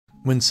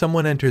When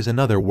someone enters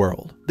another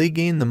world, they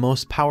gain the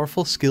most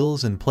powerful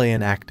skills and play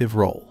an active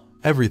role.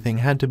 Everything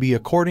had to be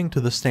according to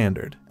the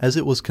standard, as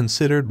it was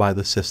considered by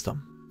the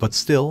system. But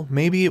still,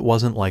 maybe it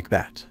wasn't like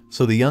that.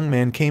 So the young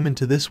man came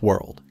into this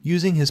world,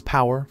 using his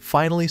power,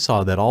 finally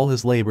saw that all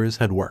his labors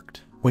had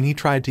worked. When he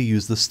tried to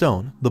use the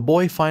stone, the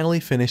boy finally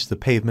finished the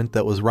pavement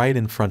that was right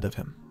in front of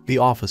him. The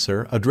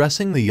officer,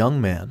 addressing the young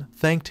man,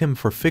 thanked him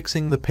for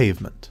fixing the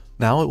pavement.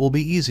 Now it will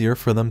be easier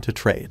for them to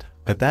trade.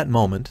 At that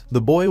moment,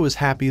 the boy was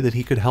happy that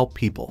he could help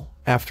people.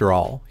 After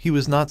all, he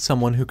was not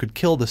someone who could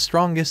kill the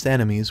strongest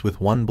enemies with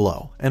one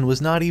blow, and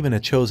was not even a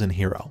chosen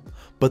hero.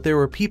 But there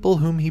were people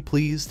whom he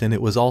pleased, and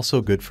it was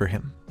also good for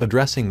him.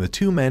 Addressing the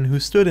two men who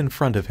stood in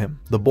front of him,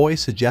 the boy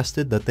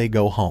suggested that they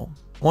go home.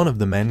 One of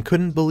the men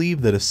couldn't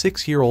believe that a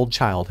 6-year-old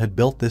child had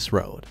built this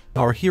road.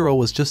 Our hero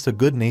was just a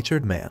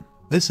good-natured man.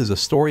 This is a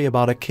story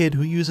about a kid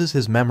who uses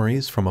his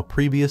memories from a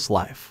previous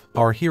life.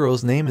 Our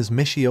hero's name is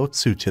Michio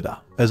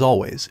Tsuchida. As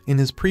always, in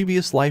his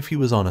previous life he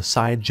was on a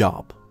side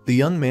job. The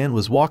young man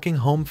was walking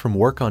home from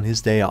work on his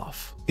day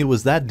off. It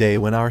was that day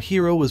when our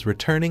hero was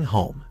returning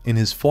home, in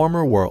his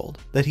former world,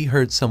 that he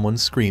heard someone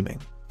screaming.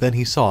 Then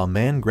he saw a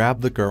man grab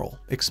the girl,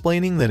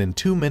 explaining that in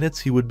 2 minutes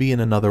he would be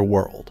in another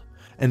world,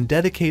 and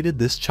dedicated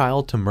this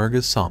child to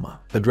Murga-sama.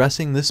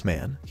 Addressing this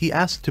man, he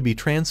asked to be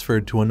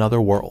transferred to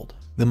another world.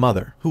 The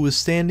mother, who was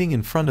standing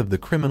in front of the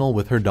criminal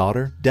with her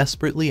daughter,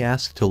 desperately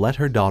asked to let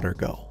her daughter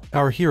go.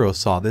 Our hero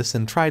saw this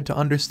and tried to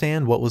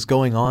understand what was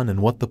going on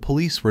and what the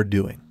police were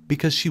doing,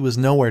 because she was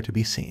nowhere to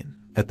be seen.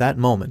 At that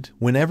moment,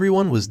 when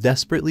everyone was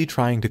desperately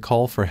trying to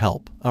call for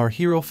help, our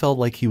hero felt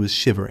like he was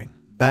shivering.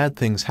 Bad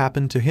things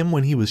happened to him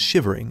when he was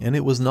shivering, and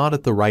it was not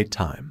at the right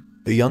time.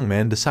 The young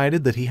man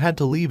decided that he had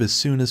to leave as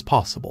soon as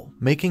possible,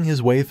 making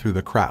his way through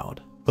the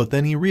crowd. But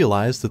then he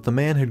realized that the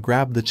man had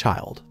grabbed the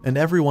child, and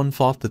everyone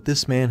thought that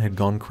this man had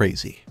gone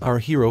crazy. Our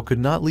hero could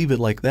not leave it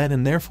like that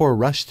and therefore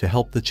rushed to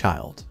help the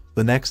child.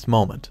 The next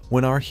moment,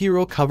 when our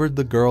hero covered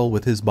the girl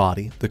with his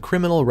body, the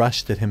criminal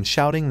rushed at him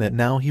shouting that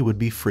now he would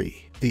be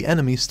free. The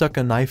enemy stuck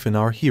a knife in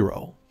our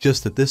hero.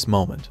 Just at this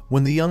moment,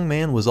 when the young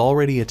man was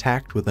already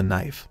attacked with a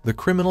knife, the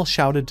criminal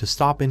shouted to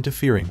stop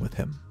interfering with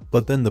him.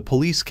 But then the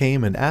police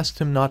came and asked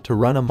him not to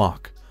run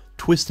amok,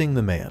 twisting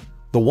the man.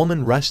 The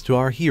woman rushed to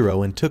our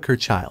hero and took her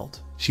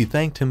child. She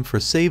thanked him for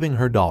saving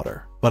her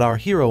daughter, but our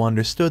hero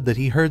understood that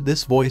he heard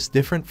this voice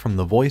different from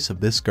the voice of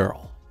this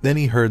girl. Then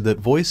he heard that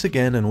voice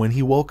again, and when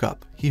he woke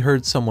up, he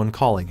heard someone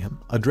calling him,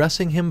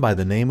 addressing him by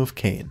the name of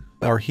Cain.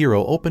 Our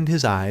hero opened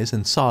his eyes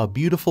and saw a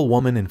beautiful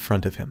woman in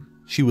front of him.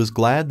 She was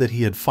glad that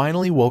he had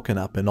finally woken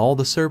up, and all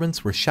the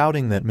servants were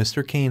shouting that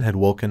Mr. Cain had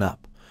woken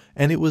up,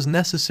 and it was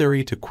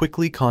necessary to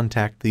quickly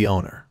contact the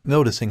owner.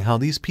 Noticing how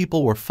these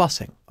people were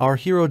fussing, our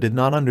hero did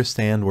not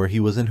understand where he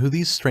was and who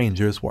these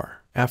strangers were.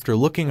 After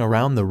looking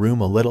around the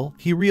room a little,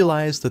 he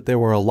realized that there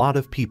were a lot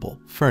of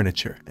people,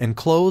 furniture, and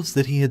clothes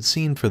that he had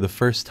seen for the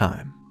first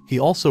time. He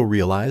also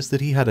realized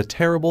that he had a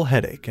terrible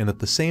headache, and at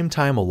the same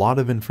time a lot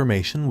of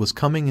information was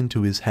coming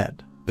into his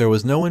head. There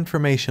was no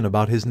information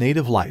about his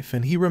native life,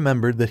 and he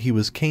remembered that he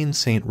was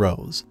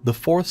Cain-Saint-Rose, the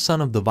 4th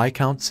son of the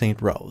Viscount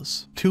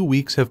Saint-Rose. 2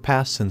 weeks have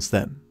passed since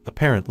then.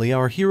 Apparently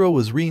our hero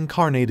was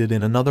reincarnated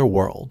in another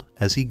world,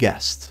 as he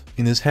guessed.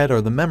 In his head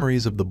are the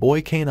memories of the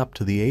boy Cain up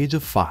to the age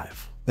of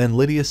 5. Then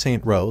Lydia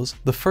Saint-Rose,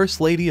 the first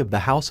lady of the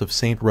House of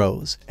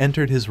Saint-Rose,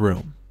 entered his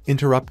room.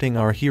 Interrupting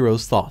our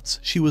hero's thoughts,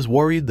 she was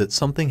worried that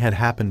something had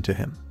happened to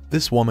him.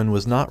 This woman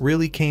was not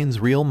really Cain's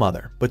real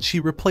mother, but she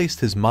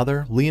replaced his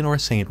mother, Leonore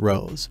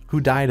Saint-Rose, who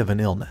died of an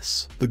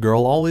illness. The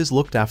girl always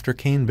looked after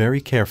Cain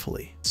very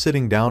carefully.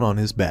 Sitting down on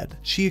his bed,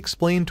 she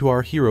explained to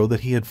our hero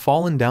that he had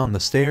fallen down the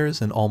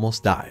stairs and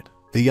almost died.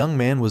 The young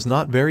man was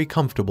not very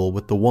comfortable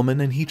with the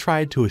woman, and he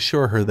tried to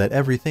assure her that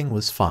everything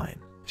was fine.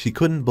 She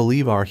couldn't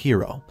believe our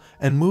hero,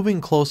 and moving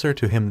closer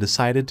to him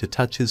decided to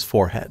touch his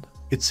forehead.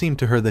 It seemed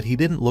to her that he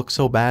didn't look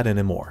so bad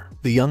anymore.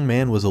 The young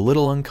man was a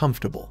little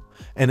uncomfortable,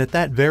 and at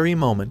that very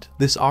moment,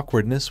 this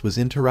awkwardness was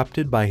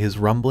interrupted by his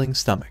rumbling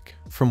stomach,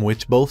 from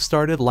which both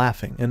started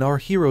laughing, and our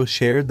hero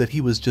shared that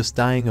he was just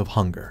dying of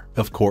hunger.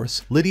 Of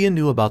course, Lydia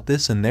knew about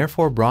this and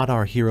therefore brought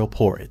our hero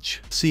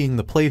porridge. Seeing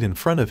the plate in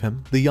front of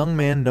him, the young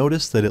man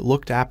noticed that it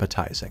looked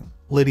appetizing.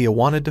 Lydia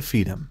wanted to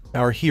feed him.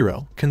 Our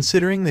hero,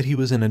 considering that he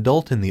was an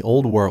adult in the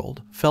old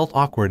world, felt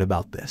awkward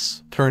about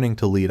this. Turning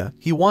to Lydia,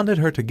 he wanted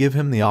her to give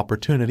him the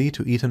opportunity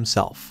to eat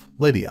himself.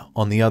 Lydia,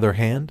 on the other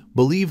hand,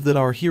 believed that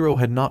our hero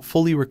had not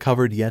fully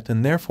recovered yet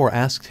and therefore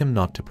asked him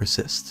not to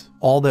persist.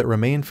 All that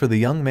remained for the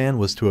young man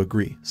was to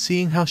agree,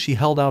 seeing how she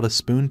held out a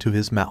spoon to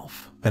his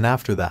mouth. And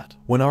after that,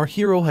 when our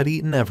hero had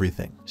eaten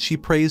everything, she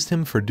praised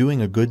him for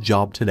doing a good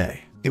job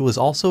today. It was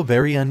also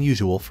very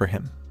unusual for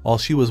him. While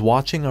she was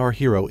watching our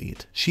hero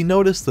eat, she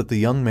noticed that the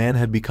young man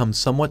had become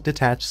somewhat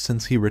detached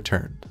since he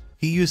returned.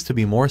 He used to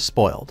be more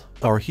spoiled.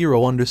 Our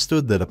hero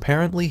understood that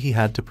apparently he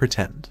had to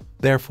pretend.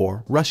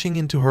 Therefore, rushing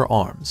into her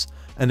arms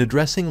and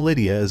addressing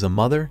Lydia as a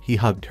mother, he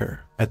hugged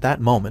her. At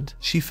that moment,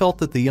 she felt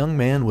that the young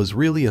man was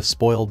really a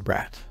spoiled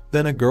brat.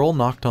 Then a girl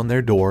knocked on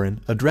their door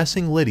and,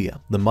 addressing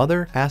Lydia, the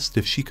mother, asked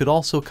if she could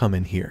also come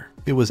in here.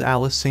 It was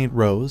Alice St.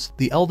 Rose,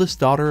 the eldest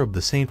daughter of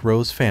the St.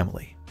 Rose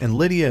family, and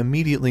Lydia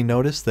immediately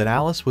noticed that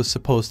Alice was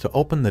supposed to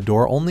open the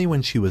door only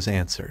when she was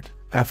answered.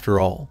 After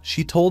all,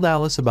 she told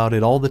Alice about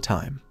it all the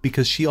time,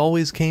 because she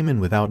always came in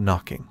without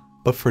knocking.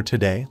 But for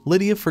today,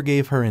 Lydia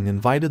forgave her and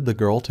invited the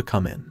girl to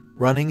come in.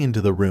 Running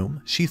into the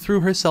room, she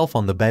threw herself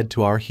on the bed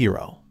to our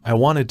hero. I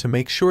wanted to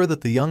make sure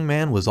that the young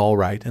man was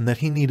alright and that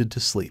he needed to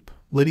sleep.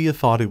 Lydia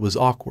thought it was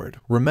awkward,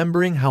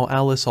 remembering how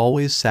Alice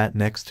always sat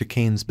next to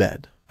Cain's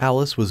bed.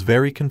 Alice was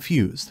very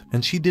confused,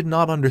 and she did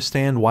not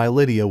understand why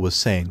Lydia was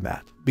saying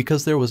that,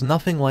 because there was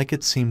nothing like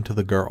it seemed to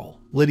the girl.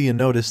 Lydia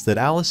noticed that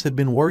Alice had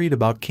been worried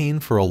about Cain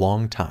for a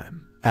long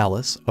time.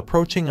 Alice,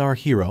 approaching our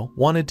hero,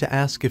 wanted to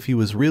ask if he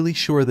was really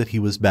sure that he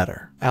was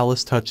better.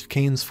 Alice touched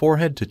Cain's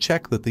forehead to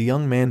check that the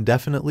young man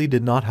definitely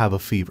did not have a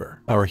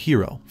fever. Our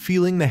hero,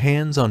 feeling the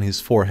hands on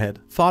his forehead,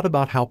 thought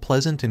about how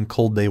pleasant and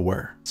cold they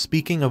were.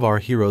 Speaking of our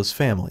hero's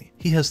family,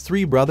 he has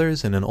 3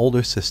 brothers and an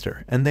older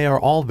sister, and they are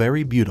all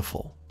very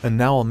beautiful. And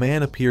now a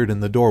man appeared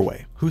in the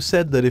doorway, who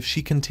said that if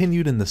she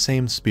continued in the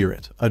same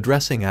spirit,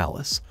 addressing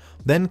Alice,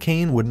 then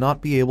Cain would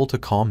not be able to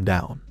calm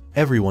down.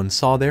 Everyone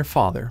saw their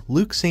father,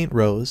 Luke St.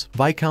 Rose.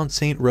 Viscount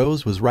St.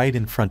 Rose was right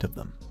in front of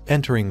them.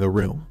 Entering the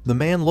room, the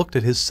man looked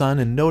at his son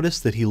and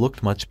noticed that he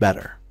looked much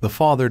better. The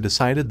father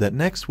decided that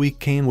next week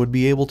Cain would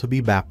be able to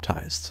be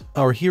baptized.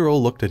 Our hero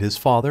looked at his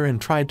father and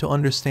tried to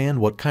understand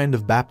what kind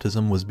of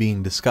baptism was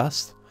being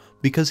discussed,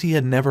 because he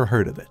had never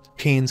heard of it.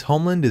 Cain's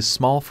homeland is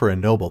small for a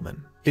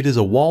nobleman. It is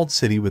a walled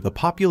city with a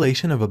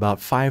population of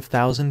about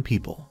 5,000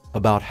 people,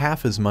 about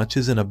half as much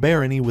as in a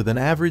barony with an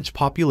average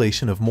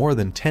population of more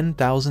than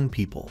 10,000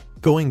 people.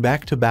 Going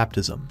back to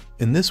baptism,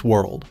 in this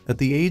world, at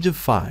the age of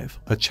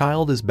 5, a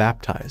child is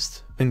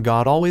baptized, and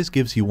God always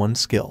gives you one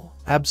skill.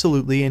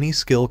 Absolutely any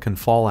skill can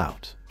fall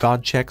out.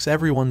 God checks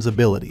everyone's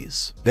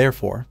abilities.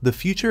 Therefore, the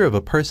future of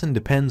a person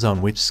depends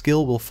on which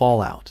skill will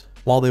fall out.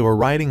 While they were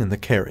riding in the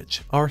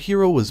carriage, our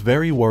hero was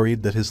very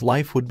worried that his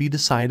life would be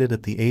decided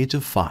at the age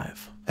of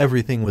 5.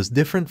 Everything was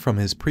different from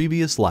his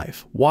previous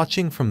life.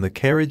 Watching from the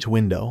carriage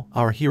window,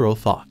 our hero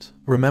thought.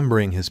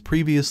 Remembering his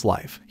previous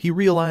life, he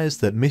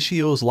realized that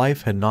Michio's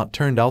life had not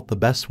turned out the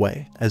best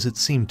way, as it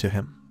seemed to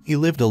him. He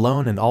lived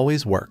alone and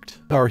always worked.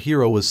 Our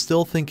hero was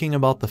still thinking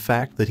about the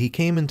fact that he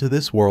came into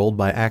this world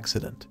by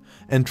accident,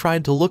 and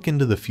tried to look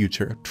into the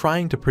future,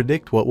 trying to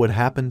predict what would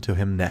happen to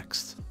him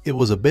next. It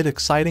was a bit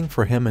exciting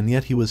for him, and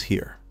yet he was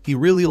here. He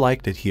really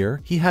liked it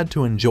here. He had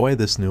to enjoy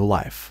this new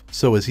life.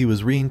 So as he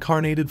was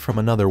reincarnated from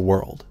another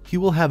world, he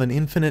will have an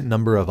infinite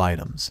number of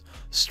items,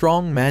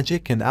 strong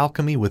magic and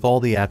alchemy with all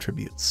the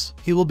attributes.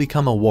 He will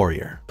become a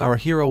warrior. Our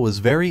hero was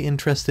very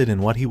interested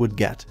in what he would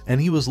get,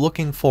 and he was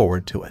looking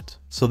forward to it.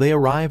 So they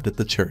arrived at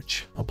the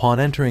church. Upon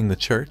entering the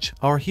church,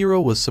 our hero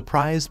was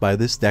surprised by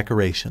this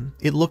decoration.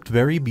 It looked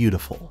very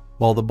beautiful.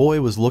 While the boy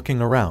was looking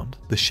around,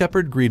 the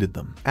shepherd greeted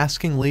them,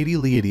 asking Lady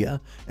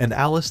Lydia and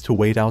Alice to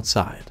wait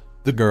outside.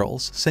 The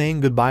girls,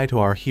 saying goodbye to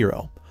our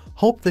hero,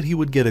 hoped that he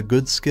would get a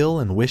good skill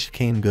and wished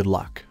Cain good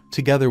luck.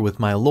 Together with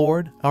my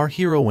lord, our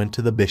hero went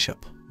to the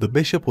bishop. The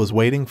bishop was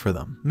waiting for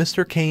them,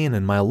 Mr. Cain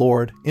and my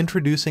lord,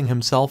 introducing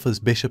himself as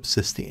Bishop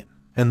Sistine.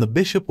 And the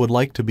bishop would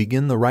like to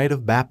begin the rite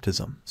of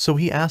baptism, so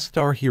he asked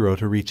our hero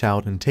to reach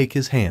out and take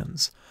his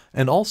hands,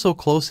 and also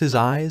close his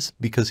eyes,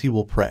 because he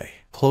will pray.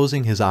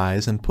 Closing his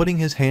eyes and putting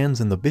his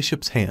hands in the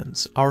bishop's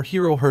hands, our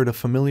hero heard a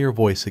familiar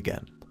voice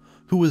again,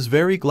 who was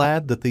very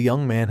glad that the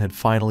young man had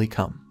finally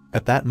come.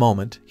 At that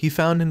moment, he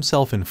found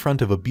himself in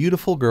front of a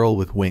beautiful girl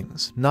with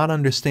wings, not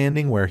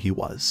understanding where he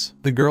was.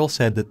 The girl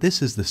said that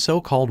this is the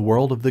so-called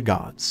world of the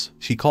gods.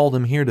 She called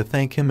him here to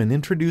thank him and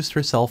introduced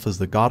herself as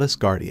the goddess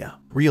Guardia.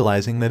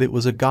 Realizing that it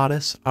was a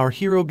goddess, our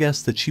hero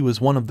guessed that she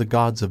was one of the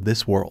gods of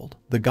this world,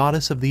 the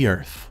goddess of the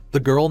earth. The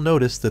girl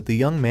noticed that the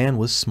young man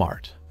was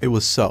smart. It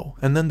was so,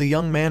 and then the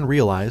young man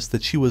realized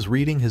that she was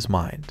reading his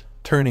mind.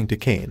 Turning to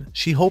Cain,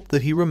 she hoped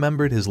that he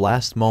remembered his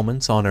last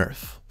moments on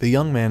earth. The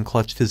young man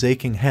clutched his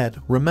aching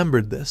head,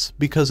 remembered this,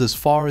 because as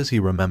far as he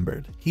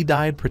remembered, he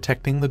died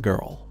protecting the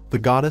girl. The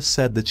goddess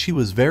said that she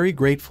was very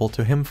grateful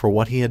to him for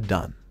what he had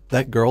done.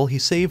 That girl he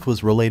saved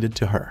was related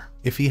to her.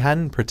 If he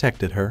hadn't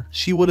protected her,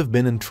 she would have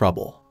been in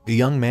trouble. The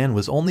young man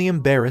was only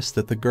embarrassed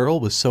that the girl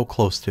was so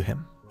close to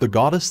him. The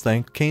goddess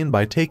thanked Cain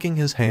by taking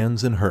his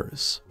hands in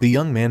hers. The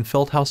young man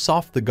felt how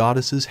soft the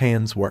goddess's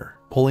hands were.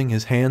 Pulling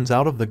his hands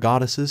out of the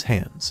goddess's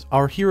hands,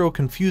 our hero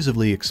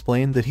confusedly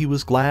explained that he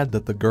was glad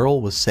that the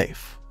girl was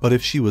safe. But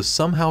if she was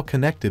somehow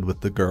connected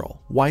with the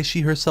girl, why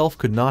she herself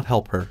could not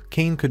help her,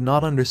 Cain could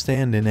not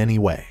understand in any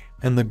way.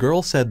 And the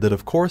girl said that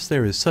of course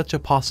there is such a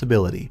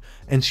possibility,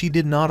 and she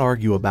did not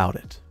argue about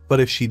it. But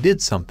if she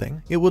did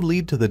something, it would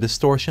lead to the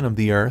distortion of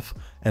the earth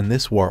and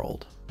this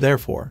world.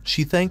 Therefore,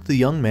 she thanked the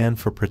young man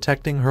for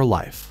protecting her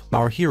life.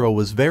 Our hero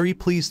was very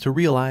pleased to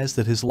realize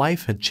that his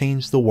life had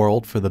changed the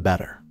world for the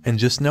better, and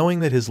just knowing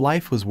that his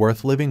life was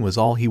worth living was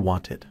all he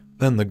wanted.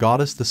 Then the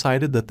goddess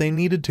decided that they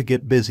needed to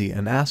get busy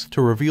and asked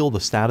to reveal the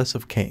status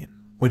of Cain.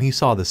 When he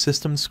saw the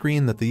system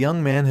screen that the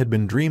young man had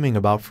been dreaming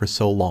about for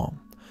so long,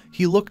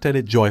 he looked at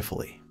it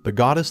joyfully. The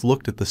goddess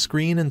looked at the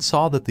screen and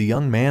saw that the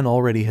young man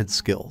already had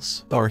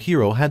skills. Our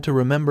hero had to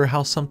remember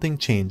how something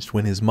changed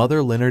when his mother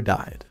Linner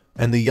died.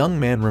 And the young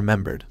man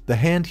remembered, the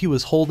hand he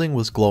was holding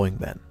was glowing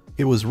then.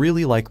 It was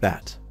really like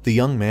that. The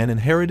young man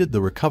inherited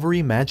the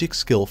recovery magic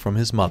skill from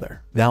his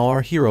mother. Now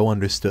our hero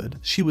understood.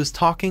 She was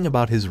talking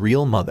about his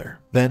real mother.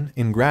 Then,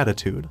 in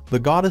gratitude, the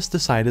goddess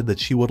decided that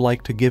she would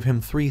like to give him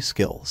 3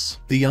 skills.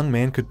 The young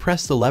man could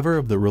press the lever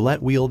of the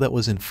roulette wheel that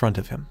was in front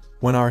of him.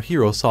 When our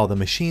hero saw the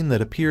machine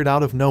that appeared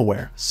out of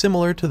nowhere,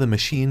 similar to the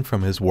machine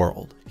from his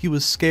world, he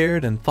was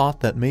scared and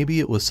thought that maybe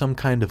it was some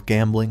kind of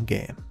gambling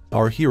game.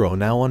 Our hero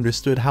now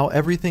understood how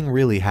everything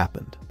really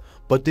happened,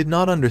 but did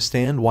not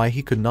understand why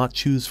he could not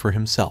choose for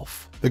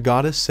himself. The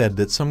goddess said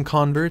that some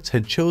converts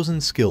had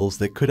chosen skills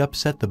that could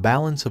upset the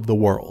balance of the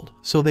world,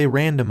 so they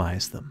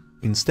randomized them.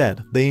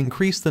 Instead, they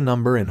increased the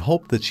number and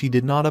hoped that she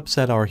did not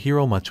upset our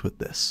hero much with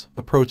this.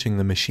 Approaching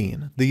the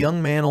machine, the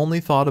young man only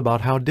thought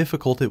about how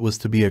difficult it was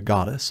to be a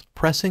goddess,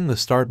 pressing the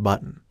start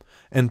button,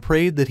 and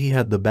prayed that he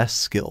had the best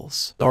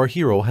skills. Our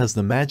hero has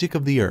the magic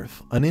of the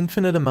earth, an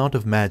infinite amount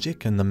of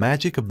magic, and the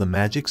magic of the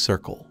magic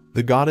circle.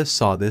 The goddess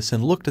saw this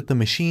and looked at the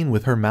machine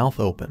with her mouth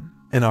open.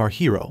 And our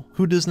hero,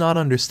 who does not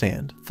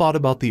understand, thought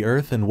about the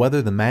earth and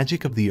whether the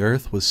magic of the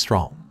earth was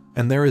strong.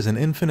 And there is an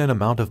infinite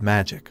amount of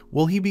magic.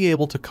 Will he be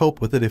able to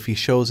cope with it if he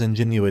shows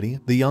ingenuity?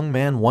 The young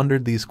man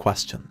wondered these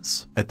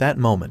questions. At that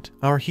moment,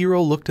 our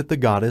hero looked at the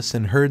goddess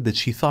and heard that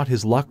she thought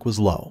his luck was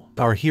low.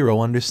 Our hero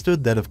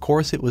understood that of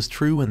course it was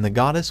true and the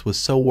goddess was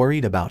so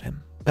worried about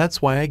him.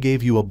 That's why I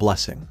gave you a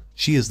blessing.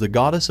 She is the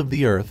goddess of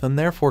the earth and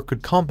therefore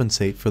could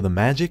compensate for the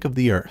magic of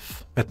the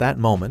earth. At that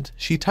moment,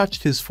 she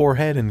touched his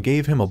forehead and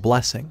gave him a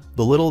blessing,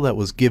 the little that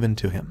was given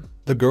to him.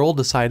 The girl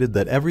decided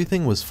that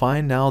everything was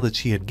fine now that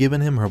she had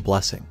given him her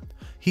blessing.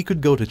 He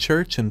could go to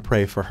church and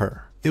pray for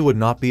her. It would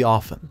not be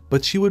often,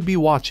 but she would be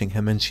watching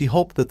him and she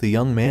hoped that the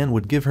young man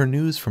would give her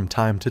news from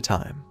time to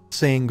time.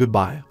 Saying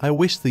goodbye, I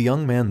wish the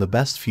young man the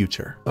best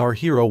future. Our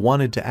hero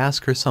wanted to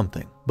ask her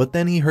something, but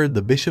then he heard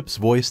the bishop's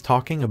voice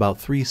talking about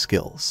 3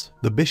 skills.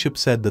 The bishop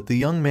said that the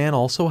young man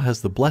also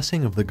has the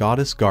blessing of the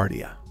goddess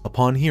Guardia.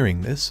 Upon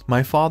hearing this,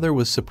 my father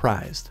was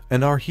surprised,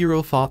 and our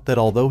hero thought that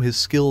although his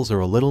skills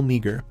are a little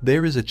meager,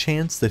 there is a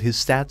chance that his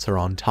stats are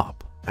on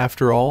top.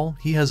 After all,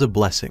 he has a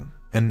blessing.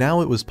 And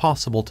now it was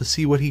possible to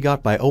see what he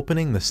got by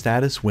opening the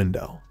status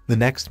window. The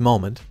next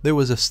moment, there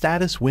was a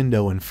status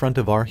window in front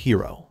of our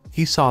hero.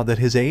 He saw that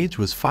his age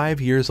was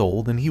 5 years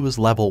old and he was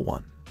level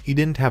 1. He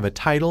didn't have a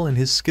title and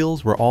his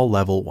skills were all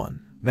level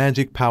 1.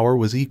 Magic power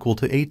was equal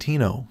to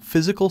 18.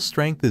 Physical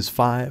strength is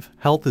 5,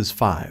 health is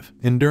 5,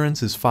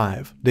 endurance is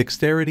 5,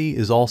 dexterity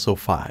is also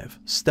 5,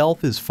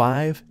 stealth is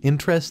 5,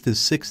 interest is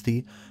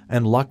 60,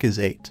 and luck is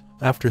 8.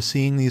 After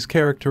seeing these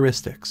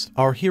characteristics,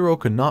 our hero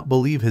could not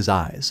believe his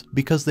eyes,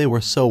 because they were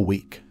so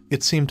weak.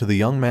 It seemed to the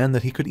young man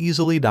that he could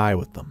easily die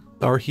with them.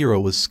 Our hero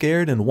was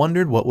scared and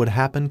wondered what would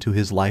happen to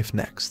his life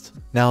next.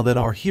 Now that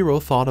our hero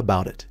thought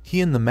about it,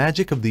 he and the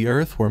magic of the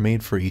earth were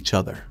made for each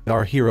other.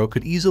 Our hero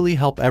could easily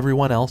help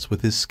everyone else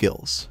with his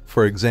skills.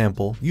 For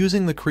example,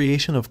 using the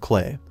creation of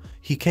clay,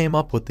 he came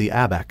up with the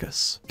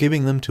abacus.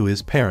 Giving them to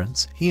his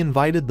parents, he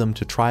invited them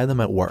to try them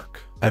at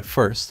work. At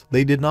first,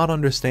 they did not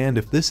understand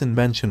if this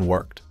invention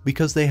worked,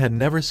 because they had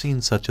never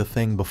seen such a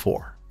thing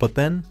before. But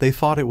then, they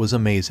thought it was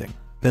amazing.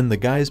 Then the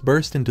guys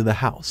burst into the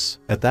house.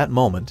 At that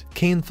moment,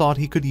 Cain thought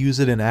he could use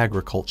it in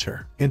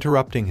agriculture.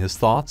 Interrupting his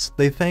thoughts,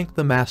 they thanked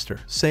the master,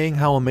 saying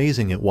how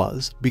amazing it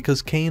was,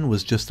 because Cain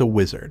was just a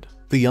wizard.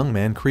 The young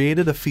man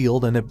created a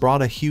field and it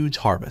brought a huge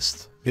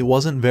harvest. It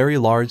wasn't very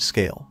large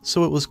scale,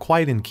 so it was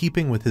quite in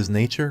keeping with his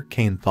nature,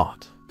 Cain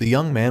thought. The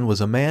young man was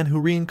a man who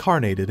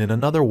reincarnated in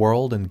another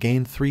world and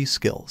gained 3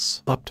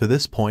 skills. Up to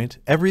this point,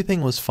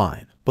 everything was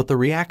fine, but the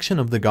reaction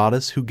of the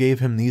goddess who gave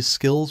him these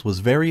skills was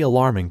very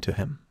alarming to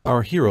him.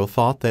 Our hero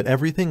thought that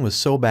everything was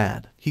so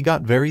bad. He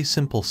got very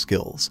simple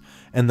skills,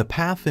 and the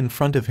path in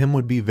front of him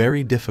would be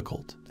very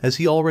difficult, as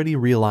he already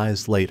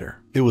realized later.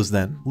 It was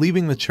then,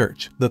 leaving the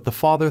church, that the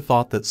father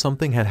thought that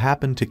something had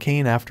happened to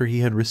Cain after he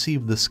had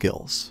received the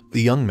skills.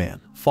 The young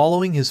man,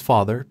 following his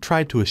father,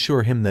 tried to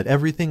assure him that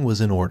everything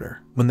was in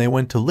order. When they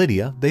went to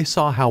Lydia, they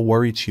saw how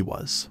worried she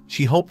was.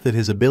 She hoped that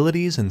his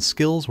abilities and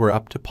skills were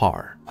up to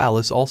par.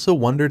 Alice also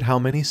wondered how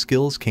many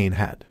skills Cain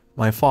had.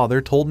 My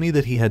father told me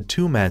that he had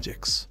 2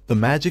 magics, the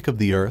magic of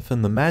the earth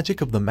and the magic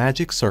of the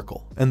magic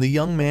circle, and the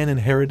young man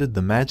inherited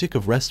the magic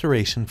of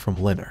restoration from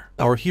Linner.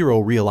 Our hero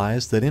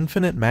realized that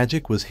infinite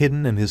magic was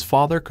hidden and his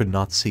father could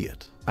not see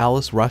it.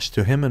 Alice rushed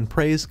to him and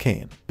praised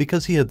Cain,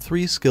 because he had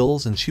 3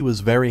 skills and she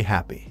was very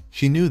happy.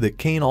 She knew that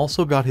Cain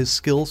also got his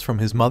skills from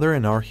his mother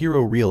and our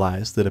hero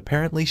realized that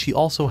apparently she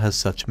also has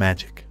such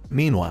magic.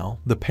 Meanwhile,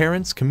 the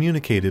parents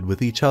communicated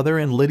with each other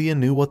and Lydia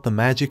knew what the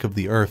magic of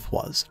the earth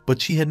was,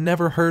 but she had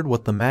never heard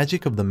what the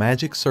magic of the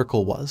magic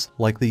circle was,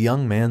 like the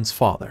young man's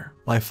father.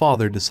 My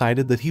father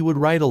decided that he would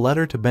write a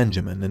letter to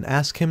Benjamin and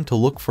ask him to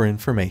look for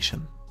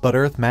information. But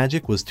earth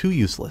magic was too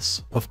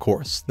useless. Of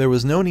course, there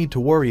was no need to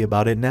worry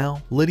about it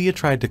now. Lydia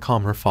tried to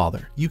calm her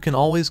father. You can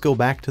always go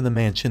back to the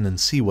mansion and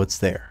see what's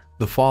there.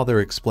 The father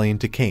explained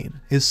to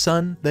Cain, his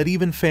son, that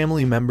even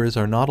family members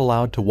are not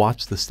allowed to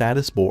watch the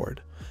status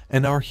board,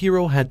 and our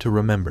hero had to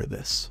remember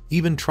this.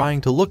 Even trying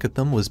to look at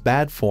them was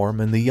bad form,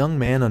 and the young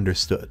man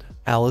understood.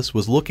 Alice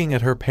was looking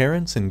at her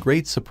parents in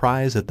great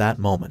surprise at that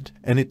moment,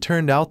 and it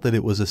turned out that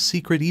it was a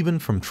secret even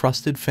from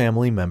trusted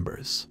family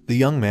members. The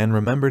young man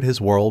remembered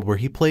his world where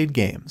he played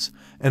games,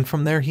 and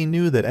from there he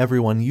knew that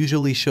everyone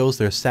usually shows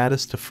their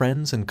status to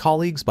friends and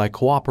colleagues by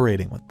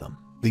cooperating with them.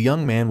 The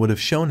young man would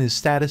have shown his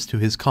status to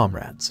his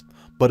comrades,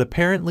 but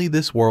apparently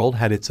this world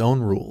had its own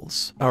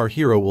rules. Our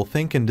hero will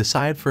think and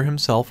decide for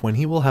himself when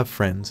he will have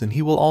friends, and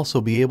he will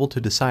also be able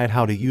to decide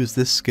how to use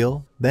this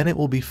skill, then it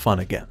will be fun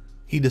again.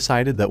 He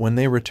decided that when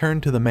they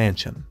returned to the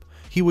mansion,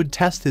 he would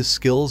test his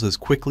skills as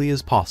quickly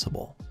as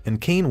possible, and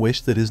Cain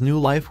wished that his new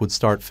life would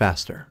start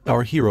faster.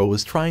 Our hero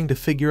was trying to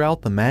figure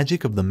out the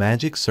magic of the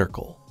magic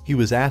circle. He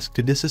was asked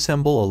to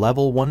disassemble a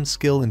level 1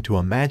 skill into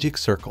a magic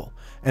circle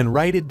and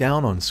write it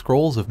down on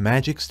scrolls of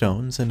magic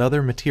stones and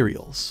other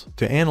materials.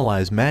 To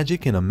analyze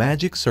magic in a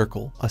magic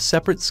circle, a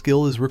separate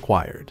skill is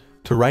required.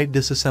 To write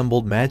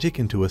disassembled magic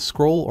into a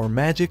scroll or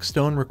magic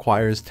stone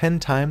requires 10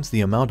 times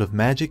the amount of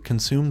magic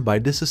consumed by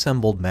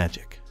disassembled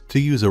magic. To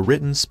use a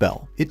written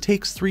spell, it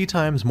takes 3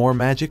 times more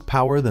magic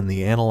power than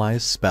the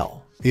analyzed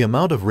spell. The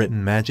amount of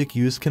written magic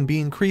used can be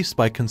increased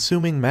by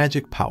consuming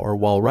magic power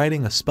while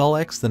writing a spell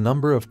x the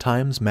number of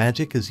times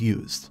magic is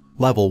used.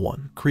 Level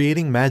 1.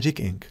 Creating magic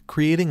ink.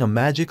 Creating a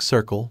magic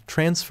circle.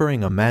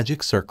 Transferring a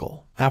magic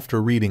circle.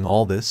 After reading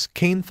all this,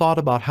 Cain thought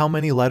about how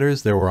many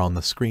letters there were on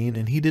the screen,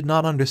 and he did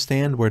not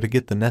understand where to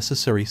get the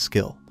necessary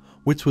skill,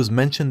 which was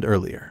mentioned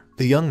earlier.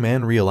 The young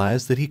man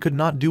realized that he could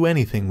not do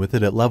anything with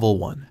it at level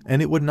 1,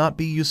 and it would not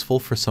be useful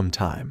for some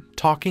time.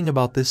 Talking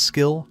about this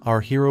skill, our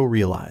hero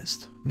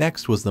realized.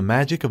 Next was the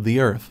magic of the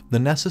earth, the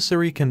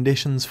necessary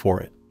conditions for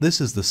it.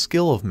 This is the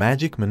skill of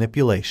magic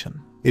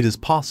manipulation. It is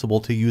possible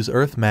to use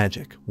earth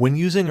magic. When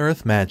using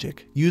earth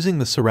magic, using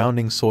the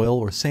surrounding soil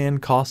or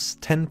sand costs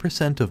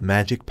 10% of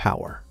magic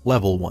power.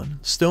 Level 1.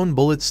 Stone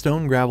bullet.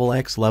 Stone gravel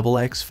x. Level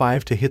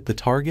x5 to hit the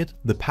target.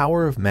 The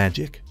power of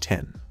magic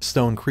 10.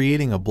 Stone.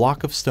 Creating a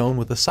block of stone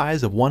with a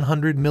size of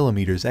 100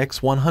 mm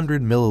x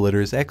 100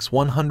 ml x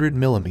 100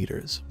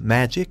 mm.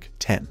 Magic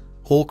 10.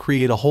 Hole.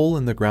 Create a hole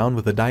in the ground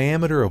with a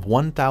diameter of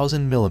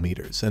 1000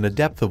 mm and a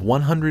depth of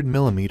 100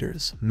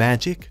 mm.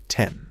 Magic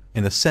 10.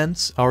 In a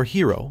sense, our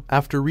hero,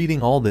 after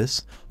reading all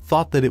this,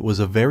 thought that it was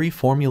a very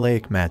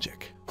formulaic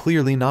magic.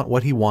 Clearly not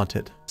what he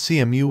wanted.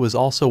 CMU was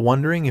also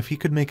wondering if he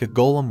could make a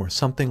golem or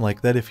something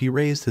like that if he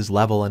raised his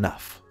level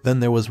enough. Then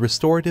there was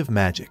restorative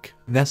magic.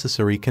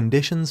 Necessary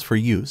conditions for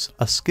use.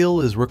 A skill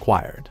is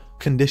required.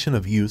 Condition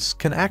of use.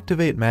 Can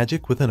activate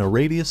magic within a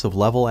radius of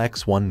level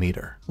x 1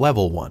 meter.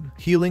 Level 1.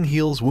 Healing.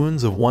 Heals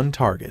wounds of one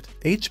target.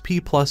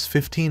 HP plus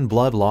 15.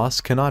 Blood loss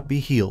cannot be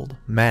healed.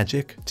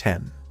 Magic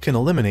 10. Can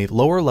eliminate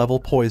lower level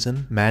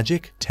poison.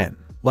 Magic 10.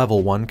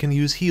 Level 1 can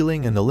use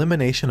healing and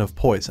elimination of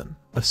poison,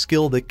 a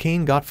skill that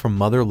Cain got from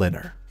Mother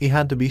Linner. He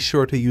had to be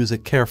sure to use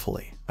it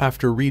carefully.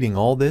 After reading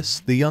all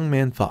this, the young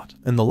man thought,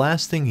 and the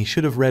last thing he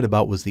should have read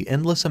about was the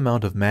endless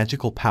amount of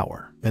magical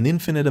power, an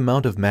infinite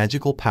amount of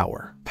magical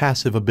power.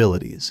 Passive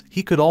abilities.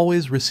 He could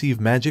always receive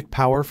magic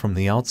power from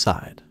the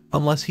outside,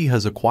 unless he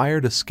has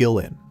acquired a skill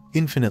in.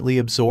 Infinitely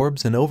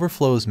absorbs and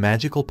overflows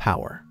magical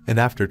power, and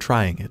after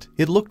trying it,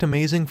 it looked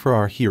amazing for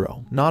our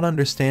hero. Not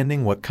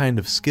understanding what kind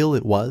of skill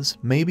it was,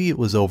 maybe it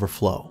was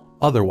overflow.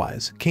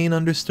 Otherwise, Cain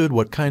understood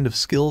what kind of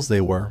skills they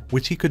were,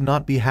 which he could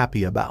not be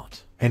happy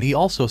about. And he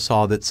also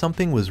saw that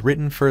something was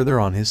written further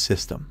on his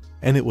system,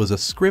 and it was a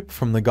script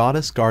from the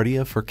goddess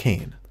Guardia for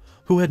Cain,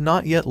 who had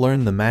not yet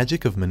learned the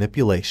magic of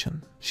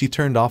manipulation. She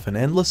turned off an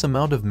endless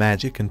amount of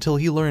magic until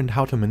he learned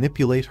how to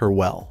manipulate her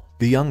well.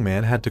 The young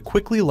man had to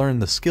quickly learn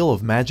the skill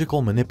of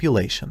magical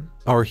manipulation.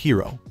 Our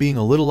hero, being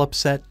a little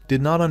upset,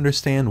 did not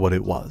understand what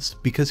it was,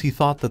 because he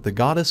thought that the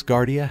goddess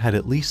Guardia had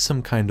at least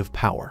some kind of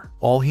power.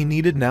 All he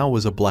needed now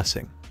was a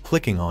blessing.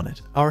 Clicking on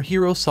it, our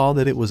hero saw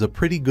that it was a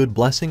pretty good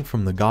blessing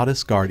from the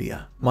goddess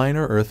Guardia.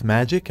 Minor earth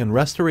magic and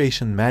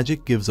restoration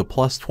magic gives a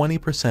plus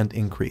 20%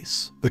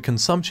 increase. The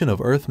consumption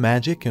of earth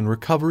magic and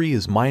recovery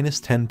is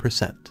minus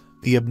 10%.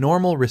 The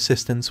abnormal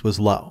resistance was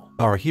low.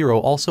 Our hero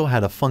also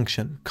had a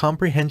function,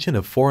 comprehension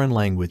of foreign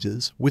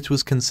languages, which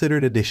was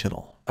considered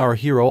additional. Our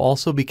hero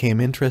also became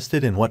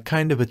interested in what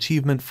kind of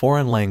achievement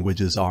foreign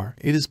languages are.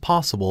 It is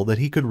possible that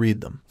he could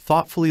read them.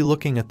 Thoughtfully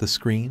looking at the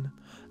screen,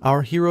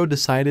 our hero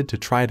decided to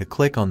try to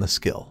click on the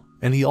skill,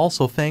 and he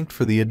also thanked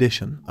for the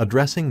addition,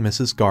 addressing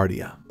Mrs.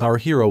 Guardia. Our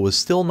hero was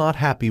still not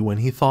happy when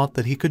he thought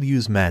that he could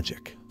use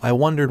magic. I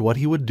wondered what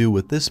he would do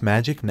with this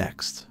magic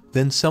next.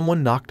 Then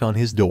someone knocked on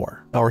his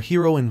door. Our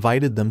hero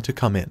invited them to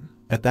come in.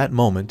 At that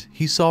moment,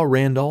 he saw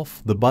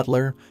Randolph, the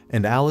butler,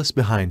 and Alice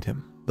behind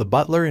him. The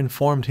butler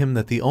informed him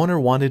that the owner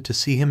wanted to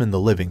see him in the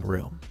living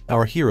room.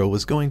 Our hero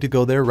was going to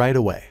go there right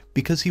away,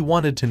 because he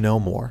wanted to know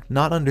more,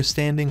 not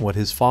understanding what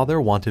his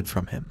father wanted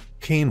from him.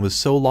 Cain was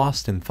so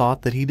lost in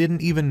thought that he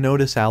didn't even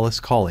notice Alice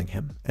calling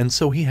him, and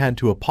so he had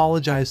to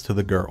apologize to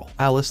the girl.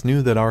 Alice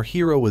knew that our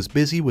hero was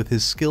busy with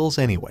his skills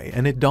anyway,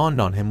 and it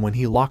dawned on him when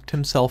he locked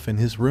himself in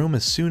his room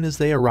as soon as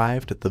they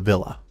arrived at the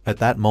villa. At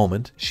that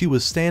moment, she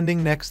was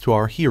standing next to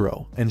our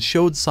hero and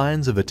showed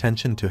signs of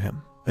attention to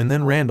him. And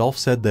then Randolph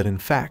said that in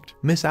fact,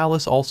 Miss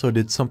Alice also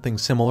did something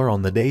similar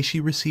on the day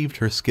she received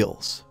her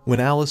skills. When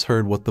Alice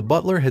heard what the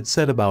butler had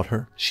said about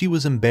her, she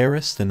was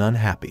embarrassed and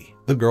unhappy.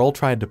 The girl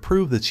tried to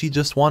prove that she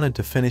just wanted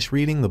to finish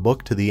reading the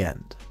book to the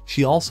end.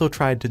 She also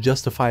tried to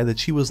justify that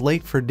she was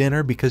late for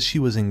dinner because she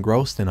was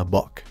engrossed in a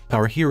book.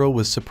 Our hero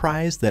was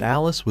surprised that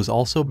Alice was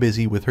also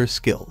busy with her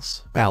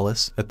skills.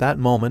 Alice, at that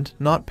moment,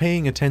 not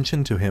paying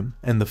attention to him,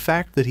 and the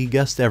fact that he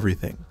guessed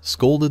everything,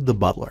 scolded the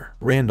butler.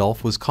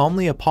 Randolph was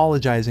calmly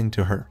apologizing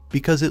to her,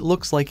 because it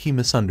looks like he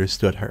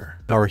misunderstood her.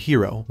 Our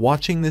hero,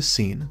 watching this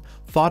scene,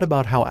 thought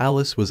about how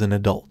Alice was an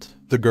adult.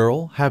 The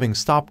girl, having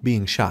stopped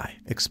being shy,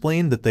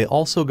 explained that they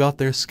also got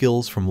their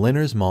skills from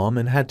Linner's mom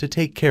and had to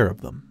take care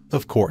of them.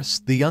 Of course,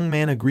 the young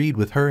man agreed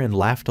with her and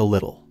laughed a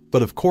little.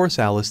 But of course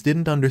Alice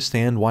didn't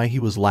understand why he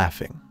was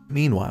laughing.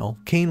 Meanwhile,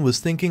 Cain was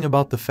thinking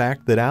about the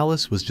fact that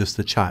Alice was just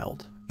a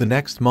child. The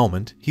next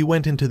moment, he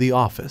went into the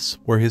office,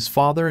 where his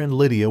father and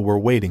Lydia were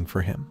waiting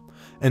for him.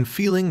 And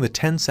feeling the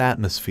tense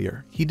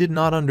atmosphere, he did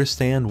not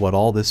understand what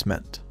all this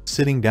meant.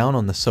 Sitting down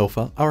on the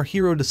sofa, our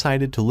hero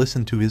decided to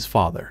listen to his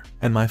father.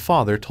 And my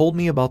father told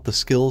me about the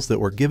skills that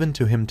were given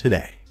to him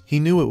today. He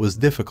knew it was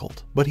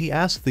difficult, but he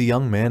asked the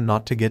young man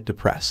not to get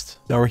depressed.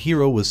 Our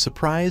hero was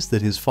surprised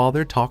that his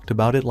father talked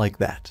about it like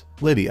that.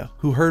 Lydia,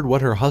 who heard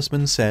what her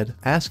husband said,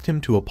 asked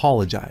him to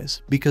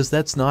apologize, because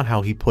that's not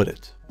how he put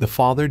it. The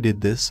father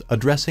did this,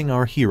 addressing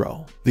our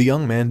hero. The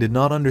young man did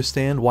not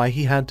understand why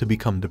he had to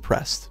become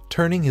depressed,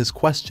 turning his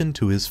question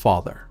to his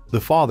father. The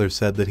father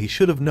said that he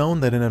should have known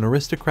that in an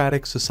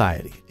aristocratic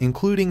society,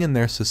 including in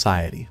their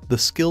society, the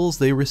skills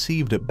they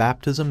received at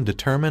baptism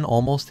determine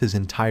almost his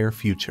entire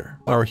future.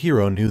 Our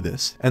hero knew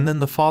this, and then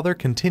the father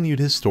continued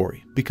his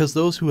story, because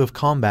those who have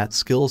combat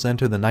skills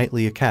enter the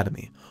knightly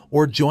academy,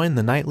 or join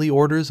the knightly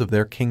orders of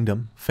their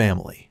kingdom,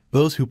 family.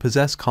 Those who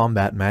possess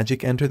combat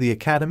magic enter the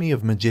Academy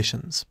of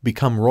Magicians,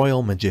 become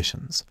royal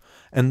magicians,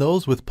 and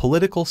those with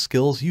political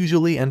skills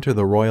usually enter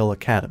the Royal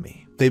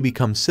Academy. They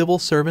become civil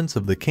servants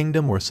of the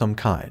kingdom or some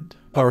kind.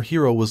 Our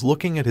hero was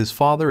looking at his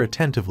father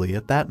attentively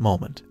at that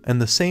moment,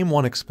 and the same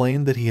one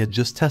explained that he had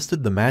just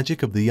tested the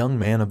magic of the young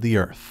man of the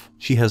earth.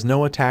 She has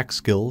no attack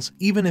skills,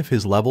 even if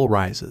his level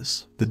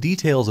rises. The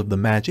details of the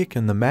magic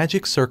and the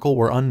magic circle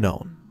were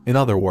unknown. In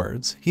other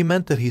words, he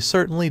meant that he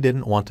certainly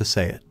didn't want to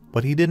say it,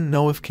 but he didn't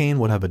know if Cain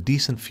would have a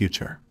decent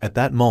future. At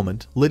that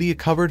moment, Lydia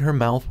covered her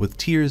mouth with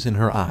tears in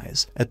her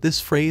eyes at this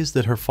phrase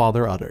that her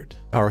father uttered.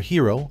 Our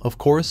hero, of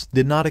course,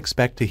 did not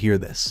expect to hear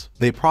this.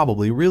 They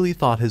probably really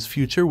thought his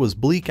future was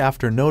bleak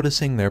after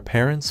noticing their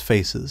parents'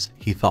 faces,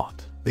 he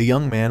thought. The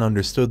young man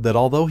understood that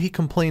although he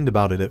complained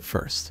about it at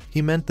first,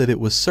 he meant that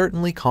it was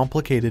certainly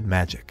complicated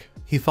magic.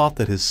 He thought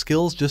that his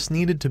skills just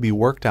needed to be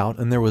worked out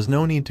and there was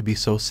no need to be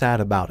so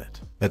sad about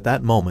it. At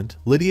that moment,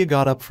 Lydia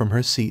got up from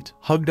her seat,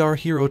 hugged our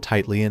hero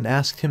tightly and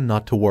asked him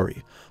not to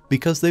worry,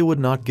 because they would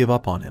not give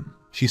up on him.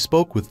 She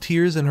spoke with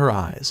tears in her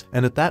eyes,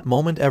 and at that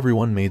moment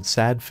everyone made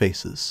sad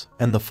faces,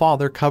 and the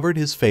father covered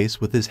his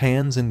face with his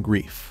hands in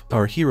grief.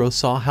 Our hero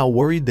saw how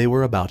worried they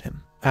were about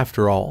him.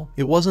 After all,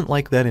 it wasn't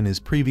like that in his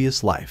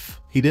previous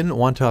life. He didn't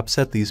want to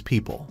upset these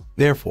people.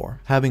 Therefore,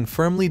 having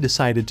firmly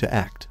decided to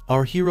act,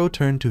 our hero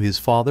turned to his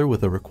father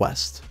with a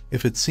request.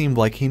 If it seemed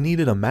like he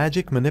needed a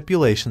magic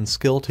manipulation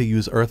skill to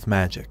use earth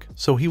magic,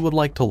 so he would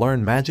like to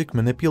learn magic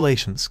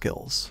manipulation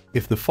skills.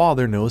 If the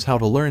father knows how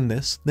to learn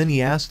this, then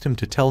he asked him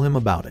to tell him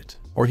about it,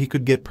 or he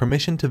could get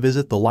permission to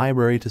visit the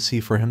library to see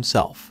for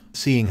himself.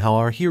 Seeing how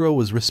our hero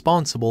was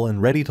responsible and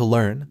ready to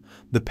learn,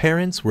 the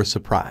parents were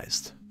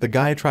surprised. The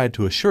guy tried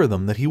to assure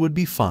them that he would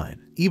be fine.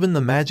 Even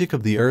the magic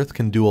of the earth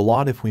can do a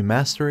lot if we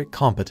master it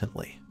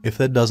competently. If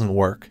that doesn't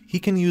work, he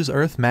can use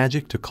earth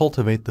magic to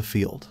cultivate the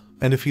field.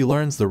 And if he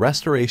learns the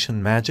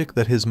restoration magic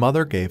that his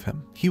mother gave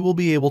him, he will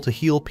be able to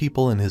heal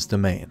people in his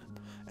domain.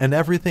 And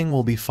everything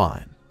will be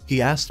fine.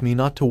 He asked me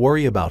not to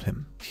worry about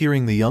him.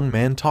 Hearing the young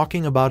man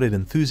talking about it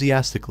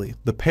enthusiastically,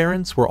 the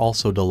parents were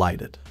also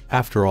delighted.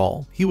 After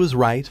all, he was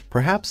right,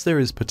 perhaps there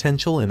is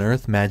potential in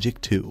earth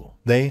magic too.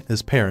 They,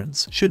 as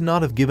parents, should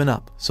not have given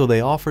up, so they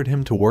offered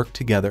him to work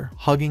together,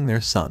 hugging their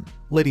son.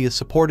 Lydia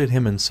supported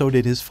him and so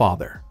did his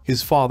father.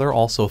 His father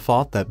also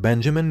thought that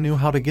Benjamin knew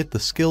how to get the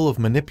skill of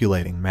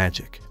manipulating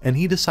magic, and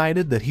he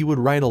decided that he would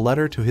write a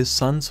letter to his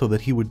son so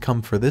that he would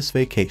come for this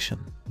vacation.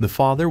 The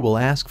father will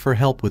ask for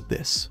help with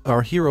this.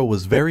 Our hero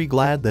was very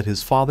glad that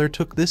his father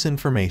took this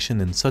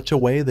information in such a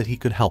way that he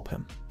could help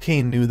him.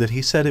 Cain knew that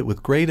he said it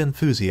with great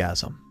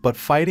enthusiasm, but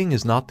fighting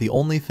is not the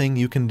only thing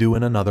you can do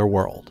in another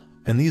world.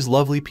 And these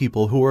lovely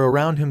people who were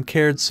around him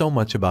cared so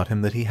much about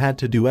him that he had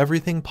to do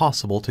everything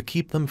possible to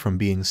keep them from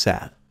being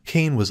sad.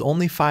 Cain was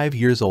only 5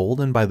 years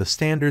old, and by the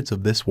standards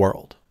of this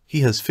world, He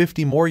has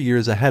 50 more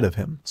years ahead of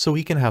him, so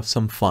he can have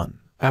some fun.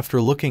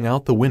 After looking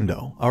out the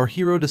window, our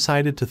hero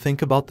decided to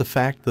think about the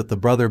fact that the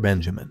brother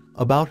Benjamin,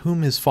 about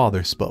whom his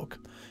father spoke,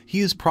 he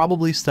is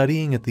probably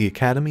studying at the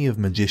Academy of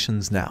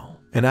Magicians now.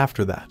 And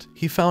after that,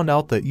 he found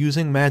out that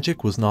using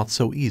magic was not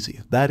so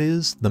easy. That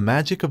is, the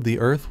magic of the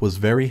earth was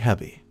very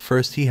heavy.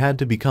 First, he had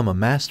to become a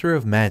master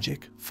of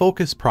magic,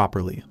 focus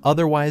properly,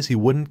 otherwise he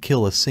wouldn't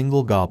kill a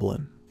single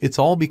goblin. It's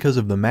all because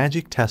of the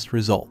magic test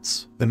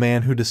results. The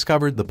man who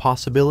discovered the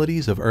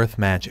possibilities of earth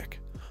magic,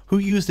 who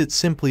used it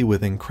simply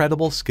with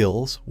incredible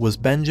skills, was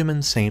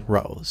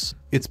Cain-Saint-Rose.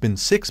 It's been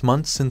 6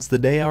 months since the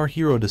day our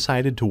hero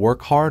decided to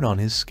work hard on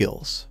his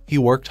skills. He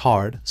worked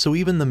hard, so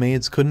even the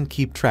maids couldn't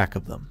keep track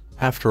of them.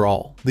 After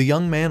all, the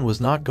young man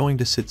was not going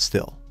to sit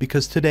still,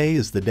 because today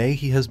is the day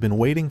he has been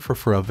waiting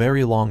for a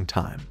very long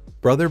time.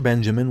 Brother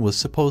Benjamin was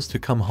supposed to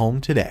come home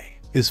today.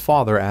 His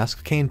father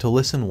asked Cain to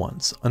listen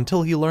once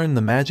until he learned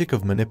the magic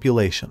of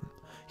manipulation.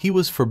 He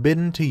was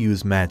forbidden to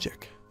use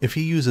magic. If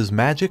he uses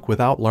magic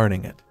without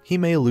learning it, he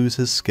may lose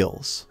his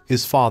skills.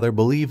 His father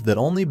believed that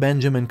only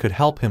Benjamin could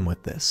help him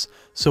with this,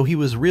 so he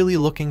was really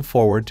looking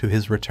forward to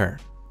his return.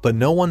 But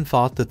no one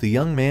thought that the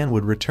young man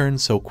would return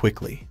so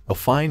quickly. A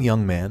fine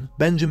young man,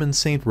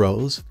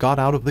 Cain-Saint-Rose, got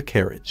out of the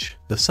carriage,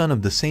 the son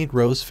of the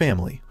Saint-Rose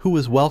family, who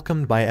was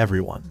welcomed by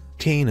everyone.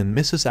 Cain and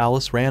Mrs.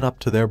 Alice ran up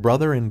to their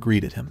brother and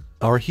greeted him.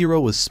 Our hero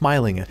was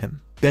smiling at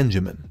him.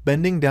 Benjamin,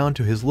 bending down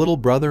to his little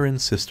brother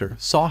and sister,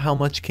 saw how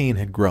much Cain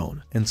had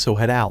grown, and so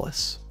had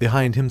Alice.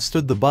 Behind him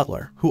stood the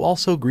butler, who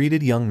also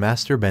greeted young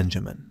Master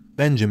Benjamin.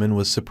 Benjamin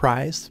was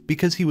surprised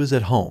because he was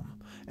at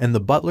home, and the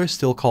butler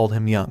still called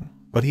him young.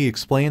 But he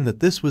explained that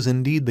this was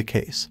indeed the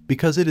case,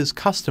 because it is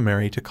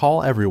customary to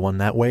call everyone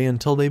that way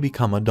until they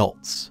become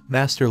adults.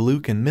 Master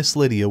Luke and Miss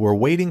Lydia were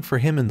waiting for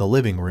him in the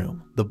living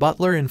room. The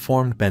butler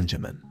informed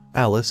Benjamin.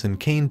 Alice and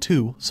Cain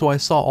too, so I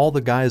saw all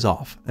the guys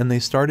off, and they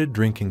started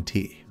drinking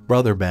tea.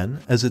 Brother Ben,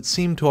 as it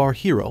seemed to our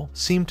hero,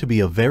 seemed to be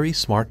a very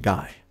smart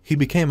guy. He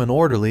became an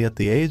orderly at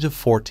the age of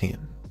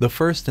 14. The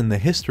first in the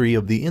history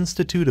of the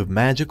Institute of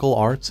Magical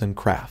Arts and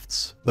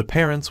Crafts. The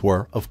parents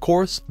were, of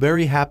course,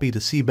 very happy to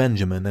see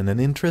Benjamin, and an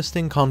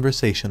interesting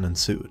conversation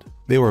ensued.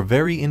 They were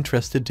very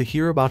interested to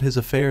hear about his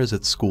affairs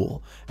at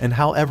school and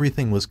how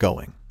everything was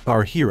going.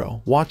 Our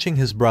hero, watching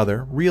his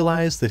brother,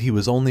 realized that he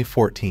was only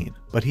 14,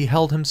 but he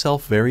held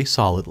himself very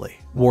solidly.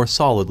 More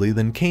solidly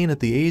than Cain at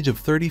the age of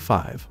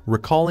 35,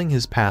 recalling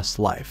his past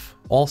life.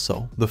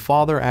 Also, the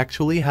father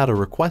actually had a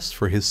request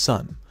for his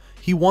son.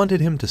 He wanted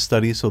him to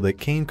study so that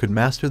Cain could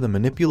master the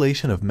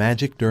manipulation of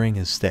magic during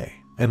his stay.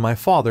 And my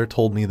father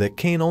told me that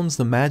Cain owns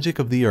the magic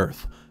of the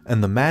earth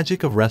and the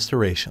magic of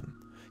restoration.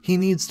 He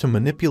needs to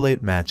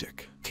manipulate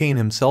magic. Cain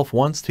himself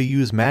wants to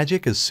use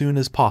magic as soon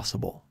as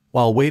possible.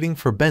 While waiting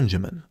for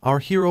Benjamin, our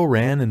hero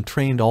ran and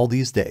trained all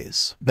these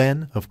days.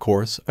 Then, of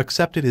course,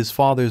 accepted his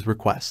father's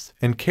request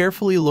and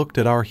carefully looked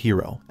at our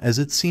hero, as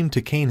it seemed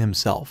to Cain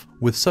himself,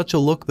 with such a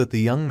look that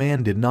the young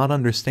man did not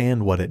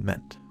understand what it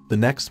meant. The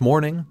next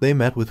morning, they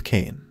met with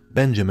Cain.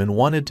 Benjamin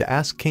wanted to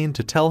ask Cain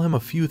to tell him a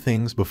few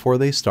things before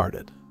they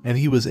started, and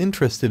he was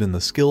interested in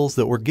the skills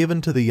that were given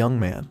to the young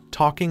man,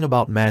 talking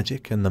about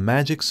magic and the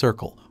magic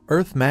circle,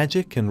 earth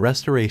magic and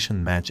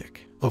restoration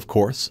magic. Of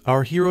course,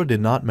 our hero did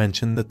not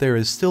mention that there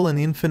is still an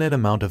infinite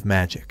amount of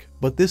magic,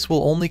 but this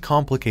will only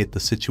complicate the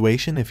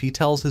situation if he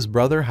tells his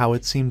brother how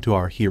it seemed to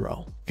our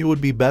hero. It would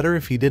be better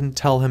if he didn't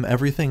tell him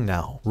everything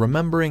now,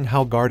 remembering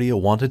how Guardia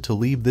wanted to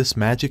leave this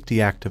magic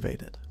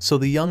deactivated. So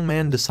the young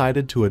man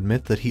decided to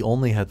admit that he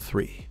only had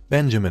 3.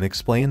 Benjamin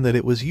explained that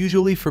it was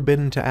usually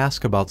forbidden to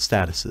ask about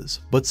statuses,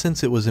 but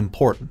since it was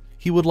important,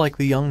 he would like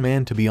the young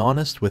man to be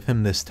honest with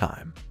him this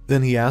time.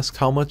 Then he asked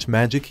how much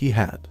magic he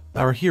had.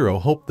 Our hero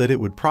hoped that it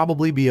would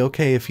probably be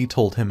okay if he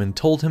told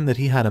him that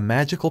he had a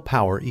magical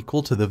power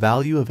equal to the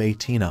value of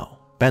 18-0.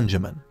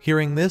 Benjamin,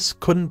 hearing this,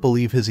 couldn't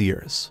believe his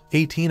ears.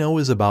 18-0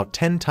 is about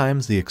 10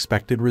 times the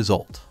expected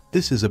result.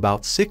 This is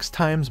about 6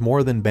 times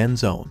more than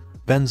Ben's own.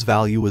 Ben's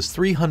value was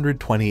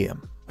 320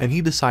 and he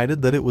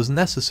decided that it was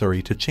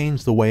necessary to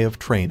change the way of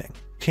training.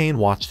 Cain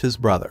watched his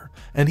brother,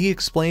 and he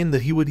explained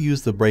that he would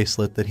use the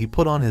bracelet that he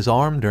put on his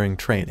arm during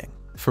training.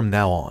 From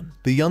now on,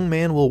 the young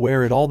man will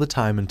wear it all the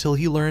time until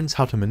he learns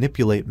how to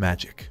manipulate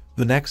magic.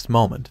 The next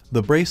moment,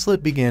 the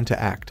bracelet began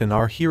to act, and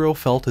our hero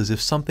felt as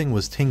if something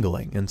was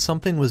tingling and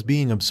something was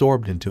being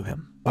absorbed into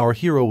him. Our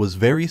hero was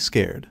very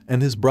scared,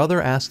 and his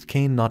brother asked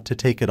Cain not to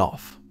take it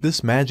off.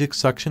 This magic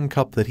suction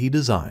cup that he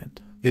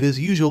designed. It is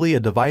usually a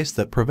device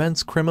that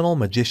prevents criminal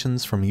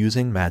magicians from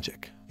using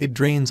magic. It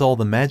drains all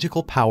the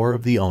magical power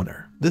of the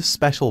owner. This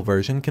special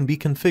version can be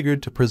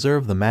configured to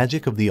preserve the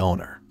magic of the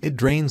owner. It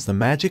drains the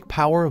magic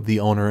power of the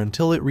owner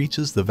until it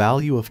reaches the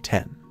value of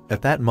 10.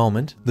 At that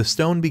moment, the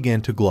stone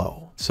began to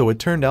glow, so it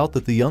turned out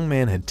that the young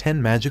man had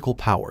 10 magical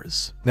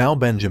powers. Now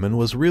Benjamin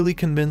was really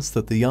convinced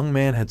that the young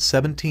man had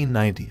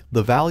 1790,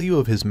 the value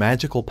of his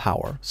magical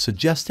power,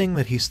 suggesting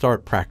that he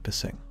start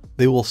practicing.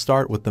 They will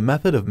start with the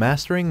method of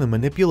mastering the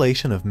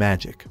manipulation of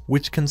magic,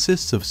 which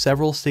consists of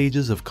several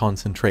stages of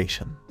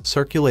concentration,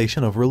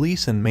 circulation of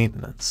release and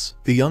maintenance.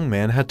 The young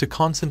man had to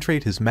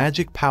concentrate his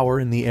magic power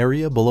in the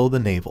area below the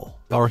navel.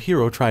 Our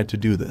hero tried to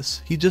do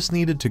this. He just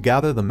needed to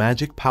gather the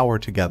magic power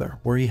together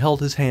where he held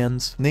his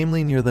hands,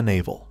 namely near the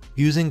navel.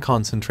 Using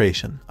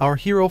concentration, our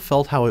hero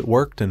felt how it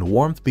worked and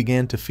warmth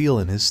began to feel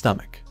in his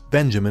stomach.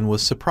 Benjamin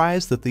was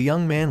surprised that the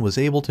young man was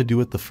able to do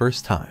it the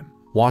first time.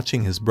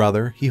 Watching his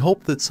brother, he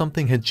hoped that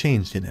something had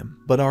changed in him,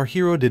 but our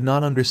hero did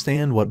not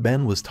understand what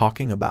Ben was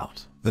talking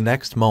about. The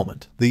next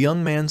moment, the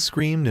young man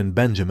screamed and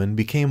Benjamin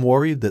became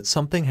worried that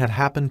something had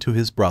happened to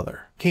his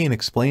brother. Cain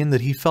explained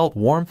that he felt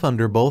warmth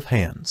under both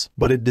hands,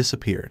 but it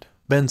disappeared.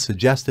 Ben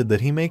suggested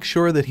that he make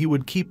sure that he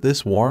would keep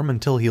this warm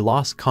until he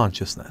lost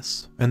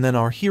consciousness. And then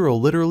our hero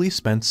literally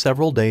spent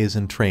several days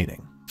in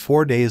training.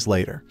 4 days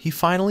later, he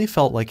finally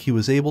felt like he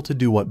was able to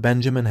do what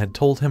Benjamin had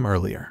told him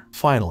earlier.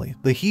 Finally,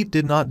 the heat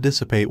did not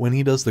dissipate when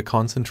he does the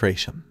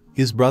concentration.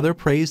 His brother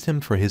praised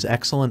him for his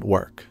excellent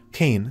work.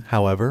 Cain,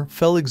 however,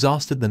 fell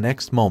exhausted the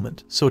next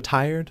moment, so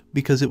tired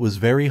because it was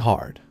very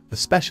hard,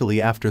 especially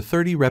after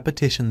 30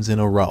 repetitions in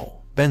a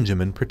row.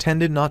 Benjamin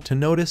pretended not to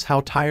notice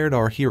how tired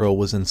our hero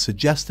was and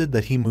suggested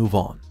that he move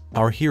on.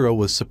 Our hero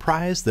was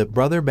surprised that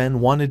brother Ben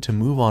wanted to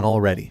move on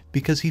already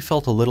because he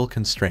felt a little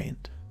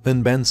constrained.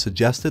 Then Ben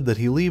suggested that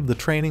he leave the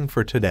training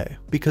for today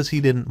because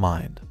he didn't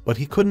mind, but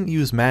he couldn't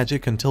use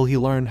magic until he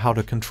learned how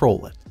to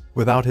control it.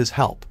 Without his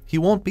help, he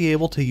won't be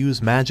able to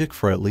use magic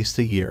for at least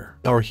a year.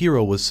 Our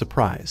hero was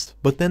surprised,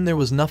 but then there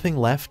was nothing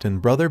left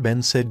and brother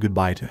Ben said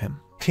goodbye to him.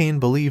 Cain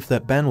believed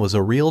that Ben was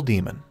a real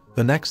demon.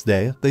 The next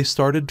day, they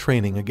started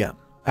training again.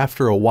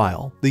 After a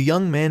while, the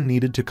young man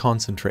needed to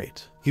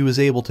concentrate. He was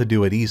able to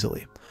do it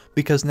easily,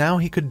 because now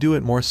he could do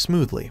it more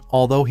smoothly.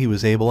 Although he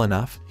was able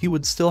enough, he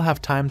would still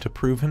have time to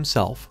prove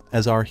himself,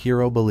 as our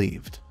hero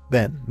believed.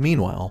 Ben,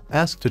 meanwhile,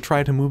 asked to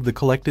try to move the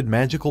collected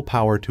magical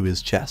power to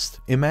his chest.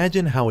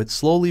 Imagine how it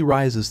slowly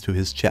rises to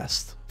his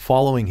chest.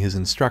 Following his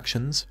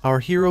instructions, our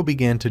hero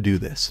began to do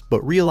this,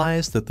 but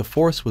realized that the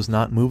force was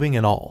not moving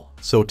at all.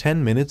 So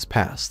 10 minutes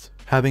passed.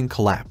 Having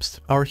collapsed,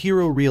 our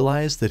hero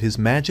realized that his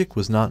magic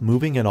was not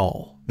moving at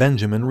all.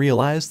 Benjamin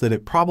realized that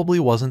it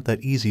probably wasn't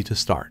that easy to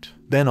start.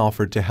 Ben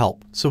offered to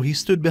help, so he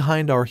stood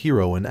behind our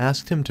hero and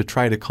asked him to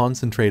try to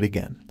concentrate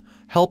again,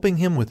 helping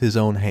him with his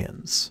own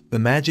hands. The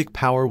magic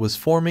power was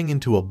forming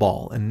into a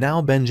ball, and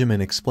now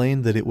Benjamin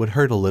explained that it would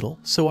hurt a little,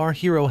 so our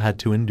hero had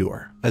to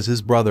endure. As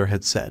his brother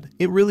had said,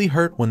 it really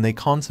hurt when they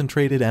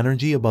concentrated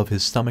energy above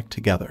his stomach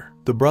together.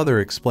 The brother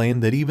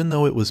explained that even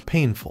though it was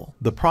painful,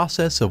 the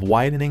process of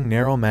widening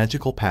narrow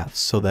magical paths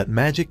so that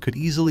magic could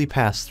easily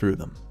pass through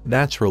them.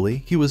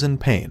 Naturally, he was in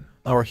pain.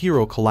 Our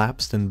hero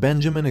collapsed and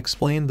Benjamin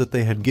explained that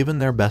they had given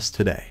their best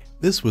today.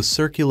 This was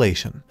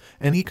circulation,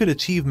 and he could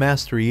achieve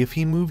mastery if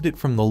he moved it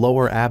from the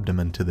lower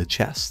abdomen to the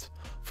chest,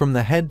 from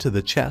the head to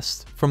the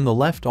chest, from the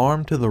left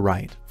arm to the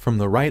right, from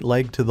the right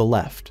leg to the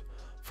left,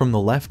 from the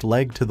left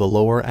leg to the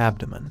lower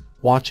abdomen.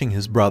 Watching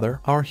his brother,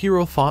 our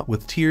hero thought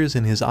with tears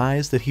in his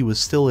eyes that he was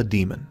still a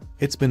demon.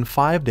 It's been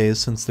 5 days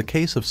since the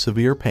case of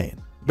severe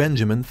pain.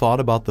 Benjamin thought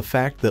about the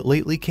fact that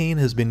lately Cain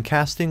has been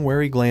casting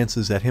wary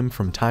glances at him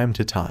from time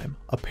to time.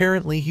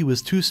 Apparently he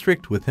was too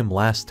strict with him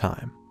last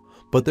time.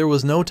 But there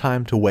was no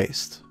time to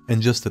waste.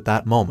 And just at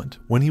that moment,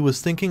 when he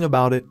was thinking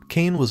about it,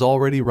 Cain was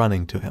already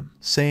running to him,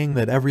 saying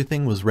that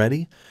everything was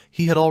ready.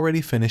 He had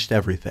already finished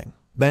everything.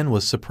 Ben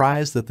was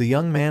surprised that the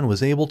young man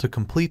was able to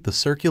complete the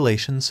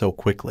circulation so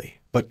quickly.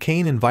 But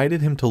Cain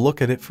invited him to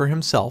look at it for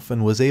himself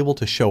and was able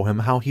to show him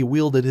how he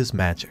wielded his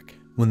magic.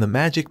 When the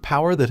magic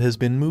power that has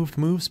been moved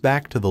moves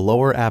back to the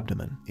lower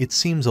abdomen, it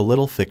seems a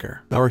little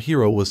thicker. Our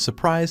hero was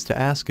surprised to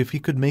ask if he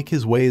could make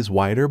his ways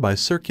wider by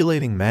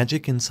circulating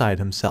magic inside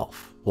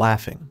himself.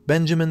 Laughing,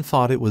 Benjamin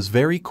thought it was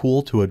very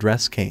cool to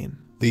address Cain.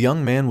 The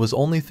young man was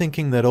only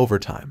thinking that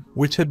overtime,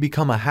 which had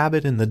become a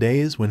habit in the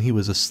days when he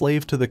was a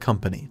slave to the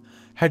company,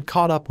 had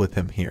caught up with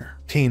him here.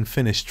 Cain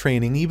finished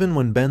training even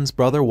when Ben's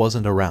brother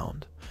wasn't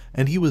around,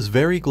 and he was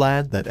very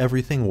glad that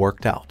everything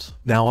worked out.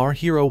 Now our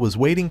hero was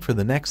waiting for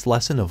the next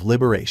lesson of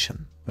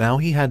liberation. Now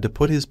he had to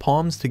put his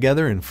palms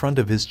together in front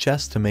of his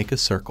chest to make a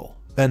circle,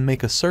 then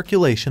make a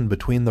circulation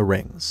between the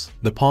rings.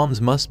 The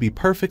palms must be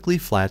perfectly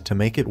flat to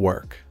make it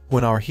work.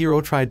 When our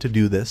hero tried to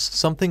do this,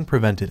 something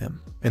prevented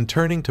him. And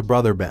turning to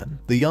brother Ben,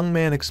 the young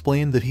man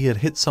explained that he had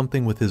hit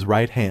something with his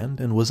right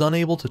hand and was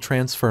unable to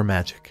transfer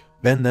magic.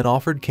 Ben then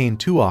offered Cain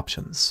 2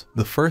 options.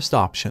 The first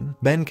option,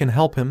 Ben can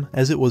help him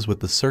as it was with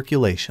the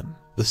circulation.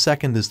 The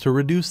second is to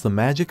reduce the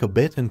magic a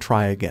bit and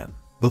try again.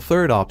 The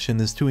third option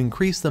is to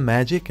increase the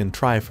magic and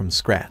try from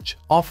scratch,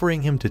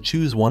 offering him to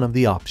choose one of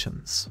the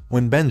options.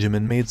 When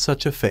Benjamin made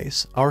such a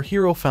face, our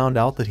hero found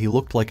out that he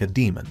looked like a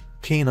demon.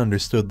 Cain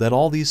understood that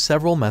all these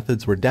several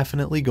methods were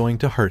definitely going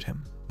to hurt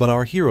him. But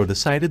our hero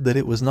decided that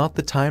it was not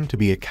the time to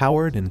be a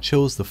coward and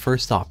chose the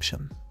first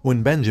option.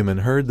 When Benjamin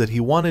heard that he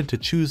wanted to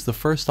choose the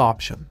first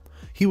option,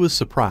 he was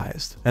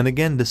surprised and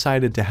again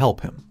decided to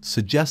help him,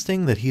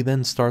 suggesting that he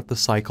then start the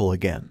cycle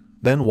again.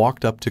 then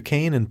walked up to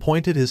Cain and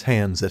pointed his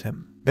hands at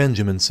him.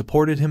 Benjamin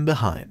supported him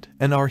behind,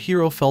 and our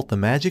hero felt the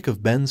magic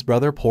of Ben's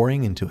brother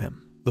pouring into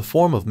him. The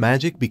form of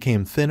magic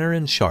became thinner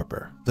and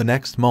sharper. The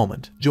next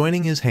moment,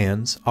 joining his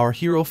hands, our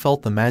hero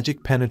felt the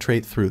magic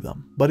penetrate through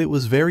them, but it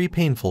was very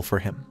painful for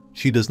him.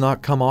 She does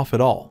not come off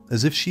at all,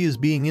 as if she is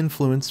being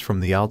influenced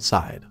from the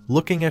outside.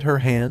 Looking at her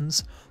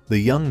hands, the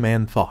young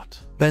man thought.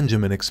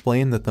 Benjamin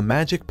explained that the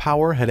magic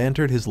power had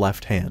entered his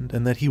left hand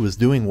and that he was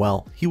doing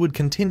well. He would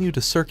continue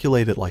to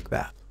circulate it like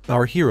that.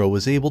 Our hero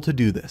was able to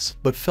do this,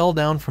 but fell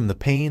down from the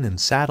pain and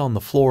sat on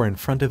the floor in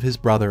front of his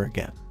brother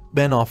again.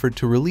 Ben offered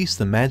to release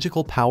the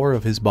magical power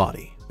of his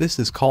body. This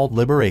is called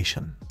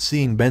liberation.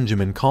 Seeing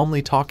Benjamin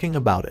calmly talking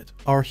about it,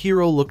 our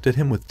hero looked at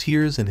him with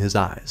tears in his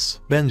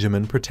eyes.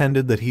 Benjamin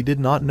pretended that he did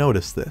not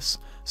notice this,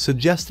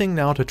 suggesting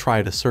now to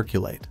try to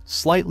circulate,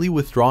 slightly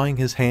withdrawing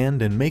his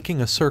hand and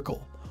making a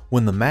circle.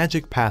 When the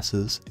magic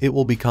passes, it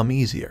will become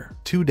easier.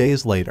 2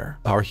 days later,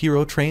 our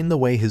hero trained the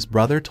way his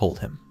brother told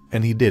him.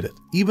 And he did it,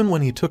 even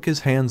when he took his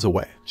hands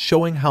away,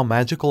 showing how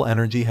magical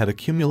energy had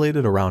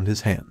accumulated around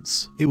his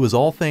hands. It was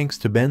all thanks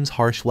to Ben's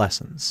harsh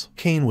lessons.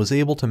 Cain was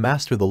able to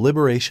master the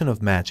liberation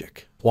of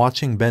magic.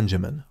 Watching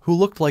Benjamin, who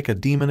looked like a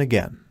demon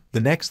again. The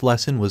next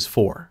lesson was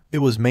 4. It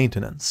was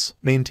maintenance.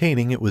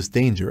 Maintaining it was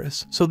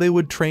dangerous, so they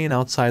would train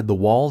outside the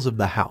walls of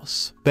the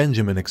house.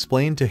 Benjamin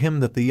explained to him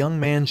that the young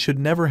man should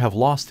never have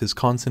lost his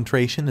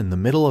concentration in the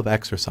middle of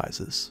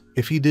exercises.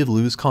 If he did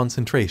lose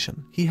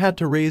concentration, he had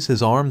to raise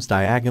his arms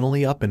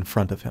diagonally up in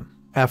front of him.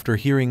 After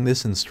hearing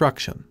this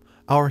instruction,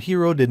 our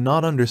hero did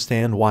not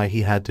understand why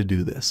he had to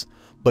do this,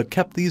 but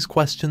kept these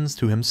questions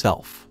to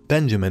himself.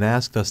 Benjamin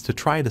asked us to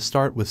try to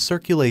start with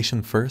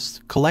circulation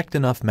first, collect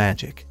enough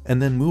magic,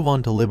 and then move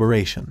on to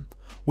liberation,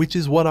 which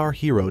is what our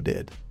hero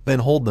did. Then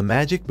hold the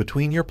magic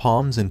between your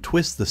palms and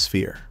twist the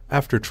sphere.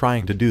 After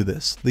trying to do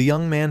this, the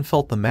young man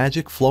felt the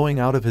magic flowing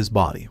out of his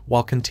body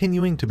while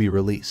continuing to be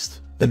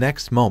released. The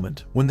next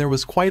moment, when there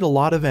was quite a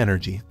lot of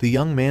energy, the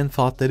young man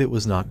thought that it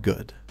was not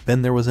good.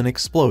 Then there was an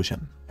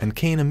explosion, and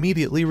Cain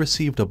immediately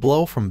received a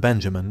blow from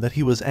Benjamin that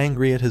he was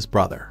angry at his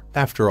brother.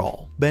 After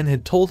all, Ben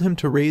had told him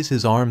to raise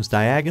his arms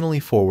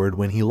diagonally forward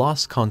when he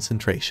lost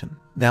concentration.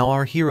 Now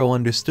our hero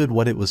understood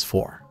what it was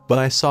for, but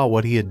I saw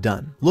what he had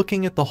done,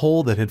 looking at the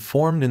hole that had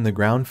formed in the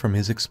ground from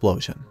his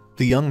explosion.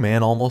 The young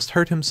man almost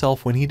hurt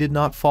himself when he did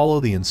not follow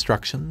the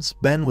instructions.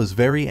 Ben was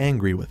very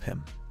angry with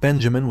him.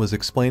 Benjamin was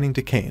explaining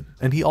to Cain,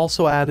 and he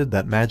also added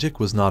that magic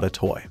was not a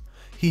toy.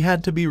 He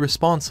had to be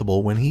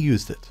responsible when he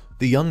used it.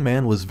 The young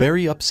man was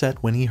very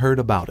upset when he heard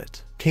about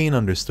it. Cain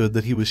understood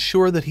that he was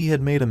sure that he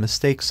had made a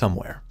mistake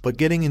somewhere, but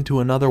getting into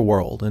another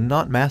world and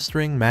not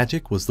mastering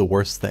magic was the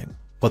worst thing.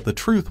 But the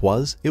truth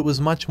was, it was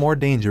much more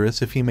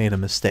dangerous if he made a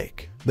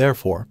mistake.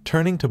 Therefore,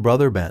 turning to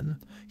brother Ben,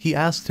 he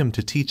asked him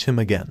to teach him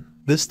again.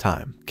 This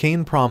time,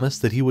 Cain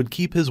promised that he would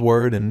keep his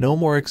word and no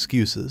more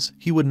excuses.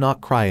 He would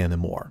not cry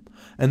anymore,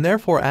 and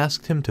therefore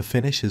asked him to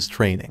finish his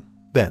training.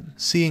 Ben,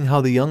 seeing how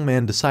the young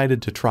man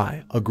decided to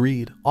try,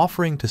 agreed,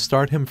 offering to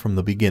start him from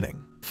the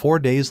beginning. 4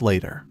 days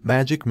later,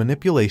 magic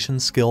manipulation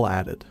skill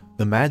added.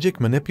 The magic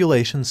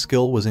manipulation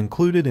skill was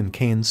included in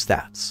Cain's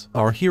stats.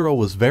 Our hero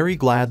was very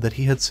glad that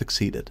he had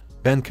succeeded.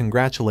 Ben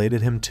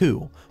congratulated him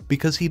too,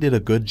 because he did a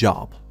good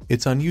job.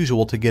 It's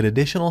unusual to get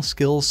additional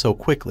skills so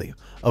quickly.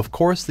 Of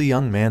course, the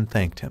young man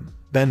thanked him.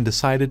 Ben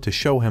decided to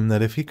show him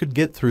that if he could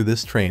get through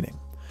this training,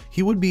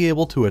 he would be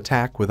able to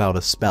attack without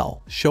a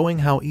spell, showing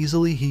how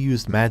easily he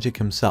used magic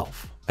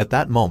himself. At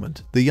that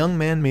moment, the young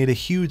man made a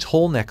huge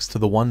hole next to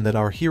the one that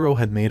our hero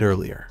had made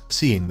earlier.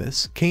 Seeing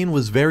this, Cain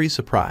was very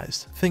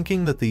surprised,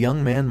 thinking that the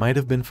young man might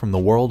have been from the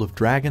world of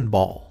Dragon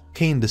Ball.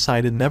 Cain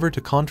decided never to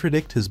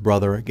contradict his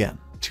brother again.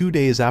 2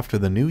 days after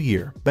the new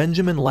year,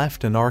 Benjamin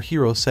left and our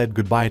hero said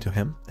goodbye to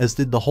him, as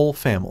did the whole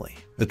family.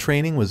 The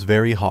training was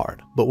very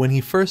hard, but when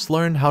he first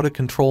learned how to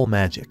control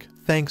magic,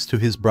 thanks to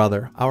his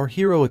brother, our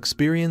hero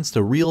experienced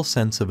a real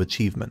sense of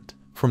achievement.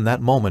 From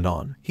that moment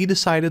on, he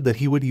decided that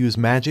he would use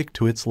magic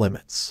to its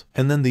limits.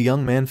 And then the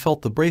young man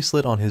felt the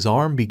bracelet on his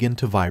arm begin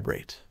to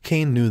vibrate.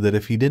 Cain knew that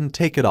if he didn't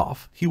take it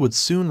off, he would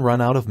soon run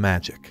out of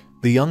magic.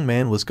 The young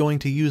man was going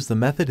to use the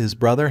method his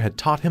brother had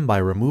taught him by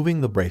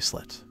removing the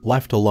bracelet.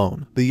 Left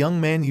alone, the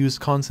young man used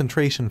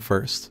concentration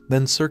first,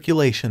 then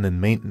circulation and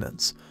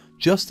maintenance,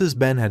 just as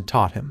Ben had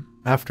taught him.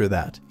 After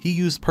that, he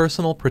used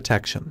personal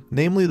protection,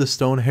 namely the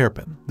stone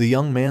hairpin. The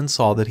young man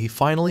saw that he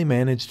finally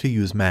managed to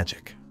use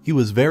magic. He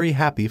was very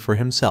happy for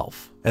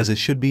himself, as it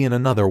should be in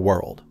another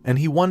world, and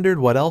he wondered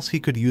what else he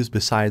could use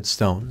besides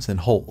stones and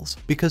holes,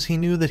 because he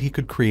knew that he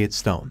could create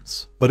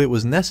stones. But it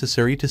was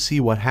necessary to see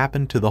what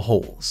happened to the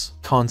holes.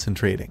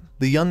 Concentrating,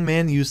 the young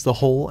man used the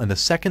hole, and a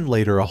second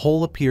later a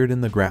hole appeared in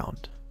the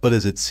ground. But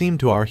as it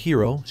seemed to our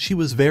hero, she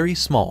was very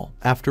small,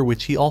 after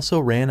which he also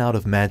ran out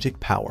of magic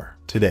power.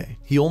 Today,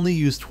 he only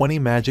used 20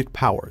 magic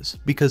powers,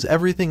 because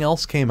everything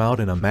else came out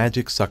in a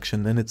magic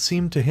suction and it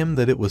seemed to him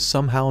that it was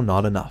somehow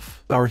not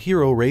enough. Our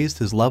hero raised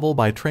his level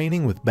by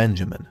training with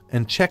Benjamin,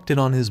 and checked it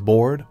on his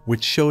board,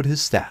 which showed his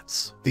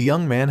stats. The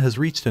young man has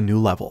reached a new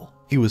level.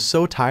 He was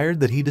so tired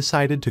that he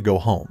decided to go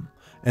home,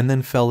 and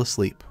then fell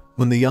asleep.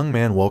 When the young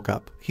man woke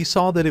up, he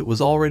saw that it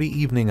was already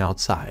evening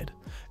outside,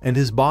 and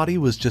his body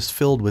was just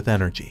filled with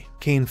energy.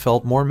 Cain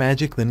felt more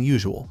magic than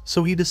usual,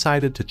 so he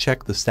decided to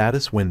check the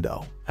status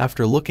window.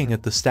 After looking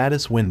at the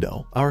status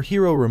window, our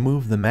hero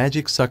removed the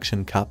magic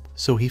suction cup,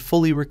 so he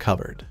fully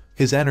recovered.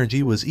 His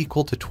energy was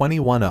equal to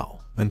 21-0.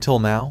 Until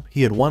now,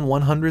 he had won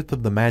 1/100th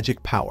of the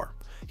magic power.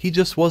 He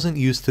just wasn't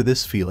used to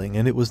this feeling,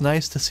 and it was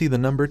nice to see the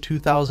number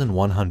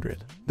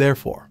 2100.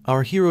 Therefore,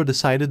 our hero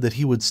decided that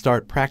he would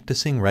start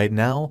practicing right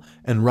now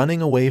and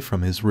running away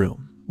from his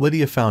room.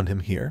 Lydia found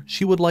him here.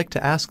 She would like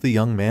to ask the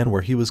young man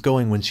where he was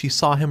going when she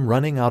saw him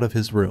running out of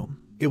his room.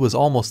 It was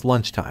almost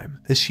lunchtime,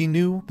 as she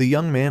knew the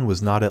young man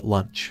was not at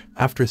lunch.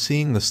 After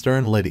seeing the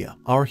stern Lydia,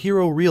 our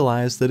hero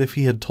realized that if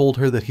he had told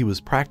her that he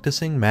was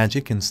practicing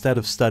magic instead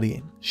of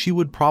studying, she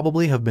would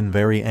probably have been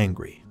very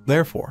angry.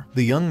 Therefore,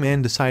 the young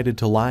man decided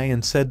to lie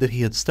and said that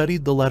he had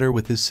studied the letter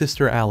with his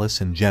sister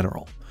Alice in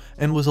general,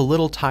 and was a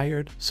little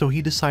tired, so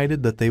he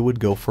decided that they would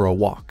go for a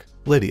walk.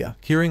 Lydia,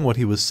 hearing what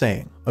he was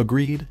saying,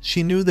 agreed.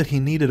 She knew that he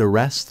needed a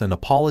rest and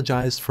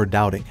apologized for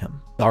doubting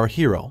him. Our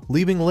hero,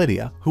 leaving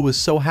Lydia, who was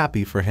so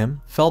happy for him,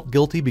 felt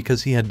guilty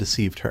because he had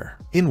deceived her.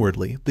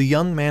 Inwardly, the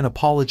young man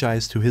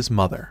apologized to his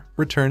mother.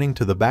 Returning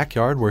to the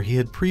backyard where he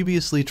had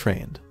previously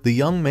trained, the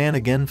young man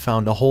again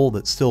found a hole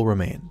that still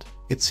remained.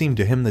 It seemed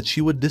to him that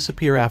she would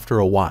disappear after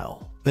a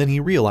while. Then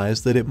he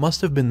realized that it must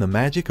have been the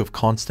magic of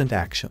constant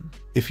action.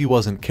 If he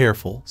wasn't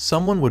careful,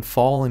 someone would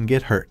fall and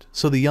get hurt,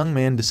 so the young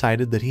man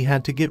decided that he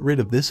had to get rid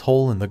of this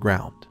hole in the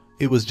ground.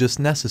 It was just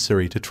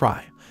necessary to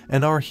try,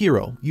 and our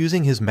hero,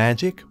 using his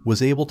magic,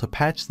 was able to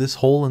patch this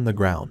hole in the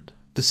ground.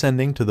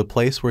 Descending to the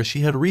place where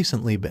she had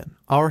recently been,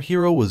 our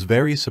hero was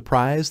very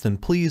surprised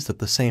and pleased at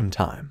the same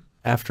time.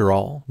 After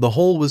all, the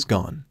hole was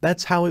gone.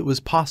 That's how it was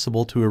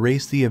possible to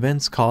erase the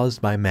events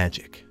caused by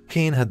magic.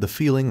 Cain had the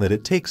feeling that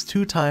it takes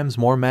 2 times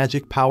more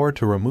magic power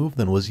to remove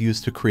than was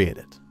used to create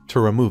it.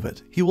 To remove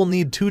it, he will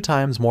need 2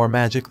 times more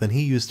magic than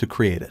he used to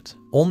create it.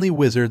 Only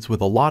wizards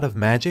with a lot of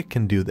magic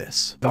can do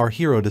this. Our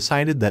hero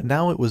decided that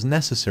now it was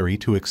necessary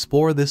to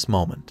explore this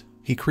moment.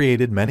 He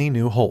created many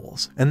new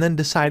holes, and then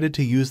decided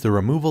to use the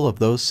removal of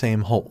those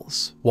same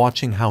holes.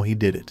 Watching how he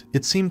did it,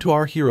 it seemed to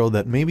our hero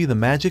that maybe the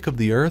magic of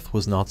the earth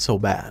was not so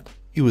bad.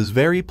 He was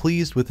very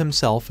pleased with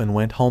himself and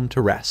went home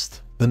to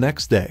rest. The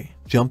next day,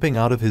 jumping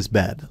out of his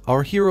bed,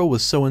 our hero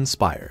was so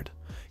inspired.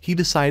 He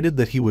decided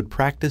that he would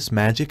practice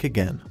magic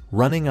again,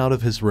 running out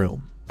of his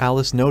room.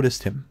 Alice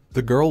noticed him.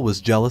 The girl was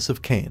jealous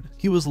of Cain.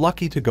 He was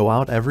lucky to go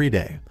out every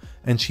day,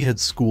 and she had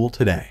school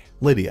today.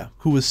 Lydia,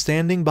 who was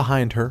standing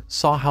behind her,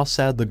 saw how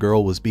sad the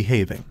girl was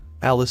behaving.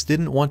 Alice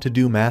didn't want to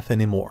do math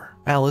anymore.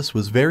 Alice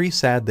was very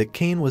sad that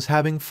Cain was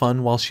having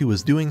fun while she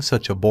was doing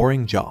such a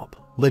boring job.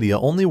 Lydia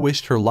only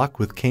wished her luck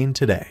with Cain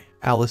today.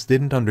 Alice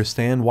didn't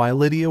understand why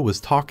Lydia was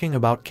talking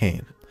about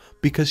Cain,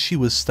 because she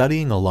was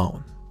studying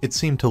alone. It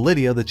seemed to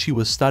Lydia that she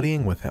was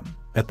studying with him.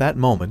 At that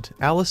moment,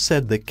 Alice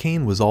said that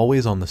Cain was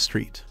always on the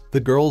street. The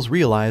girls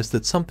realized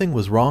that something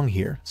was wrong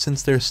here,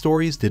 since their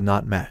stories did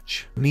not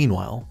match.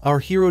 Meanwhile, our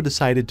hero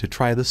decided to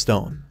try the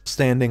stone.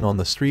 Standing on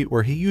the street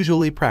where he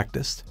usually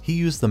practiced, he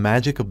used the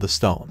magic of the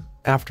stone.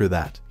 After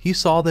that, he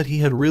saw that he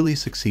had really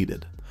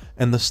succeeded,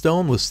 and the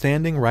stone was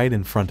standing right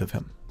in front of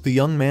him. The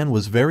young man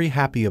was very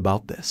happy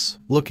about this.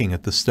 Looking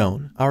at the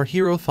stone, our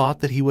hero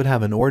thought that he would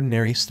have an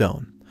ordinary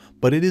stone,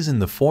 but it is in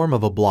the form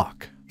of a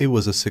block. It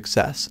was a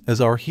success,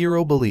 as our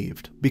hero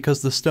believed,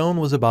 because the stone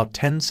was about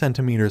 10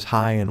 centimeters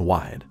high and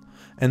wide,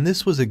 and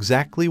this was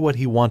exactly what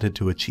he wanted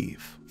to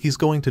achieve. He's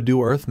going to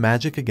do earth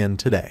magic again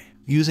today.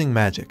 Using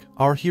magic,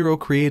 our hero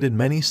created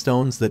many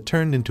stones that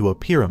turned into a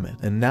pyramid,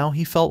 and now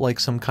he felt like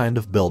some kind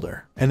of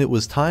builder. And it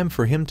was time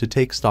for him to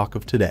take stock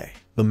of today.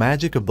 The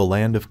magic of the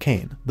land of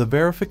Cain, the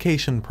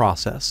verification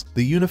process,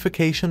 the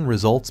unification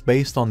results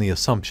based on the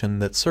assumption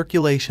that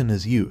circulation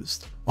is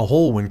used. A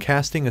hole when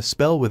casting a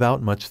spell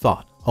without much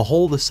thought. A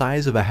hole the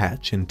size of a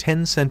hatch and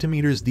 10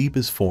 centimeters deep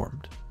is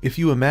formed. If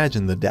you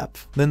imagine the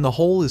depth, then the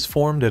hole is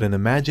formed at an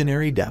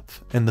imaginary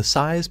depth, and the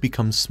size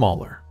becomes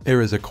smaller. There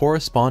is a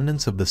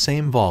correspondence of the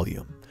same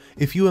volume.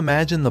 If you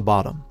imagine the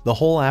bottom, the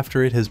hole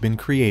after it has been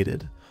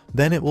created,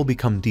 then it will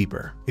become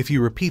deeper. If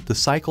you repeat the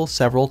cycle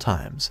several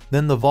times,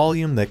 then the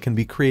volume that can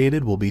be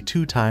created will be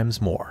 2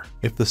 times more.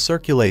 If the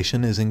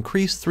circulation is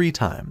increased 3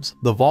 times,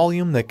 the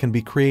volume that can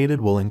be created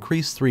will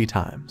increase 3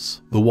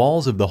 times. The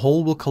walls of the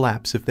hole will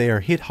collapse if they are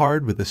hit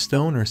hard with a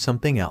stone or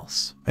something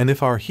else. And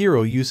if our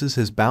hero uses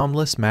his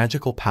boundless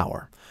magical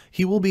power,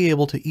 he will be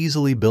able to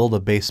easily build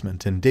a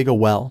basement and dig a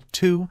well,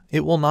 too.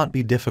 It will not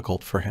be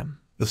difficult for him.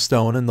 The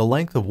stone and the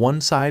length of one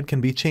side can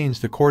be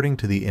changed according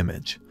to the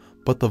image,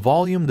 but the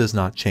volume does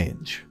not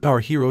change. Our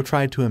hero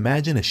tried to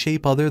imagine a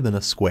shape other than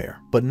a square,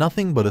 but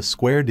nothing but a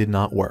square did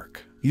not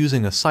work.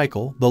 Using a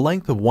cycle, the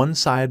length of one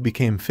side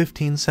became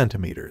 15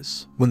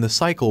 centimeters. When the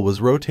cycle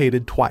was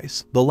rotated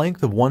twice, the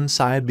length of one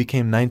side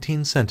became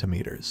 19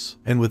 centimeters.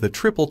 And with a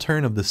triple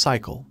turn of the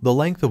cycle, the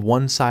length of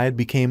one side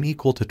became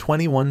equal to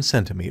 21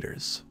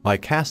 centimeters. By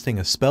casting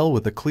a spell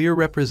with a clear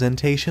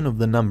representation of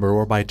the number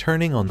or by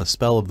turning on the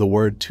spell of the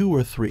word 2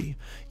 or 3,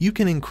 you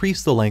can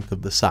increase the length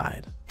of the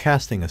side.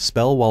 Casting a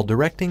spell while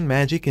directing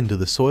magic into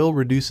the soil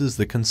reduces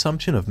the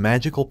consumption of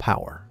magical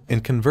power,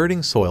 and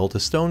converting soil to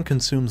stone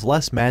consumes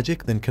less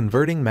magic than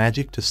converting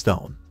magic to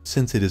stone.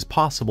 Since it is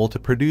possible to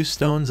produce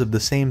stones of the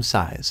same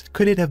size,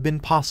 could it have been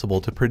possible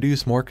to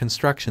produce more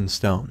construction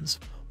stones,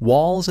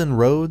 walls and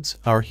roads?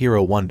 Our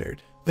hero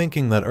wondered.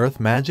 Thinking that earth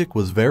magic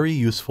was very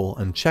useful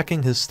and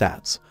checking his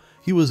stats,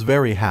 he was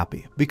very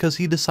happy because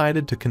he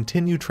decided to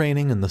continue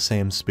training in the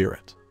same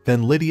spirit.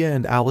 Then Lydia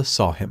and Alice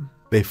saw him.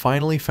 They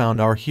finally found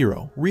our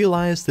hero,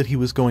 realized that he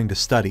was going to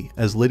study,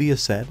 as Lydia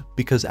said,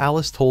 because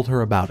Alice told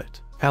her about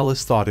it.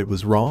 Alice thought it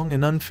was wrong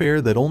and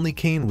unfair that only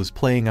Cain was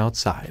playing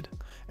outside,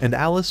 and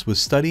Alice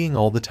was studying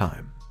all the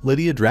time.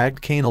 Lydia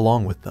dragged Cain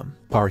along with them.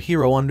 Our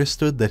hero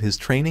understood that his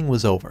training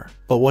was over,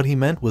 but what he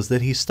meant was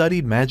that he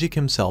studied magic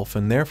himself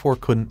and therefore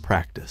couldn't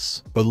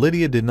practice. But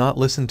Lydia did not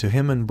listen to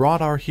him and brought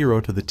our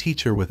hero to the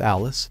teacher with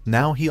Alice.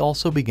 Now he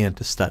also began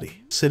to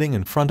study. Sitting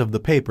in front of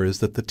the papers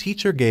that the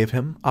teacher gave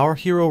him, our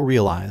hero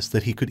realized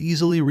that he could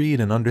easily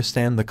read and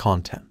understand the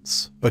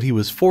contents, but he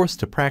was forced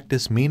to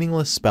practice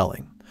meaningless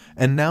spelling,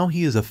 and now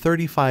he is a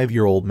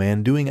 35-year-old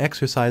man doing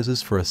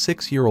exercises for a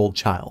 6-year-old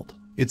child.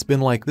 It's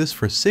been like this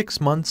for 6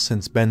 months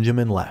since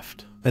Benjamin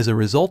left. As a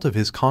result of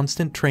his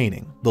constant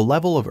training, the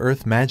level of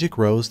earth magic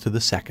rose to the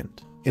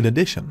second. In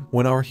addition,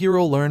 when our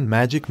hero learned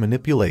magic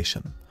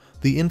manipulation,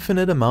 the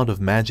infinite amount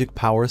of magic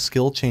power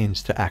skill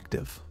changed to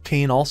active.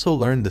 Cain also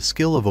learned the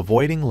skill of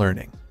avoiding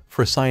learning.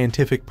 For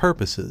scientific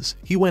purposes,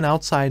 he went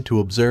outside to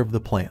observe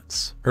the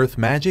plants. Earth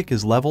magic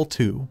is level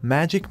 2,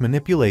 magic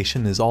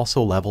manipulation is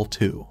also level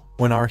 2.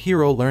 When our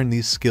hero learned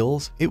these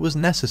skills, it was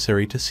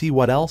necessary to see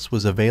what else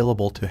was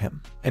available to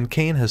him. And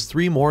Cain has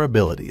 3 more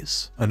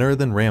abilities: an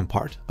earthen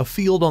rampart, a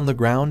field on the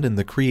ground, and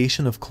the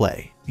creation of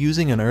clay.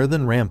 Using an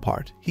earthen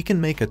rampart, he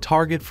can make a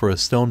target for a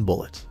stone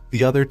bullet.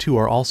 The other 2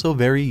 are also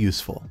very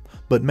useful,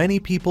 but many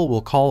people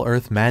will call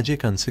earth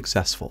magic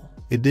unsuccessful.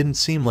 It didn't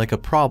seem like a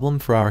problem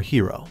for our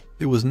hero.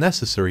 It was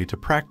necessary to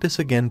practice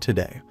again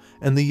today,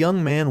 and the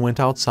young man went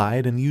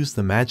outside and used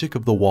the magic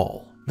of the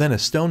wall. Then a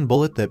stone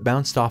bullet that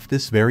bounced off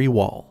this very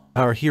wall.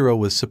 Our hero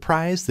was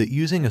surprised that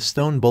using a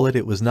stone bullet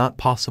it was not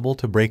possible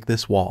to break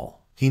this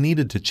wall. He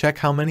needed to check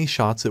how many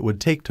shots it would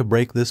take to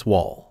break this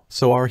wall.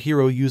 So our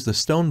hero used a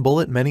stone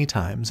bullet many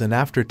times, and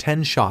after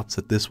 10 shots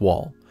at this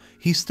wall,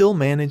 he still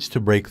managed to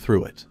break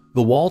through it.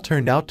 The wall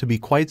turned out to be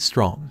quite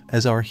strong,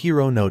 as our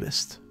hero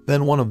noticed.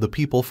 Then one of the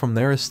people from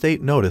their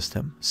estate noticed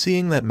him.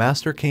 Seeing that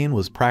Master Cain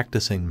was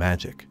practicing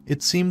magic,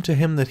 it seemed to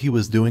him that he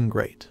was doing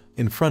great.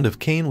 In front of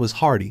Cain was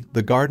Hardy,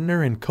 the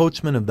gardener and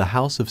coachman of the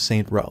House of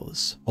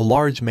Saint-Rose, a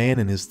large man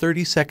in his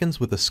 30s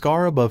with a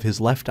scar above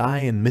his left eye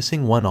and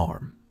missing one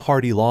arm.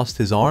 Hardy lost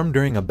his arm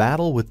during a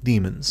battle with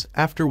demons,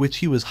 after which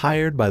he was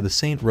hired by the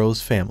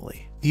Saint-Rose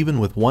family. Even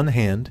with one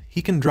hand,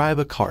 he can drive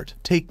a cart,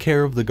 take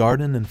care of the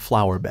garden and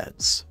flower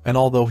beds. And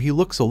although he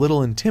looks a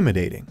little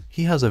intimidating,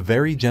 he has a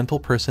very gentle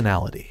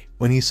personality.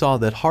 When he saw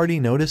that Hardy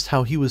noticed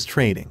how he was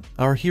trading,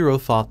 our hero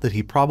thought that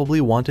he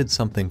probably wanted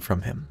something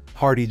from him.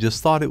 Hardy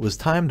just thought it was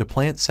time to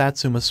plant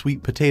Satsuma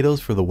sweet potatoes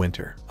for the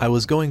winter. I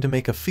was going to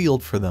make a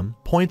field for them,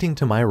 pointing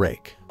to my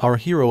rake. Our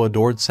hero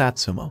adored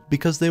Satsuma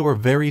because they were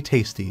very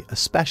tasty,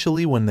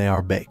 especially when they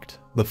are baked.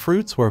 The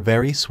fruits were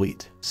very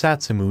sweet.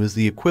 Satsuma is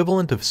the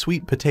equivalent of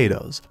sweet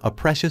potatoes, a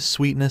precious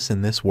sweetness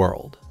in this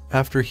world.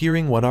 After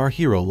hearing what our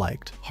hero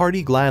liked,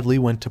 Hardy gladly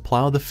went to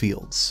plow the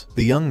fields.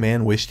 The young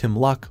man wished him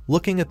luck,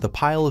 looking at the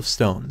pile of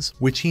stones,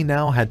 which he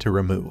now had to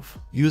remove.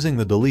 Using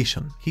the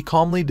deletion, he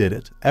calmly did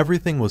it.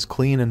 Everything was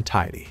clean and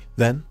tidy.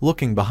 Then,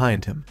 looking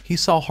behind him, he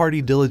saw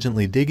Hardy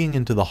diligently digging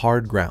into the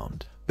hard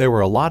ground. There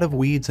were a lot of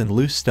weeds and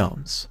loose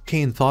stones.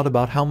 Cain thought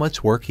about how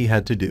much work he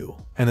had to do.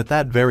 And at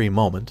that very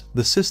moment,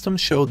 the system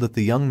showed that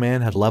the young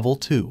man had level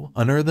 2,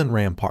 an earthen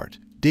rampart,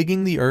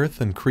 digging the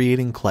earth and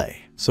creating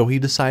clay. So he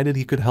decided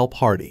he could help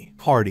Hardy.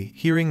 Hardy,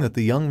 hearing that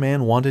the young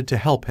man wanted to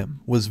help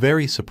him, was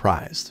very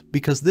surprised,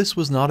 because this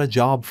was not a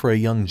job for a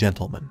young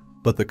gentleman.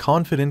 But the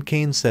confident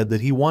Cain said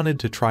that he wanted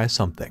to try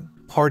something.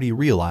 Hardy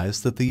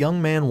realized that the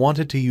young man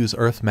wanted to use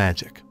earth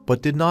magic,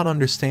 but did not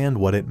understand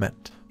what it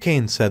meant.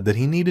 Cain said that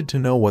he needed to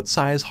know what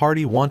size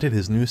Hardy wanted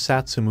his new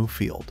Satsuma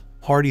field.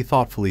 Hardy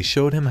thoughtfully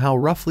showed him how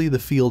roughly the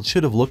field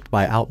should have looked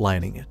by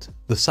outlining it.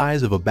 The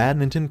size of a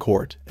badminton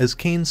court, as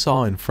Cain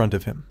saw in front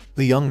of him.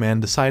 The young man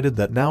decided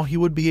that now he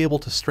would be able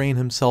to strain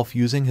himself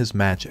using his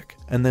magic,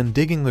 and then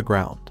digging the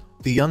ground.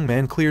 The young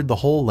man cleared the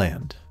whole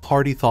land.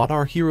 Hardy thought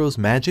our hero's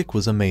magic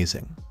was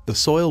amazing. The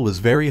soil was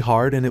very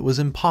hard and it was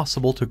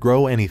impossible to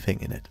grow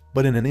anything in it,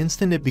 but in an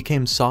instant it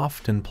became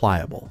soft and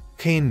pliable.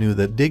 Cain knew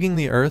that digging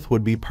the earth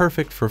would be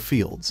perfect for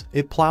fields.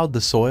 It plowed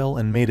the soil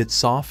and made it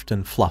soft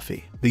and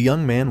fluffy. The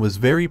young man was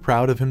very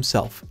proud of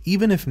himself,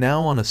 even if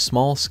now on a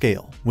small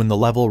scale. When the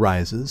level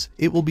rises,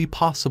 it will be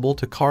possible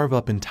to carve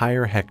up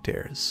entire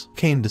hectares.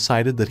 Cain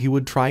decided that he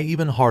would try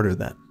even harder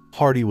then.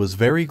 Hardy was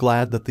very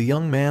glad that the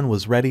young man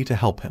was ready to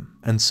help him,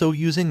 and so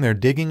using their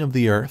digging of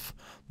the earth,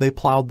 they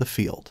plowed the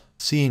field.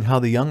 Seeing how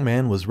the young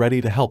man was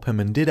ready to help him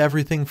and did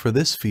everything for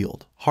this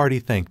field, Hardy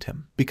thanked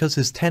him, because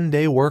his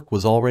 10-day work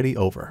was already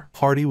over.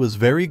 Hardy was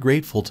very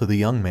grateful to the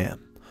young man,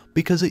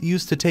 because it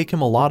used to take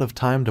him a lot of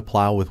time to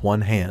plow with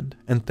one hand,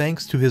 and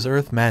thanks to his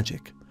earth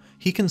magic,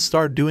 he can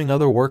start doing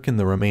other work in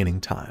the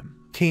remaining time.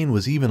 Cain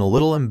was even a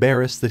little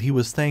embarrassed that he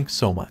was thanked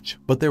so much,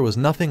 but there was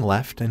nothing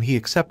left and he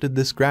accepted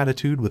this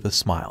gratitude with a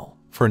smile.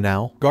 For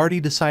now, Gardy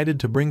decided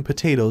to bring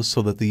potatoes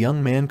so that the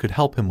young man could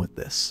help him with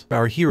this.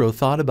 Our hero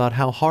thought about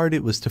how hard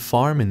it was to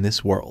farm in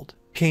this world.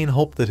 Cain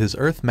hoped that his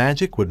earth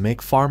magic would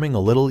make farming a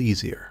little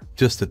easier.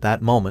 Just at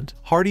that moment,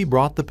 Hardy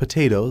brought the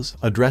potatoes,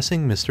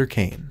 addressing Mr.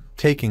 Cain.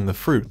 Taking the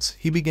fruits,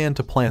 he began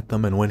to plant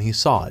them, and when he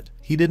saw it,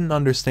 he didn't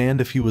understand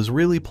if he was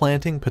really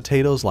planting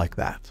potatoes like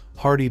that.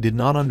 Hardy did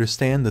not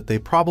understand that they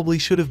probably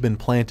should have been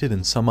planted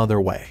in some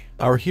other way.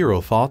 Our hero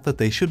thought that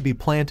they should be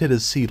planted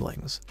as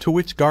seedlings, to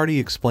which Gardy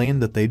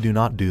explained that they do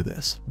not do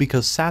this,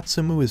 because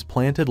Satsumu is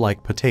planted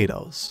like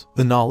potatoes.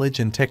 The knowledge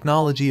and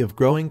technology of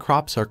growing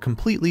crops are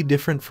completely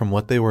different from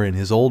what they were in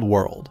his old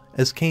world,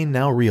 as Cain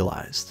now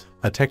realized.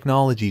 A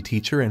technology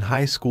teacher in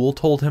high school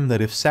told him that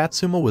if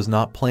Satsuma was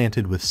not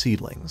planted with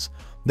seedlings,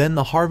 then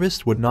the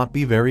harvest would not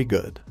be very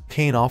good.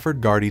 Cain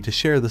offered Gardy to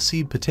share the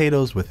seed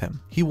potatoes with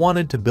him. He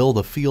wanted to build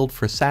a field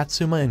for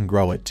Satsuma and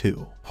grow it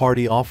too.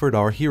 Hardy offered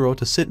our hero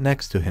to sit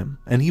next to him,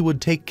 and he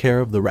would take care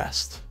of the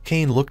rest.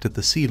 Cain looked at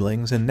the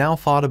seedlings and now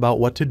thought about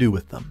what to do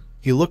with them.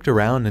 He looked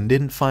around and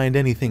didn't find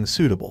anything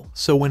suitable,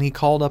 so when he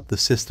called up the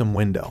system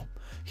window,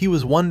 he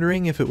was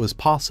wondering if it was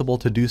possible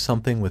to do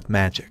something with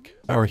magic.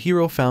 Our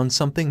hero found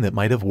something that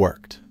might have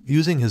worked.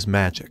 Using his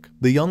magic,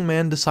 the young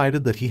man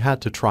decided that he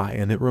had to try,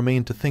 and it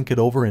remained to think it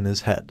over in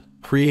his head,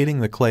 creating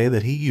the clay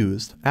that he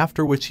used,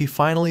 after which he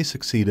finally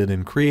succeeded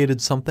and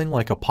created something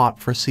like a pot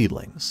for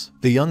seedlings.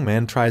 The young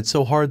man tried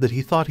so hard that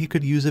he thought he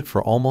could use it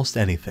for almost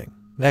anything.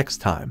 Next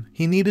time,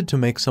 he needed to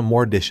make some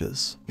more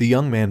dishes. The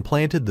young man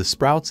planted the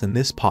sprouts in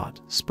this pot,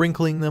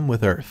 sprinkling them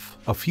with earth.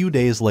 A few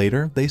days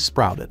later, they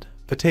sprouted.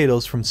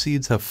 Potatoes from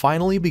seeds have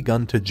finally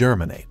begun to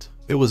germinate.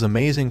 It was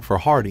amazing for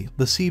Hardy.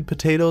 The seed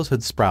potatoes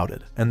had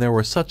sprouted, and there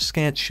were such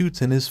scant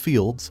shoots in his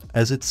fields,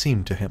 as it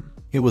seemed to him.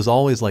 It was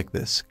always like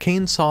this.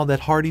 Cain saw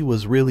that Hardy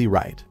was really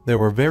right. There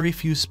were very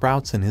few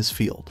sprouts in his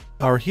field.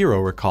 Our hero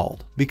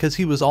recalled, because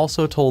he was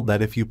also told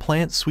that if you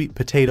plant sweet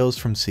potatoes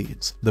from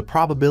seeds, the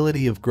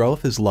probability of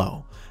growth is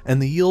low,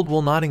 and the yield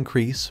will not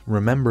increase,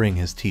 remembering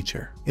his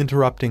teacher.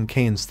 Interrupting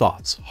Cain's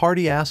thoughts,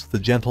 Hardy asked the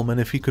gentleman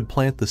if he could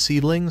plant the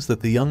seedlings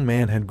that the young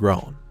man had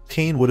grown.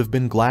 Cain would have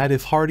been glad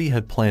if Hardy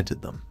had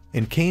planted them,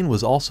 and Cain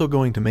was also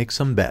going to make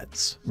some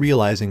beds.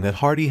 Realizing that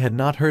Hardy had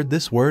not heard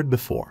this word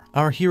before,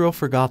 our hero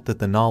forgot that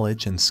the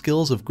knowledge and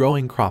skills of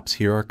growing crops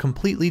here are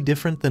completely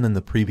different than in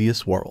the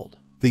previous world.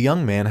 The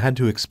young man had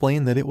to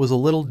explain that it was a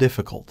little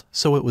difficult,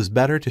 so it was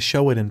better to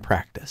show it in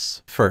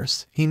practice.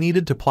 First, he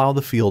needed to plow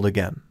the field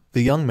again.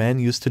 The young man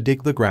used to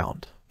dig the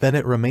ground. Then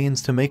it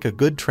remains to make a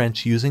good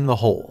trench using the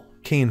hole.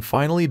 Cain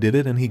finally did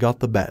it and he got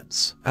the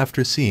beds.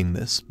 After seeing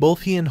this,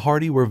 both he and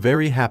Hardy were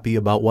very happy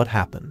about what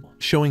happened.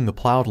 Showing the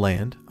plowed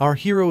land, our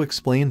hero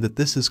explained that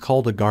this is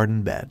called a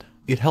garden bed.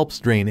 It helps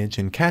drainage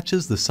and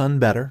catches the sun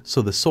better,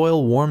 so the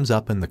soil warms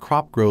up and the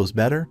crop grows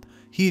better,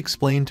 he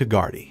explained to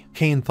Gardy.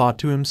 Cain thought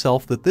to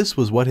himself that this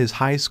was what his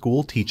high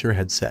school teacher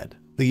had said.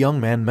 The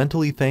young man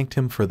mentally thanked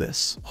him for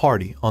this.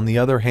 Hardy, on the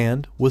other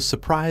hand, was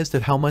surprised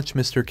at how much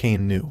Mr.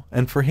 Cain knew,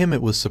 and for him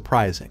it was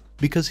surprising,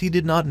 because he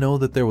did not know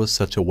that there was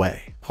such a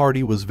way.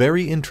 Hardy was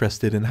very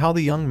interested in how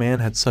the young man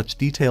had such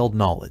detailed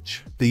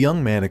knowledge. The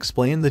young man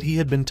explained that he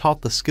had been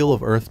taught the skill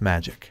of earth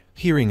magic.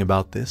 Hearing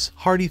about this,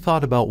 Hardy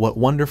thought about what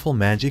wonderful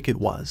magic it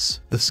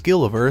was. The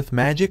skill of earth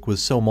magic was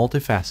so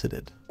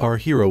multifaceted. Our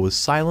hero was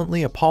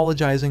silently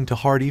apologizing to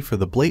Hardy for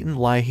the blatant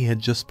lie he had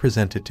just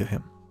presented to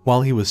him.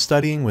 While he was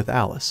studying with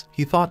Alice,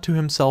 he thought to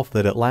himself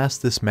that at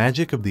last this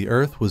magic of the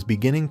earth was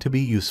beginning to be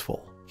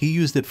useful. He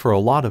used it for a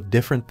lot of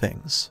different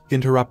things.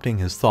 Interrupting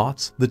his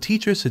thoughts, the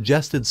teacher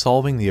suggested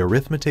solving the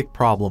arithmetic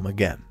problem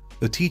again.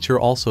 The teacher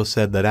also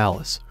said that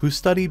Alice, who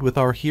studied with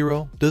our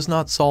hero, does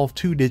not solve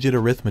two-digit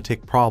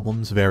arithmetic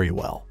problems very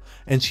well,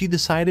 and she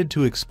decided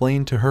to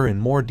explain to her in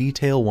more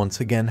detail once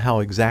again how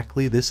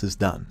exactly this is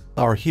done.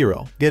 Our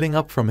hero, getting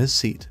up from his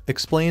seat,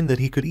 explained that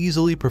he could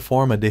easily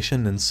perform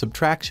addition and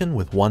subtraction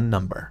with one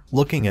number.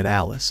 Looking at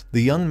Alice,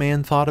 the young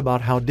man thought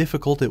about how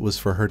difficult it was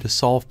for her to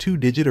solve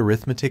two-digit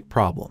arithmetic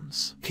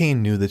problems.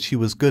 Cain knew that she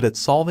was good at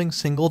solving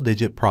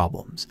single-digit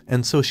problems,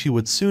 and so she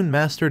would soon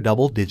master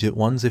double-digit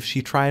ones if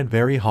she tried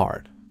very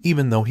hard.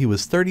 Even though he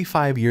was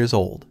 35 years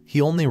old,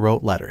 he only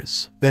wrote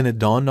letters. Then it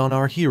dawned on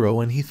our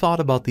hero and he thought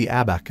about the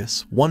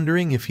abacus,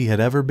 wondering if he had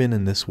ever been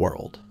in this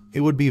world.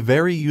 It would be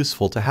very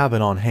useful to have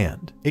it on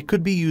hand. It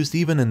could be used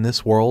even in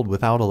this world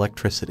without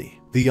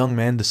electricity. The young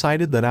man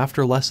decided that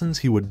after lessons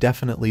he would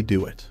definitely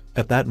do it.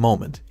 At that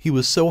moment, he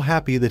was so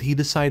happy that he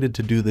decided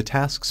to do the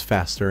tasks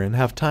faster and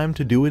have time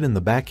to do it in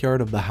the backyard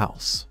of the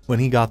house. When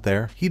he got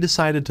there, he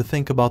decided to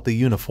think about the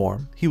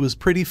uniform. He was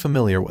pretty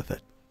familiar with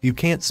it. You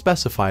can't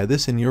specify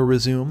this in your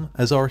resume,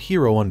 as our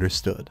hero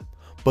understood,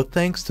 But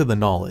thanks to the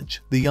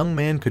knowledge, the young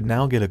man could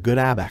now get a good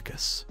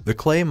abacus. The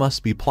clay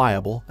must be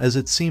pliable, as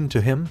it seemed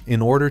to him,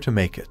 in order to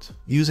make it.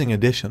 Using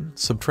addition,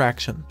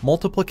 subtraction,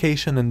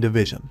 multiplication and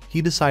division,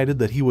 he decided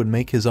that he would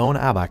make his own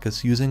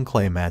abacus using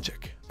clay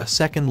magic. A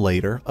second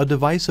later, a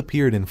device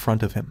appeared in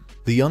front of him.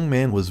 The young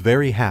man was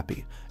very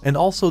happy, and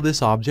also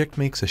this object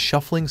makes a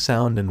shuffling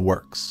sound and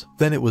works.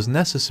 Then it was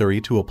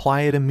necessary to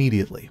apply it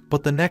immediately,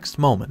 but the next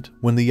moment,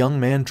 when the young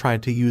man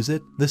tried to use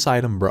it, this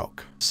item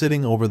broke.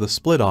 Sitting over the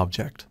split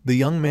object, the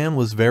young man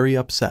was very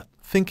upset,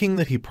 thinking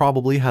that he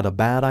probably had a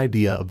bad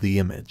idea of the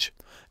image,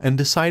 and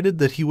decided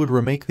that he would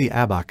remake the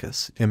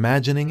abacus,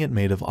 imagining it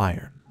made of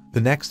iron.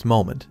 The next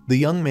moment, the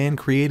young man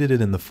created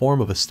it in the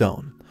form of a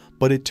stone,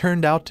 but it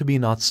turned out to be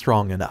not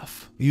strong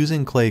enough.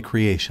 Using clay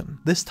creation,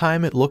 this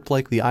time it looked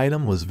like the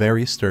item was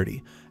very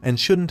sturdy and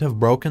shouldn't have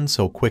broken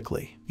so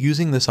quickly.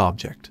 Using this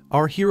object,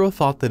 our hero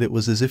thought that it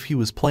was as if he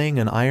was playing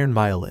an iron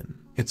violin.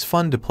 It's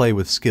fun to play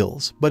with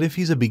skills, but if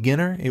he's a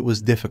beginner, it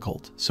was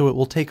difficult, so it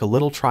will take a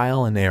little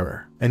trial and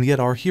error. And yet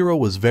our hero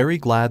was very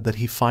glad that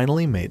he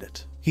finally made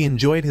it. He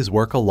enjoyed his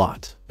work a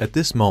lot. At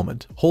this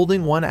moment,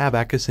 holding one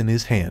abacus in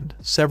his hand,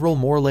 several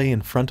more lay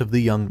in front of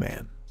the young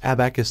man.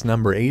 Abacus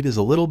number 8 is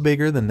a little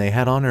bigger than they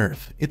had on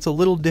Earth. It's a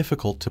little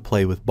difficult to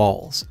play with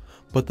balls,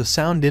 but the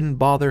sound didn't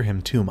bother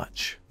him too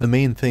much. The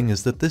main thing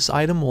is that this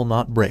item will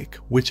not break,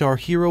 which our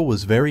hero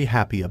was very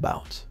happy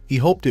about. He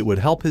hoped it would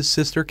help his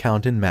sister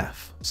count in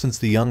math. Since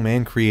the young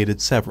man created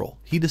several,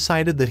 he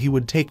decided that he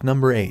would take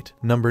number 8,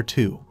 number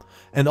 2,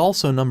 and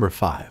also number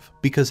 5,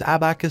 because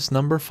abacus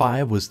number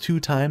 5 was 2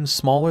 times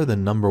smaller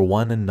than number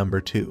 1 and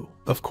number 2.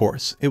 Of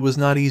course, it was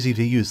not easy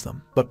to use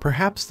them, but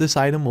perhaps this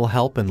item will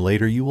help and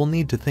later you will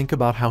need to think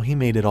about how he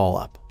made it all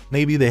up.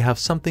 Maybe they have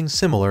something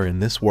similar in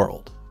this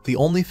world. The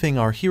only thing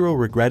our hero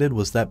regretted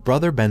was that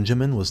brother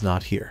Benjamin was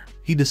not here.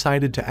 He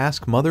decided to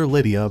ask Mother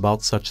Lydia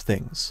about such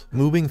things.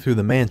 Moving through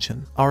the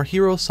mansion, our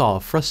hero saw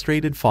a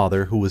frustrated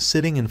father who was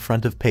sitting in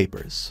front of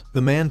papers.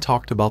 The man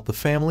talked about the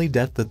family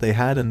debt that they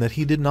had and that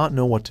he did not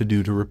know what to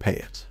do to repay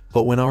it.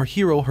 But when our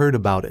hero heard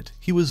about it,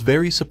 he was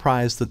very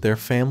surprised that their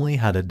family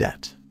had a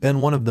debt. Then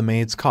one of the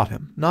maids caught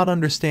him, not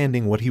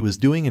understanding what he was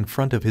doing in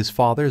front of his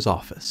father's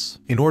office.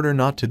 In order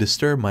not to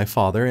disturb my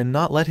father and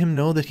not let him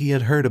know that he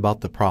had heard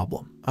about the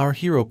problem, our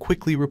hero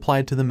quickly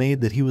replied to the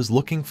maid that he was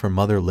looking for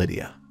Mother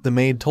Lydia. The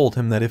maid told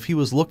him that if he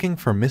was looking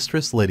for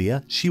Mistress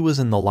Lydia, she was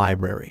in the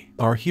library.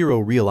 Our hero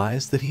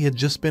realized that he had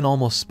just been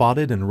almost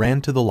spotted and ran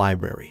to the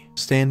library.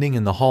 Standing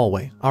in the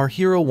hallway, our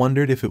hero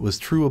wondered if it was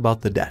true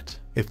about the debt.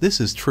 If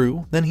this is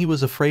true, then he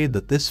was afraid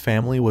that this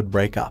family would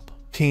break up.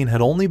 Cain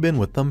had only been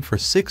with them for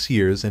 6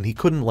 years and he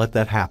couldn't let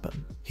that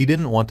happen. He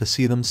didn't want to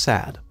see them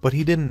sad, but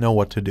he didn't know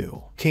what to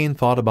do. Cain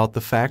thought about the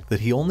fact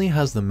that he only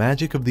has the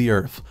magic of the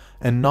earth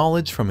and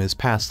knowledge from his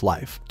past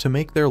life to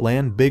make their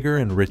land bigger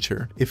and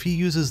richer. If he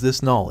uses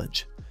this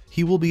knowledge,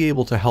 he will be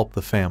able to help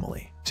the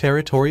family.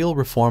 Territorial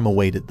reform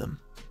awaited them.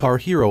 Our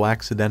hero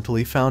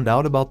accidentally found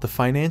out about the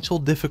financial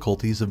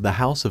difficulties of the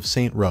House of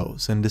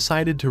Saint-Rose and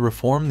decided to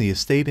reform the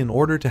estate in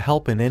order to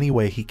help in any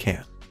way he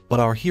can. But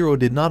our hero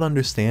did not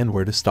understand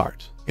where to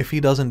start. If he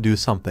doesn't do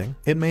something,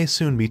 it may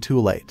soon be too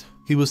late.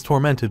 He was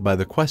tormented by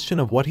the question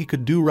of what he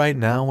could do right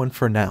now, and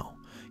for now,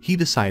 he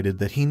decided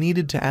that he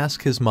needed to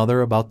ask his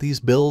mother about these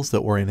bills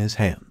that were in his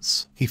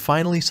hands. He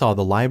finally saw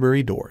the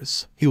library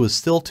doors. He was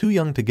still too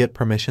young to get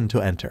permission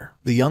to enter.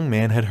 The young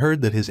man had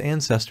heard that his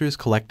ancestors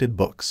collected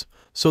books,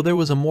 so there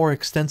was a more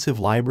extensive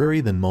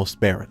library than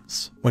most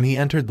barons. When he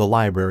entered the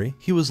library,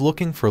 he was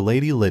looking for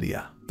Lady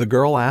Lydia. The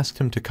girl asked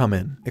him to come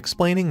in,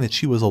 explaining that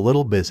she was a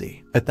little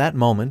busy. At that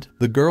moment,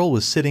 the girl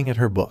was sitting at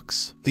her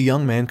books. The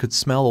young man could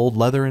smell old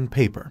leather and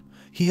paper.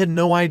 He had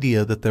no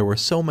idea that there were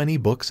so many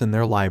books in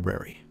their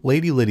library.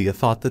 Lady Lydia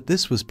thought that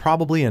this was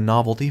probably a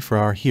novelty for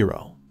our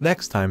hero.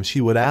 Next time she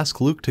would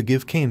ask Luke to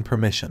give Cain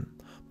permission,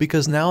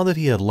 because now that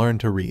he had learned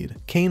to read,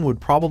 Cain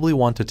would probably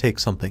want to take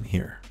something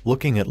here.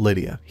 Looking at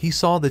Lydia, he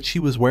saw that she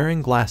was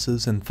wearing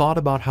glasses and thought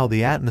about how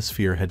the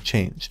atmosphere had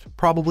changed.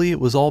 Probably it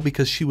was all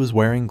because she was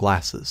wearing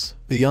glasses.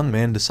 The young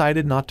man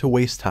decided not to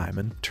waste time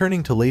and,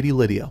 turning to Lady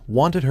Lydia,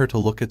 wanted her to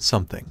look at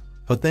something.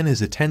 But then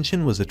his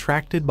attention was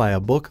attracted by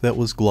a book that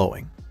was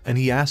glowing, and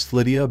he asked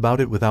Lydia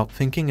about it without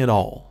thinking at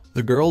all.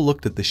 The girl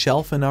looked at the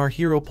shelf and our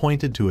hero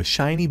pointed to a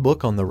shiny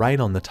book on the right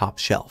on the top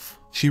shelf.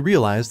 She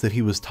realized that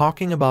he was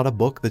talking about a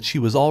book that she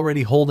was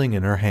already holding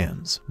in her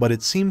hands, but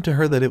it seemed to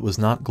her that it was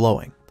not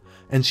glowing,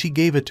 and she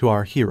gave it to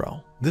our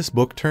hero. This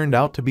book turned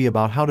out to be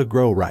about how to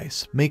grow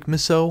rice, make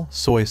miso,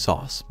 soy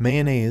sauce,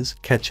 mayonnaise,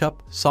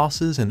 ketchup,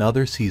 sauces, and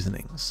other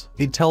seasonings.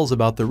 It tells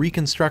about the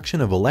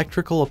reconstruction of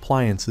electrical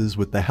appliances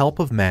with the help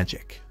of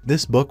magic.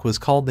 This book was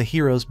called the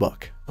Hero's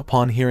Book.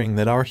 Upon hearing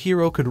that our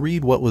hero could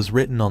read what was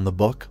written on the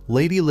book,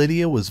 Lady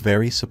Lydia was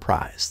very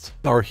surprised.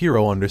 Our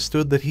hero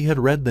understood that he had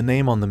read the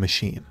name on the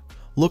machine,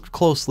 looked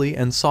closely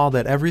and saw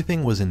that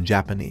everything was in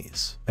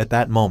Japanese. At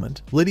that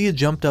moment, Lydia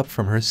jumped up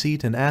from her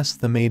seat and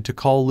asked the maid to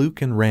call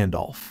Luke and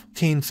Randolph.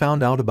 Cain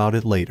found out about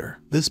it later.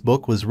 This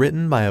book was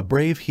written by a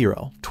brave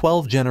hero,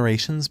 12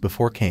 generations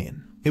before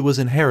Cain. It was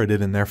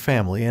inherited in their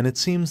family, and it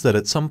seems that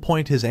at some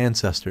point his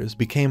ancestors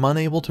became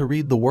unable to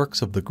read the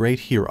works of the great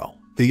hero.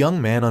 The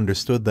young man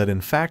understood that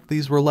in fact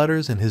these were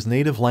letters in his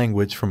native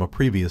language from a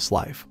previous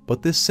life,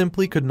 but this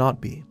simply could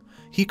not be.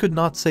 He could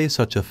not say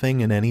such a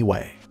thing in any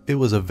way. It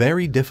was a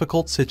very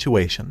difficult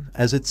situation,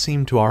 as it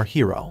seemed to our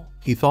hero.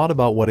 He thought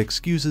about what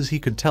excuses he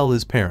could tell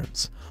his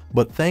parents,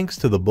 but thanks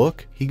to the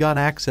book, he got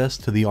access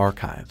to the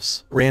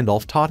archives.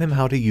 Randolph taught him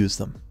how to use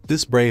them.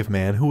 This brave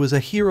man who was a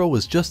hero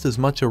was just as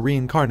much a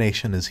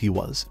reincarnation as he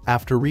was.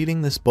 After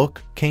reading this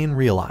book, Cain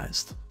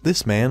realized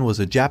this man was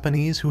a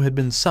Japanese who had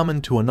been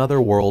summoned to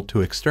another world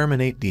to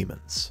exterminate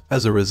demons.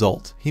 As a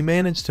result, he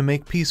managed to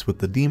make peace with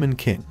the Demon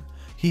King.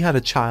 He had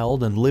a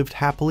child and lived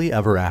happily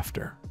ever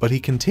after. But he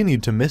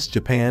continued to miss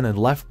Japan and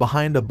left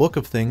behind a book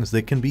of things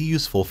that can be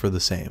useful for the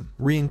same.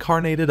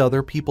 Reincarnated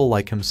other people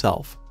like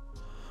himself,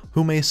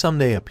 who may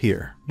someday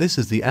appear. This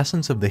is the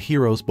essence of the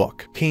hero's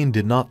book. Cain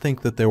did not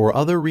think that there were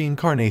other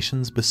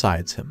reincarnations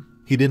besides him.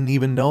 He didn't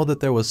even know that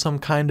there was some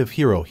kind of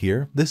hero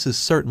here. This is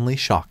certainly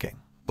shocking.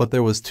 But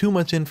there was too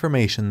much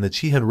information that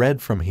she had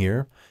read from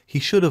here. He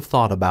should have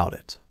thought about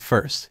it.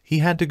 First, he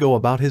had to go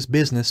about his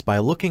business by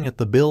looking at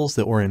the bills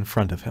that were in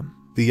front of him.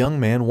 The young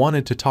man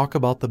wanted to talk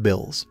about the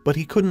bills, but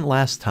he couldn't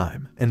last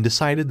time, and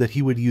decided that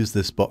he would use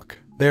this book.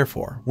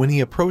 Therefore, when he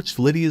approached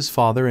Lydia's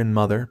father and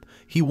mother,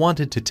 he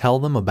wanted to tell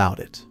them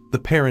about it. The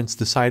parents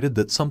decided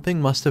that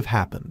something must have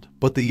happened,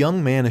 but the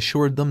young man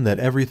assured them that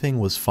everything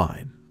was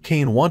fine.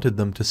 Cain wanted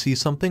them to see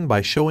something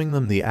by showing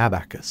them the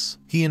abacus.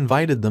 He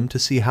invited them to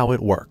see how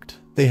it worked.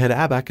 They had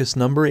abacus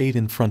number 8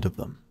 in front of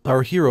them.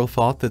 Our hero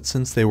thought that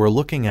since they were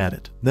looking at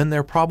it, then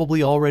there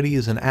probably already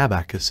is an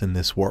abacus in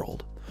this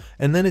world.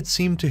 And then it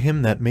seemed to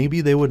him that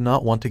maybe they would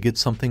not want to get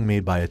something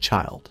made by a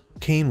child.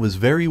 Cain was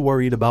very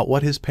worried about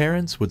what his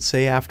parents would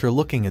say after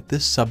looking at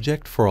this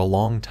subject for a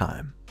long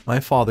time.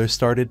 My father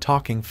started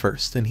talking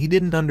first, and he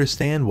didn't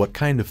understand what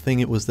kind of thing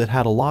it was that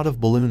had a lot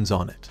of balloons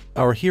on it.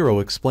 Our hero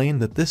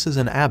explained that this is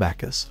an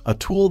abacus, a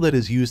tool that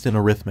is used in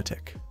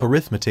arithmetic.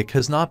 Arithmetic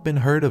has not been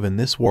heard of in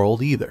this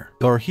world either.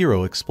 Our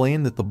hero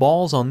explained that the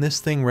balls on this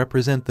thing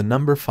represent the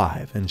number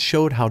 5 and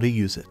showed how to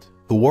use it.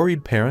 The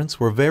worried parents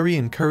were very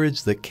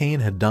encouraged that Cain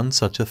had done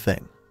such a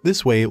thing.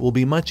 This way it will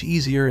be much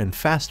easier and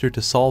faster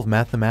to solve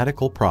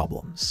mathematical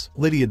problems.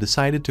 Lydia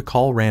decided to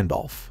call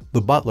Randolph.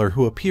 The butler,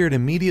 who appeared,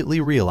 immediately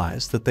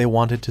realized that they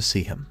wanted to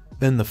see him.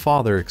 Then the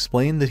father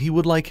explained that he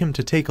would like him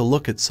to take a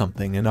look at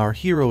something, and our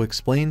hero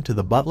explained to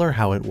the butler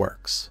how it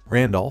works.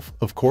 Randolph,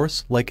 of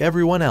course, like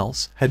everyone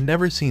else, had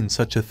never seen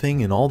such a thing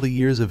in all the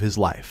years of his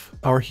life.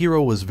 Our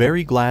hero was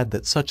very glad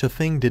that such a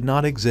thing did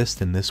not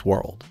exist in this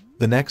world.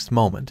 The next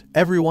moment,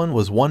 everyone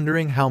was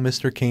wondering how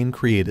Mr. Cain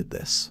created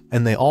this,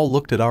 and they all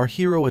looked at our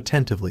hero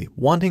attentively,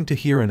 wanting to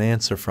hear an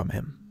answer from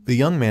him. The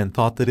young man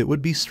thought that it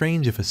would be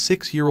strange if a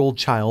 6-year-old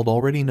child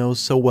already knows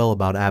so well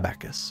about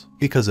abacus.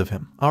 Because of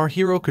him, our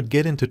hero could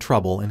get into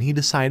trouble, and he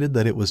decided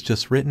that it was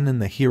just written in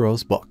the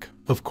hero's book.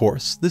 Of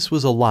course, this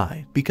was a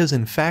lie, because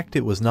in fact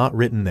it was not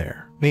written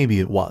there. Maybe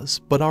it was,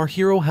 but our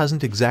hero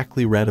hasn't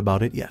exactly read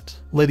about it yet.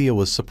 Lydia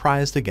was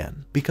surprised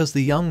again, because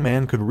the young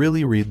man could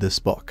really read this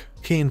book.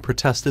 Cain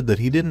protested that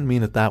he didn't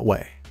mean it that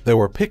way. There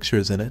were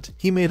pictures in it.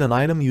 He made an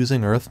item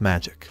using earth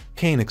magic.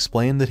 Cain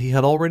explained that he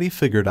had already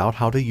figured out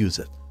how to use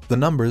it. The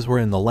numbers were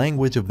in the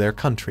language of their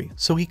country,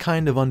 so he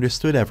kind of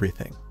understood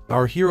everything.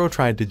 Our hero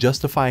tried to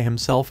justify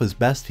himself as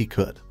best he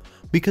could,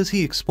 because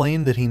he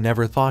explained that he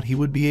never thought he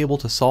would be able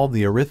to solve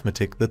the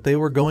arithmetic that they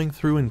were going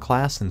through in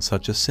class in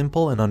such a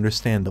simple and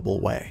understandable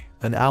way.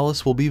 And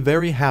Alice will be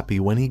very happy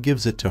when he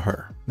gives it to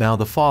her. Now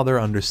the father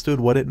understood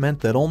what it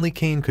meant that only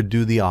Cain could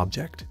do the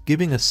object,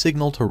 giving a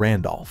signal to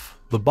Randolph.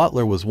 The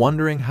butler was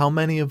wondering how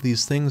many of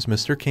these things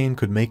Mr. Cain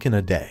could make in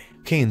a day.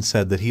 Cain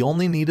said that he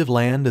only needed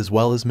land as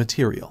well as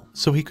material,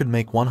 so he could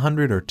make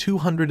 100 or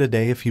 200 a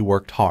day if he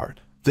worked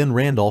hard. Then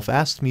Randolph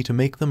asked me to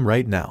make them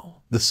right now.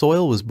 The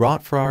soil was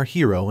brought for our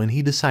hero, and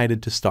he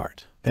decided to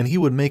start. And he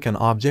would make an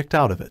object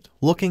out of it,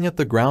 looking at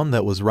the ground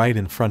that was right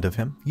in front of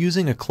him,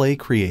 using a clay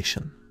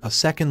creation. A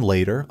second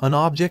later, an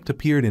object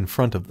appeared in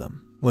front of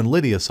them. When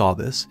Lydia saw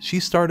this, she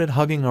started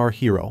hugging our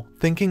hero,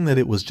 thinking that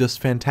it was just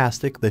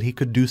fantastic that he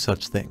could do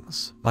such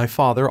things. My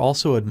father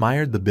also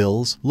admired the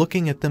bills,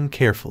 looking at them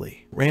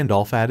carefully.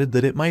 Randolph added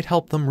that it might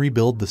help them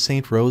rebuild the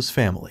Saint-Rose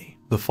family.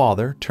 The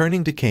father,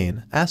 turning to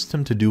Cain, asked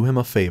him to do him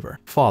a favor.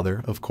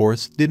 Father, of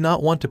course, did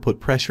not want to put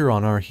pressure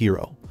on our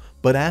hero,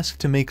 but asked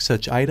to make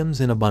such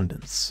items in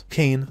abundance.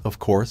 Cain, of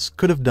course,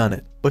 could have done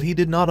it, but he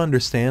did not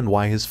understand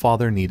why his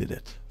father needed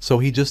it. So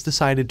he just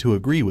decided to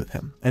agree with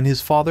him, and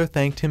his father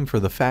thanked him for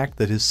the fact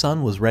that his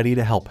son was ready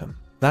to help him.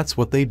 That's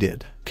what they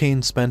did.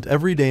 Cain spent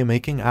every day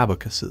making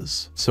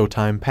abacuses. So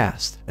time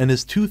passed, and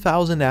his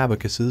 2,000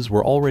 abacuses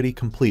were already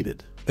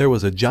completed. There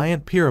was a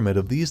giant pyramid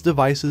of these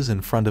devices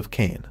in front of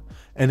Cain,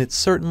 and it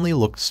certainly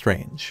looked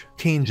strange.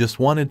 Cain just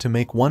wanted to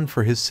make one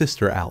for his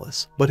sister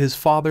Alice, but his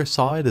father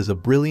saw it as a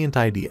brilliant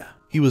idea.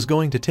 He was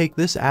going to take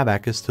this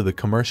abacus to the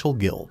commercial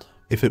guild.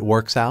 If it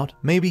works out,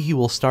 maybe he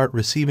will start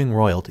receiving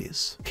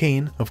royalties.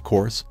 Cain, of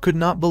course, could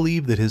not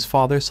believe that his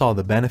father saw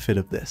the benefit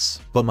of this,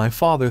 but my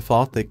father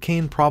thought that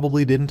Cain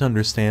probably didn't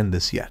understand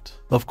this yet.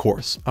 Of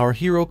course, our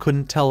hero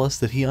couldn't tell us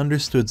that he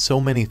understood so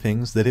many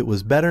things that it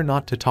was better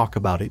not to talk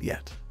about it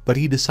yet. But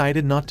he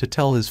decided not to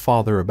tell his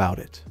father about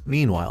it.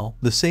 Meanwhile,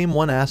 the same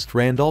one asked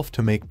Randolph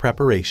to make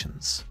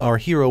preparations. Our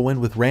hero went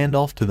with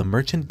Randolph to the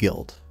merchant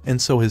guild,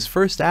 and so his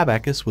first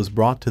abacus was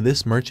brought to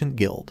this merchant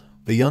guild.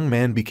 The young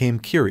man became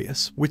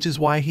curious, which is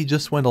why he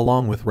just went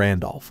along with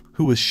Randolph,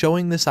 who was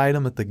showing this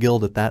item at the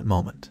guild at that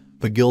moment.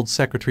 The guild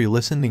secretary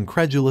listened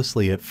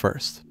incredulously at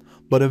first,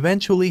 but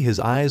eventually his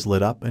eyes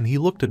lit up and he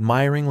looked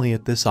admiringly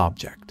at this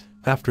object.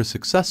 After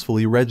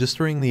successfully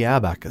registering the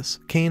abacus,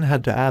 Cain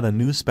had to add a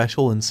new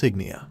special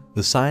insignia.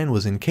 The sign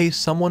was in case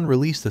someone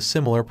released a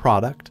similar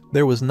product.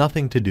 There was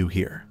nothing to do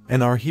here,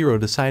 and our hero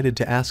decided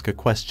to ask a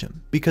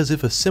question, because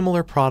if a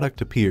similar product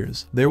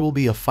appears, there will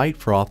be a fight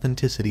for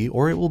authenticity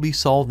or it will be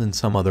solved in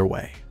some other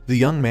way. The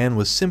young man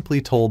was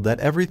simply told that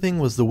everything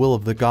was the will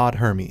of the god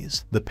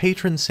Hermes, the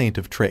patron saint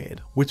of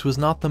trade, which was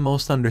not the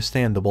most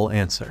understandable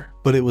answer.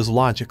 But it was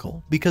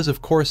logical, because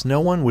of course no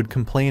one would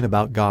complain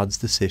about God's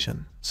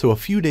decision. So a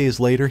few days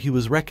later he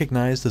was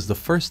recognized as the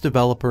first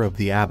developer of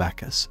the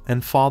abacus,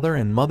 and father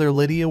and mother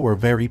Lydia were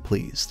very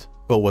pleased.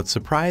 But what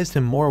surprised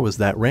him more was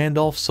that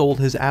Randolph sold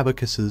his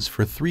abacuses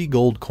for 3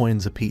 gold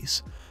coins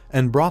apiece,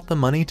 and brought the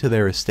money to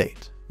their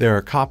estate. There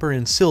are copper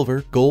and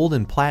silver, gold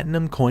and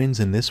platinum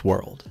coins in this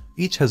world.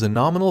 Each has a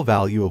nominal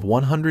value of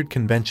 100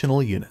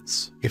 conventional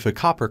units. If a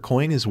copper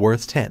coin is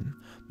worth 10,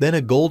 then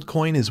a gold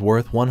coin is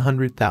worth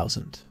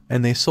 100,000.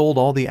 And they sold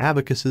all the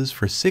abacuses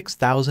for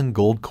 6,000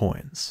 gold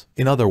coins.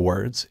 In other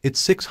words, it's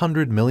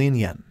 600 million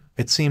yen.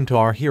 It seemed to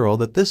our hero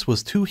that this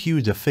was too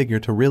huge a figure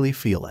to really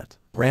feel it.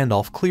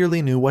 Randolph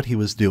clearly knew what he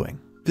was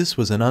doing. This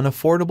was an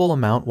unaffordable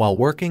amount while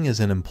working as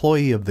an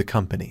employee of the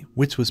company,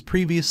 which was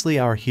previously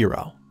our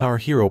hero. Our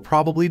hero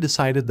probably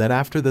decided that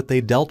after that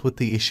they dealt with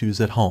the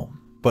issues at home.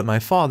 But my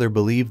father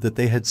believed that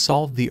they had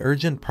solved the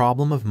urgent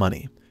problem of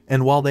money,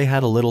 and while they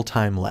had a little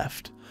time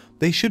left,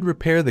 they should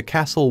repair the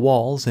castle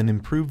walls and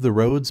improve the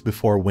roads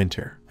before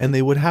winter, and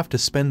they would have to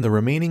spend the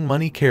remaining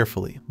money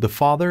carefully, the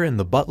father and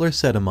the butler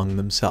said among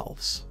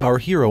themselves. Our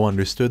hero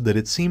understood that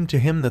it seemed to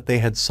him that they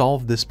had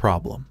solved this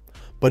problem,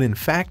 but in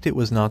fact it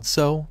was not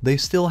so. They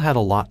still had a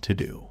lot to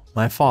do.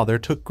 My father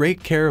took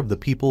great care of the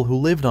people who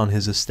lived on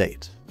his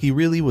estate. He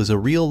really was a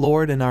real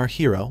lord, and our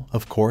hero,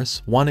 of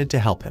course, wanted to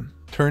help him.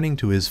 Turning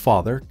to his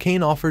father,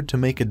 Cain offered to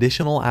make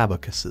additional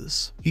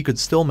abacuses. He could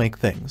still make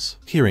things.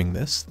 Hearing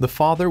this, the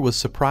father was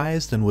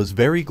surprised and was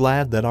very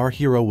glad that our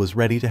hero was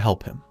ready to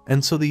help him.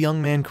 And so the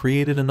young man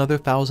created another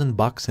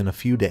 $1,000 in a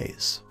few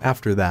days.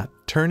 After that,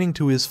 turning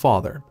to his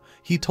father,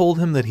 he told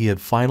him that he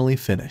had finally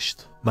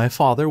finished. My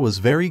father was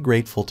very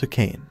grateful to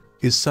Cain.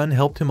 His son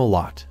helped him a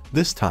lot.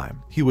 This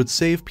time, he would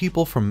save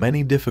people from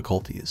many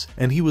difficulties,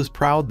 and he was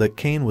proud that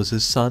Cain was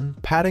his son,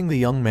 patting the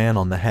young man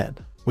on the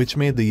head, which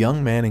made the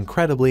young man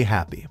incredibly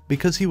happy,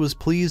 because he was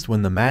pleased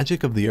when the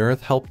magic of the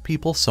earth helped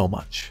people so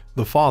much.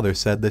 The father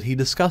said that he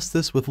discussed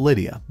this with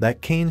Lydia,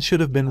 that Cain should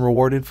have been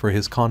rewarded for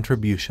his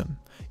contribution,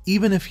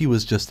 even if he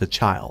was just a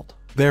child.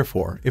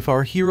 Therefore, if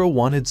our hero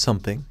wanted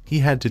something, he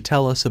had to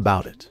tell us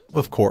about it.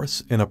 Of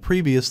course, in a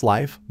previous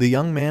life, the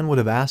young man would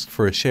have asked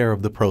for a share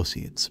of the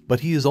proceeds, but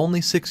he is only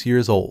 6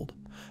 years old,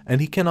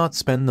 and he cannot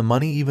spend the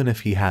money even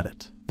if he had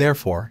it.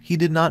 Therefore, he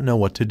did not know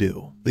what to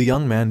do. The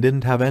young man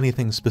didn't have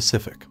anything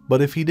specific,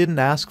 but if he didn't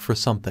ask for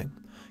something,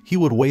 he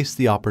would waste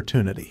the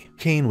opportunity.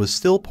 Cain was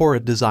still poor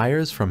at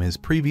desires from his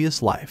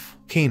previous life.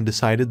 Cain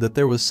decided that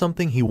there was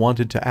something he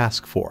wanted to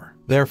ask for.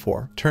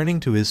 Therefore, turning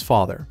to his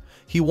father,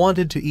 he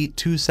wanted to eat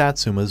 2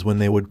 satsumas when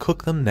they would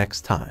cook them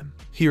next time.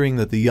 Hearing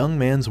that the young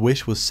man's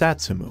wish was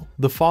satsumu,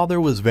 the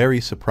father was very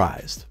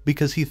surprised,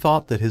 because he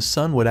thought that his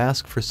son would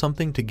ask for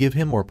something to give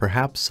him or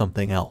perhaps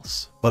something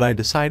else. But I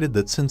decided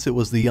that since it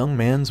was the young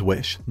man's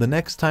wish, the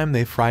next time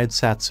they fried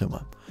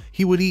satsuma,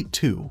 he would eat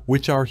 2,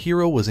 which our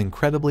hero was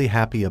incredibly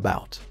happy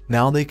about.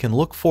 Now they can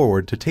look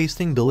forward to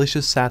tasting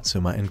delicious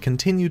satsuma and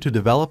continue to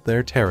develop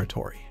their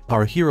territory.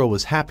 Our hero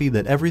was happy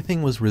that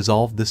everything was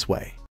resolved this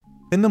way.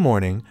 In the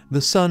morning, the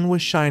sun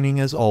was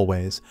shining as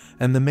always,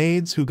 and the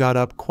maids who got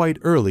up quite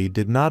early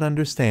did not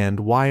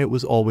understand why it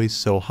was always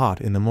so hot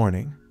in the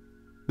morning.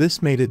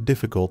 This made it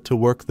difficult to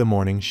work the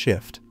morning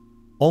shift.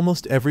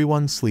 Almost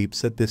everyone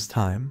sleeps at this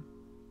time.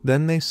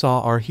 Then they saw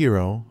our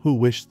hero, who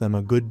wished them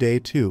a good day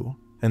too,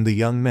 and the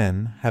young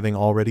men, having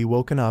already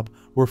woken up,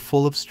 were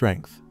full of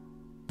strength.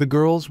 The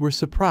girls were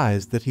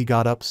surprised that he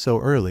got up so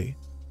early.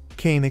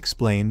 Cain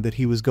explained that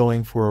he was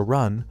going for a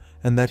run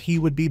and that he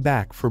would be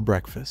back for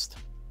breakfast.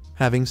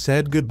 Having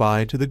said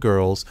goodbye to the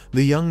girls,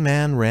 the young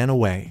man ran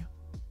away.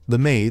 The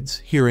maids,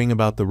 hearing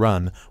about the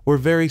run, were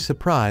very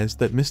surprised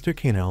that Mr.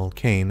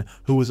 Cain,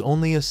 who was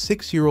only a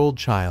 6-year-old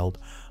child,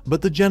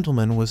 but the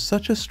gentleman was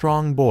such a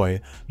strong boy,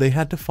 they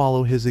had to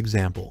follow his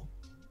example.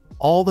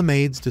 All the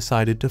maids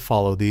decided to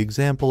follow the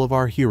example of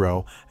our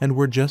hero and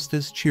were just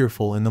as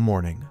cheerful in the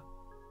morning.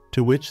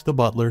 to which the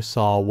butler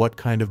saw what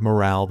kind of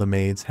morale the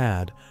maids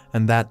had,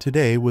 and that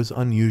today was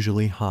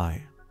unusually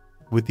high.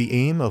 With the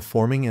aim of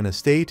forming an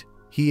estate,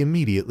 he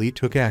immediately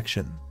took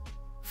action.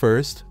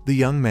 First, the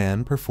young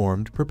man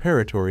performed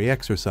preparatory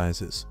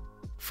exercises.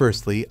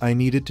 Firstly, I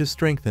needed to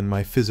strengthen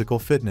my physical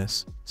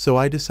fitness, so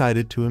I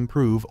decided to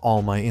improve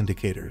all my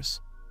indicators.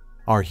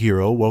 Our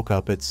hero woke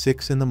up at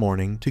 6 in the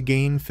morning to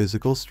gain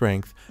physical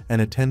strength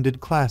and attended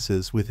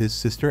classes with his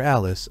sister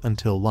Alice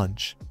until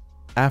lunch.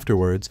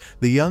 Afterwards,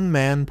 the young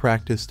man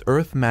practiced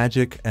earth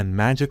magic and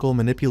magical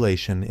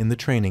manipulation in the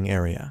training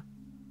area.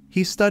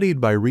 He studied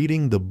by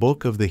reading the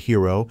Book of the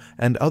Hero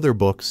and other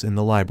books in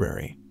the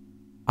library.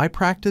 I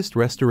practiced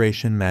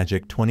restoration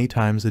magic 20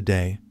 times a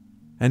day,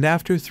 and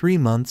after 3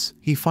 months,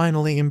 he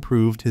finally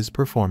improved his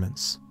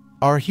performance.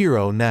 Our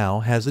hero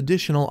now has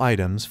additional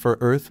items for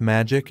earth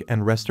magic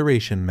and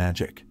restoration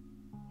magic.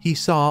 He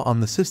saw on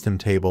the system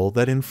table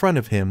that in front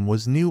of him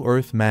was new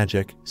earth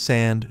magic,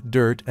 sand,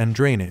 dirt, and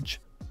drainage.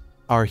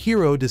 Our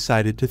hero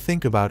decided to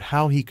think about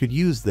how he could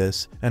use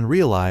this and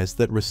realized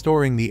that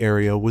restoring the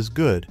area was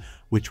good,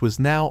 which was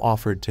now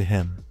offered to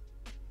him.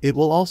 It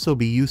will also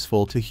be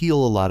useful to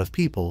heal a lot of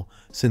people,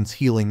 since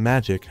healing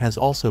magic has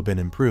also been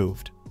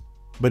improved.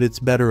 But it's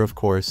better, of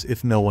course,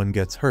 if no one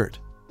gets hurt.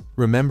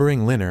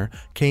 Remembering Linner,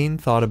 Cain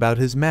thought about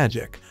his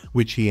magic,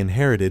 which he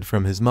inherited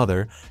from his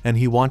mother, and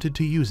he wanted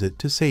to use it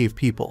to save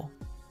people.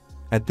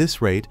 At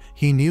this rate,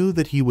 he knew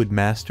that he would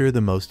master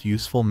the most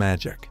useful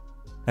magic.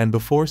 And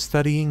before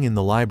studying in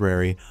the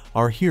library,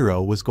 our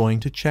hero was going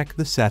to check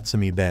the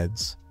Satsumi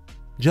beds.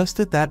 Just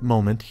at that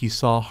moment he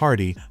saw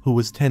Hardy, who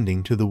was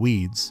tending to the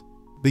weeds.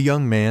 The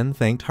young man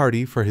thanked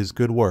Hardy for his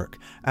good work,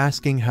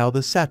 asking how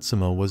the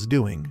Satsuma was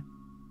doing.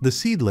 The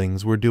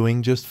seedlings were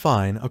doing just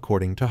fine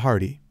according to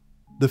Hardy.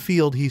 The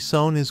field he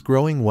sown is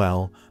growing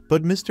well,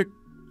 but Mr.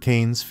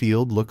 Cain's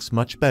field looks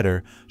much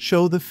better.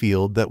 Show the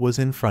field that was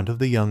in front of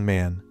the young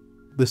man.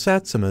 The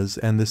Satsumas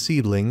and the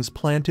seedlings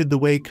planted the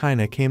way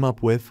Kaina came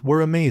up with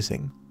were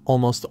amazing.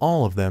 Almost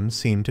all of them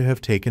seem to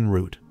have taken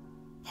root.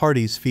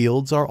 Hardy's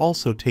fields are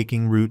also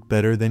taking root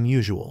better than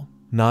usual,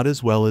 not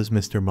as well as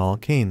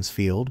Mr. Cain's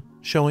field,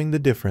 showing the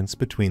difference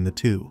between the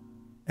two.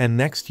 And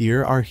next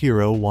year our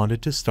hero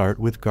wanted to start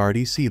with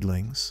Gardy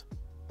seedlings.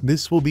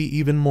 This will be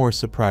even more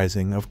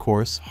surprising. Of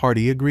course,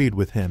 Hardy agreed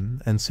with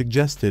him and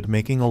suggested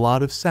making a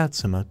lot of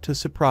Satsuma to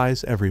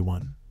surprise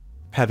everyone.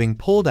 Having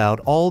pulled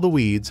out all the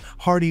weeds,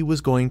 Hardy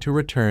was going to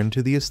return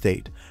to the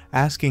estate,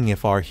 asking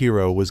if our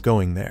hero was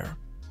going there.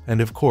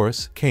 And of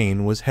course,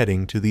 Cain was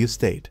heading to the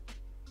estate.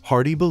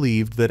 Hardy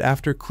believed that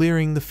after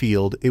clearing the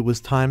field it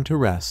was time to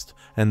rest,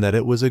 and that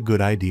it was a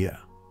good idea.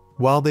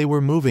 While they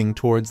were moving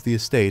towards the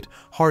estate,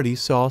 Hardy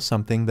saw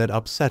something that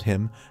upset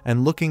him,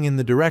 and looking in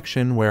the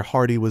direction where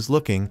Hardy was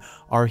looking,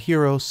 our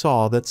hero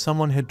saw that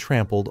someone had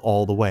trampled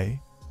all the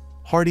way.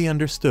 Hardy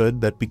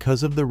understood that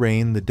because of the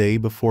rain the day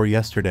before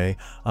yesterday,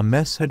 a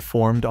mess had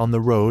formed on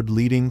the road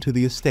leading to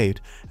the estate,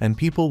 and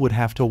people would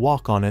have to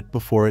walk on it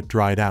before it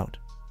dried out.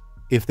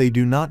 If they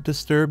do not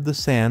disturb the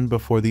sand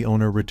before the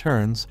owner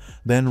returns,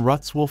 then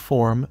ruts will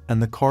form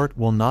and the cart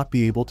will not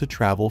be able to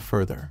travel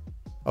further.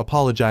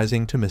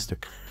 Apologizing to Mr.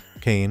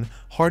 Cain,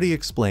 Hardy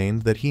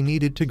explained that he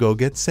needed to go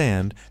get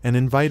sand and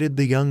invited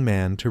the young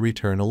man to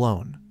return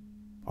alone.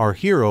 Our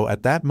hero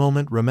at that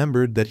moment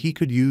remembered that he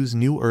could use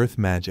new earth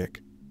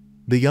magic.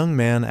 The young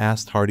man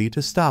asked Hardy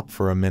to stop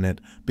for a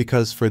minute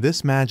because for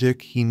this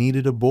magic he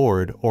needed a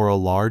board or a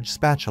large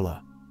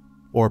spatula,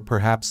 or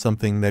perhaps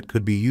something that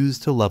could be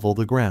used to level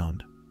the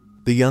ground.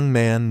 The young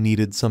man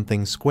needed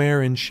something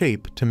square in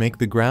shape to make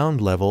the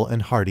ground level,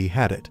 and Hardy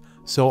had it,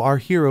 so our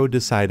hero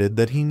decided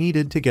that he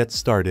needed to get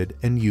started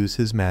and use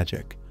his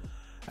magic.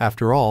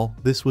 After all,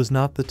 this was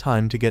not the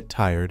time to get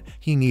tired,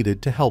 he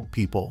needed to help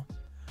people.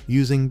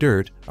 Using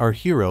dirt, our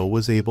hero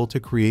was able to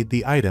create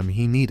the item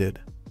he needed.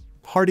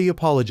 Hardy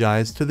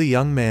apologized to the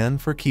young man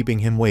for keeping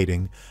him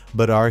waiting,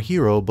 but our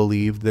hero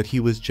believed that he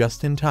was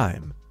just in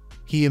time.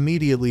 He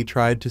immediately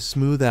tried to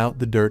smooth out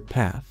the dirt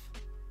path.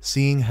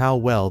 Seeing how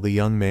well the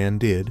young man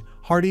did,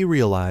 Hardy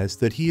realized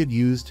that he had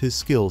used his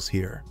skills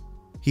here.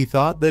 He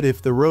thought that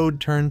if the road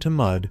turned to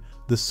mud,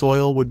 the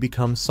soil would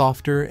become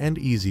softer and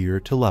easier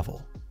to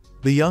level.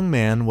 The young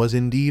man was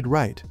indeed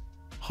right.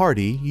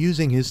 Hardy,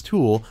 using his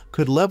tool,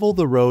 could level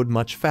the road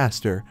much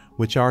faster,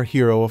 which our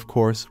hero, of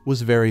course,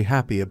 was very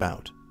happy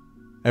about.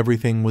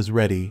 Everything was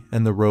ready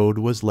and the road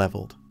was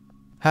leveled.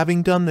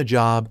 Having done the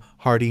job,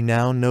 Hardy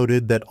now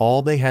noted that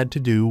all they had to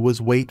do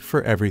was wait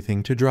for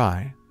everything to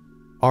dry.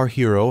 Our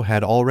hero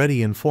had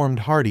already informed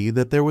Hardy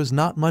that there was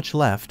not much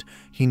left,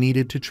 he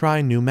needed to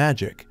try new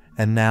magic,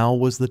 and now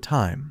was the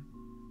time.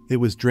 It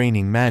was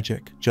draining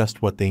magic,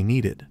 just what they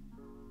needed.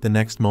 The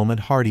next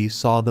moment Hardy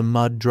saw the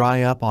mud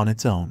dry up on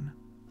its own.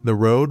 The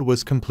road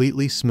was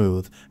completely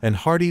smooth, and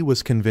Hardy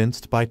was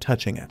convinced by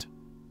touching it.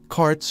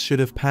 Carts should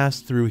have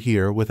passed through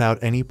here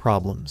without any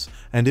problems,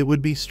 and it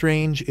would be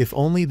strange if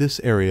only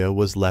this area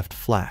was left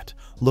flat,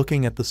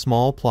 looking at the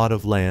small plot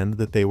of land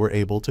that they were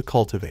able to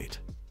cultivate.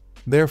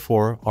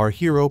 Therefore, our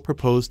hero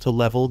proposed to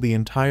level the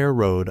entire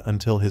road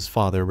until his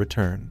father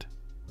returned.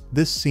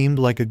 This seemed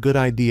like a good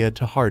idea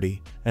to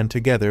Hardy, and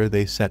together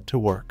they set to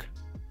work.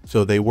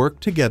 So they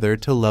worked together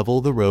to level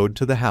the road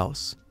to the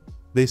house.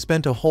 They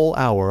spent a whole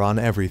hour on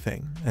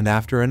everything, and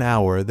after an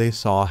hour they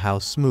saw how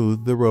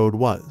smooth the road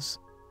was.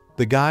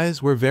 The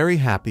guys were very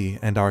happy,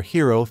 and our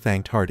hero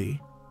thanked Hardy.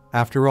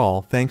 After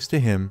all, thanks to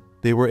him,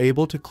 they were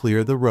able to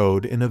clear the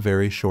road in a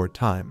very short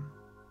time.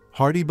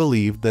 Hardy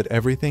believed that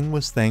everything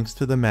was thanks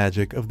to the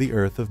magic of the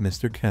earth of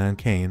Mr.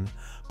 Cain,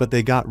 but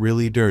they got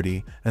really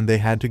dirty and they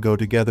had to go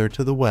together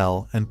to the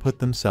well and put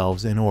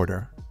themselves in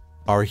order.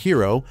 Our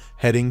hero,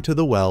 heading to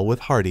the well with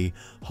Hardy,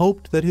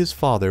 hoped that his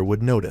father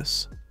would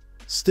notice.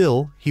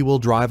 Still, he will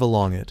drive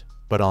along it,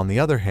 but on the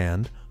other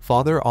hand,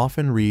 father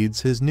often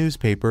reads his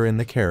newspaper in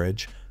the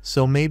carriage,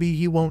 so maybe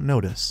he won't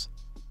notice.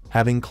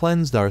 Having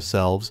cleansed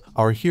ourselves,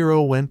 our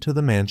hero went to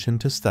the mansion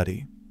to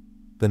study.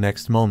 The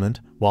next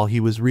moment, while he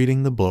was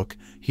reading the book,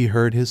 he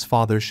heard his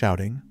father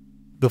shouting.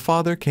 The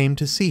father came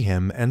to see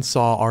him and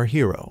saw our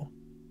hero.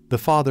 The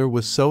father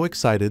was so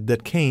excited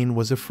that Cain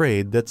was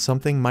afraid that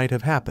something might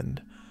have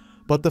happened.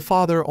 But the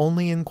father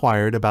only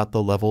inquired about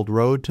the leveled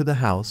road to the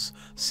house,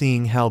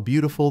 seeing how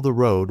beautiful the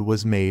road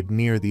was made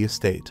near the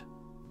estate.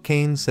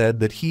 Cain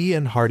said that he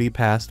and Hardy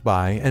passed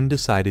by and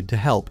decided to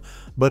help,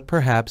 but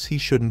perhaps he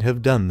shouldn't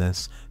have done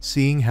this,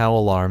 seeing how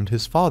alarmed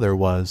his father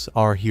was,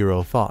 our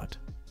hero thought.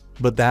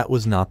 But that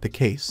was not the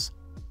case.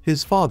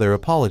 His father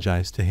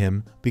apologized to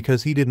him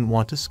because he didn't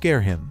want to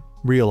scare him,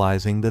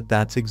 realizing that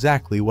that's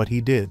exactly what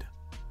he did.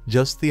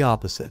 Just the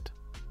opposite.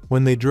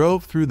 When they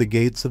drove through the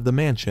gates of the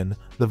mansion,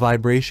 the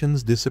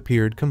vibrations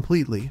disappeared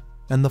completely,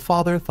 and the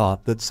father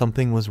thought that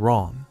something was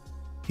wrong.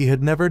 He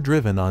had never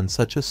driven on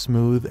such a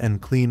smooth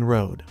and clean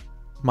road.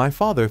 My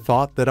father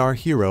thought that our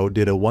hero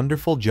did a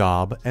wonderful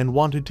job and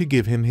wanted to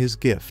give him his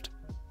gift.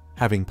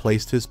 Having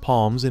placed his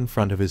palms in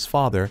front of his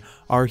father,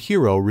 our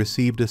hero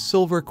received a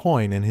silver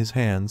coin in his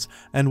hands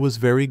and was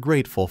very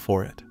grateful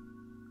for it.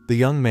 The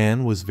young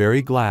man was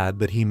very glad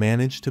that he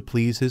managed to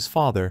please his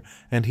father,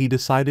 and he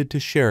decided to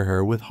share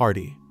her with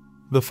Hardy.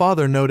 The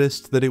father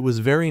noticed that it was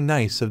very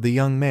nice of the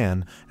young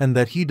man and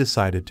that he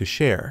decided to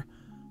share,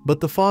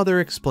 but the father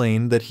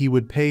explained that he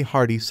would pay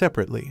Hardy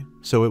separately,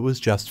 so it was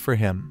just for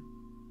him.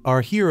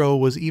 Our hero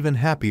was even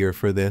happier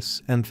for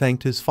this and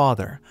thanked his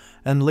father,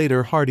 and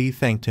later Hardy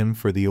thanked him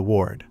for the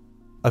award.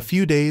 A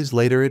few days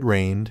later it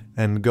rained,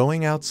 and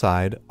going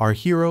outside, our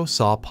hero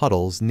saw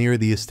puddles near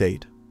the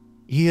estate.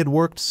 He had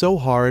worked so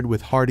hard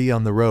with Hardy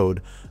on the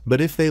road,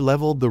 but if they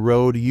leveled the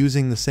road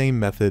using the same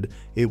method,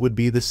 it would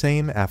be the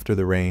same after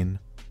the rain.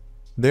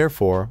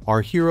 Therefore,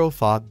 our hero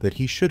thought that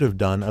he should have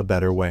done a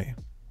better way.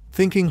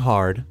 Thinking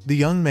hard, the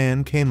young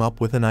man came up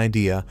with an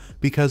idea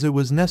because it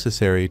was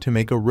necessary to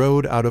make a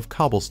road out of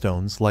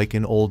cobblestones like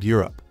in old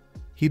Europe.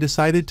 He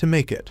decided to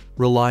make it,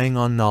 relying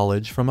on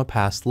knowledge from a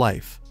past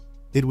life.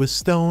 It was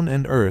stone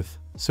and earth,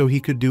 so he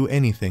could do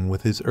anything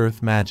with his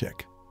earth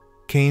magic.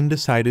 Cain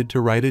decided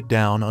to write it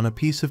down on a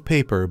piece of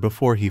paper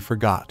before he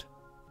forgot.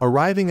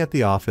 Arriving at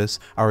the office,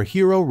 our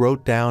hero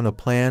wrote down a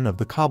plan of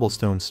the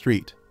cobblestone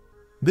street.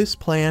 This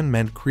plan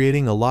meant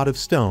creating a lot of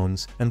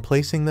stones and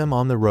placing them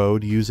on the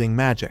road using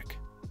magic.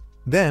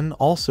 Then,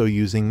 also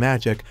using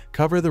magic,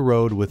 cover the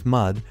road with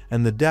mud,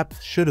 and the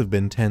depth should have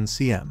been 10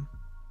 cm.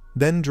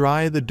 Then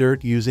dry the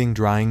dirt using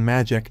drying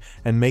magic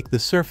and make the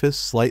surface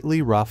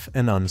slightly rough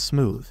and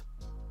unsmooth.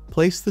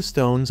 Place the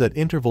stones at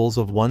intervals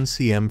of 1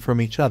 cm from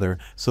each other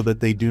so that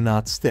they do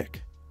not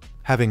stick.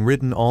 Having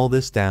written all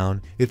this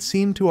down, it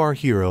seemed to our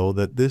hero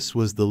that this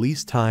was the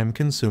least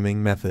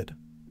time-consuming method.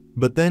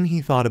 But then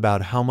he thought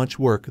about how much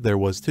work there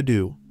was to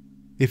do.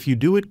 If you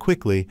do it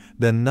quickly,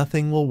 then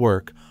nothing will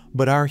work,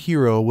 but our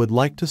hero would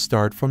like to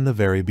start from the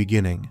very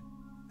beginning.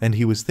 And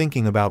he was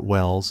thinking about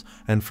wells,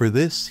 and for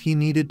this he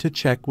needed to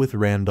check with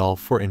Randolph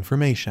for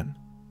information.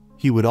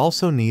 He would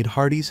also need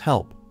Hardy's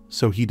help,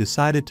 so he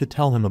decided to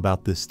tell him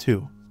about this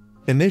too.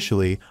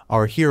 Initially,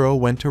 our hero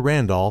went to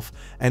Randolph,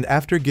 and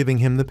after giving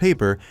him the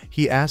paper,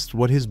 he asked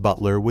what his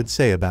butler would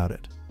say about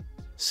it.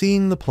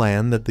 Seeing the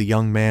plan that the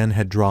young man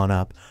had drawn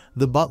up,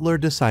 the butler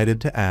decided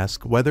to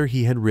ask whether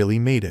he had really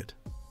made it.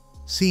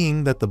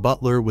 Seeing that the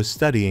butler was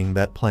studying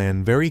that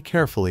plan very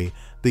carefully,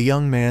 the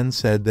young man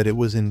said that it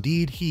was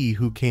indeed he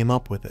who came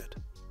up with it.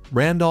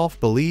 Randolph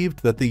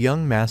believed that the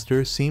young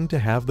master seemed to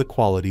have the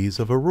qualities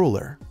of a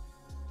ruler.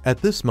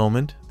 At this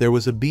moment, there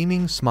was a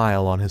beaming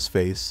smile on his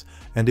face,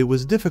 and it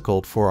was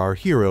difficult for our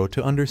hero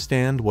to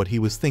understand what he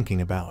was thinking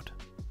about.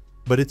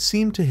 But it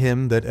seemed to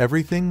him that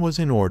everything was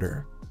in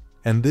order.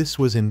 And this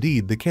was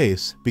indeed the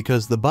case,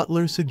 because the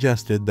butler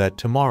suggested that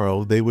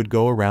tomorrow they would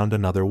go around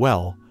another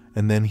well,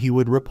 and then he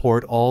would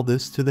report all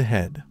this to the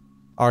head.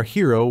 Our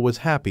hero was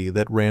happy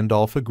that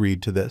Randolph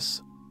agreed to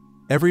this.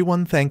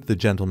 Everyone thanked the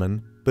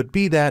gentleman, but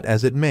be that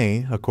as it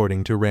may,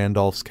 according to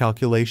Randolph's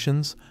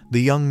calculations,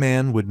 the young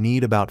man would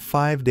need about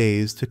 5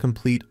 days to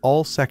complete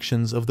all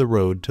sections of the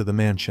road to the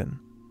mansion.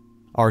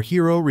 Our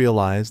hero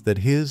realized that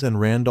his and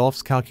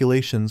Randolph's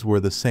calculations were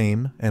the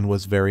same and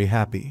was very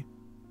happy.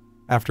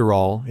 After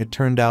all, it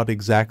turned out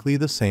exactly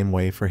the same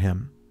way for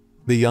him.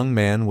 The young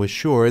man was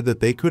sure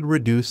that they could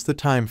reduce the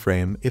time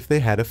frame if they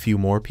had a few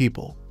more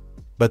people.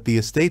 But the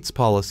estate's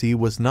policy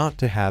was not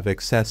to have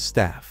excess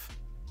staff,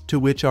 to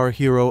which our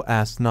hero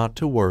asked not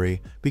to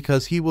worry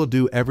because he will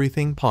do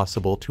everything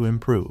possible to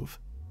improve.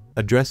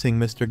 Addressing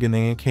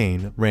Mr.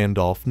 Cain,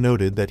 Randolph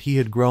noted that he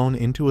had grown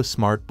into a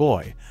smart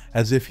boy,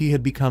 as if he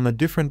had become a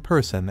different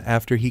person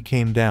after he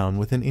came down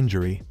with an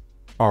injury.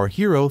 Our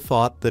hero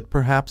thought that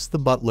perhaps the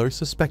butler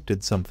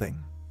suspected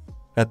something.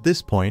 At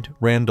this point,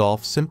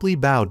 Randolph simply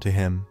bowed to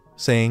him,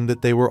 saying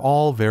that they were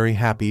all very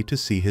happy to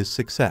see his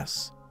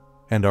success.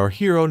 And our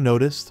hero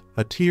noticed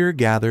a tear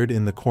gathered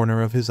in the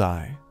corner of his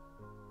eye.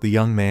 The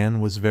young man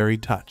was very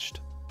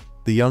touched.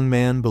 The young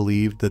man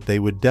believed that they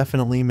would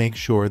definitely make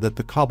sure that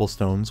the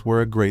cobblestones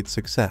were a great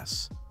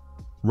success.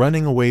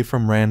 Running away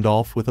from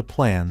Randolph with a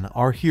plan,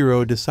 our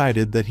hero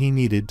decided that he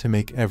needed to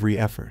make every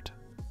effort.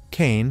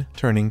 Cain,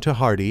 turning to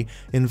Hardy,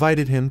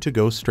 invited him to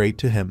go straight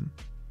to him.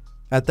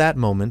 At that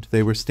moment,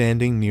 they were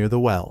standing near the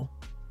well.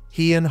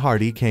 He and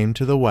Hardy came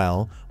to the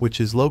well, which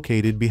is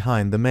located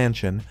behind the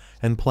mansion,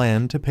 and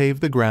planned to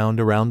pave the ground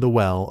around the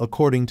well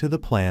according to the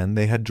plan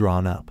they had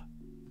drawn up.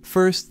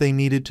 First, they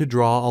needed to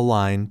draw a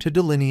line to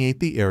delineate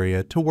the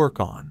area to work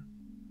on.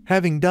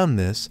 Having done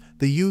this,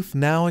 the youth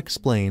now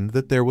explained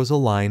that there was a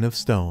line of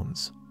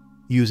stones.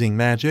 Using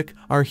magic,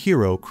 our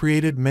hero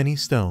created many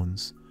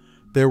stones.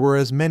 There were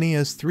as many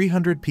as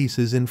 300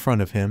 pieces in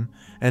front of him,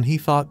 and he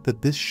thought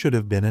that this should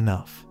have been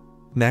enough.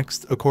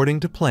 Next, according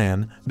to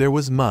plan, there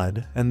was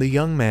mud, and the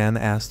young man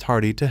asked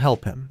Hardy to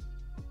help him.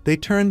 They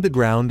turned the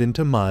ground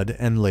into mud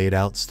and laid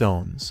out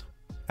stones.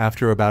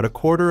 After about a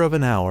quarter of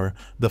an hour,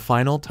 the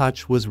final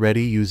touch was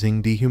ready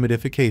using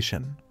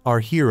dehumidification. Our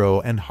hero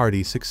and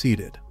Hardy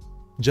succeeded.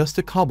 Just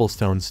a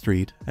cobblestone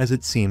street, as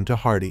it seemed to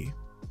Hardy.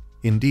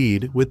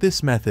 Indeed, with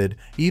this method,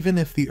 even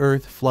if the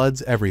earth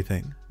floods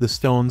everything, the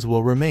stones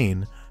will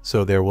remain,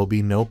 so there will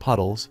be no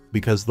puddles,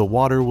 because the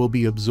water will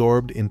be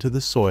absorbed into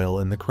the soil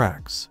in the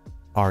cracks.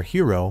 Our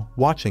hero,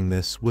 watching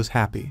this, was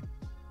happy.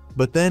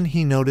 But then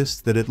he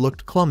noticed that it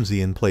looked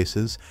clumsy in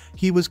places.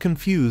 He was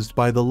confused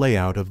by the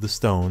layout of the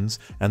stones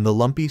and the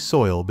lumpy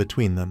soil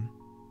between them.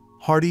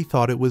 Hardy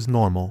thought it was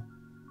normal.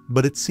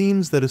 But it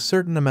seems that a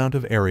certain amount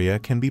of area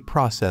can be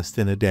processed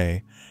in a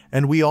day,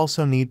 and we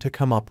also need to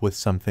come up with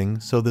something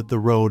so that the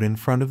road in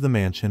front of the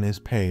mansion is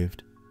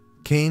paved.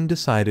 Cain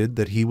decided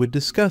that he would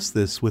discuss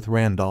this with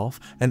Randolph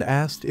and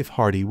asked if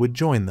Hardy would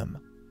join them.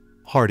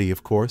 Hardy,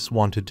 of course,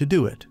 wanted to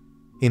do it.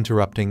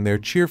 Interrupting their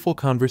cheerful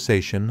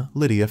conversation,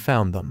 Lydia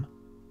found them.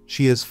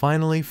 She has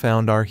finally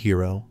found our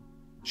hero.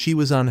 She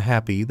was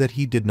unhappy that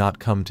he did not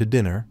come to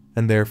dinner,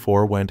 and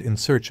therefore went in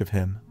search of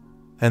him.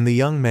 And the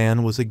young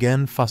man was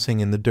again fussing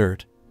in the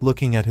dirt.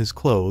 Looking at his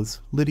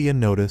clothes, Lydia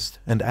noticed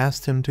and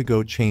asked him to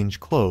go change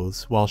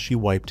clothes while she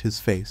wiped his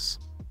face.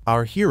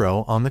 Our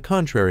hero, on the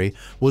contrary,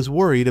 was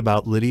worried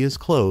about Lydia's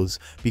clothes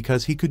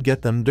because he could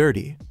get them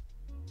dirty.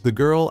 The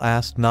girl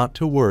asked not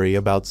to worry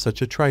about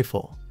such a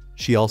trifle.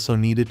 She also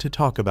needed to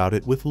talk about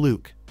it with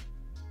Luke.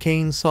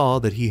 Cain saw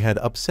that he had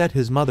upset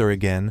his mother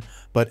again,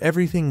 but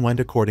everything went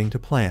according to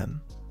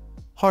plan.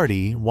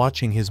 Hardy,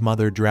 watching his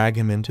mother drag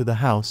him into the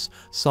house,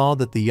 saw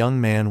that the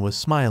young man was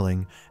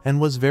smiling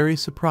and was very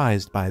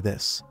surprised by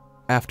this.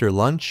 After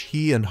lunch,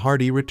 he and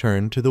Hardy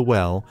returned to the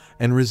well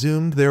and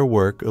resumed their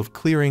work of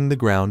clearing the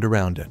ground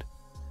around it.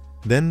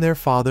 Then their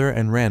father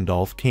and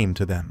Randolph came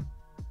to them.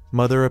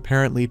 Mother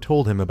apparently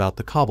told him about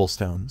the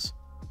cobblestones.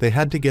 They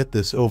had to get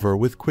this over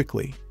with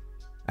quickly.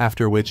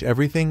 After which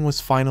everything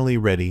was finally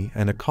ready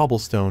and a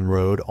cobblestone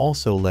road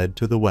also led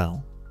to the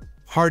well.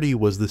 Hardy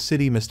was the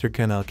city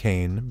Mr.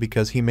 Cain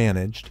because he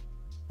managed.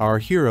 Our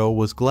hero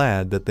was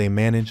glad that they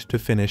managed to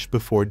finish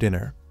before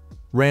dinner.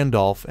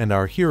 Randolph and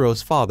our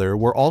hero's father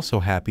were also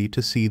happy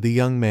to see the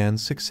young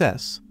man's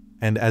success,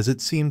 and as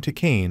it seemed to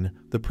Cain,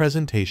 the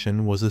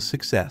presentation was a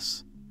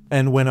success.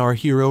 And when our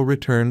hero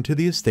returned to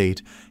the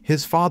estate,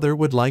 his father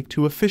would like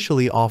to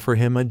officially offer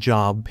him a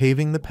job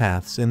paving the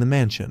paths in the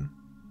mansion.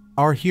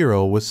 Our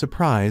hero was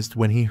surprised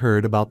when he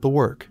heard about the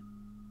work.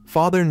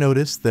 Father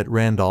noticed that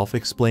Randolph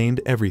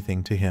explained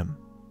everything to him.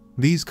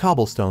 These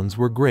cobblestones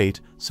were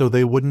great, so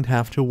they wouldn't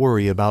have to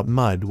worry about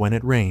mud when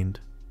it rained.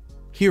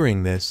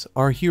 Hearing this,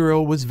 our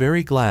hero was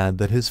very glad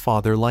that his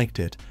father liked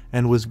it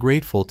and was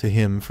grateful to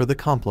him for the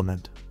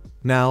compliment.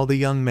 Now the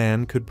young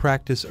man could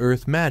practice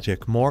earth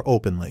magic more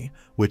openly,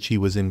 which he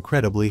was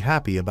incredibly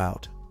happy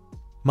about.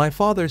 My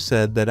father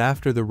said that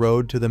after the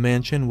road to the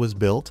mansion was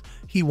built,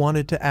 he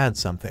wanted to add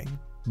something.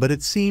 But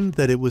it seemed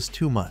that it was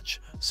too much,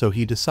 so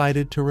he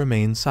decided to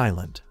remain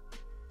silent.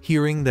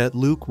 Hearing that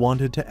Luke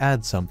wanted to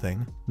add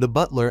something, the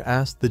butler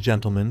asked the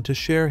gentleman to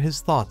share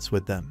his thoughts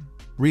with them,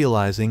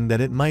 realizing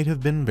that it might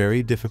have been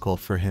very difficult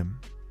for him.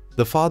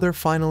 The father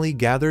finally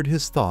gathered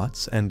his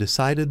thoughts and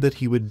decided that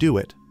he would do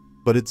it,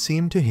 but it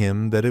seemed to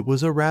him that it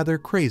was a rather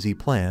crazy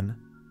plan,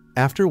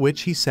 after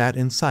which he sat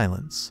in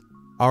silence.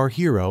 Our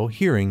hero,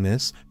 hearing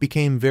this,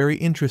 became very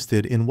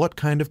interested in what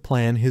kind of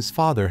plan his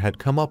father had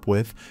come up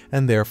with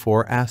and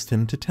therefore asked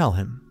him to tell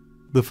him.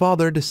 The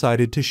father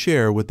decided to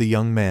share with the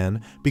young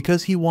man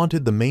because he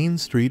wanted the main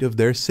street of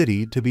their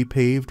city to be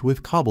paved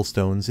with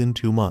cobblestones in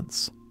 2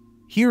 months.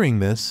 Hearing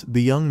this,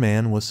 the young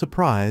man was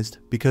surprised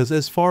because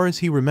as far as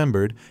he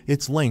remembered,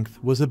 its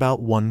length was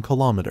about 1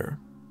 kilometer.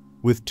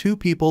 With 2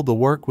 people the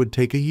work would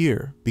take a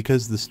year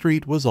because the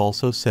street was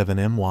also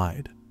 7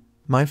 wide.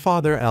 My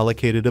father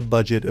allocated a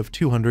budget of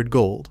 200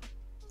 gold.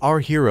 Our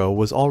hero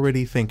was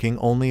already thinking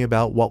only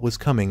about what was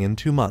coming in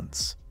 2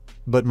 months.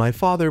 But my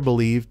father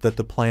believed that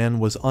the plan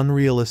was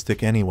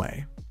unrealistic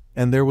anyway,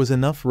 and there was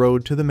enough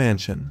road to the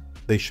mansion.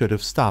 They should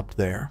have stopped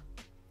there.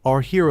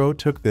 Our hero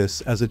took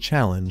this as a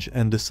challenge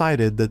and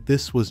decided that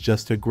this was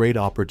just a great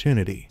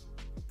opportunity.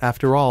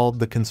 After all,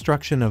 the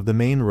construction of the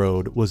main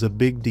road was a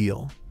big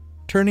deal.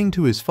 Turning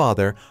to his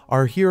father,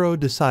 our hero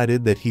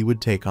decided that he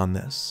would take on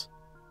this.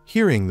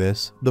 Hearing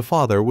this, the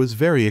father was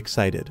very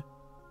excited.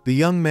 The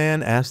young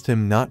man asked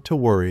him not to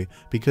worry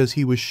because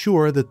he was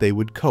sure that they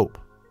would cope.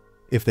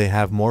 If they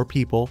have more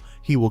people,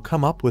 he will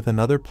come up with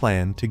another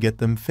plan to get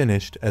them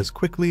finished as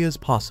quickly as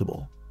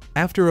possible.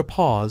 After a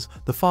pause,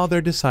 the father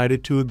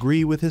decided to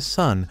agree with his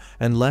son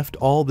and left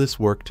all this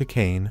work to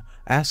Cain,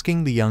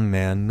 asking the young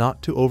man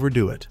not to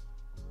overdo it.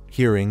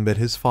 Hearing that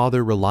his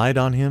father relied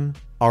on him,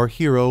 our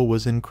hero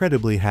was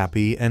incredibly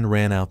happy and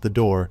ran out the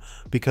door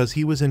because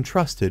he was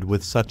entrusted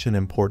with such an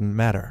important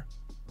matter.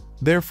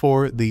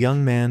 Therefore, the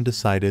young man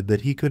decided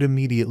that he could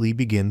immediately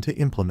begin to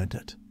implement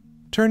it.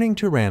 Turning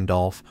to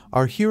Randolph,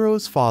 our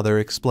hero's father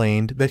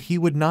explained that he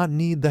would not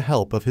need the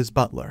help of his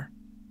butler.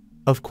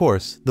 Of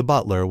course, the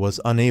butler was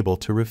unable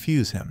to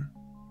refuse him.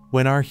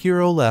 When our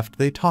hero left,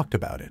 they talked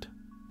about it.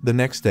 The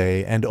next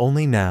day, and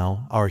only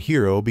now, our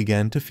hero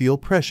began to feel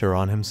pressure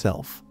on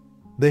himself.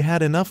 They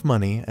had enough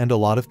money and a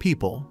lot of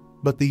people,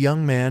 but the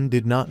young man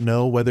did not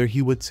know whether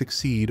he would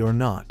succeed or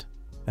not.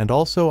 And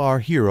also our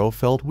hero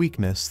felt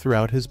weakness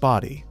throughout his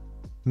body.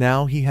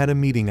 Now he had a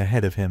meeting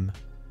ahead of him.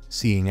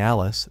 Seeing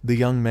Alice, the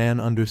young man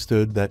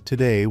understood that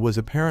today was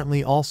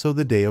apparently also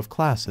the day of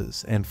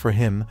classes, and for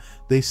him,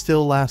 they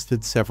still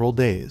lasted several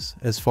days,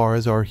 as far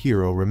as our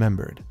hero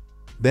remembered.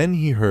 Then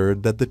he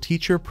heard that the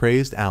teacher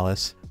praised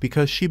Alice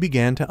because she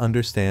began to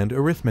understand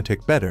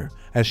arithmetic better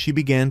as she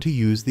began to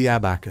use the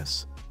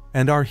abacus.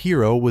 And our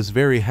hero was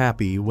very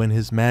happy when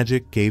his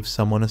magic gave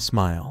someone a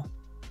smile.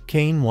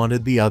 Cain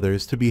wanted the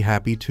others to be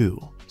happy too,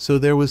 so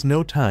there was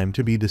no time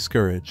to be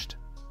discouraged.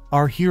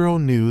 Our hero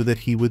knew that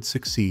he would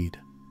succeed.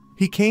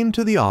 He came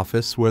to the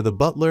office where the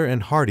butler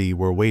and Hardy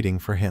were waiting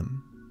for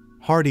him.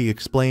 Hardy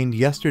explained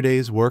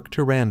yesterday's work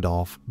to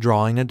Randolph,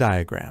 drawing a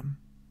diagram.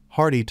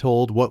 Hardy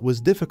told what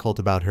was difficult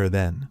about her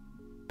then.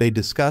 They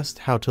discussed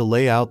how to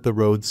lay out the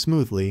road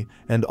smoothly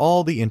and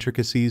all the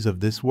intricacies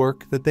of this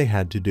work that they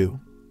had to do.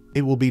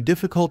 It will be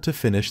difficult to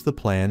finish the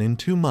plan in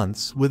 2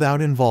 months without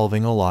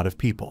involving a lot of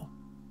people.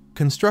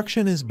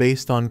 Construction is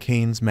based on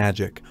Cain's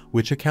magic,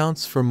 which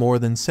accounts for more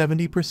than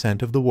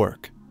 70% of the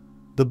work.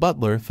 The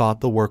butler thought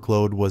the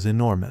workload was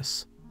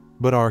enormous,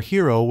 but our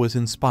hero was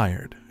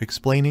inspired,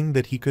 explaining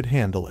that he could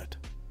handle it.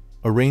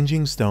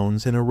 Arranging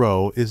stones in a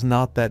row is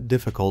not that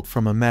difficult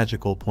from a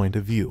magical point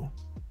of view.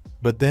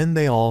 But then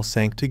they all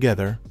sank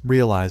together,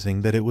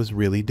 realizing that it was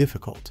really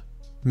difficult.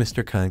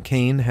 Mr.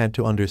 Cain had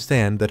to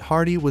understand that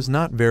Hardy was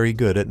not very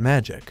good at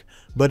magic,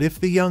 but if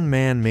the young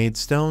man made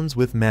stones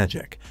with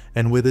magic,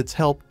 and with its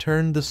help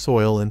turned the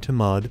soil into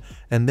mud,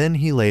 and then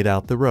he laid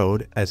out the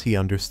road as he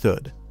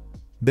understood.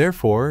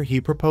 Therefore,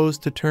 he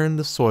proposed to turn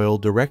the soil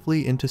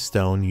directly into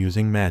stone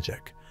using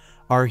magic.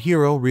 Our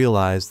hero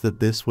realized that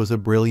this was a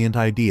brilliant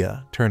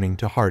idea, turning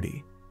to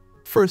Hardy.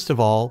 First of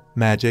all,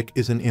 magic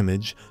is an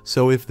image,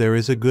 so if there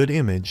is a good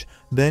image,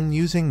 then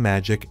using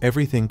magic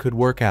everything could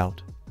work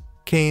out.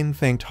 Cain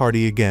thanked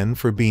Hardy again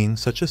for being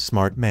such a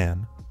smart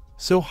man.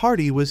 So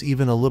Hardy was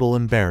even a little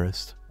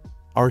embarrassed.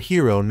 Our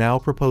hero now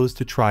proposed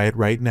to try it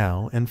right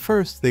now, and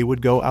first they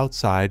would go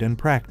outside and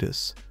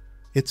practice.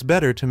 It's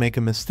better to make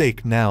a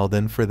mistake now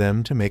than for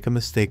them to make a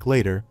mistake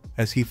later,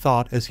 as he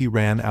thought as he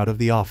ran out of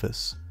the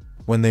office.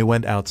 When they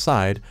went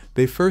outside,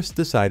 they first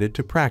decided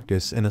to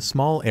practice in a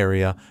small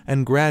area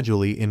and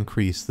gradually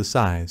increase the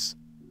size.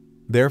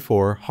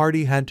 Therefore,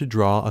 Hardy had to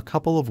draw a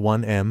couple of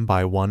 1m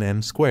by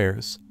 1m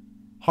squares.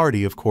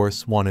 Hardy, of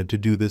course, wanted to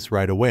do this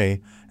right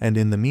away, and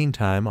in the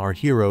meantime our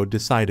hero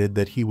decided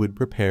that he would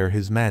prepare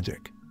his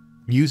magic.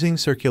 Using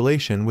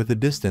circulation with a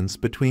distance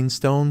between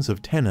stones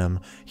of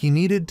 10m, he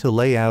needed to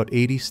lay out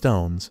 80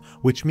 stones,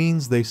 which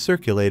means they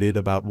circulated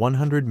about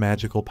 100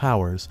 magical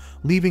powers,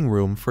 leaving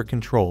room for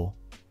control.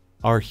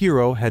 Our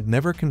hero had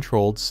never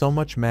controlled so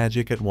much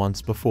magic at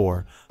once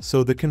before,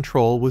 so the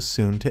control was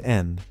soon to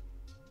end.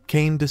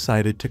 Cain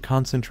decided to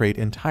concentrate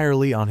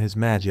entirely on his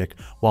magic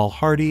while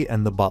Hardy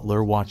and the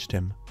butler watched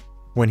him.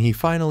 When he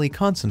finally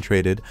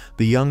concentrated,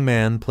 the young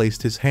man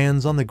placed his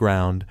hands on the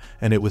ground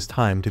and it was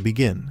time to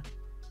begin.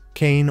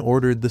 Cain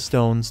ordered the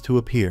stones to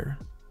appear.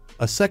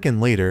 A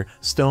second later,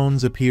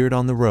 stones appeared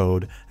on the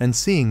road, and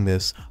seeing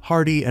this,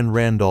 Hardy and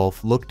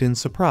Randolph looked in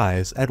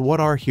surprise at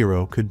what our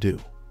hero could do.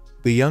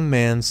 The young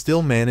man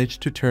still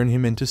managed to turn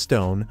him into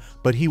stone,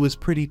 but he was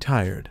pretty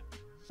tired.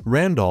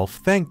 Randolph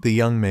thanked the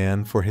young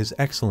man for his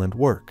excellent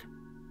work.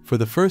 For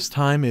the first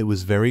time it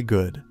was very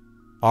good.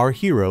 Our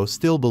hero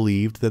still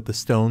believed that the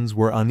stones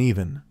were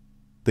uneven.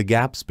 The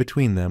gaps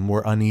between them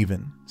were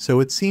uneven, so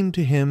it seemed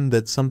to him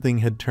that something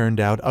had turned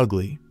out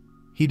ugly.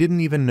 He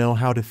didn't even know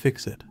how to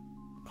fix it.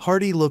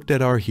 Hardy looked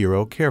at our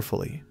hero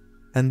carefully,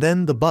 and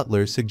then the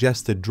butler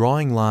suggested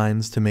drawing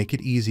lines to make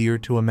it easier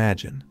to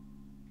imagine.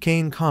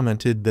 Cain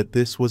commented that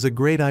this was a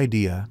great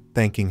idea,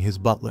 thanking his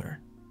butler.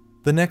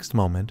 The next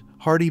moment,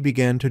 Hardy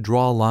began to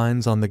draw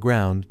lines on the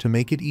ground to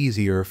make it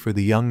easier for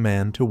the young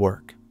man to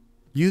work.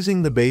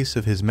 Using the base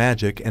of his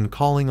magic and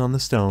calling on the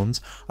stones,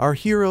 our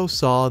hero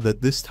saw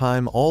that this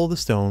time all the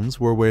stones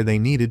were where they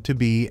needed to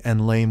be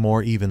and lay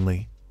more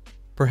evenly.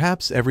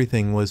 Perhaps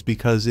everything was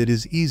because it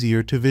is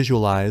easier to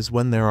visualize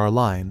when there are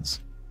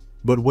lines.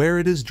 But where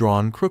it is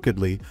drawn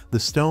crookedly, the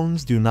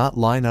stones do not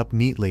line up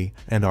neatly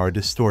and are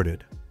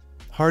distorted.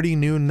 Hardy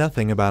knew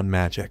nothing about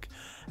magic,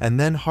 and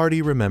then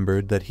Hardy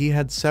remembered that he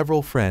had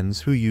several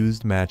friends who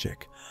used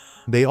magic.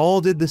 They all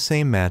did the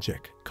same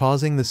magic,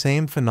 causing the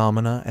same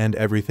phenomena, and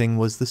everything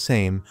was the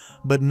same,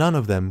 but none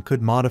of them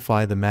could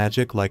modify the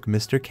magic like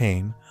Mr.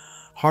 Cain.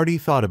 Hardy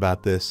thought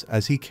about this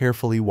as he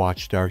carefully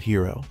watched our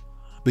hero.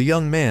 The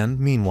young man,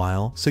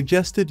 meanwhile,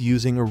 suggested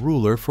using a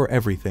ruler for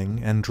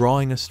everything and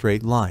drawing a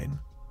straight line.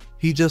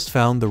 He just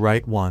found the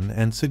right one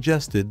and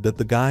suggested that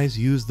the guys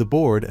use the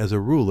board as a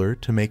ruler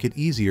to make it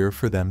easier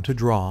for them to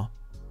draw.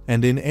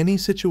 And in any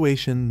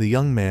situation, the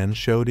young man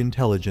showed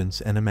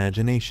intelligence and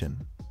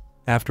imagination.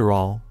 After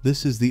all,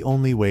 this is the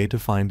only way to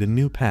find a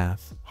new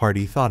path.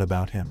 Hardy thought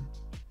about him.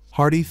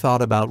 Hardy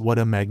thought about what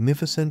a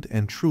magnificent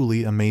and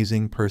truly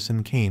amazing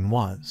person Cain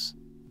was.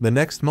 The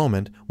next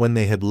moment, when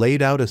they had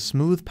laid out a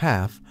smooth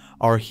path,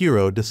 our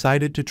hero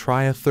decided to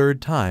try a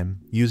third time,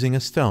 using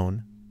a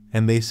stone,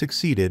 and they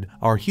succeeded.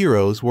 Our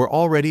heroes were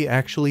already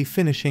actually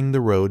finishing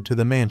the road to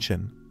the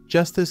mansion,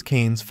 just as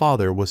Cain's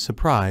father was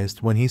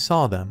surprised when he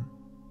saw them.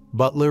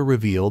 Butler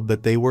revealed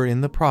that they were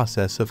in the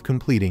process of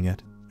completing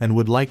it, and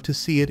would like to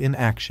see it in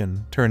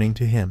action, turning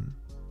to him.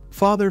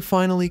 Father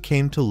finally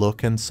came to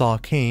look and saw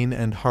Cain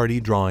and Hardy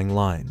drawing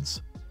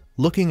lines,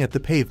 looking at the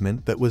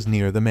pavement that was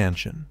near the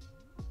mansion.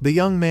 The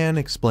young man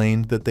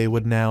explained that they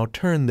would now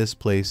turn this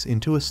place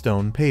into a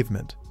stone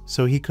pavement,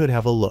 so he could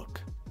have a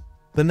look.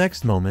 The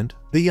next moment,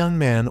 the young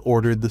man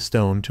ordered the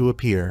stone to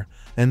appear,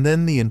 and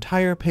then the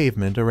entire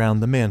pavement around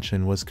the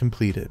mansion was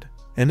completed,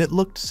 and it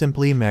looked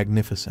simply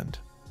magnificent.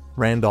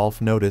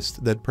 Randolph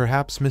noticed that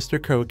perhaps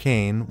Mr.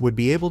 Cain would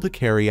be able to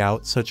carry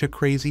out such a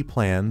crazy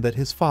plan that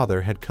his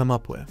father had come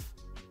up with.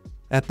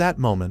 At that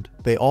moment,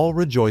 they all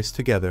rejoiced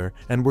together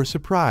and were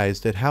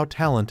surprised at how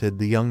talented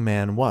the young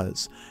man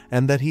was,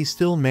 and that he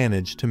still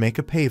managed to make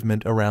a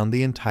pavement around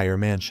the entire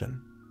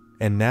mansion.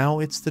 And now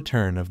it's the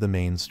turn of the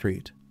main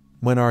street.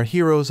 When our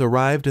heroes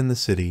arrived in the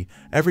city,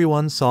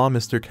 everyone saw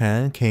Mr.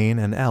 Cain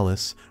and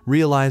Alice,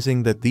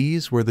 realizing that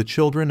these were the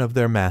children of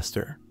their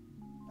master.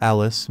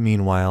 Alice,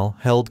 meanwhile,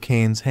 held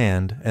Cain's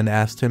hand and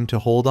asked him to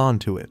hold on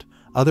to it,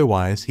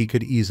 otherwise he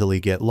could easily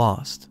get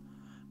lost.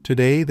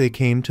 Today they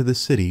came to the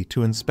city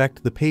to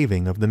inspect the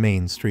paving of the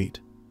main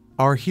street.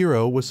 Our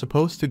hero was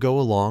supposed to go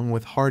along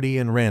with Hardy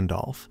and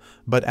Randolph,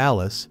 but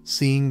Alice,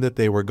 seeing that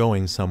they were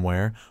going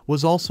somewhere,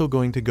 was also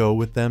going to go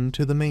with them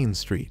to the main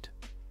street.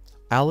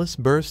 Alice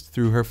burst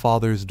through her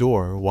father's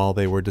door while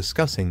they were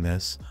discussing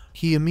this.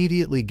 He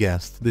immediately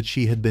guessed that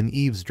she had been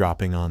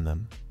eavesdropping on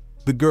them.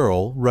 The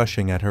girl,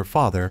 rushing at her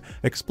father,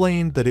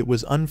 explained that it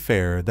was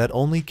unfair that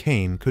only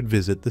Cain could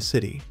visit the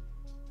city.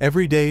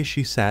 Every day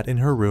she sat in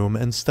her room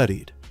and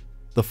studied.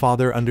 The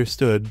father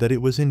understood that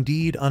it was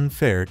indeed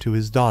unfair to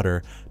his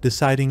daughter,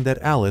 deciding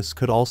that Alice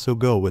could also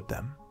go with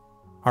them.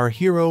 Our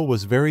hero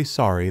was very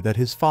sorry that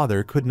his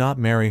father could not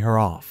marry her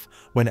off.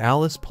 When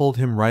Alice pulled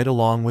him right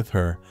along with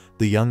her,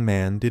 the young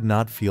man did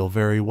not feel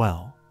very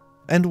well.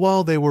 And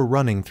while they were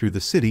running through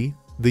the city,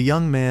 the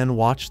young man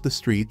watched the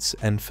streets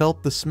and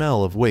felt the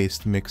smell of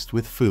waste mixed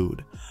with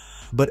food.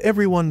 But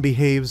everyone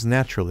behaves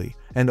naturally,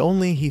 and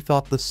only he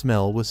thought the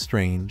smell was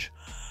strange.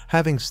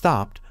 Having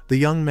stopped, the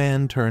young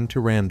man turned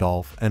to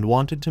Randolph and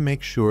wanted to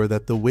make sure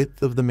that the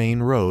width of the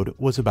main road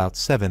was about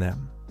 7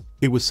 m.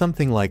 It was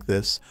something like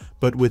this,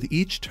 but with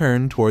each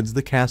turn towards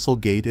the castle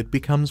gate it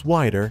becomes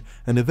wider,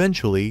 and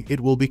eventually it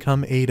will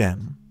become 8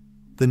 m.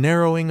 The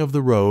narrowing of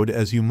the road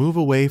as you move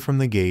away from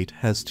the gate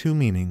has two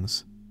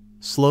meanings.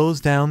 Slows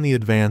down the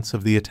advance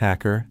of the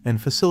attacker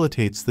and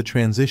facilitates the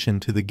transition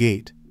to the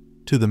gate.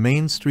 To the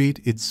main street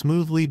it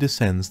smoothly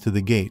descends to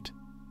the gate.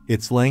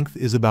 Its length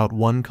is about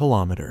 1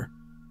 kilometer.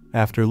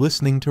 After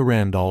listening to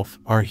Randolph,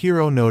 our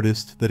hero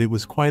noticed that it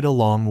was quite a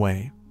long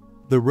way.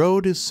 The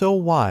road is so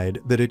wide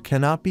that it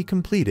cannot be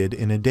completed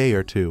in a day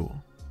or two.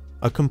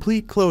 A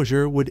complete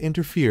closure would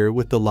interfere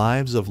with the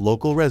lives of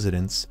local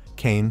residents,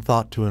 Cain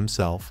thought to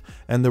himself,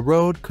 and the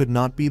road could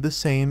not be the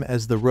same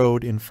as the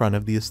road in front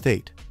of the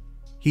estate.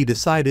 He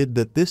decided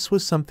that this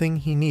was something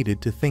he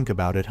needed to think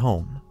about at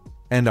home.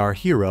 And our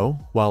hero,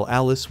 while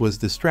Alice was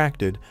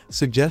distracted,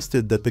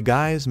 suggested that the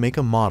guys make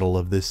a model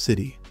of this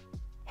city.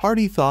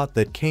 Hardy thought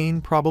that Cain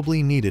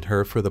probably needed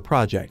her for the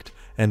project,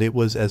 and it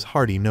was as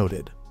Hardy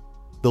noted.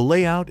 The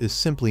layout is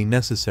simply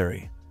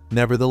necessary.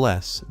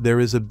 Nevertheless, there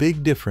is a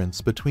big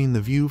difference between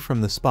the view from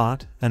the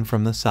spot and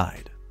from the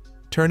side.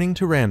 Turning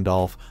to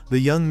Randolph, the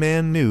young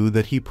man knew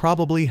that he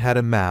probably had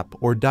a map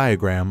or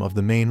diagram of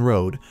the main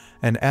road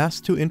and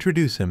asked to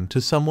introduce him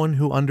to someone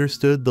who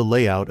understood the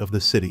layout of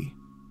the city.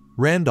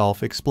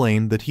 Randolph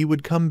explained that he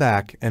would come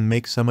back and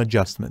make some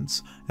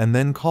adjustments and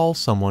then call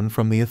someone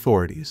from the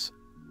authorities.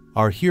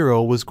 Our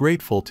hero was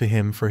grateful to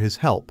him for his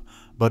help,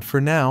 but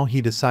for now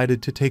he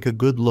decided to take a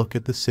good look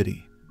at the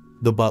city.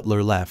 The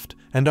butler left,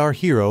 and our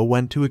hero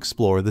went to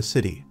explore the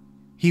city.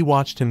 He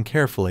watched him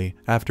carefully.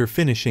 After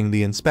finishing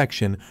the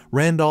inspection,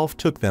 Randolph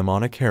took them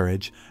on a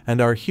carriage,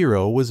 and our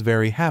hero was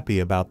very happy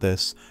about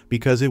this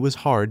because it was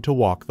hard to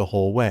walk the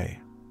whole way.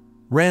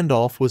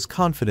 Randolph was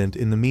confident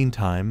in the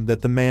meantime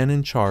that the man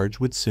in charge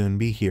would soon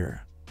be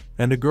here.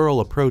 And a girl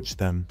approached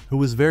them who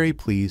was very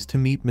pleased to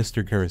meet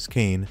Mr.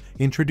 Cain,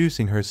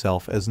 introducing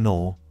herself as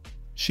Noel.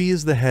 She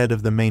is the head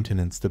of the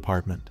maintenance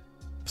department.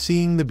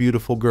 Seeing the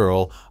beautiful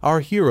girl, our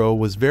hero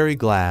was very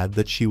glad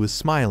that she was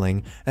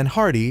smiling, and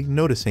Hardy,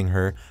 noticing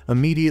her,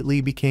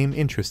 immediately became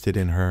interested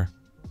in her.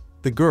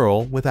 The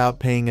girl, without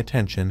paying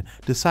attention,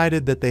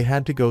 decided that they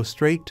had to go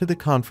straight to the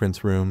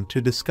conference room to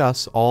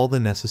discuss all the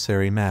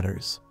necessary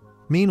matters.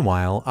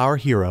 Meanwhile, our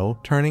hero,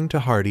 turning to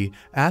Hardy,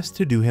 asked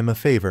to do him a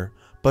favor,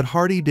 but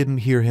Hardy didn't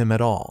hear him at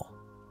all.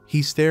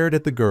 He stared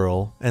at the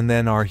girl, and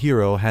then our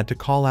hero had to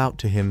call out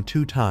to him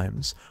 2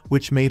 times,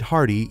 which made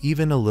Hardy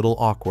even a little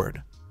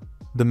awkward.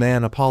 The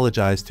man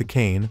apologized to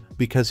Cain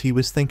because he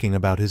was thinking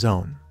about his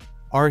own.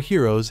 Our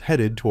heroes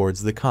headed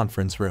towards the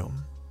conference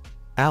room.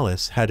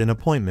 Alice had an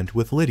appointment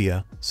with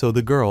Lydia, so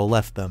the girl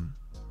left them.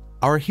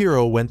 Our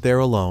hero went there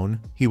alone.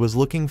 He was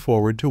looking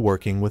forward to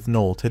working with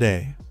Noel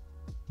today.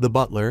 The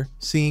butler,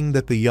 seeing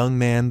that the young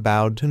man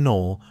bowed to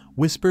Noel,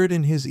 whispered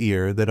in his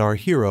ear that our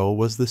hero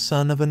was the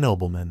son of a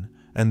nobleman,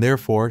 and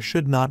therefore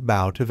should not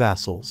bow to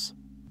vassals.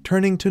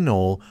 Turning to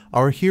Noel,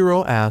 our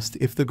hero asked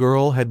if the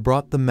girl had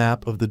brought the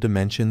map of the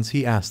dimensions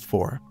he asked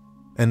for,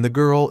 and the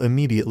girl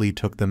immediately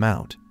took them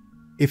out.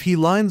 If he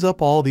lines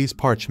up all these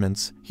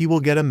parchments, he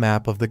will get a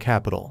map of the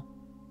capital.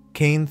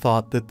 Cain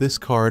thought that this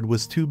card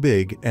was too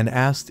big and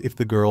asked if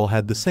the girl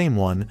had the same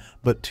one,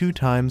 but 2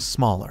 times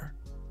smaller.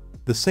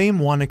 The same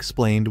one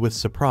explained with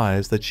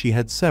surprise that she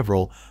had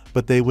several,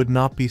 but they would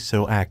not be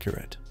so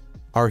accurate.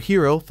 Our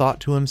hero thought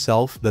to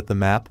himself that the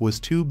map was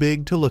too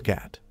big to look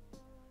at.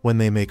 When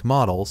they make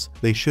models,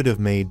 they should have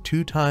made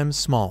 2 times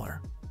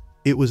smaller.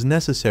 It was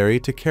necessary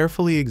to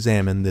carefully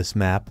examine this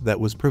map that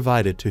was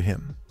provided to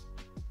him.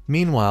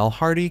 Meanwhile,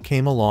 Hardy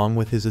came along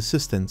with his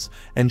assistants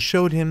and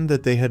showed him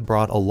that they had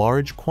brought a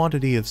large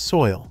quantity of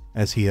soil,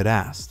 as he had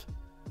asked.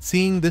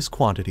 Seeing this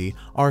quantity,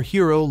 our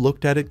hero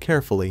looked at it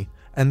carefully,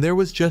 and there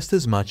was just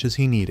as much as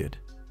he needed.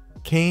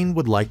 Cain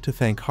would like to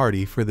thank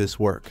Hardy for this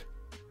work.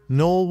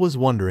 Noel was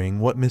wondering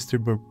what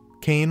Mr.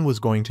 Cain was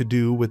going to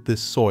do with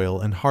this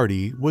soil, and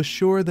Hardy was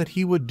sure that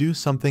he would do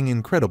something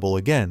incredible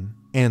again,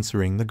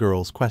 answering the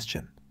girl's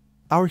question.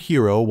 Our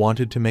hero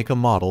wanted to make a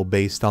model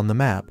based on the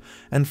map,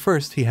 and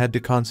first he had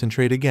to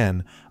concentrate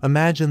again,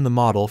 imagine the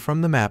model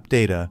from the map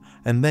data,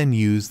 and then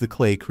use the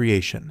clay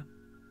creation.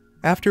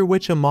 After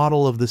which a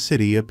model of the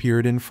city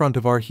appeared in front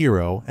of our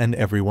hero and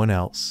everyone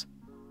else.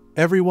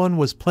 Everyone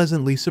was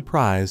pleasantly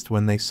surprised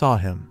when they saw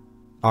him.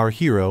 Our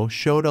hero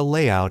showed a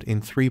layout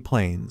in 3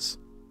 planes.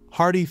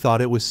 Hardy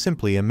thought it was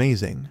simply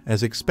amazing,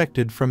 as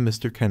expected from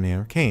Mr.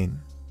 Cain.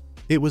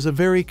 It was a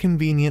very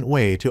convenient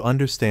way to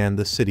understand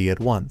the city at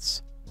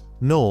once.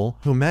 Noel,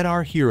 who met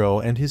our hero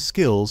and his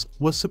skills,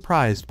 was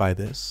surprised by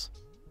this.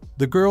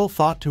 The girl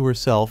thought to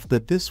herself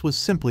that this was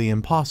simply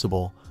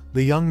impossible.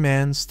 The young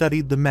man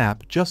studied the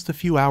map just a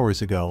few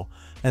hours ago,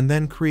 and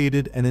then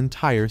created an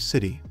entire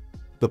city.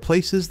 The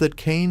places that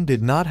Cain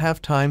did not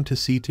have time to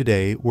see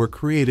today were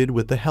created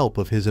with the help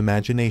of his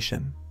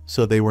imagination.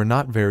 So they were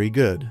not very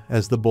good,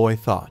 as the boy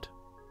thought.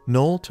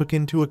 Noel took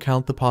into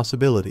account the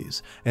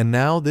possibilities, and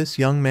now this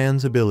young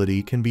man's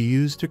ability can be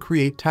used to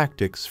create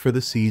tactics for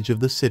the siege of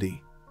the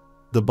city.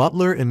 The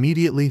butler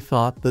immediately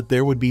thought that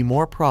there would be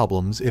more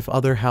problems if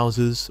other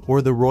houses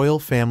or the royal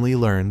family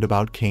learned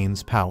about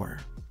Cain's power.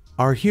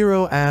 Our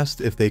hero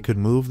asked if they could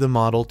move the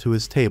model to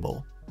his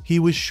table. He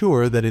was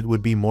sure that it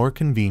would be more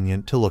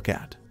convenient to look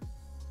at.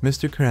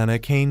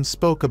 Mr. Cain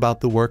spoke about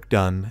the work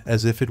done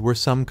as if it were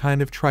some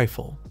kind of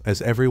trifle,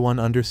 as everyone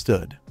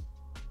understood.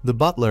 The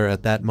butler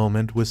at that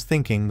moment was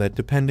thinking that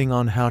depending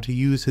on how to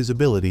use his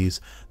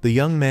abilities, the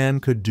young man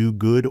could do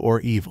good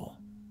or evil.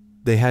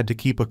 They had to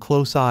keep a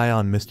close eye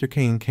on Mr.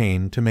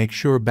 Cain to make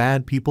sure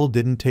bad people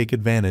didn't take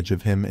advantage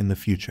of him in the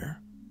future.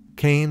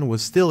 Cain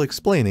was still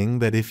explaining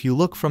that if you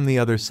look from the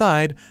other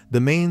side,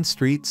 the main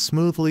street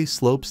smoothly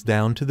slopes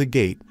down to the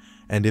gate,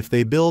 and if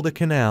they build a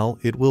canal,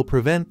 it will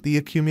prevent the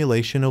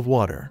accumulation of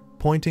water,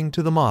 pointing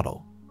to the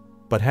model.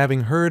 But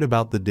having heard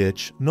about the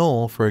ditch,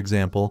 Noel, for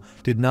example,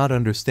 did not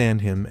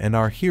understand him, and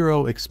our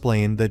hero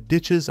explained that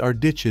ditches are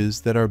ditches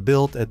that are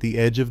built at the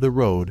edge of the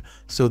road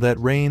so that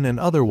rain and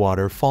other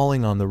water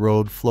falling on the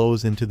road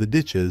flows into the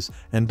ditches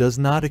and does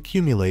not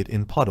accumulate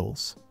in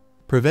puddles.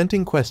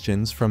 Preventing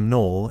questions from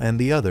Noel and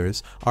the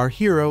others, our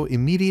hero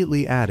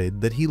immediately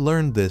added that he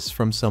learned this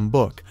from some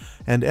book,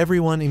 and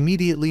everyone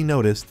immediately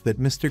noticed that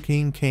Mr.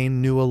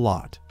 Cain knew a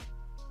lot.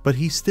 But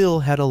he still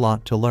had a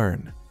lot to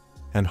learn.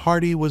 And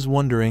Hardy was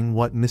wondering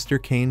what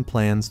Mr. Cain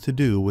plans to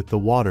do with the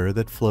water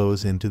that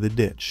flows into the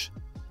ditch.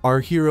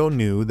 Our hero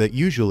knew that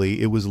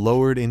usually it was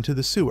lowered into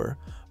the sewer,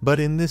 but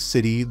in this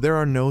city there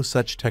are no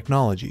such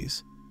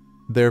technologies.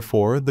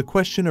 Therefore, the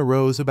question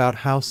arose about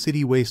how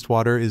city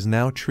wastewater is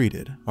now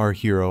treated, our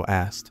hero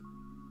asked.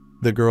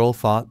 The girl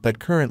thought that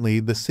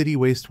currently the city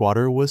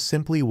wastewater was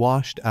simply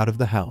washed out of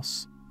the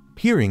house.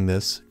 Hearing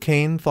this,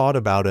 Cain thought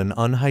about an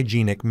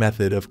unhygienic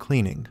method of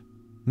cleaning.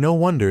 No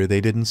wonder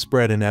they didn't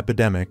spread an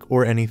epidemic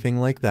or anything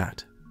like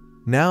that.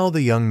 Now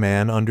the young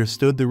man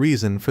understood the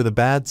reason for the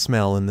bad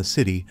smell in the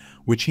city,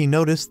 which he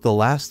noticed the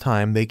last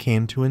time they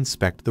came to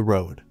inspect the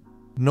road.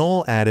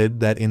 Noel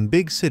added that in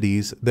big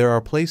cities there are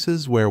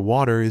places where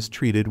water is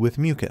treated with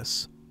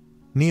mucus.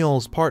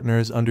 Neil's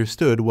partners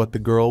understood what the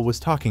girl was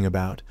talking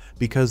about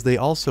because they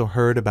also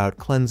heard about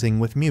cleansing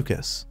with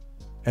mucus.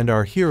 And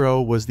our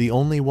hero was the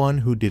only one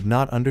who did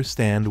not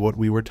understand what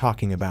we were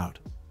talking about.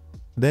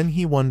 Then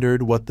he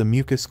wondered what the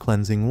mucus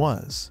cleansing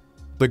was.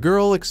 The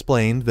girl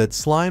explained that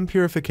slime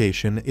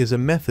purification is a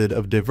method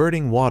of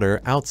diverting water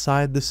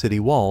outside the city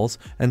walls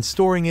and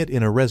storing it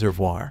in a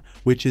reservoir,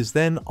 which is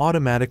then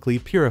automatically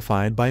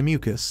purified by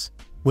mucus.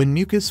 When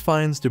mucus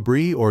finds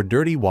debris or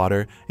dirty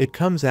water, it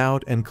comes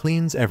out and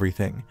cleans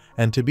everything,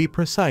 and to be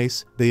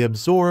precise, they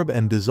absorb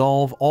and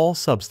dissolve all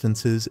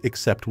substances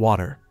except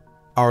water.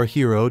 Our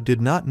hero did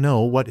not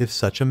know what if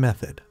such a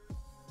method.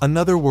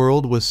 Another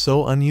world was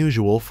so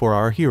unusual for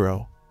our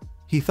hero.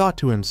 He thought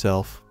to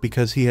himself,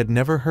 because he had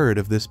never heard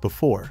of this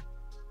before.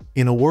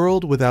 In a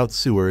world without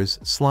sewers,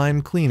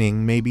 slime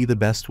cleaning may be the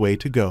best way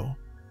to go.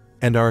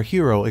 And our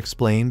hero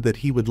explained that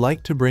he would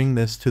like to bring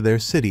this to their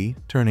city,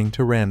 turning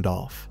to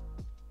Randolph.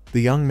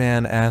 The young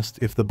man asked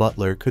if the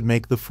butler could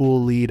make the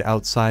full lead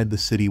outside the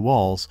city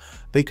walls.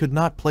 They could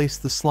not place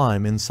the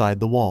slime inside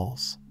the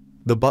walls.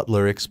 The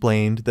butler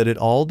explained that it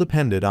all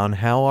depended on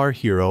how our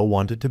hero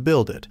wanted to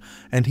build it,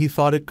 and he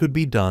thought it could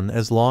be done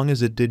as long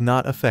as it did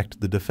not affect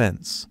the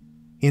defense.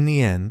 In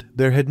the end,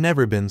 there had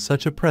never been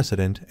such a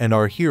precedent, and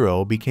our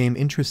hero became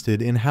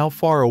interested in how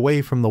far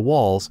away from the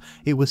walls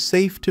it was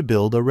safe to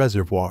build a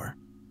reservoir.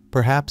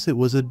 Perhaps it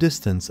was a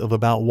distance of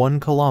about 1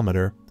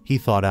 kilometer, he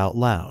thought out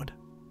loud.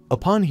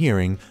 Upon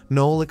hearing,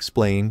 Noel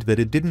explained that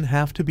it didn't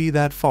have to be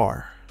that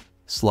far.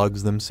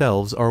 Slugs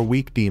themselves are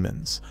weak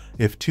demons.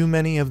 If too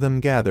many of them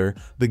gather,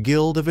 the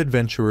Guild of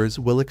Adventurers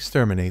will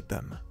exterminate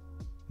them.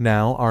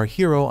 Now our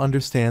hero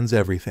understands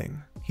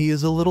everything. He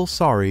is a little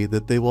sorry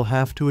that they will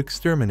have to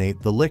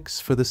exterminate the licks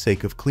for the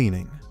sake of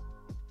cleaning.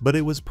 But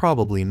it was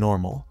probably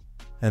normal.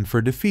 And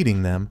for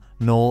defeating them,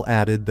 Noel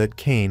added that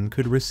Cain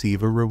could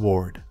receive a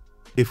reward.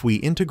 If we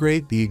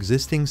integrate the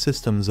existing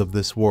systems of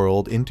this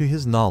world into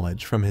his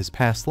knowledge from his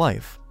past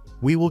life,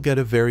 we will get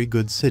a very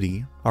good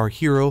city, our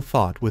hero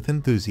thought with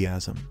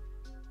enthusiasm.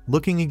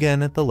 Looking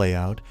again at the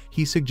layout,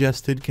 he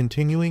suggested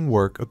continuing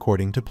work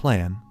according to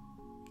plan.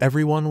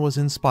 Everyone was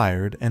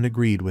inspired and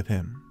agreed with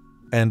him.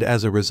 And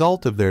as a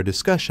result of their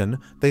discussion,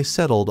 they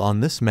settled on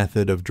this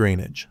method of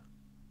drainage.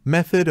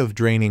 Method of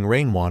draining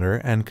rainwater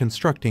and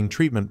constructing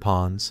treatment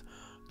ponds.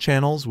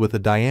 Channels with a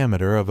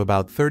diameter of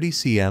about 30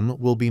 cm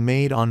will be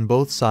made on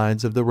both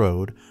sides of the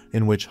road,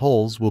 in which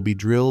holes will be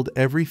drilled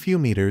every few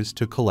meters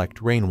to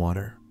collect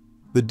rainwater.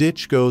 The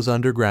ditch goes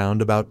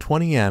underground about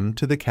 20 m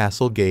to the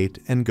castle gate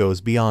and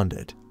goes beyond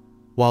it.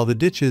 While the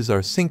ditches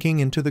are sinking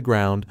into the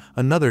ground,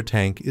 another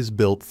tank is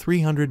built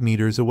 300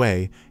 meters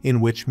away, in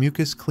which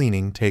mucus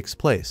cleaning takes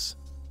place.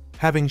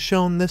 Having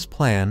shown this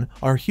plan,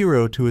 our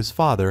hero to his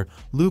father,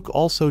 Luke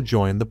also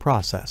joined the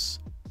process.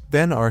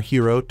 Then our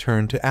hero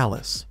turned to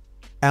Alice.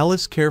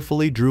 Alice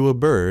carefully drew a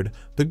bird.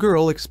 The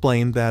girl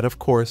explained that of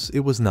course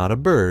it was not a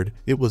bird,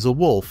 it was a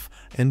wolf,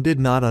 and did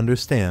not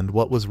understand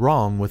what was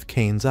wrong with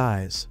Cain's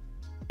eyes.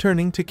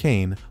 Turning to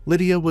Cain,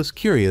 Lydia was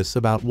curious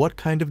about what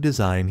kind of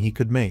design he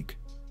could make.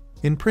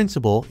 In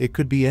principle, it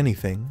could be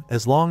anything,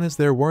 as long as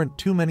there weren't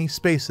too many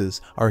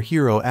spaces, our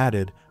hero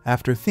added,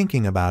 after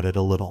thinking about it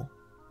a little.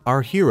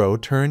 Our hero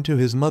turned to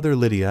his mother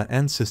Lydia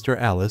and sister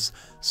Alice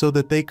so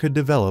that they could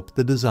develop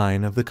the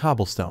design of the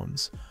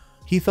cobblestones.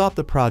 He thought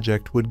the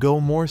project would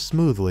go more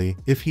smoothly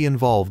if he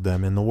involved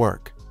them in the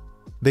work.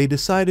 They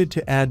decided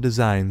to add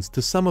designs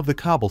to some of the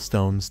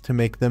cobblestones to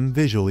make them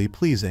visually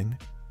pleasing.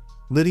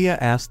 Lydia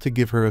asked to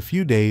give her a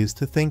few days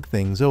to think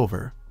things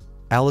over.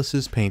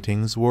 Alice's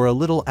paintings were a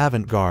little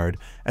avant-garde,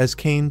 as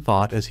Cain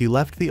thought as he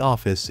left the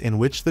office in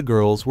which the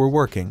girls were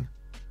working.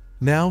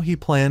 Now he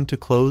planned to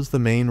close the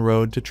main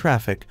road to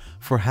traffic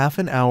for half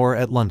an hour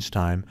at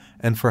lunchtime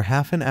and for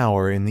half an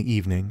hour in the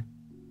evening.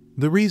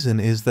 The reason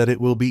is that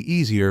it will be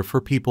easier for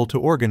people to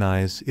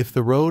organize if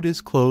the road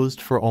is closed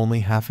for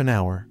only half an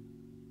hour.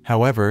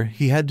 However,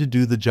 he had to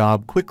do the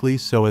job quickly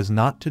so as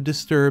not to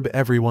disturb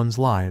everyone's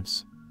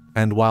lives.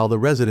 And while the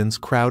residents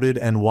crowded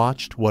and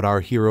watched what our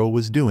hero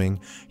was doing,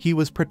 he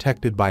was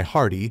protected by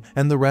Hardy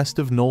and the rest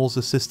of Noel's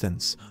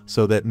assistants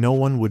so that no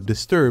one would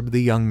disturb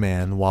the young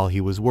man while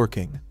he was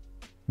working.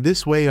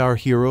 This way our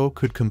hero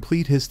could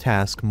complete his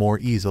task more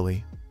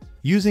easily.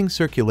 Using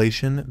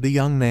circulation, the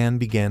young man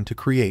began to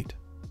create.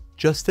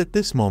 Just at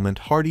this moment,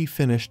 Hardy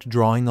finished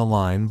drawing a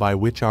line by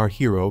which our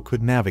hero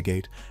could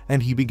navigate,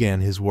 and he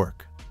began his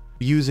work.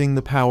 Using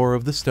the power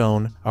of the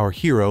stone, our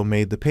hero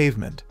made the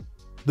pavement.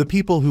 The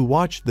people who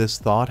watched this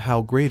thought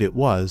how great it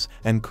was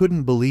and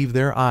couldn't believe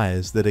their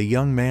eyes that a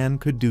young man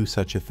could do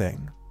such a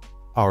thing.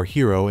 Our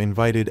hero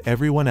invited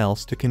everyone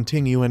else to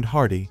continue and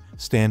Hardy,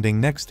 standing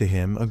next to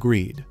him,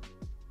 agreed.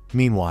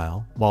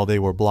 Meanwhile, while they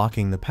were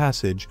blocking the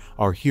passage,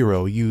 our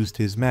hero used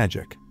his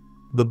magic.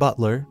 The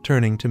butler,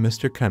 turning to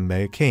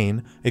Mr.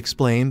 Cain,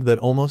 explained that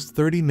almost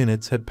 30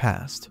 minutes had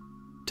passed.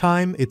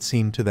 Time, it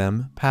seemed to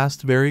them,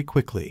 passed very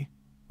quickly.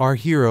 Our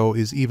hero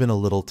is even a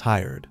little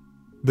tired.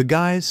 The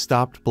guys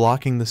stopped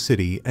blocking the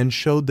city and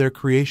showed their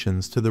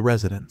creations to the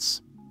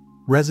residents.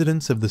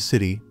 Residents of the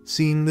city,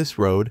 seeing this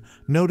road,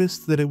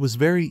 noticed that it was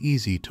very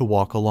easy to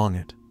walk along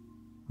it.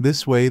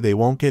 This way they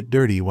won't get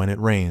dirty when it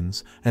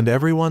rains, and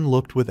everyone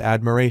looked with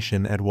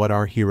admiration at what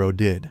our hero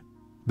did.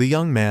 The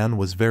young man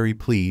was very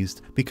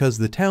pleased because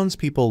the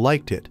townspeople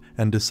liked it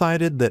and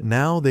decided that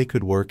now they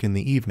could work in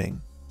the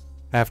evening.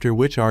 After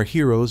which our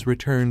heroes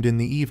returned in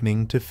the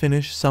evening to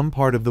finish some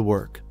part of the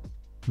work.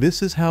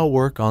 This is how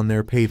work on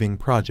their paving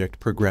project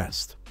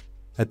progressed.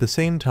 At the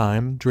same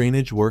time,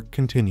 drainage work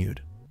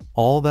continued.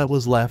 All that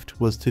was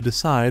left was to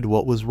decide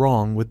what was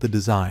wrong with the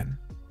design.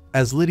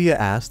 As Lydia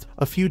asked,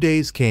 a few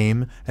days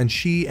came and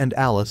she and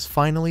Alice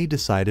finally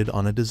decided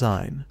on a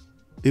design.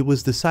 It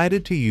was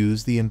decided to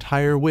use the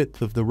entire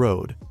width of the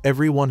road,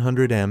 every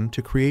 100 m,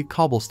 to create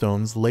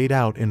cobblestones laid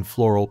out in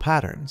floral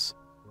patterns.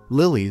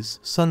 Lilies,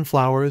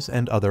 sunflowers,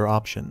 and other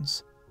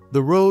options.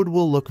 The road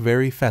will look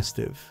very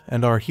festive,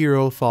 and our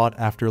hero thought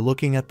after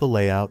looking at the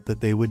layout that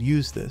they would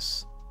use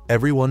this.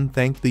 Everyone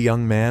thanked the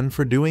young man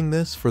for doing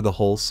this for the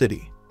whole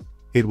city.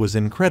 It was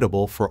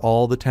incredible for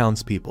all the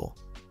townspeople.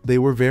 They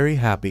were very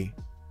happy.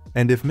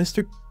 And if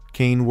Mr.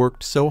 Cain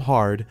worked so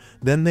hard,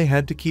 then they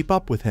had to keep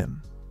up with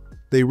him.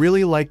 They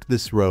really liked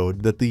this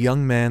road that the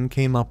young man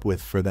came up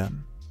with for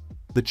them.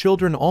 The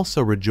children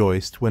also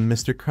rejoiced when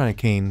Mr.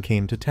 Cain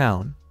came to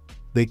town.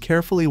 They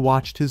carefully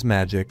watched his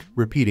magic,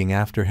 repeating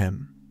after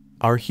him.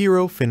 Our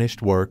hero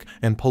finished work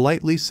and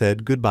politely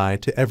said goodbye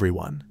to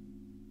everyone.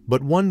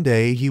 But one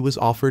day he was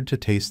offered to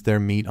taste their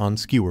meat on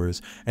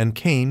skewers, and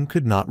Cain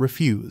could not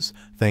refuse,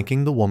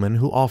 thanking the woman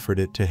who offered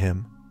it to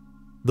him.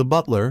 The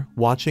butler,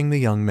 watching the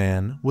young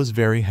man, was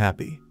very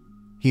happy.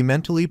 He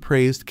mentally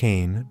praised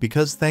Cain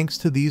because thanks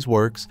to these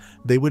works,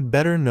 they would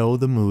better know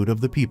the mood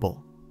of the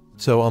people.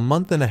 So a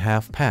month and a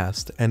half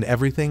passed and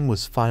everything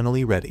was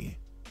finally ready.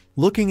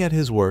 Looking at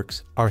his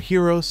works, our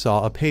hero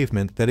saw a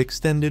pavement that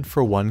extended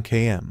for 1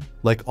 km,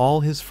 like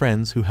all his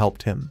friends who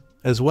helped him,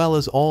 as well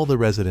as all the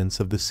residents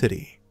of the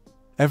city.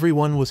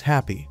 Everyone was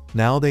happy.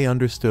 Now they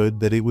understood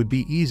that it would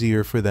be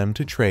easier for them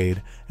to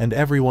trade, and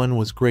everyone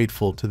was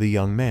grateful to the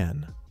young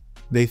man.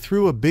 They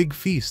threw a big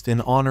feast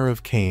in honor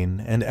of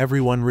Cain, and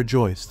everyone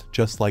rejoiced,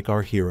 just like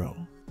our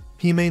hero.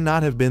 He may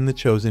not have been the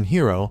chosen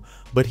hero,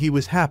 but he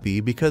was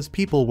happy because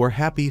people were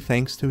happy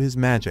thanks to his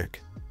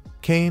magic.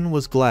 Cain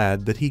was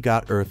glad that he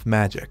got earth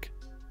magic.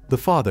 The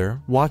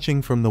father,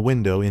 watching from the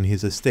window in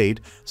his estate,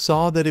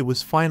 saw that it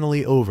was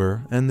finally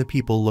over and the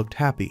people looked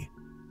happy.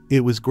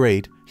 It was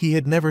great. He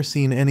had never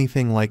seen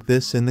anything like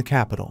this in the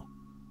capital.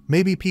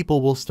 Maybe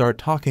people will start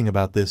talking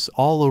about this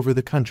all over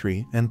the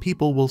country and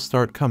people will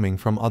start coming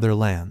from other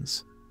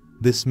lands.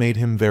 This made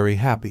him very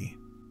happy.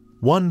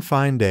 One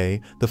fine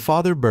day, the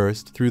father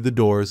burst through the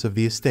doors of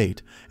the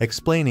estate,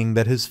 explaining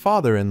that his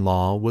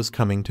father-in-law was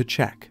coming to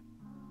check.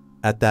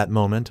 At that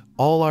moment,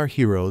 all our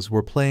heroes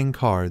were playing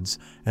cards,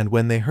 and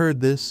when they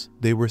heard this,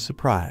 they were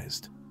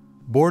surprised.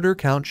 Border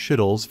Count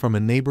Shittles from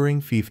a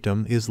neighboring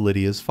fiefdom is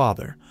Lydia's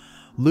father.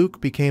 Luke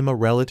became a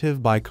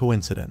relative by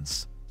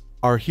coincidence.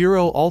 Our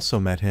hero also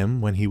met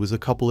him when he was a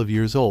couple of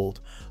years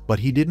old, but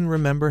he didn't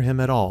remember him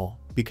at all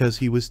because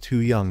he was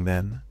too young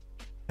then.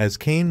 As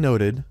Cain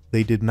noted,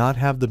 they did not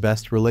have the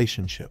best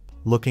relationship,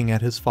 looking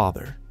at his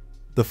father.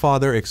 The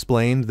father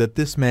explained that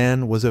this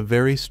man was a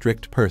very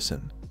strict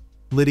person.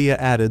 Lydia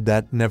added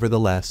that,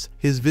 nevertheless,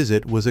 his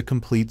visit was a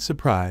complete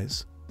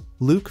surprise.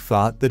 Luke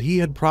thought that he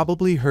had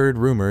probably heard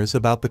rumors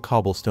about the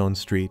cobblestone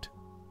street.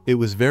 It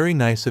was very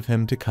nice of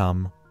him to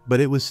come, but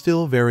it was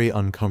still very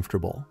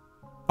uncomfortable.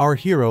 Our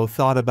hero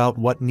thought about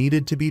what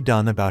needed to be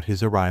done about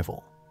his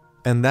arrival.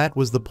 And that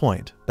was the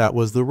point, that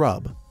was the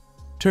rub.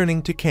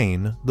 Turning to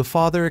Cain, the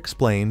father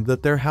explained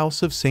that their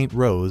house of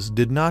Saint-Rose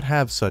did not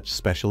have such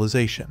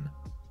specialization.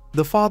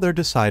 The father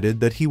decided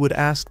that he would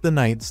ask the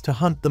knights to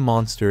hunt the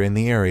monster in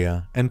the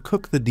area and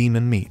cook the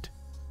demon meat.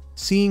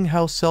 Seeing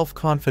how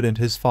self-confident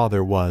his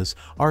father was,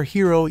 our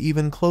hero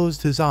even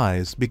closed his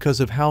eyes because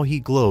of how he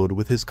glowed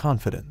with his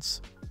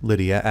confidence.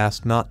 Lydia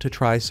asked not to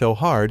try so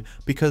hard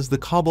because the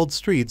cobbled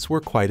streets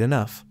were quite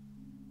enough.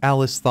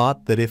 Alice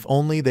thought that if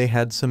only they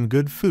had some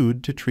good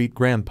food to treat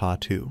Grandpa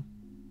to.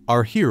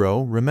 Our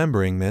hero,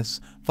 remembering this,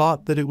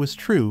 thought that it was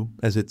true,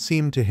 as it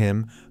seemed to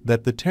him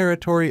that the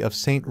territory of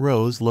St.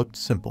 Rose looked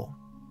simple.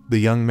 The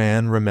young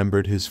man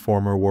remembered his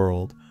former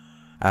world.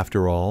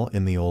 After all,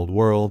 in the old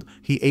world,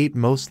 he ate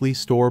mostly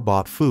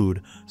store-bought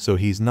food, so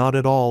he's not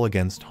at all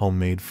against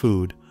homemade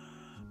food.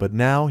 But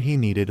now he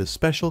needed a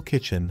special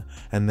kitchen,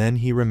 and then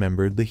he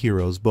remembered the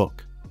hero's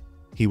book.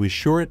 He was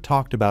sure it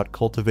talked about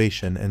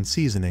cultivation and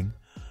seasoning.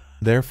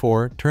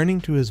 Therefore, turning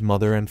to his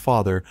mother and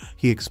father,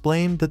 he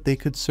explained that they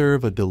could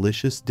serve a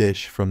delicious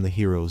dish from the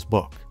hero's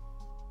book.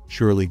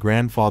 Surely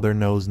grandfather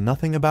knows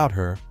nothing about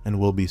her and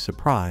will be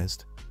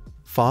surprised.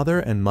 Father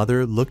and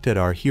mother looked at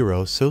our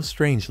hero so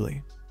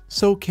strangely.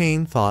 So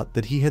Cain thought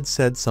that he had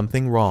said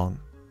something wrong.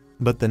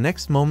 But the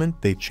next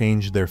moment they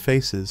changed their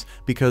faces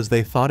because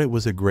they thought it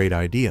was a great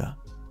idea.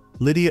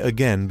 Lydia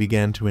again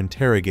began to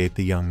interrogate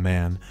the young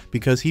man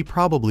because he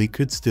probably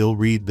could still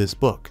read this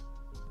book.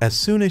 As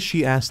soon as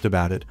she asked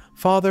about it,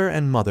 father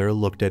and mother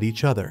looked at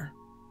each other.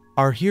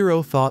 Our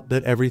hero thought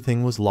that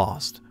everything was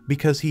lost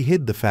because he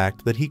hid the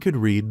fact that he could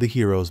read the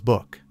hero's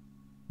book.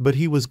 But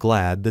he was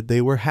glad that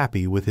they were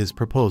happy with his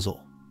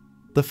proposal.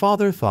 The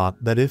father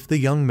thought that if the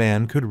young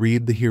man could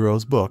read the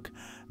hero's book,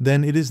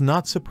 then it is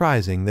not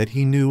surprising that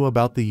he knew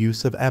about the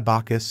use of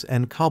abacus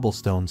and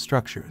cobblestone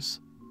structures.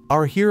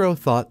 Our hero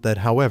thought that,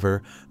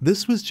 however,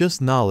 this was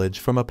just knowledge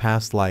from a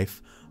past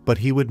life, but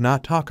he would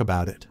not talk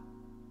about it.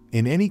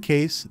 In any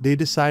case, they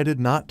decided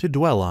not to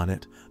dwell on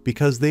it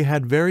because they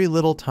had very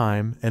little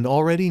time and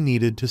already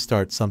needed to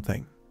start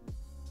something.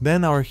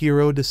 Then our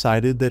hero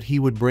decided that he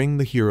would bring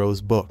the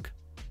hero's book.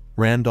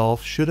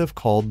 Randolph should have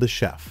called the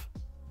chef.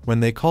 When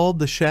they called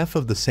the chef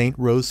of the St.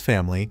 Rose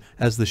family,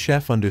 as the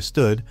chef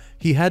understood,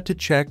 he had to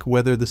check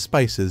whether the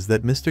spices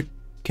that Mr.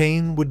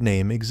 Cain would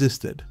name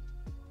existed.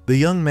 The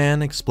young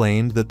man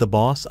explained that the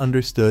boss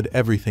understood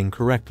everything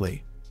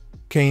correctly.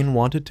 Cain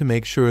wanted to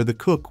make sure the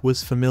cook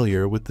was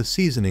familiar with the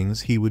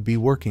seasonings he would be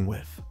working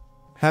with.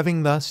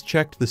 Having thus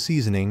checked the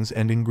seasonings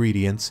and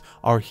ingredients,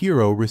 our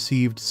hero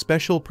received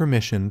special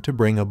permission to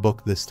bring a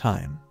book this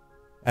time.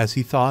 As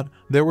he thought,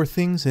 there were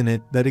things in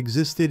it that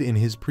existed in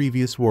his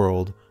previous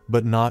world,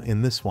 but not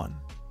in this one.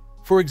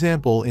 For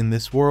example, in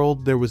this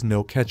world there was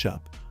no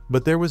ketchup,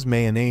 but there was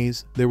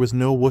mayonnaise, there was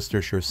no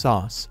Worcestershire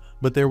sauce,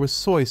 but there was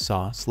soy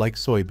sauce like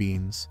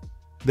soybeans.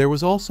 There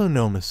was also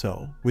no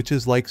miso, which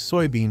is like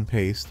soybean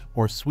paste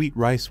or sweet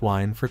rice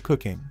wine for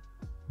cooking.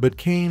 But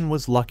Cain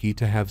was lucky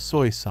to have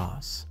soy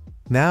sauce.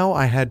 Now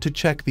I had to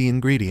check the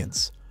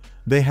ingredients.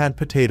 They had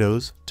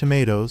potatoes,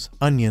 tomatoes,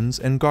 onions,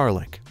 and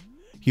garlic.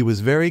 He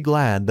was very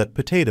glad that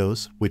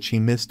potatoes, which he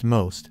missed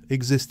most,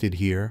 existed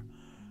here.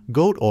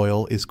 Goat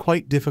oil is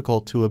quite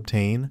difficult to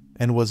obtain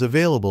and was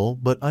available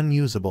but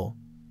unusable.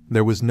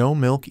 There was no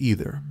milk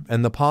either,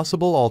 and the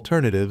possible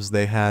alternatives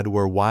they had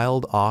were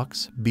wild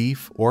ox,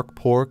 beef, orc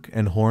pork,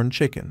 and horned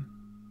chicken.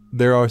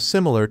 There are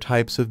similar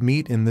types of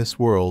meat in this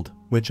world,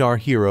 which our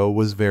hero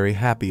was very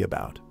happy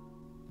about.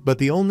 But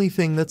the only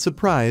thing that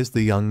surprised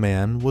the young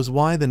man was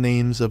why the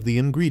names of the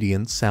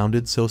ingredients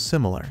sounded so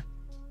similar.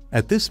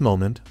 At this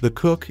moment, the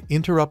cook,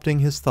 interrupting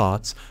his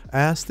thoughts,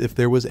 asked if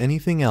there was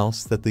anything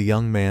else that the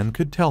young man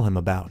could tell him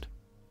about.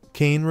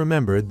 Cain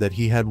remembered that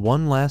he had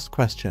one last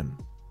question.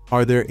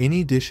 Are there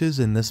any dishes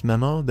in this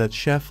memo that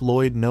Chef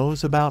Lloyd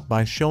knows about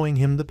by showing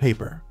him the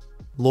paper?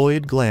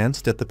 Lloyd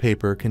glanced at the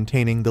paper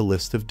containing the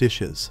list of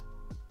dishes.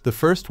 The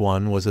first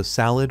one was a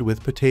salad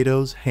with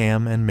potatoes,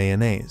 ham, and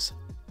mayonnaise.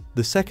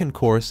 The second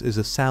course is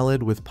a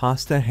salad with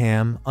pasta,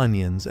 ham,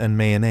 onions, and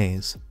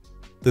mayonnaise.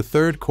 The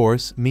third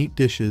course, meat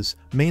dishes,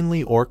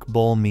 mainly orc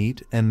bull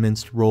meat and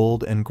minced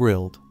rolled and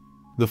grilled.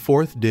 The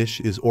fourth dish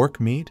is orc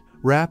meat,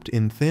 wrapped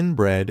in thin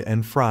bread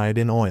and fried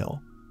in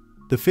oil.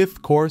 The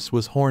fifth course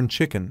was horned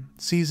chicken,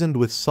 seasoned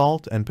with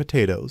salt and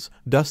potatoes,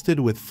 dusted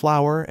with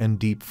flour and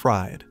deep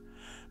fried.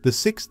 The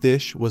sixth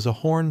dish was a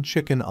horned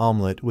chicken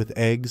omelet with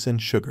eggs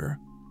and sugar.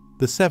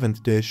 The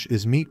seventh dish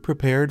is meat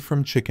prepared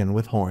from chicken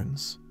with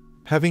horns.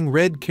 Having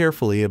read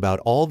carefully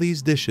about all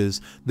these dishes,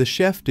 the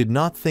chef did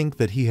not think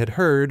that he had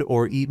heard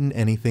or eaten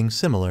anything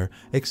similar,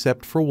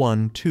 except for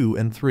 1, 2,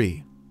 and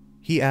 3.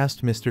 He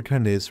asked Mr.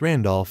 Candace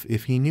Randolph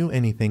if he knew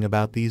anything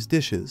about these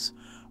dishes.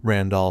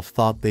 Randolph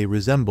thought they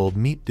resembled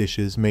meat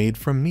dishes made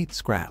from meat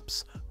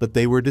scraps, but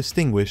they were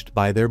distinguished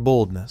by their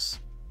boldness.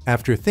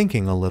 After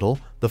thinking a little,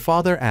 the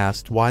father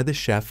asked why the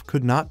chef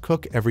could not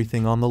cook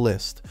everything on the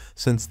list,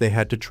 since they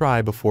had to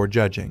try before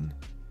judging.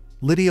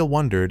 Lydia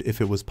wondered if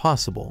it was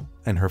possible,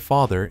 and her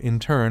father, in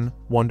turn,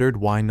 wondered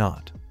why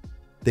not.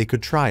 They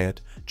could try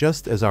it,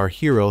 just as our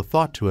hero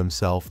thought to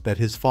himself that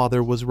his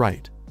father was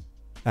right.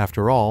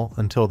 After all,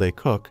 until they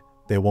cook,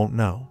 they won't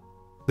know.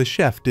 The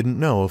chef didn't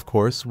know, of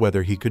course,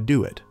 whether he could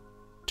do it.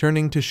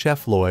 Turning to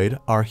Chef Lloyd,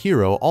 our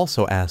hero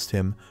also asked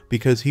him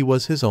because he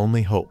was his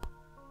only hope.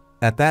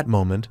 At that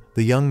moment,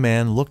 the young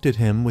man looked at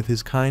him with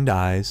his kind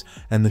eyes,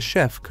 and the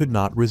chef could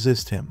not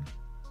resist him.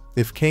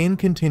 If Cain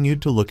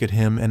continued to look at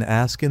him and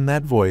ask in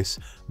that voice,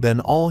 then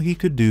all he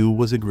could do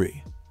was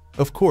agree.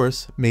 Of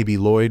course, maybe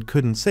Lloyd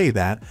couldn't say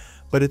that,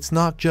 but it's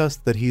not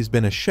just that he's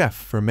been a chef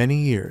for many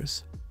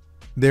years.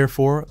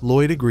 Therefore,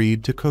 Lloyd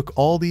agreed to cook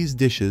all these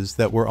dishes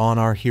that were on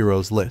our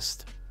hero's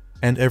list.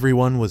 And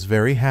everyone was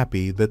very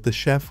happy that the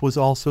chef was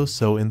also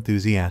so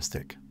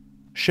enthusiastic.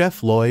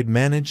 Chef Lloyd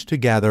managed to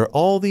gather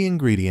all the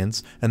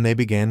ingredients and they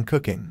began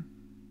cooking.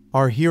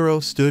 Our hero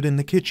stood in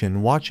the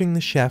kitchen watching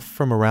the chef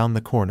from around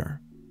the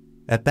corner.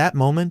 At that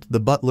moment, the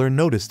butler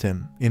noticed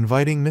him,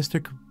 inviting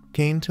Mr.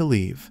 Cain to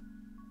leave.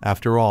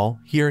 After all,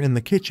 here in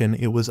the kitchen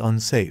it was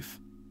unsafe.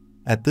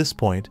 At this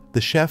point, the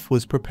chef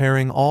was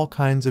preparing all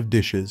kinds of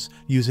dishes,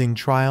 using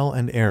trial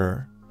and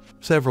error.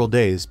 Several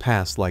days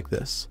passed like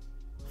this.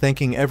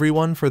 Thanking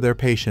everyone for their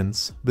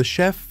patience, the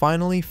chef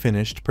finally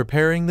finished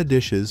preparing the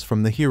dishes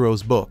from the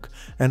hero's book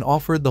and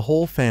offered the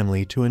whole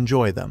family to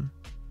enjoy them.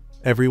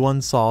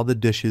 Everyone saw the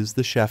dishes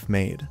the chef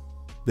made.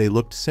 They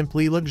looked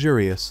simply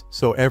luxurious,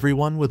 so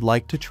everyone would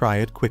like to try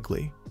it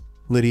quickly.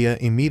 Lydia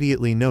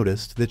immediately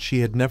noticed that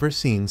she had never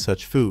seen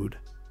such food.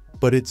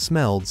 But it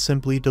smelled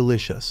simply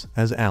delicious,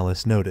 as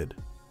Alice noted.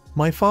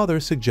 My father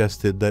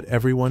suggested that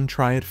everyone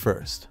try it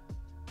first.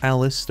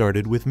 Alice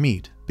started with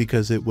meat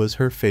because it was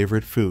her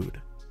favorite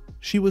food.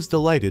 She was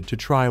delighted to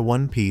try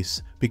one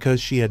piece because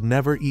she had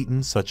never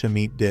eaten such a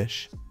meat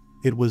dish.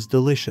 It was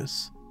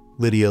delicious.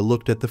 Lydia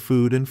looked at the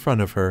food in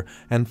front of her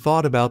and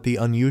thought about the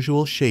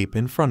unusual shape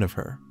in front of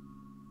her.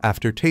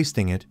 After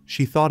tasting it,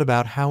 she thought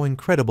about how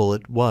incredible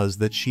it was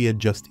that she had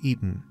just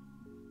eaten.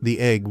 The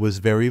egg was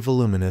very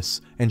voluminous,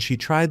 and she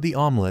tried the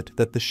omelette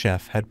that the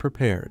chef had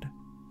prepared.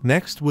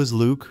 Next was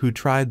Luke, who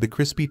tried the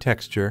crispy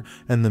texture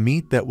and the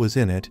meat that was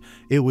in it.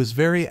 It was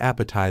very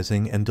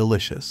appetizing and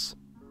delicious.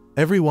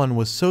 Everyone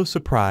was so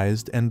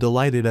surprised and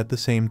delighted at the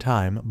same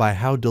time by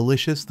how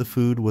delicious the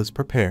food was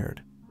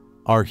prepared.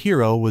 Our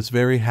hero was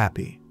very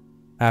happy.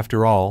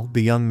 After all,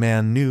 the young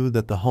man knew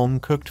that the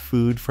home-cooked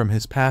food from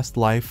his past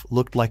life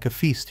looked like a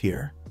feast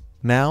here.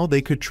 Now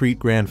they could treat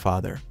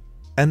grandfather.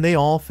 And they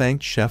all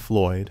thanked Chef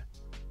Lloyd.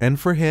 And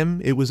for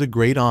him, it was a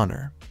great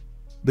honor.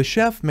 The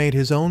chef made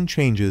his own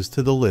changes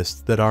to the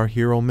list that our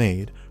hero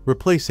made,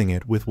 replacing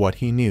it with what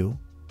he knew.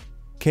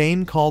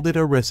 Cain called it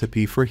a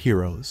recipe for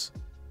heroes.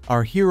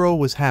 Our hero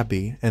was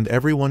happy and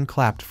everyone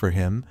clapped for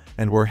him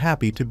and were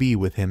happy to be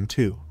with him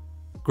too.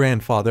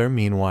 Grandfather,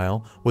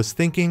 meanwhile, was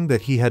thinking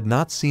that he had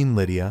not seen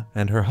Lydia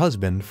and her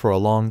husband for a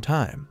long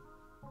time.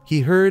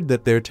 He heard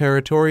that their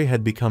territory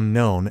had become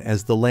known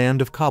as the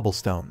Land of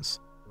Cobblestones.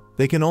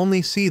 They can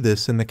only see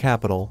this in the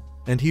capital,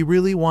 and he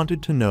really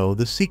wanted to know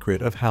the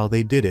secret of how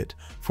they did it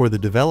for the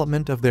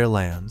development of their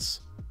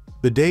lands.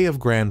 The day of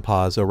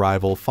Grandpa's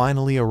arrival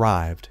finally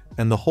arrived,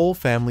 and the whole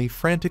family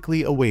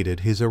frantically awaited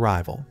his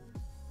arrival.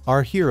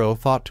 Our hero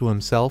thought to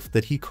himself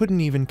that he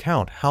couldn't even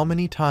count how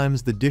many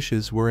times the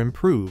dishes were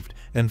improved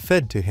and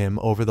fed to him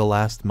over the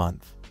last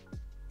month.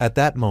 At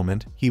that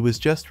moment, he was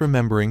just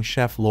remembering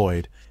Chef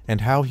Lloyd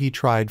and how he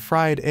tried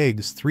fried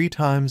eggs 3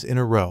 times in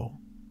a row.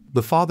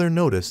 The father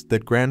noticed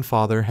that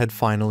grandfather had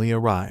finally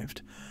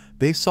arrived.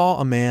 They saw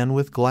a man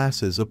with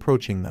glasses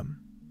approaching them.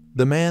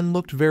 The man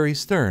looked very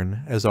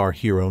stern, as our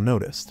hero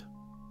noticed.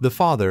 The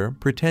father,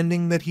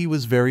 pretending that he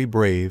was very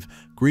brave,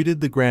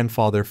 greeted the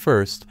grandfather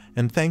first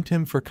and thanked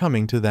him for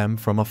coming to them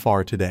from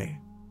afar today.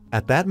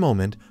 At that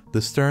moment,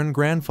 the stern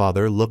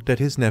grandfather looked at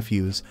his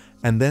nephews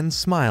and then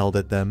smiled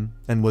at them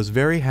and was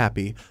very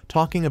happy,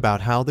 talking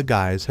about how the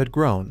guys had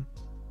grown.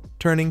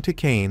 Turning to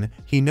Cain,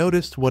 he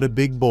noticed what a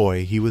big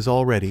boy he was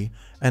already,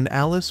 and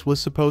Alice was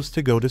supposed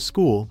to go to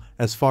school,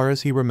 as far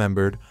as he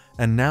remembered,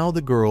 and now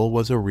the girl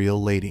was a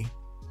real lady.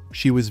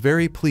 She was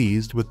very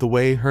pleased with the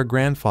way her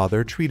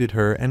grandfather treated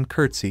her and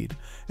curtsied,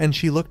 and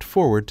she looked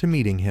forward to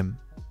meeting him.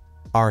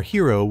 Our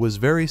hero was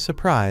very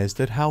surprised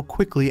at how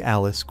quickly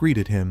Alice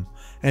greeted him,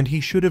 and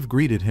he should have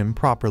greeted him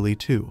properly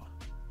too.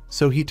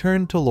 So he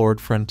turned to Lord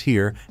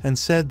Frontier and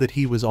said that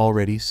he was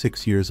already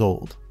 6 years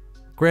old.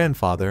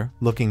 Grandfather,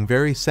 looking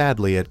very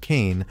sadly at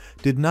Cain,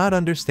 did not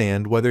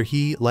understand whether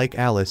he, like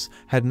Alice,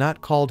 had not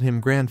called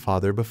him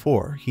grandfather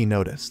before, he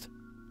noticed.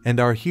 And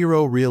our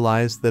hero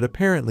realized that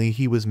apparently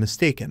he was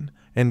mistaken,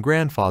 and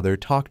grandfather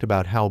talked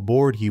about how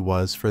bored he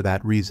was for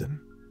that reason.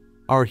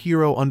 Our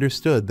hero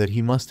understood that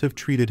he must have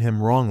treated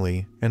him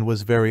wrongly and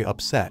was very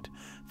upset,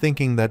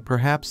 thinking that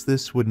perhaps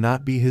this would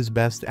not be his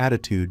best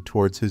attitude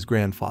towards his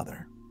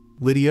grandfather.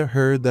 Lydia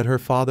heard that her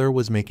father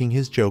was making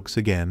his jokes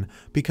again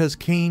because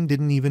Cain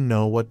didn't even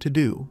know what to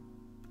do.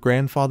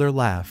 Grandfather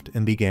laughed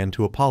and began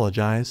to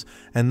apologize,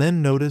 and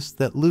then noticed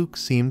that Luke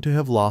seemed to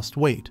have lost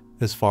weight,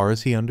 as far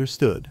as he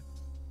understood.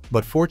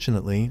 But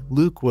fortunately,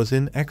 Luke was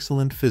in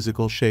excellent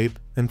physical shape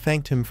and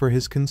thanked him for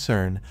his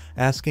concern,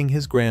 asking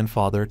his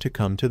grandfather to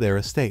come to their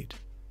estate.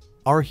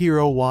 Our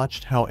hero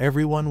watched how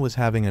everyone was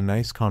having a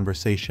nice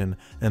conversation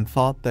and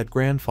thought that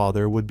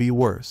grandfather would be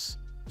worse.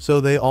 So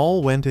they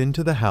all went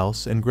into the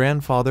house and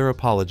grandfather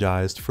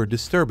apologized for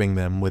disturbing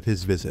them with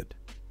his visit.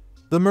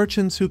 The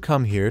merchants who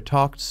come here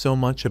talked so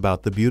much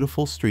about the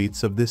beautiful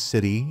streets of this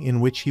city in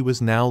which he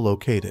was now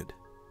located.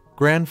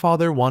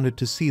 Grandfather wanted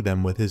to see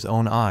them with his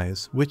own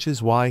eyes, which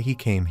is why he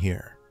came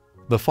here.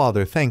 The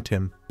father thanked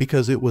him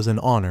because it was an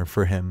honor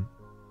for him.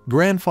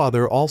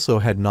 Grandfather also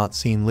had not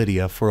seen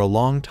Lydia for a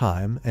long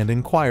time and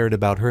inquired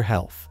about her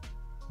health.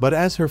 But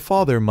as her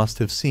father must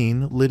have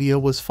seen, Lydia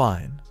was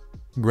fine.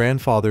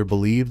 Grandfather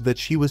believed that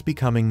she was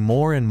becoming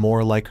more and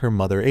more like her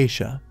mother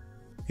Aisha.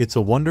 "It's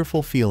a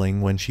wonderful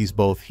feeling when she's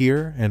both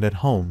here and at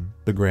home,"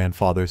 the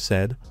grandfather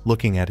said,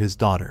 looking at his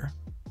daughter.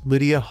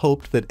 Lydia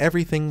hoped that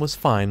everything was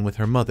fine with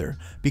her mother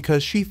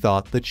because she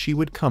thought that she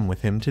would come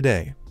with him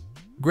today.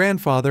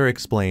 Grandfather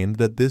explained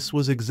that this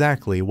was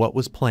exactly what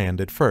was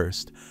planned at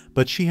first,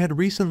 but she had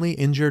recently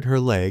injured her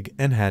leg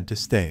and had to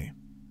stay.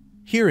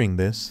 Hearing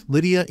this,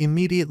 Lydia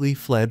immediately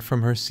fled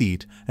from her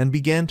seat and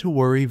began to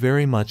worry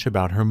very much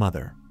about her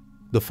mother.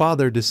 The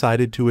father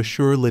decided to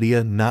assure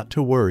Lydia not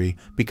to worry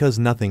because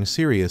nothing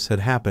serious had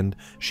happened.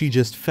 She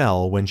just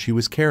fell when she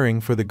was caring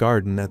for the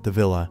garden at the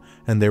villa,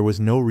 and there was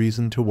no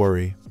reason to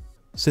worry.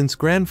 Since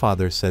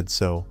grandfather said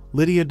so,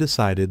 Lydia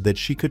decided that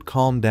she could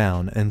calm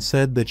down and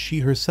said that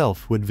she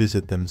herself would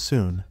visit them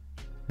soon.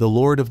 The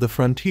Lord of the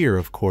Frontier,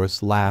 of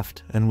course,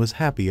 laughed and was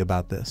happy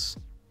about this.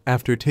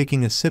 After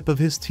taking a sip of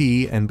his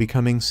tea and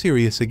becoming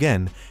serious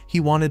again, he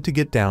wanted to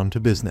get down to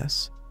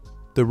business.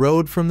 The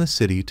road from the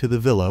city to the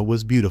villa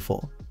was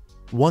beautiful.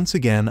 Once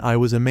again, I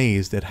was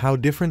amazed at how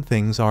different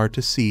things are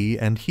to see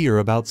and hear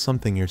about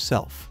something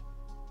yourself.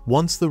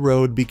 Once the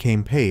road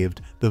became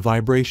paved, the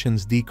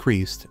vibrations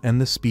decreased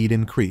and the speed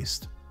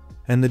increased.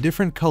 And the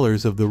different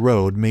colors of the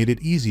road made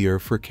it easier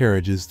for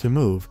carriages to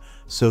move,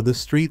 so the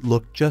street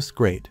looked just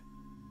great.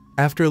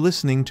 After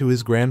listening to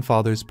his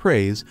grandfather's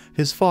praise,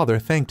 his father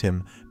thanked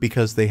him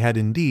because they had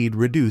indeed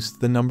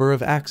reduced the number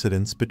of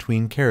accidents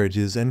between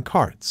carriages and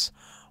carts,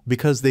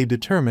 because they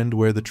determined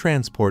where the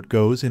transport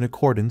goes in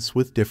accordance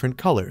with different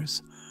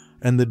colors,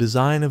 and the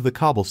design of the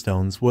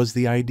cobblestones was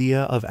the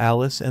idea of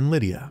Alice and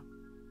Lydia.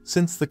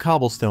 Since the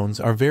cobblestones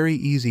are very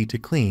easy to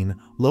clean,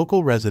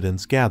 local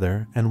residents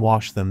gather and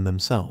wash them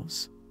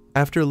themselves.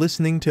 After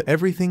listening to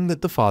everything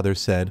that the father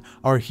said,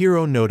 our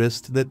hero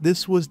noticed that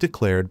this was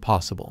declared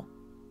possible.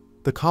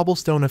 The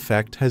cobblestone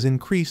effect has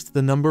increased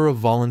the number of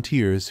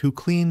volunteers who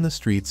clean the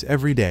streets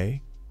every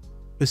day,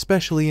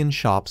 especially in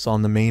shops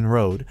on the main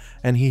road,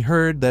 and he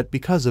heard that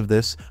because of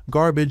this,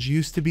 garbage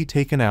used to be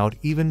taken out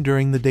even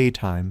during the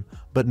daytime,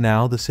 but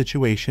now the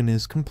situation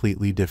is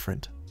completely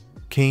different.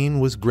 Cain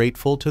was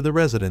grateful to the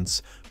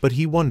residents, but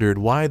he wondered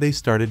why they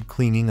started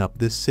cleaning up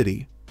this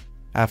city.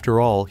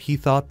 After all, he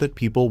thought that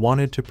people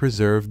wanted to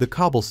preserve the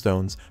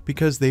cobblestones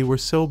because they were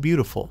so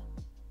beautiful.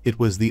 It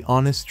was the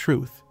honest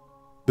truth.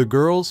 The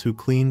girls who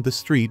cleaned the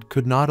street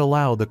could not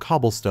allow the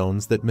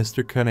cobblestones that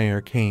Mr.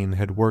 Cain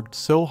had worked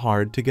so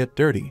hard to get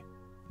dirty.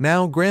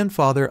 Now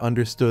grandfather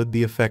understood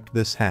the effect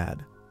this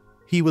had.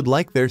 He would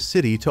like their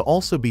city to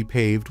also be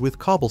paved with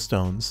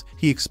cobblestones,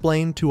 he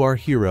explained to our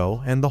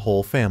hero and the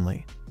whole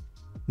family.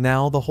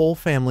 Now the whole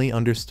family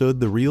understood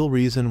the real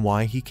reason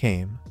why he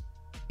came.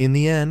 In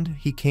the end,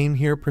 he came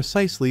here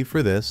precisely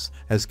for this,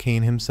 as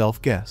Cain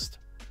himself guessed.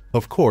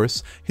 Of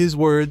course, his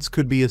words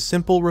could be a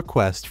simple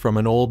request from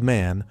an old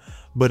man,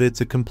 but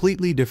it's a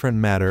completely different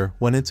matter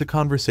when it's a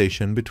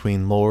conversation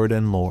between Lord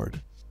and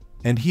Lord.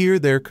 And here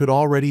there could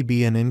already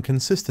be an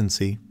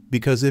inconsistency,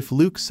 because if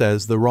Luke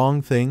says the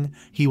wrong thing,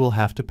 he will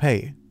have to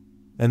pay.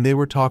 And they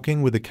were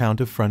talking with the Count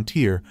of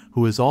Frontier,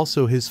 who is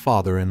also his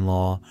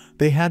father-in-law.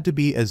 They had to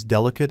be as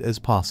delicate as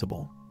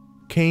possible.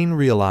 Cain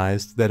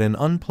realized that an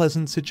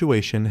unpleasant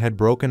situation had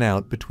broken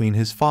out between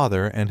his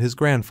father and his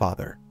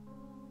grandfather.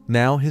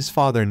 Now his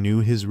father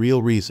knew his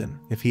real reason.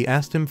 If he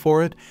asked him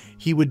for it,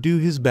 he would do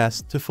his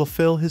best to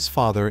fulfill his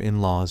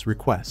father-in-law's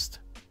request.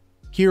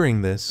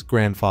 Hearing this,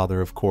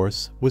 grandfather, of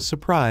course, was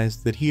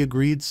surprised that he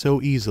agreed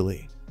so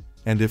easily.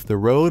 And if the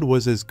road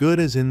was as good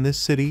as in this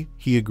city,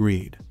 he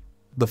agreed.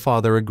 The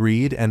father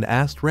agreed and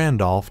asked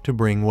Randolph to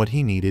bring what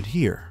he needed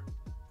here.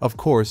 Of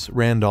course,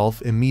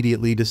 Randolph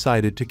immediately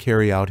decided to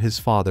carry out his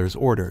father's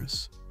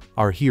orders.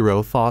 Our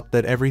hero thought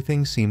that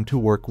everything seemed to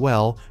work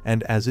well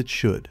and as it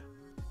should.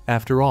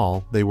 After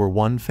all, they were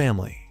one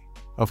family.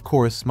 Of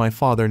course, my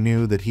father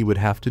knew that he would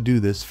have to do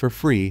this for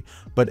free,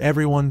 but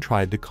everyone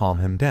tried to calm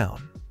him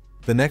down.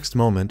 The next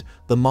moment,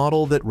 the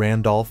model that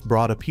Randolph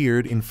brought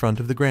appeared in front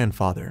of the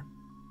grandfather.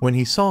 When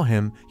he saw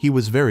him, he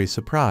was very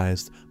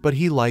surprised, but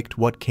he liked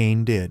what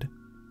Cain did.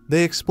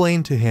 They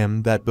explained to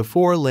him that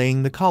before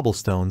laying the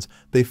cobblestones,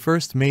 they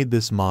first made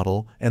this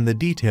model and the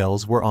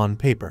details were on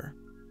paper.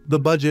 The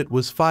budget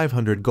was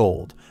 500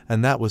 gold,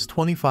 and that was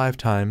 25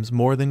 times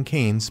more than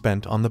Cain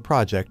spent on the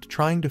project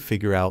trying to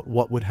figure out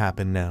what would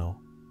happen now.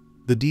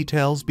 The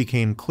details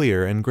became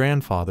clear and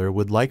grandfather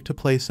would like to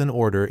place an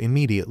order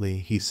immediately,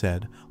 he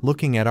said,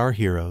 looking at our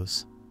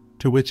heroes.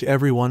 To which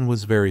everyone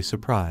was very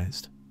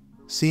surprised.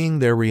 Seeing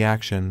their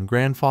reaction,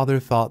 grandfather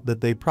thought that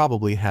they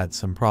probably had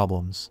some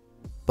problems.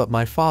 But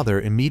my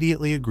father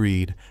immediately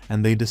agreed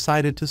and they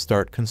decided to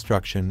start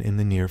construction in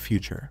the near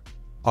future.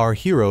 Our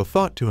hero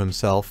thought to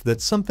himself that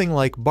something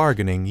like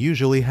bargaining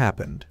usually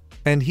happened,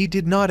 and he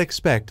did not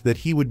expect that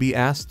he would be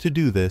asked to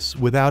do this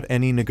without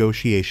any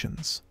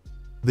negotiations.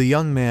 The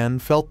young man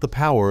felt the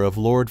power of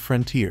Lord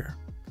Frontier.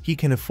 He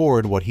can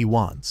afford what he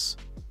wants.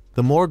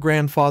 The more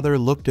grandfather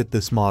looked at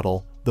this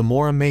model, the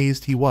more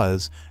amazed he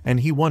was, and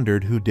he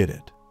wondered who did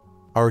it.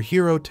 Our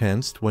hero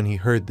tensed when he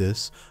heard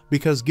this,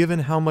 because given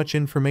how much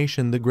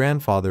information the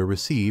grandfather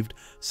received,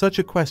 such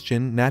a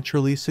question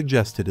naturally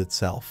suggested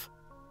itself.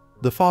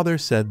 The father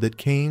said that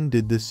Cain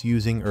did this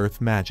using earth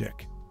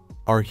magic.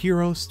 Our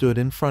hero stood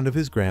in front of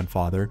his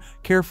grandfather,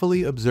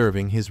 carefully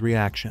observing his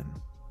reaction.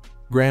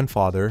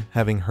 Grandfather,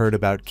 having heard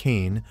about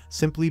Cain,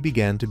 simply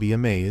began to be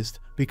amazed,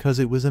 because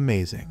it was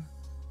amazing.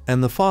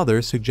 And the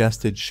father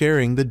suggested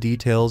sharing the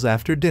details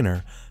after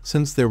dinner,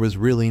 since there was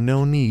really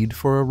no need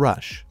for a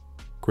rush.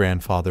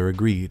 Grandfather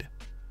agreed.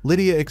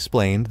 Lydia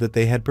explained that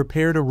they had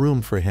prepared a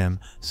room for him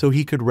so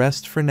he could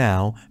rest for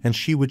now, and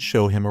she would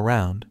show him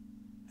around.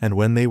 And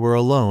when they were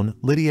alone,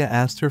 Lydia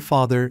asked her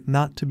father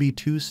not to be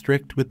too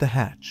strict with the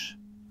hatch.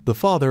 The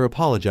father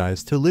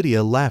apologized to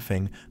Lydia,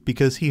 laughing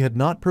because he had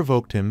not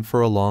provoked him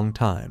for a long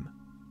time.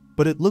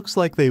 But it looks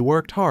like they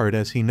worked hard,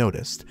 as he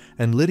noticed,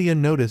 and Lydia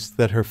noticed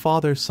that her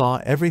father saw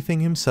everything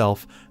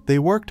himself. They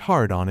worked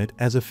hard on it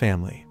as a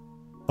family.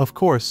 Of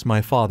course,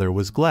 my father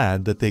was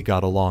glad that they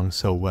got along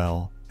so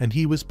well, and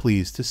he was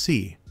pleased to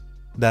see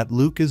that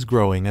Luke is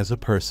growing as a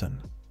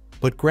person.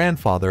 But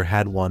grandfather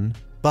had one.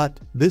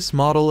 But this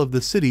model of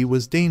the city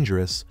was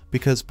dangerous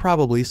because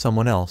probably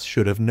someone else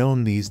should have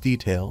known these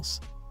details.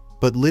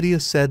 But Lydia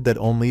said that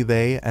only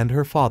they and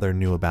her father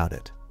knew about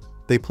it.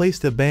 They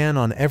placed a ban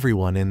on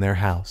everyone in their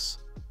house.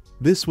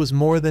 This was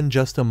more than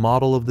just a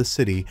model of the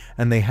city,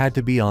 and they had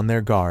to be on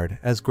their guard,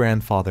 as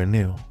grandfather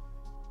knew.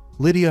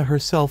 Lydia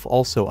herself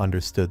also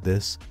understood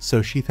this,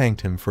 so she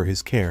thanked him for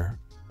his care.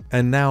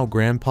 And now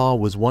Grandpa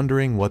was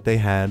wondering what they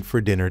had for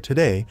dinner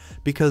today,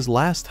 because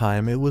last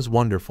time it was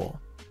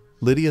wonderful.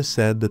 Lydia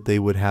said that they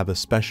would have a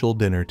special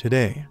dinner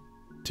today.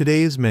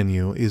 Today's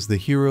menu is the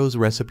hero's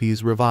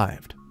recipes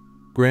revived.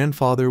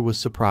 Grandfather was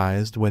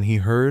surprised when he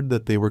heard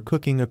that they were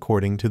cooking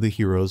according to the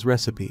hero's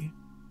recipe.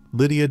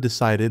 Lydia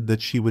decided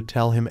that she would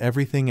tell him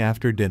everything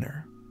after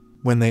dinner.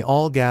 When they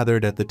all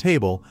gathered at the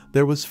table,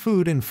 there was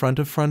food in front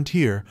of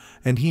Frontier,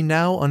 and he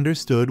now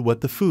understood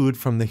what the food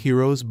from the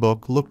hero's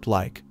book looked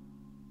like.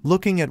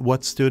 Looking at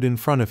what stood in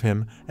front of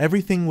him,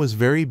 everything was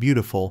very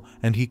beautiful,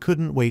 and he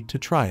couldn't wait to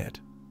try it.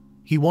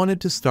 He wanted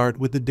to start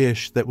with the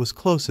dish that was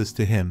closest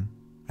to him.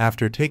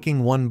 After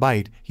taking one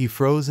bite, he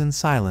froze in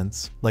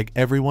silence, like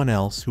everyone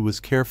else who was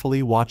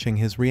carefully watching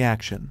his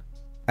reaction.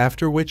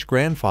 After which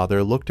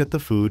grandfather looked at the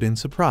food in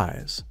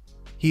surprise.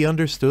 He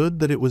understood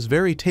that it was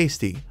very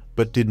tasty,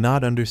 but did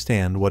not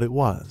understand what it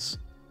was.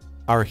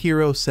 Our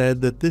hero said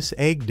that this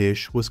egg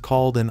dish was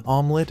called an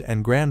omelette,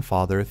 and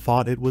grandfather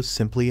thought it was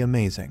simply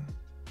amazing.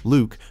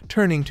 Luke,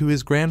 turning to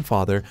his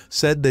grandfather,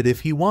 said that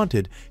if he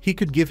wanted, he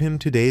could give him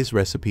today's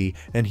recipe,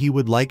 and he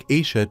would like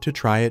Aisha to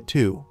try it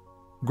too.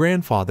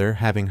 Grandfather,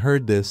 having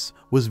heard this,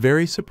 was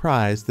very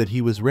surprised that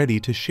he was ready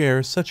to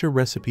share such a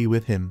recipe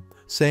with him,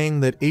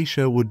 saying that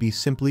Aisha would be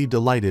simply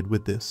delighted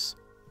with this.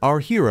 Our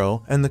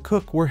hero and the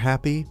cook were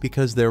happy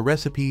because their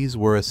recipes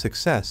were a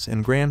success,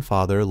 and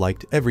grandfather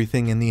liked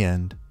everything in the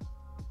end.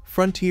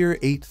 Frontier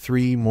ate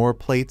 3 more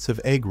plates of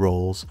egg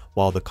rolls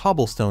while the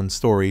cobblestone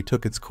story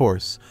took its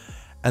course,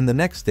 and the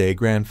next day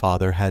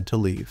grandfather had to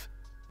leave.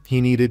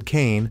 He needed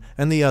Cain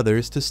and the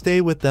others to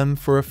stay with them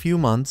for a few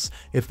months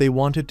if they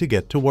wanted to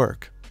get to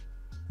work.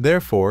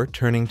 Therefore,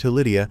 turning to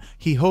Lydia,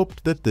 he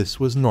hoped that this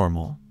was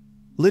normal.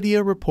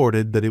 Lydia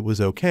reported that it was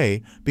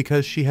okay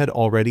because she had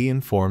already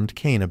informed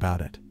Cain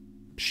about it.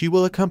 She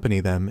will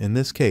accompany them in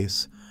this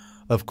case.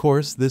 Of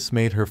course, this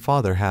made her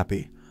father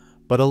happy,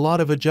 but a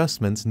lot of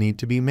adjustments need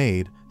to be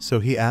made, so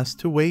he asked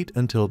to wait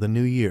until the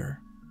new year.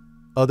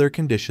 Other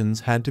conditions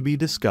had to be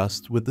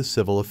discussed with the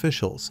civil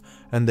officials,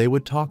 and they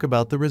would talk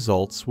about the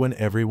results when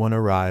everyone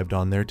arrived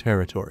on their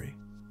territory.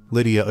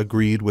 Lydia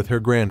agreed with her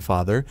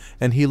grandfather,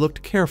 and he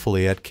looked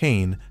carefully at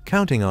Cain,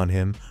 counting on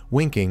him,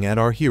 winking at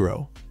our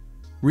hero.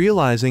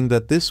 Realizing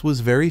that this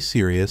was very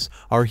serious,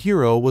 our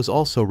hero was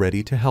also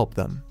ready to help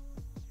them.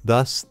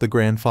 Thus, the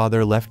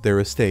grandfather left their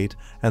estate,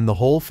 and the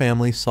whole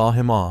family saw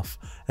him off,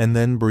 and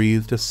then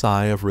breathed a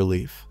sigh of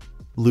relief.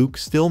 Luke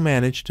still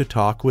managed to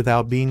talk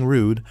without being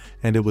rude,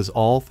 and it was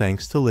all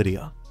thanks to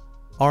Lydia.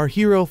 Our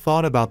hero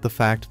thought about the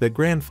fact that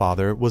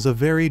grandfather was a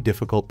very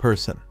difficult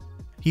person.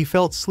 He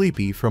felt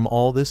sleepy from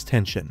all this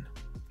tension.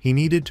 He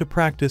needed to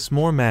practice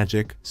more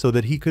magic so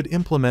that he could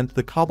implement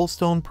the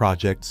cobblestone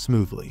project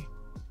smoothly.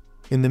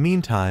 In the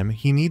meantime,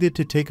 he needed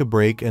to take a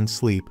break, and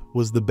sleep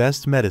was the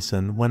best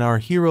medicine when our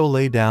hero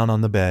lay down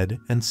on the bed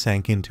and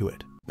sank into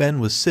it. Ben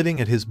was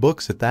sitting at his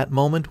books at that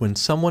moment when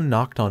someone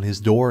knocked on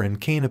his door, and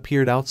Cain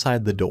appeared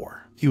outside the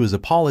door. He was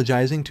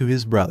apologizing to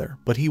his brother,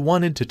 but he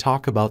wanted to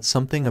talk about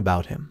something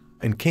about him,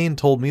 and Cain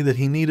told me that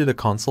he needed a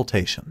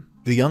consultation.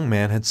 The young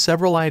man had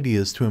several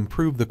ideas to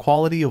improve the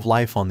quality of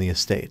life on the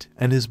estate,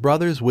 and his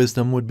brother's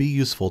wisdom would be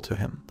useful to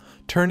him.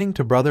 Turning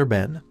to brother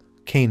Ben,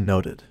 Cain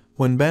noted,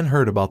 When Ben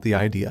heard about the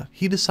idea,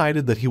 he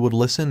decided that he would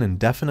listen and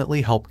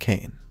definitely help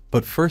Cain.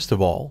 But first of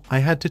all, I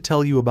had to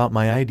tell you about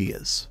my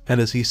ideas.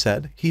 And as he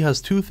said, he has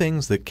two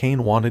things that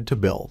Cain wanted to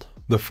build.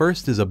 The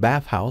first is a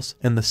bathhouse,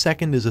 and the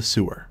second is a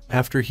sewer.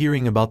 After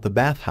hearing about the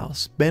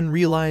bathhouse, Ben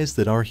realized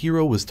that our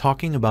hero was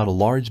talking about a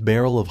large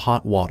barrel of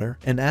hot water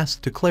and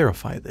asked to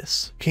clarify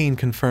this. Cain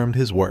confirmed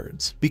his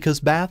words,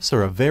 because baths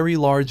are a very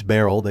large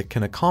barrel that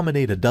can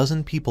accommodate a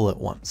dozen people at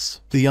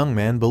once. The young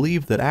man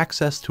believed that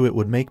access to it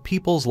would make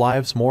people's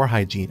lives more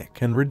hygienic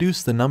and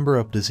reduce the number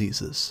of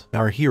diseases.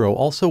 Our hero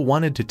also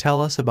wanted to tell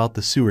us about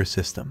the sewer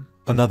system.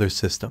 Another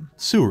system,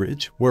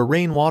 sewerage, where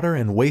rainwater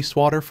and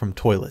wastewater from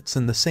toilets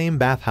in the same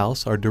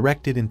bathhouse are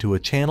directed into a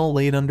channel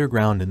laid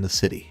underground in the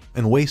city,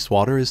 and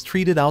wastewater is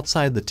treated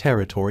outside the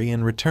territory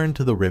and returned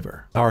to the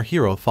river. Our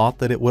hero thought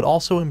that it would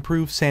also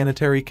improve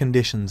sanitary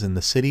conditions in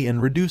the city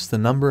and reduce the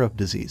number of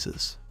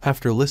diseases.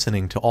 After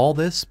listening to all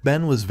this,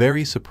 Ben was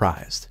very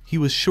surprised. He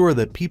was sure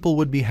that people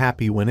would be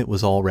happy when it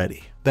was all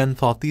ready. Ben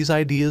thought these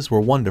ideas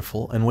were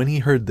wonderful, and when he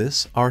heard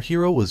this, our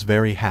hero was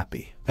very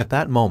happy. At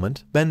that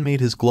moment, Ben made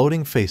his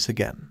gloating face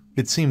again.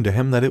 It seemed to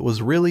him that it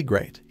was really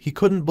great. He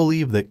couldn't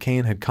believe that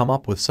Cain had come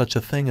up with such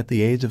a thing at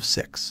the age of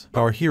 6.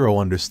 Our hero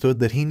understood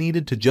that he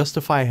needed to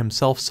justify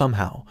himself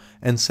somehow,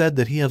 and said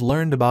that he had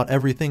learned about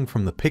everything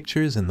from the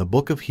pictures in the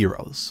Book of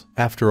Heroes.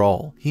 After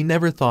all, he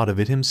never thought of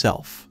it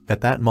himself.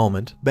 At that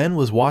moment, Ben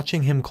was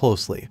watching him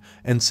closely,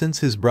 and since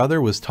his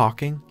brother was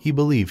talking, he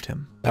believed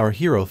him. Our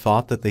hero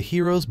thought that the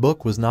hero's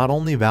book was not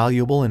only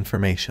valuable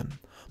information,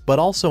 but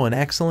also an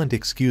excellent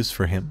excuse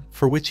for him,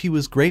 for which he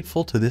was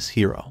grateful to this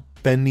hero.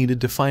 Ben needed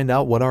to find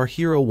out what our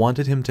hero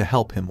wanted him to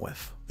help him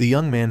with. The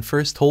young man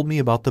first told me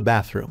about the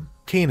bathroom.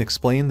 Cain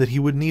explained that he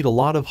would need a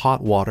lot of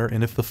hot water,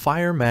 and if the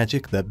fire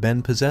magic that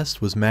Ben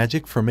possessed was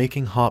magic for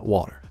making hot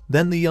water,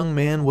 then the young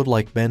man would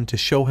like Ben to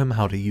show him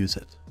how to use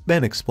it.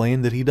 Ben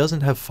explained that he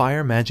doesn't have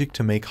fire magic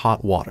to make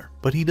hot water,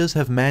 but he does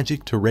have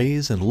magic to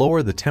raise and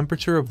lower the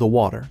temperature of the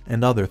water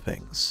and other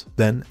things.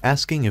 Then,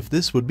 asking if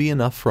this would be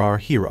enough for our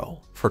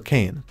hero. For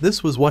Cain,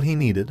 this was what he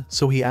needed,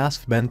 so he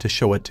asked Ben to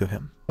show it to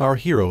him. Our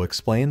hero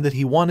explained that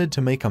he wanted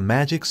to make a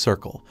magic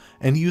circle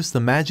and use the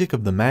magic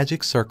of the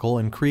magic circle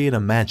and create a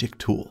magic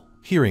tool.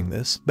 Hearing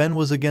this, Ben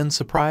was again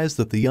surprised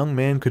that the young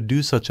man could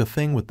do such a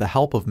thing with the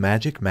help of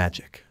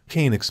magic.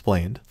 Cain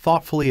explained,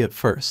 thoughtfully at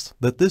first,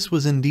 that this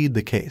was indeed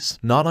the case,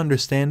 not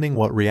understanding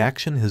what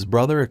reaction his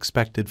brother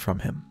expected from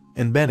him.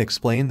 And Ben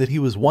explained that he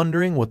was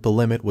wondering what the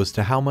limit was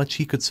to how much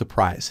he could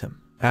surprise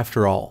him.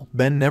 After all,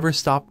 Ben never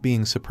stopped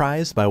being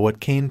surprised by what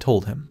Cain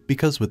told him,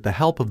 because with the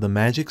help of the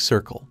magic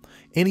circle,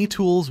 any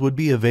tools would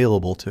be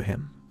available to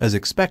him. As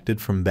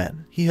expected from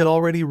Ben, he had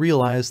already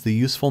realized the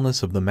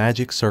usefulness of the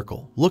magic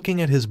circle.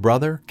 Looking at his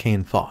brother,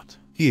 Cain thought.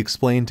 He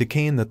explained to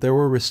Cain that there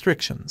were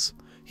restrictions.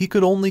 He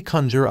could only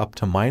conjure up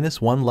to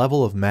 -1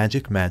 level of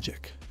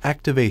magic.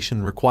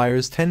 Activation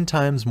requires 10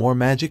 times more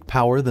magic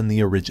power than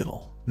the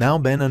original. Now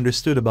Ben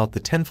understood about the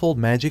tenfold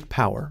magic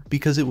power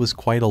because it was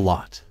quite a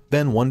lot.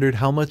 Ben wondered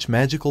how much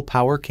magical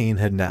power Cain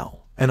had now,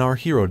 and our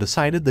hero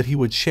decided that he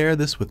would share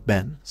this with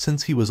Ben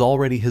since he was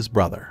already his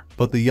brother.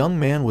 But the young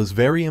man was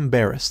very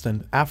embarrassed,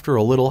 and after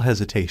a little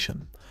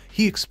hesitation,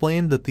 he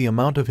explained that the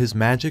amount of his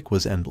magic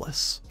was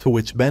endless, to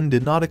which Ben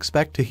did not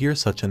expect to hear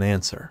such an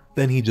answer.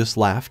 Then he just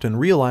laughed and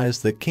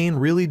realized that Cain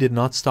really did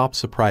not stop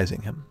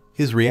surprising him.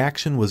 His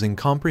reaction was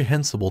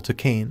incomprehensible to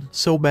Cain,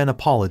 so Ben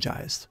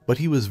apologized, but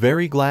he was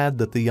very glad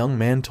that the young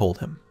man told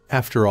him.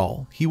 After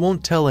all, he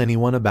won't tell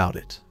anyone about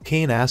it.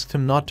 Cain asked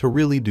him not to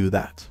really do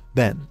that.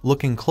 Ben,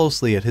 looking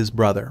closely at his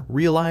brother,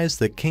 realized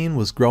that Cain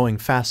was growing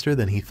faster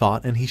than he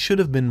thought and he should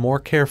have been more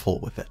careful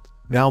with it.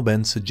 Now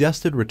Ben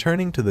suggested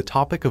returning to the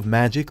topic of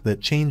magic that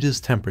changes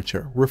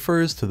temperature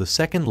refers to the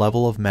second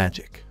level of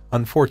magic.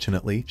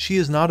 Unfortunately, she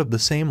is not of the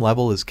same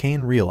level as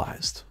Cain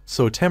realized.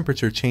 So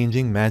temperature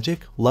changing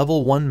magic,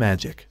 level 1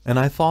 magic, and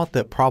I thought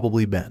that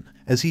probably Ben,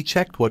 as he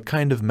checked what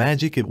kind of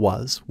magic it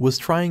was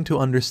trying to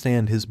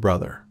understand his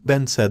brother.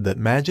 Ben said that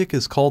magic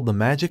is called the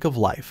magic of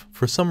life.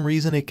 For some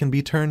reason it can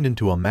be turned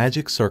into a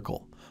magic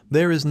circle.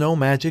 There is no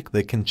magic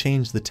that can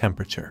change the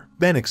temperature.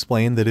 Ben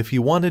explained that if he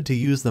wanted to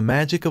use the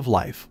magic of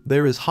life,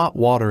 there is hot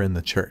water in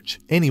the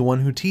church. Anyone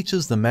who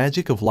teaches the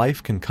magic of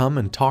life can come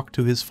and talk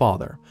to his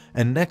father,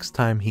 and next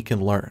time he can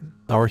learn.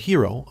 Our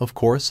hero, of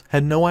course,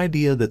 had no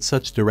idea that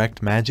such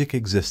direct magic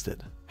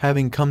existed.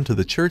 Having come to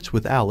the church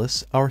with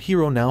Alice, our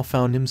hero now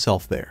found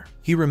himself there.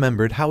 He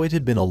remembered how it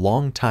had been a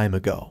long time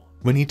ago.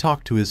 When he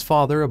talked to his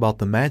father about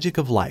the magic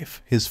of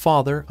life, his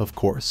father, of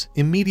course,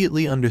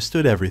 immediately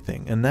understood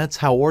everything, and that's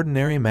how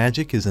ordinary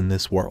magic is in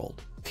this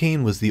world.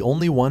 Cain was the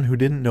only one who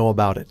didn't know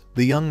about it,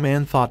 the young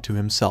man thought to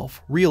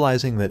himself,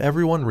 realizing that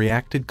everyone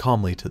reacted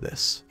calmly to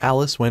this.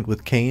 Alice went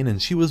with Cain and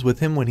she was with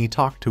him when he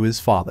talked to his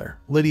father.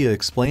 Lydia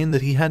explained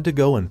that he had to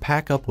go and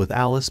pack up with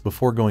Alice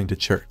before going to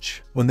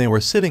church. When they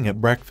were sitting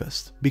at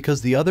breakfast,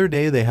 because the other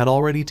day they had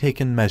already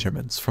taken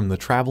measurements from the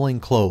traveling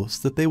clothes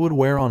that they would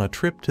wear on a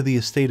trip to the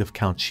estate of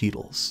Count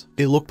Sheetles.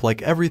 It looked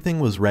like everything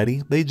was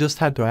ready, they just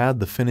had to add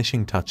the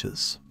finishing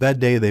touches. That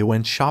day they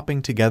went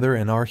shopping together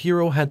and our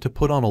hero had to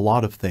put on a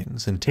lot of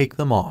things and take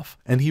them off,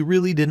 and he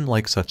really didn't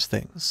like such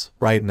things.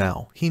 Right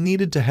now, he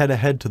needed to head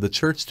ahead to the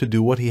church to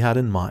do what he had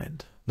in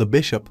mind. The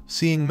bishop,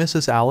 seeing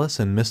Mrs. Alice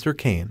and Mr.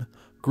 Cain,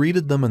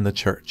 greeted them in the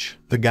church.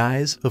 The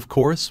guys, of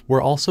course,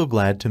 were also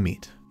glad to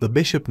meet. The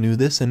bishop knew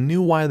this and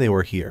knew why they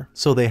were here,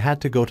 so they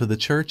had to go to the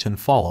church and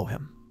follow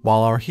him.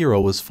 While our hero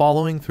was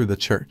following through the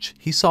church,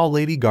 he saw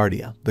Lady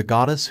Guardia, the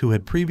goddess who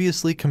had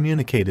previously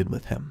communicated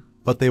with him.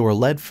 But they were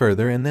led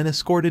further and then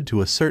escorted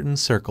to a certain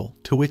circle,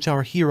 to which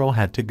our hero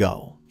had to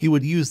go. He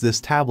would use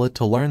this tablet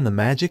to learn the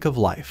magic of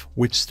life,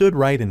 which stood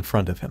right in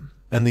front of him.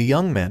 And the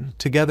young men,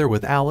 together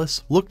with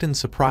Alice, looked in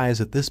surprise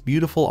at this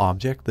beautiful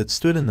object that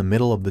stood in the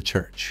middle of the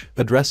church.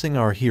 Addressing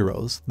our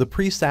heroes, the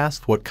priest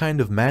asked what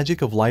kind of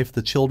magic of life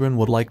the children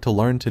would like to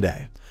learn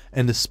today,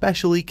 and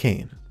especially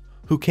Cain,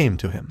 who came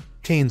to him.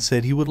 Cain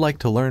said he would like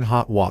to learn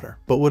hot water,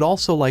 but would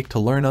also like to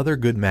learn other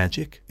good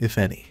magic, if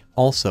any.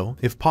 Also,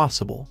 if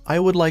possible, I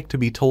would like to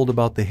be told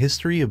about the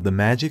history of the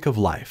magic of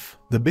life.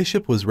 The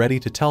bishop was ready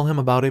to tell him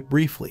about it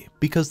briefly,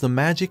 because the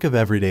magic of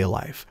everyday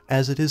life,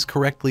 as it is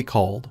correctly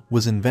called,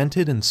 was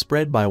invented and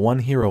spread by one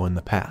hero in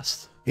the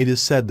past. It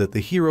is said that the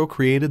hero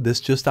created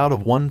this just out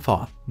of one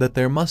thought, that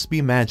there must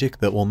be magic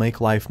that will make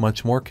life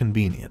much more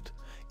convenient,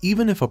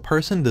 even if a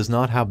person does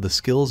not have the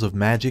skills of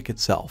magic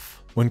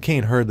itself. When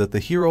Cain heard that the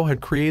hero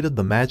had created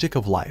the magic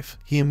of life,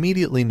 he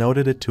immediately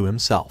noted it to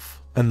himself.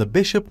 And the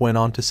bishop went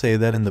on to say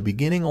that in the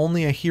beginning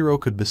only a hero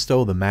could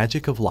bestow the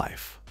magic of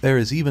life. There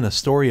is even a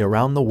story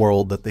around the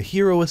world that the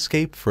hero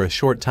escaped for a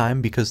short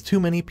time because too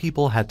many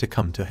people had to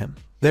come to him.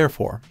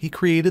 Therefore, he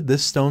created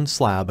this stone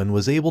slab and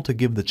was able to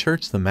give the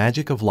church the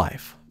magic of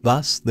life.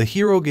 Thus, the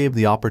hero gave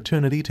the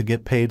opportunity to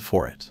get paid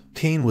for it.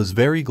 Cain was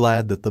very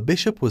glad that the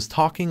bishop was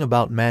talking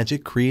about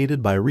magic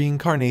created by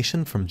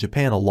reincarnation from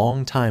Japan a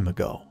long time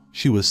ago.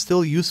 She was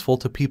still useful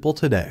to people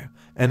today,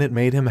 and it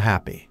made him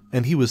happy.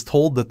 And he was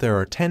told that there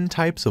are 10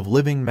 types of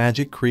living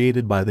magic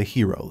created by the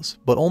heroes,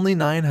 but only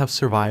 9 have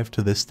survived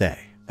to this day.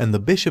 And the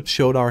bishop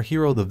showed our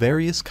hero the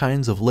various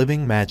kinds of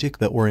living magic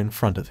that were in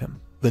front of him.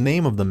 The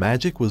name of the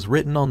magic was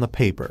written on the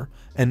paper,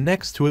 and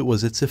next to it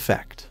was its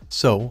effect.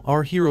 So,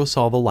 our hero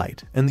saw the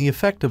light, and the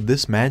effect of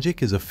this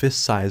magic is a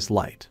fist-sized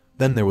light.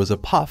 Then there was a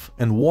puff,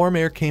 and warm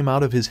air came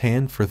out of his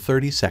hand for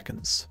 30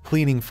 seconds.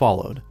 Cleaning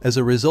followed, as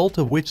a result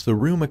of which the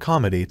room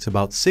accommodates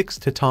about 6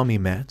 tatami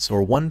mats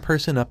or 1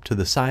 person up to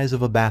the size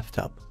of a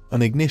bathtub.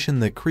 An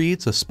ignition that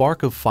creates a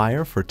spark of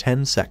fire for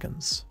 10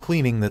 seconds.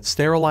 Cleaning that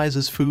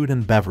sterilizes food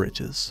and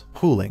beverages.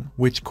 Cooling,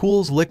 which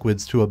cools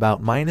liquids to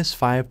about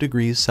 -5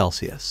 degrees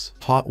Celsius.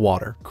 Hot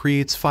water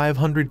creates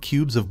 500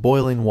 cubes of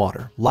boiling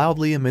water,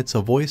 loudly emits a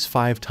voice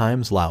 5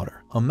 times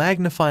louder. A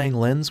magnifying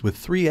lens with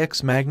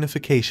 3x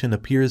magnification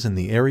appears in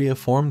the area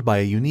formed by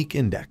a unique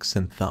index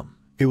and thumb.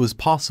 It was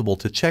possible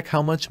to check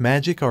how much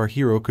magic our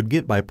hero could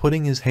get by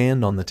putting his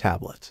hand on the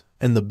tablet.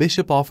 And the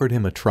bishop offered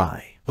him a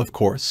try. Of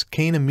course,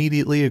 Cain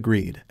immediately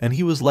agreed, and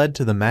he was led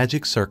to the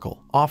magic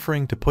circle,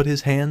 offering to put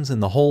his hands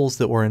in the holes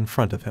that were in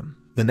front of him.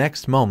 The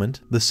next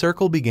moment, the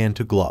circle began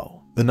to glow.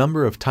 The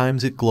number of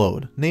times it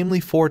glowed,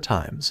 namely 4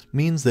 times,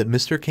 means that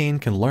Mr. Cain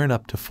can learn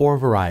up to 4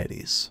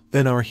 varieties.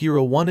 Then our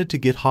hero wanted to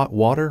get hot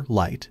water,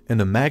 light,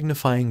 and a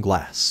magnifying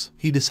glass.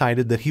 He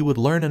decided that he would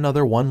learn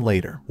another one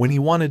later, when he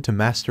wanted to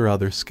master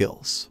other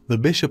skills. The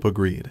bishop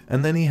agreed,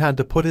 and then he had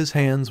to put his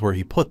hands where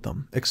he put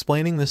them,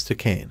 explaining this to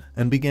Cain,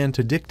 and began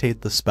to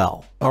dictate the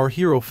spell. Our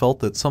hero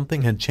felt that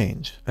something had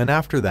changed, and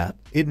after that,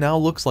 it now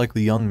looks like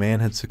the young man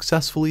had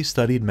successfully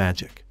studied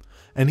magic,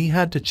 and he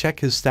had to check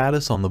his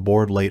status on the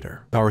board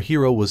later. Our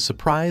hero was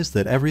surprised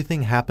that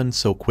everything happened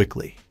so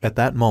quickly. At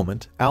that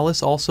moment,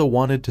 Alice also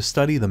wanted to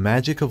study the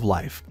magic of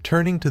life,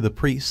 turning to the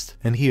priest,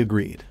 and he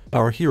agreed.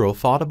 Our hero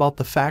thought about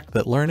the fact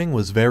that learning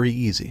was very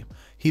easy.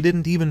 He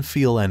didn't even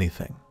feel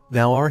anything.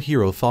 Now our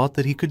hero thought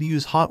that he could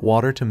use hot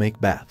water to make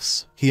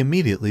baths. He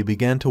immediately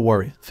began to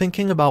worry,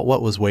 thinking about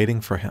what was waiting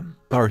for him.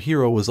 Our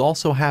hero was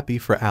also happy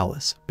for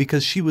Alice,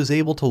 because she was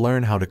able to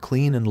learn how to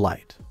clean and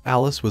light.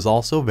 Alice was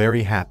also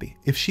very happy.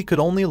 If she could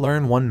only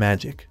learn one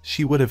magic,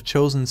 she would have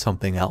chosen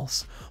something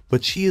else,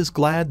 but she is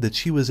glad that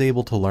she was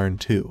able to learn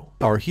too.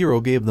 Our hero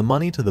gave the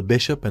money to the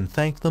bishop and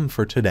thanked them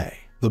for today.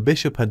 The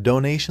bishop had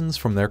donations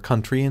from their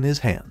country in his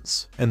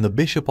hands, and the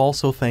bishop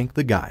also thanked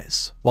the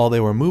guys. While they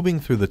were moving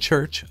through the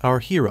church, our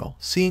hero,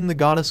 seeing the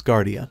goddess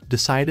Guardia,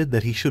 decided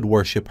that he should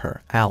worship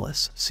her.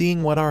 Alice,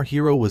 seeing what our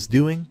hero was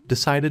doing,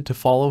 decided to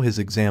follow his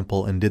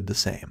example and did the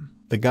same.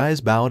 The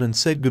guys bowed and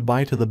said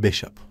goodbye to the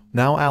bishop.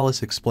 Now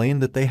Alice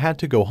explained that they had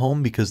to go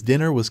home because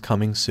dinner was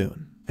coming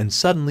soon. And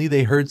suddenly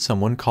they heard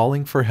someone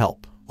calling for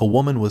help. A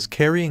woman was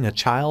carrying a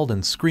child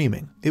and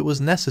screaming. It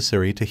was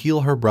necessary to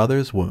heal her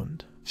brother's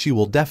wound. She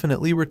will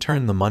definitely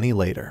return the money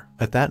later.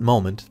 At that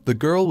moment, the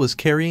girl was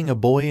carrying a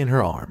boy in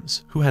her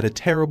arms, who had a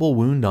terrible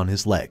wound on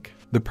his leg.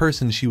 The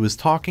person she was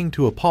talking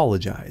to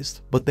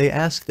apologized, but they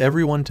asked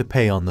everyone to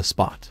pay on the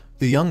spot.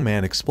 The young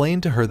man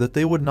explained to her that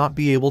they would not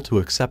be able to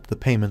accept the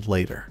payment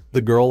later.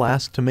 The girl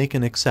asked to make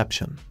an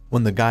exception.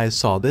 When the guys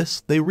saw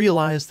this, they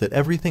realized that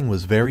everything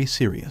was very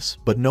serious,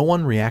 but no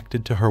one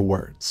reacted to her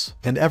words.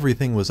 And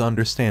everything was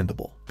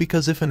understandable,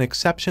 because if an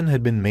exception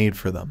had been made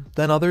for them,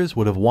 then others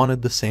would have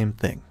wanted the same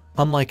thing.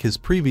 Unlike his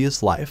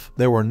previous life,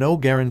 there were no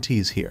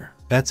guarantees here.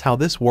 That's how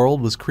this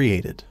world was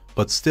created.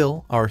 But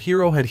still, our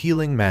hero had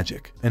healing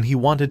magic, and he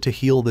wanted to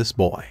heal this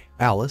boy.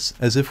 Alice,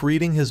 as if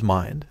reading his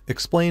mind,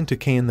 explained to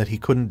Cain that he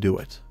couldn't do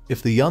it.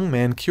 If the young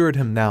man cured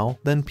him now,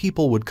 then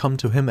people would come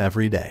to him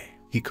every day.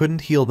 He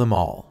couldn't heal them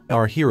all.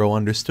 Our hero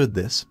understood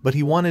this, but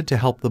he wanted to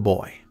help the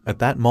boy. At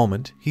that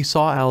moment, he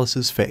saw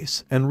Alice's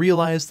face, and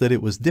realized that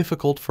it was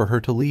difficult for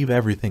her to leave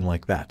everything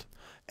like that.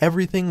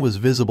 Everything was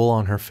visible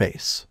on her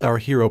face. Our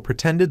hero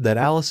pretended that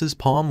Alice's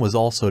palm was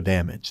also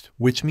damaged,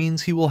 which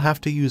means he will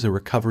have to use a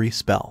recovery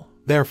spell.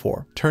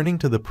 Therefore, turning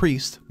to the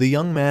priest, the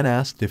young man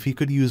asked if he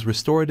could use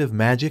restorative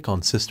magic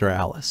on Sister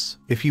Alice.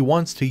 If he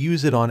wants to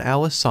use it on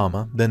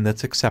Alice-sama, then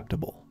that's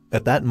acceptable.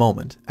 At that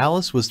moment,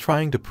 Alice was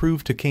trying to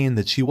prove to Cain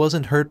that she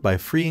wasn't hurt by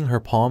freeing her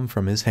palm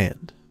from his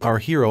hand. Our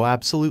hero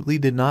absolutely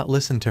did not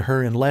listen to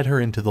her and led her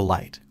into the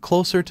light,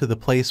 closer to the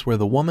place where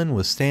the woman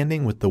was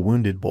standing with the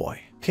wounded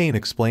boy. Cain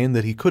explained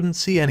that he couldn't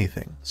see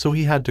anything, so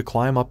he had to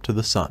climb up to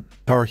the sun.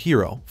 Our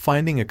hero,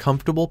 finding a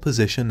comfortable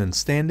position and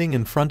standing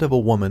in front of a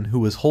woman who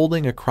was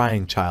holding a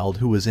crying child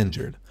who was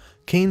injured,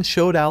 Cain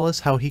showed Alice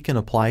how he can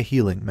apply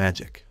healing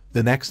magic.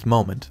 The next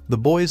moment, the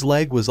boy's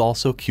leg was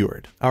also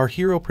cured. Our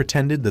hero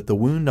pretended that the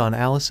wound on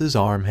Alice's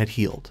arm had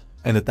healed.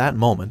 And at that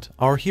moment,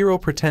 our hero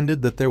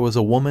pretended that there was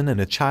a woman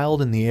and a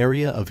child in the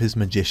area of his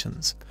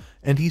magicians,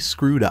 and he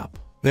screwed up.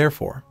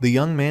 Therefore, the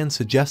young man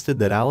suggested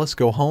that Alice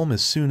go home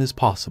as soon as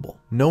possible,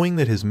 knowing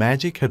that his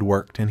magic had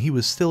worked and he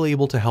was still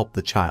able to help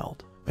the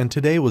child. And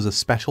today was a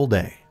special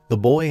day. The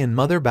boy and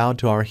mother bowed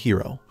to our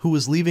hero, who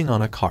was leaving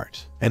on a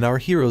cart, and our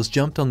heroes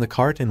jumped on the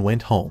cart and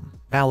went home.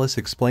 Alice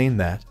explained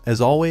that,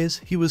 as always,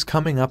 he was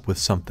coming up with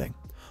something,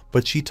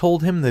 but she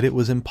told him that it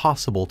was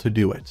impossible to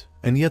do it.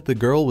 And yet the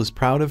girl was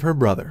proud of her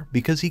brother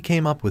because he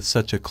came up with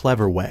such a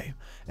clever way,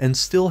 and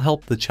still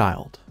helped the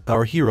child.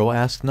 Our hero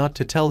asked not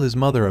to tell his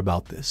mother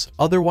about this,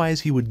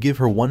 otherwise he would give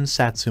her 1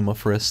 satsuma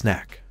for a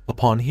snack.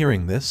 Upon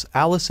hearing this,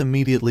 Alice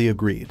immediately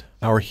agreed.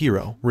 Our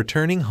hero,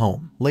 returning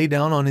home, lay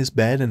down on his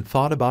bed and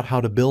thought about how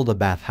to build a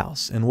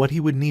bathhouse and what he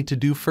would need to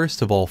do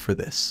first of all for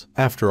this.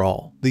 After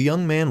all, the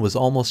young man was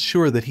almost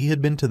sure that he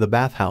had been to the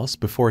bathhouse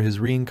before his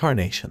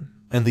reincarnation.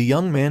 And the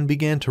young man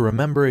began to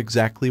remember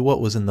exactly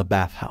what was in the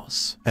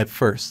bathhouse. At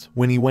first,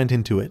 when he went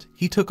into it,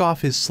 he took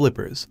off his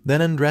slippers,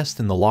 then undressed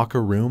in the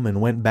locker room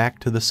and went back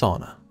to the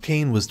sauna.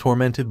 Cain was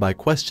tormented by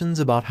questions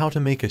about how to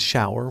make a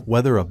shower,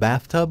 whether a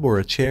bathtub or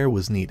a chair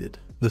was needed.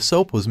 The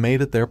soap was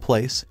made at their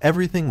place,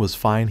 everything was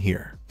fine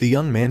here. The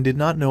young man did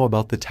not know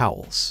about the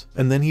towels,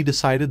 and then he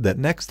decided that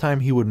next time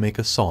he would make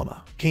a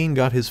sauna. Cain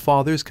got his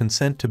father's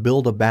consent to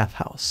build a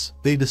bathhouse.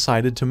 They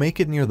decided to make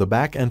it near the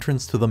back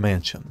entrance to the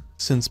mansion.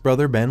 Since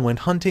Brother Ben went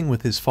hunting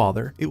with his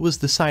father, it was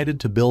decided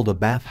to build a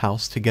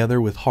bathhouse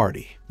together with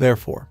Hardy.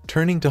 Therefore,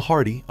 turning to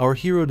Hardy, our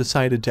hero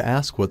decided to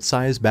ask what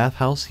size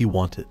bathhouse he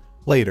wanted.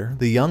 Later,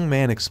 the young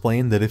man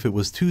explained that if it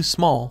was too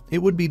small, it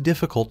would be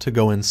difficult to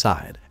go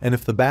inside, and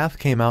if the bath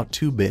came out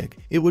too big,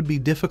 it would be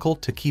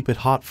difficult to keep it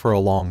hot for a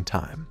long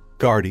time.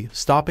 Gardy,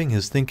 stopping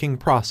his thinking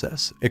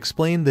process,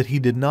 explained that he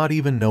did not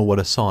even know what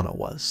a sauna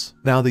was.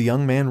 Now the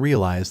young man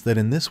realized that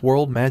in this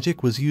world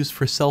magic was used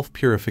for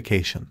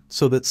self-purification,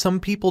 so that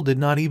some people did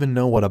not even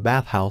know what a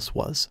bathhouse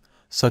was,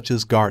 such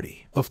as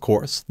Gardy. Of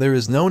course, there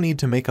is no need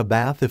to make a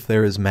bath if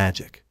there is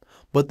magic.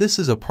 But this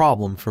is a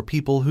problem for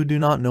people who do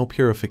not know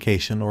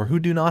purification or who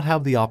do not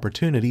have the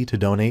opportunity to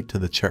donate to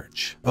the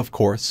church. Of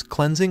course,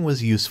 cleansing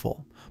was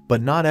useful,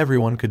 but not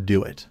everyone could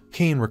do it.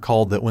 Cain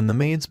recalled that when the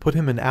maids put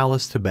him and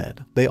Alice to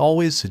bed, they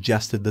always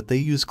suggested that they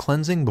use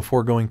cleansing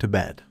before going to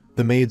bed.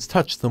 The maids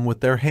touched them with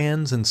their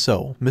hands, and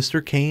so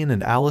Mr. Cain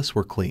and Alice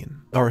were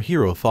clean. Our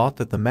hero thought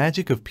that the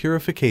magic of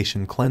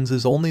purification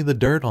cleanses only the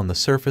dirt on the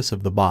surface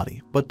of the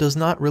body, but does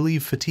not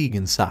relieve fatigue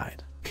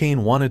inside.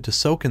 Cain wanted to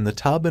soak in the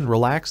tub and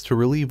relax to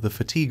relieve the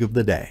fatigue of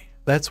the day.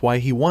 That's why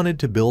he wanted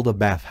to build a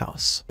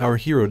bathhouse. Our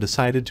hero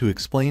decided to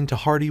explain to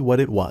Hardy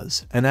what it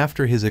was, and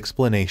after his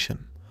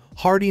explanation,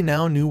 Hardy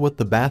now knew what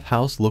the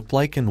bathhouse looked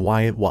like and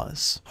why it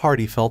was.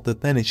 Hardy felt that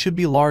then it should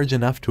be large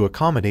enough to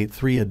accommodate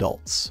 3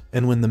 adults.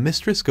 And when the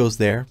mistress goes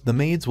there, the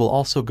maids will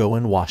also go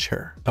and wash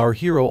her. Our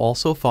hero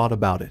also thought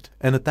about it,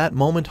 and at that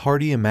moment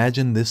Hardy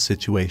imagined this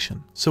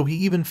situation, so he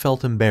even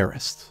felt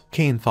embarrassed.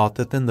 Cain thought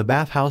that then the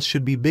bathhouse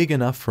should be big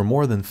enough for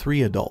more than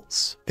 3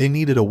 adults. They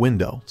needed a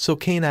window, so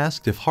Cain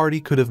asked if Hardy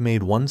could have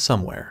made one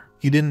somewhere.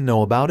 He didn't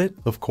know about it,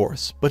 of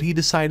course, but he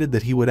decided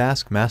that he would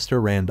ask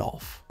Master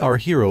Randolph. Our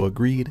hero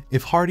agreed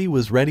if Hardy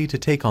was ready to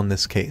take on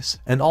this case,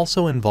 and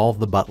also involve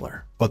the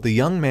butler. But the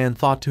young man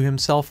thought to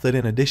himself that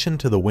in addition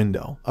to the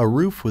window, a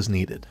roof was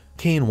needed.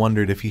 Cain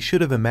wondered if he should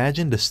have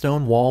imagined a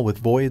stone wall with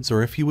voids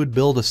or if he would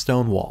build a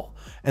stone wall,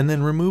 and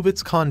then remove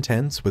its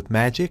contents with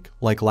magic,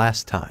 like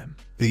last time.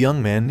 The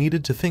young man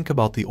needed to think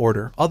about the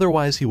order,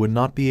 otherwise he would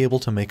not be able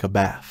to make a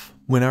bath.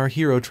 When our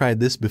hero tried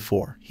this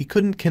before, he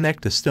couldn't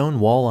connect a stone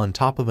wall on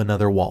top of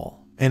another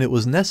wall, and it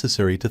was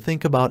necessary to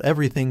think about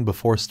everything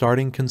before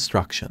starting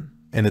construction.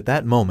 And at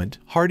that moment,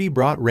 Hardy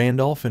brought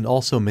Randolph and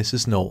also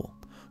Mrs. Knoll,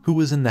 who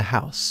was in the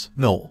house.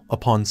 Knoll,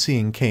 upon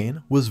seeing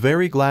Cain, was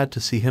very glad to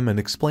see him and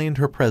explained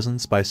her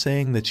presence by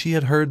saying that she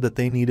had heard that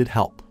they needed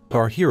help.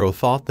 Our hero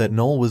thought that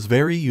Knoll was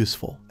very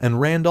useful, and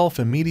Randolph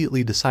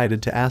immediately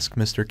decided to ask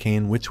Mr.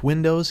 Cain which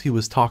windows he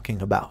was talking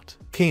about.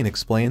 Cain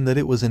explained that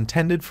it was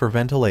intended for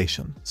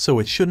ventilation, so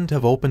it shouldn't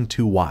have opened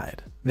too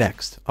wide.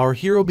 Next, our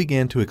hero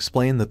began to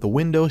explain that the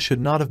window should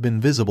not have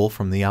been visible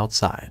from the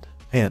outside.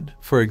 And,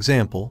 for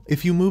example,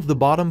 if you move the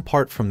bottom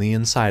part from the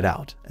inside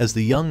out, as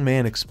the young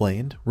man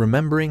explained,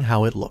 remembering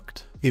how it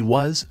looked. It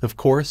was, of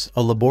course,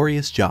 a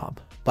laborious job.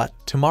 But,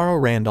 tomorrow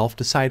Randolph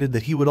decided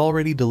that he would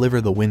already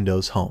deliver the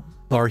windows home.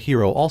 Our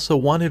hero also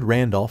wanted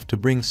Randolph to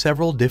bring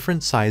several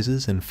different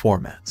sizes and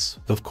formats.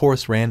 Of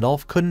course,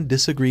 Randolph couldn't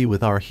disagree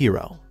with our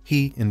hero.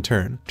 He, in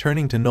turn,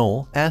 turning to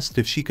Knoll, asked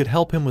if she could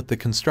help him with the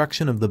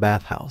construction of the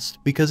bathhouse,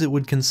 because it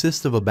would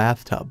consist of a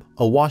bathtub,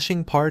 a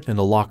washing part, and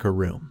a locker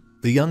room.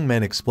 The young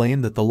man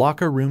explained that the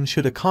locker room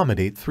should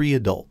accommodate 3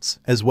 adults,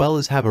 as well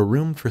as have a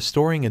room for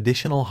storing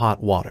additional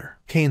hot water.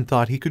 Cain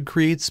thought he could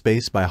create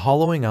space by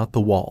hollowing out the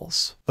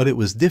walls, but it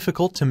was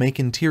difficult to make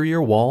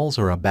interior walls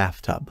or a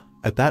bathtub.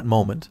 At that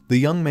moment, the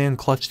young man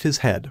clutched his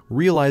head,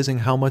 realizing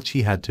how much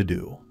he had to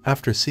do.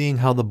 After seeing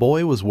how the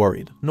boy was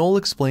worried, Knoll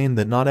explained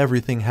that not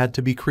everything had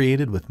to be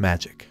created with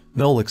magic.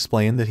 Knoll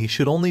explained that he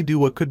should only do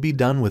what could be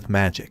done with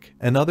magic,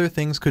 and other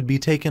things could be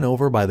taken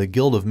over by the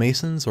Guild of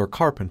Masons or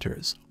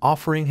Carpenters,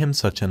 offering him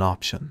such an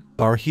option.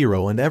 Our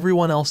hero and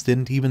everyone else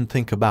didn't even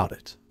think about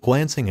it.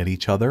 Glancing at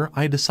each other,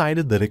 I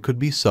decided that it could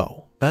be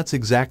so. That's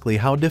exactly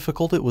how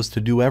difficult it was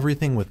to do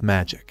everything with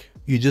magic.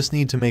 You just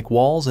need to make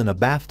walls and a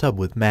bathtub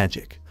with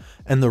magic,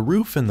 and the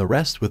roof and the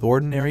rest with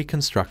ordinary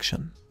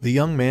construction. The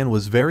young man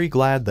was very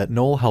glad that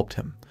Knoll helped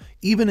him.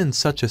 Even in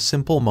such a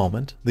simple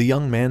moment, the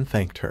young man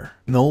thanked her.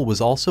 Knoll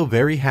was also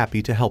very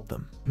happy to help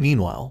them.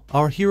 Meanwhile,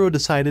 our hero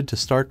decided to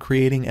start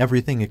creating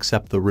everything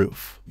except the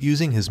roof.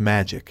 Using his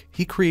magic,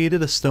 he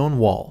created a stone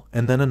wall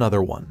and then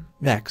another one.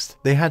 Next,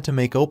 they had to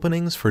make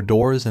openings for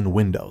doors and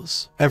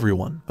windows.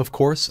 Everyone, of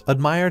course,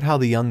 admired how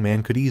the young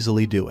man could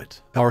easily do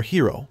it. Our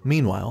hero,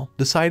 meanwhile,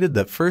 decided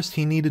that first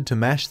he needed to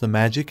mash the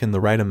magic in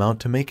the right amount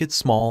to make it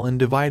small and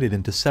divide it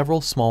into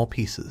several small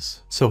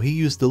pieces. So he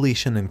used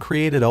deletion and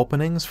created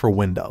openings for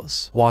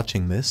windows.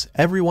 Watching this,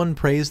 everyone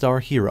praised our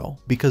hero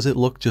because it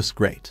looked just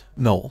great.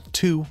 Knoll,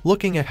 too,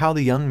 looking at how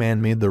the young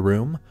man made the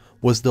room,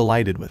 was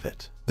delighted with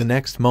it. The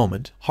next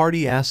moment,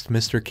 Hardy asked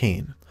Mr.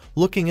 Cain,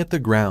 looking at the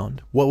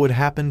ground, what would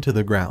happen to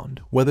the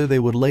ground, whether they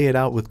would lay it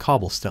out with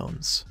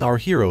cobblestones. Our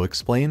hero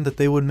explained that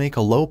they would make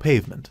a low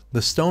pavement.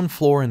 The stone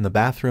floor in the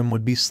bathroom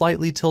would be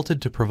slightly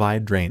tilted to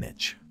provide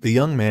drainage. The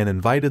young man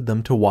invited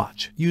them to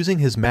watch. Using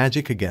his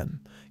magic again,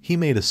 he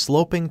made a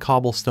sloping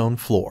cobblestone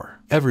floor.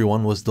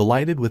 Everyone was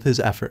delighted with his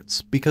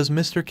efforts because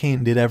Mr.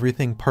 Cain did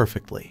everything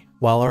perfectly.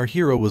 While our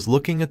hero was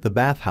looking at the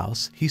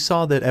bathhouse, he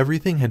saw that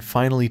everything had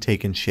finally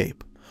taken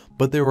shape.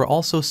 But there were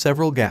also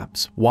several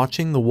gaps.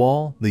 Watching the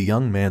wall, the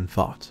young man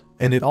thought,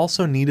 and it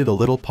also needed a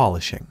little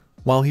polishing.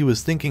 While he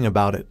was thinking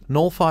about it,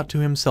 Knoll thought to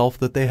himself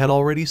that they had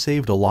already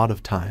saved a lot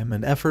of time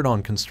and effort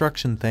on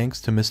construction thanks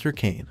to Mr.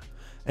 Cain,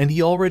 and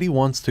he already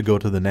wants to go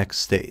to the next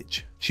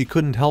stage. She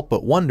couldn't help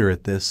but wonder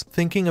at this,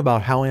 thinking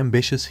about how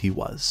ambitious he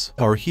was.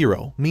 Our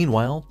hero,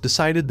 meanwhile,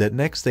 decided that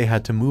next they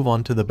had to move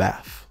on to the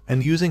bath,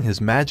 and using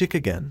his magic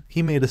again,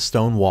 he made a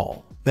stone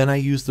wall. Then I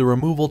used the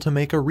removal to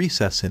make a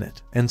recess in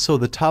it, and so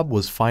the tub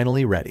was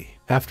finally ready.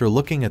 After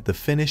looking at the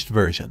finished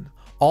version,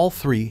 all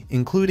 3,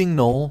 including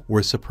Knoll,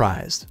 were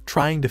surprised,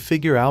 trying to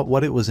figure out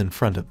what it was in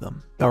front of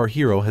them. Our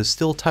hero has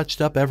still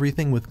touched up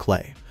everything with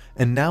clay,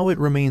 and now it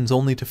remains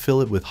only to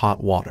fill it with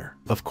hot water.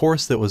 Of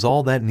course, that was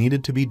all that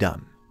needed to be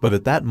done. But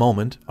at that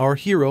moment, our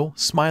hero,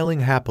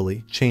 smiling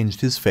happily,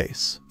 changed his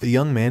face. The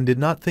young man did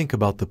not think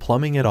about the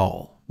plumbing at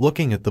all.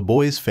 Looking at the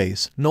boy's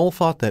face, Knoll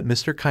thought that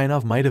Mr.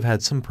 Kainov might have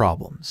had some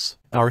problems.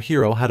 Our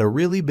hero had a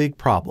really big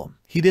problem.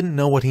 He didn't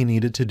know what he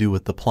needed to do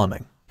with the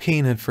plumbing.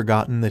 Cain had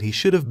forgotten that he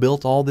should have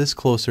built all this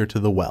closer to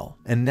the well,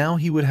 and now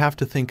he would have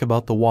to think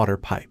about the water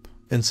pipe.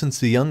 And since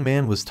the young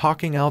man was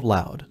talking out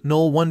loud,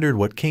 Knoll wondered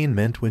what Cain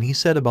meant when he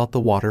said about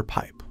the water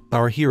pipe.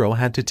 Our hero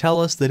had to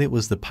tell us that it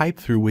was the pipe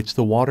through which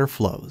the water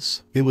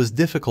flows. It was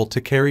difficult to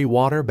carry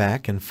water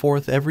back and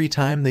forth every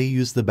time they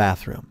used the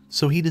bathroom,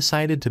 so he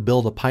decided to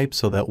build a pipe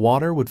so that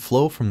water would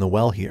flow from the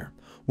well here,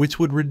 which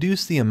would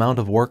reduce the amount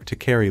of work to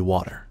carry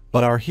water.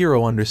 But our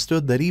hero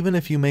understood that even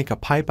if you make a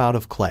pipe out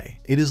of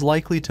clay, it is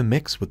likely to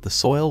mix with the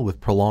soil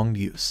with prolonged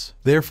use.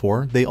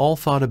 Therefore, they all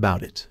thought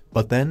about it.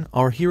 But then,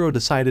 our hero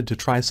decided to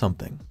try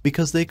something,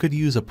 because they could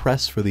use a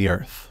press for the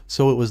earth.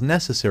 So it was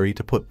necessary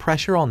to put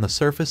pressure on the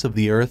surface of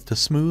the earth to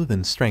smooth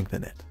and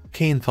strengthen it.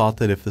 Cain thought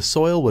that if the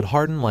soil would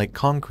harden like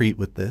concrete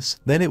with this,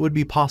 then it would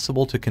be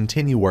possible to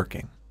continue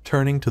working.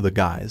 Turning to the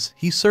guys,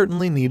 he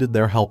certainly needed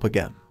their help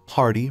again.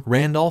 Hardy,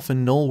 Randolph,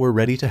 and Knoll were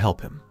ready to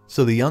help him.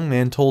 So the young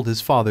man told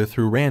his father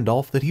through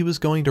Randolph that he was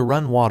going to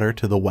run water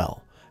to the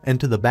well and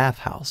to the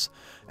bathhouse,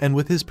 and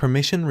with his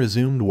permission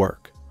resumed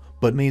work.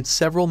 but made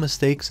several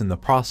mistakes in the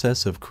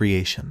process of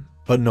creation.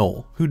 But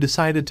Noel, who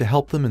decided to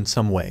help them in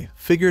some way,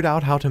 figured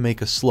out how to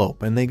make a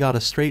slope and they got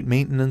a straight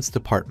maintenance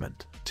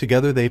department.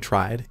 Together they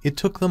tried. It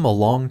took them a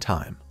long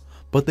time,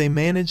 but they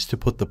managed to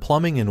put the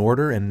plumbing in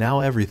order and now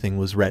everything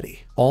was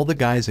ready. All the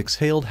guys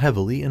exhaled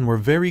heavily and were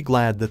very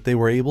glad that they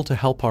were able to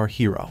help our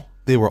hero.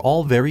 They were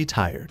all very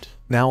tired.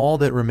 Now all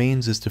that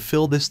remains is to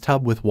fill this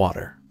tub with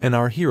water. And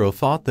our hero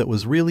thought that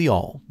was really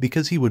all,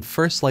 because he would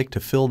first like to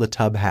fill the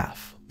tub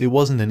half. It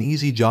wasn't an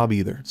easy job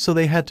either, so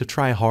they had to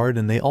try hard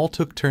and they all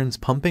took turns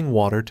pumping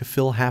water to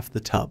fill half the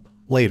tub.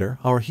 Later,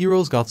 our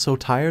heroes got so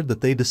tired that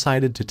they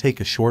decided to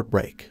take a short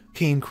break.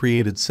 Cain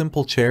created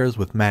simple chairs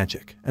with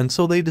magic, and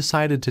so they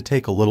decided to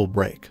take a little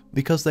break,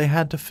 because they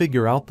had to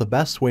figure out the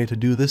best way to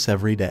do this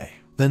every day.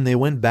 Then they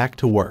went back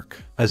to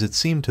work. As it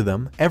seemed to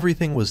them,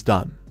 everything was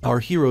done. Our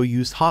hero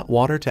used hot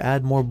water to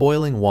add more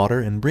boiling water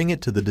and bring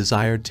it to the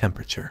desired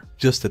temperature.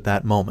 Just at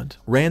that moment,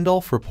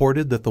 Randolph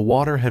reported that the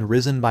water had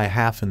risen by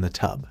half in the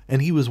tub,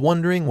 and he was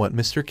wondering what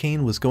Mr.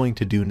 Cain was going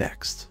to do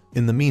next.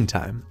 In the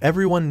meantime,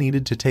 everyone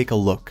needed to take a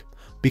look,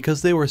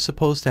 because they were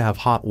supposed to have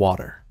hot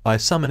water. By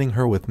summoning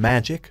her with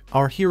magic,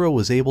 our hero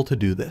was able to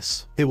do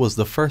this. It was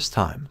the first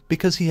time,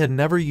 because he had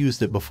never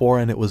used it before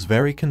and it was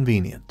very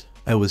convenient.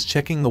 I was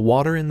checking the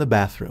water in the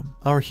bathroom.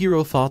 Our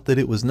hero thought that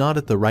it was not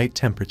at the right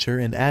temperature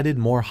and added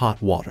more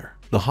hot water.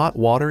 The hot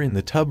water in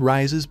the tub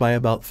rises by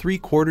about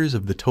 3/4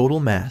 of the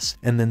total mass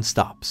and then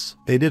stops.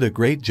 They did a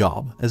great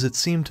job, as it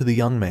seemed to the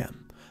young man.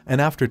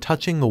 And after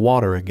touching the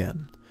water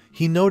again,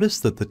 he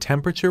noticed that the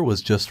temperature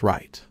was just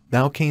right.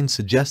 Now Cain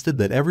suggested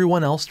that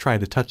everyone else try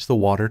to touch the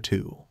water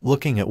too.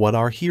 Looking at what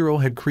our hero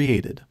had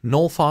created,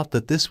 Noel thought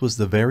that this was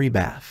the very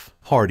bath.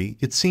 Hardy,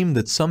 it seemed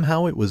that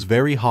somehow it was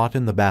very hot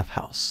in the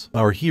bathhouse.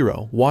 Our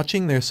hero,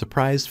 watching their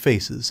surprised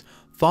faces,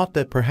 thought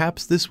that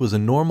perhaps this was a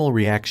normal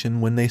reaction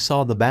when they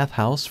saw the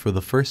bathhouse for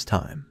the first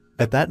time.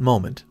 At that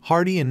moment,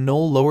 Hardy and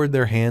Noel lowered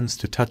their hands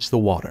to touch the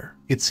water.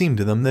 It seemed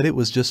to them that it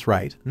was just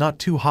right, not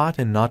too hot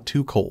and not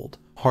too cold.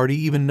 Hardy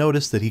even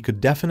noticed that he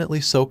could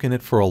definitely soak in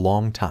it for a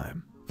long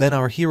time. Then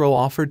our hero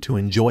offered to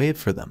enjoy it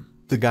for them.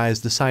 The guys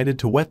decided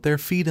to wet their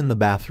feet in the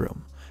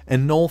bathroom,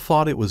 and Noel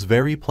thought it was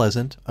very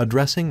pleasant,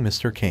 addressing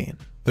Mr. Cain.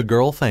 The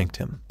girl thanked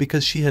him,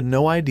 because she had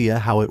no idea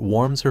how it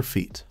warms her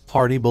feet.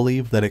 Hardy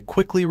believed that it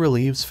quickly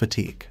relieves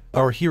fatigue.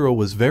 Our hero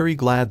was very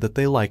glad that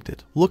they liked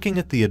it, looking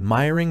at the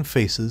admiring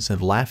faces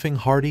and laughing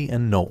Hardy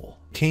and Noel.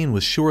 Cain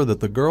was sure that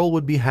the girl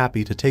would be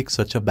happy to take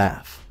such a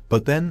bath.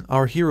 But then,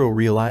 our hero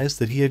realized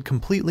that he had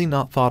completely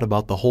not thought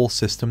about the whole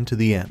system to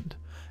the end,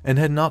 and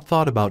had not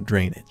thought about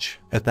drainage.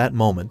 At that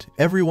moment,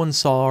 everyone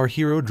saw our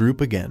hero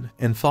droop again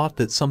and thought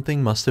that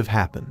something must have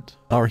happened.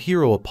 Our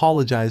hero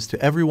apologized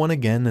to everyone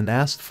again and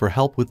asked for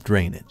help with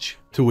drainage.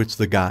 To which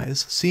the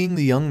guys, seeing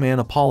the young man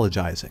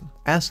apologizing,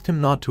 asked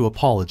him not to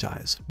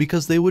apologize,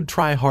 because they would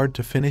try hard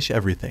to finish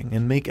everything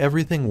and make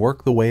everything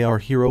work the way our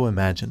hero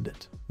imagined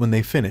it. When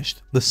they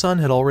finished, the sun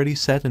had already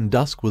set and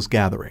dusk was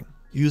gathering.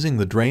 Using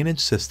the drainage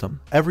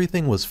system,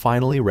 everything was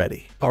finally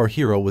ready. Our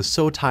hero was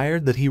so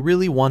tired that he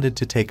really wanted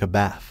to take a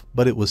bath,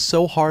 but it was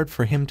so hard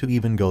for him to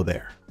even go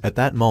there. At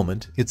that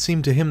moment, it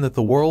seemed to him that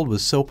the world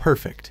was so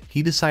perfect,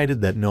 he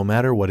decided that no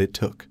matter what it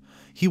took,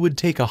 he would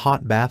take a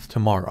hot bath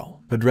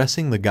tomorrow.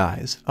 Addressing the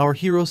guys, our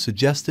hero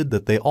suggested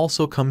that they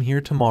also come here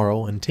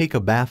tomorrow and take a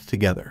bath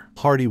together.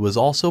 Hardy was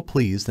also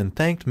pleased and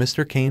thanked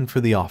Mr. Cain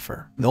for the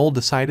offer. Noel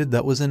decided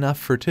that was enough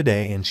for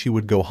today and she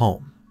would go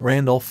home.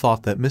 Randolph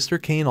thought that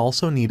Mr. Cain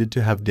also needed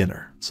to have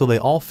dinner, so they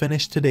all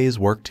finished today's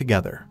work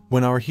together.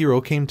 When our hero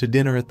came to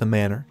dinner at the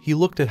manor, he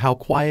looked at how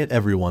quiet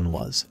everyone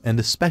was, and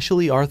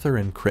especially Arthur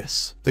and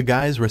Chris. The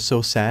guys were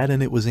so sad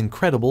and it was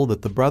incredible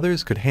that the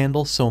brothers could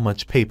handle so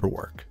much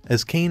paperwork,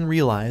 as Cain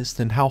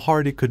realized and how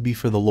hard it could be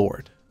for the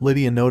Lord.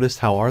 Lydia noticed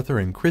how Arthur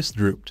and Chris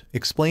drooped,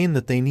 explained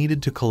that they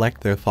needed to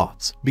collect their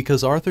thoughts,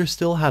 because Arthur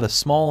still had a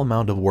small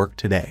amount of work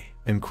today.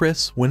 And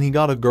Chris, when he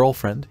got a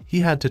girlfriend, he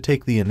had to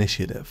take the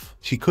initiative.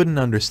 She couldn't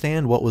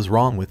understand what was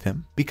wrong with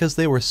him, because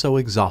they were so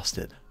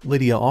exhausted.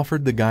 Lydia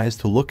offered the guys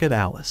to look at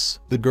Alice.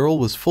 The girl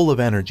was full of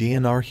energy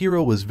and our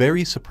hero was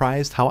very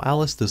surprised how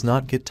Alice does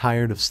not get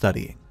tired of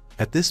studying.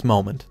 At this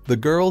moment, the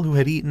girl who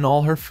had eaten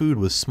all her food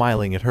was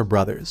smiling at her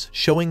brothers,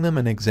 showing them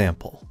an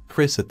example.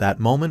 Chris at that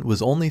moment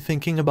was only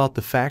thinking about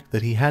the fact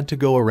that he had to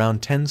go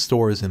around 10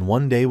 stores in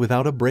one day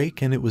without a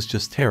break and it was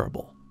just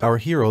terrible. Our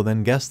hero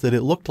then guessed that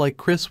it looked like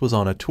Chris was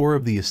on a tour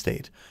of the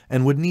estate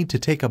and would need to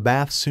take a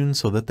bath soon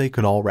so that they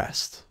could all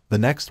rest. The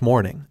next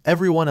morning,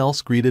 everyone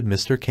else greeted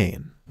Mr.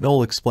 Cain.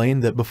 Noel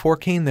explained that before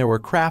Cain there were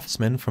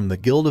craftsmen from the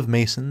Guild of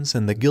Masons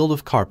and the Guild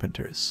of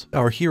Carpenters.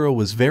 Our hero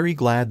was very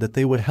glad that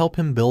they would help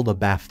him build a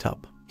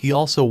bathtub. He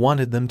also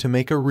wanted them to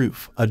make a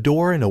roof, a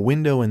door and a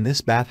window in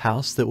this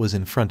bathhouse that was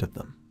in front of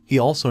them. He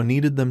also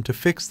needed them to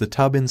fix the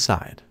tub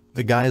inside.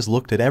 The guys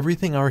looked at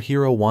everything our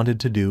hero wanted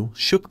to do,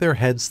 shook their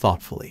heads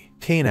thoughtfully.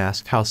 Cain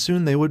asked how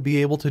soon they would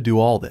be able to do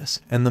all this,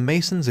 and the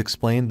Masons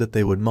explained that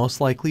they would most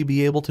likely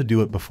be able to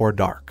do it before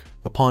dark.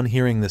 Upon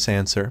hearing this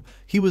answer,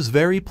 he was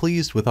very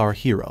pleased with our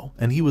hero,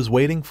 and he was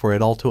waiting for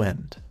it all to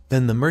end.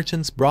 Then the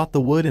merchants brought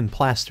the wood and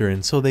plaster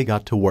and so they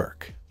got to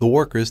work. The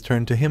workers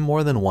turned to him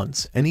more than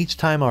once, and each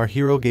time our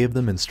hero gave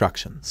them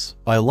instructions.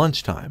 By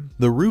lunchtime,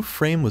 the roof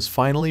frame was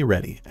finally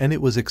ready, and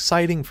it was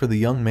exciting for the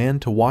young man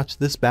to watch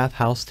this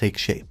bathhouse take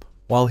shape.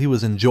 While he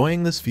was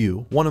enjoying this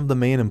view, one of the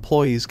main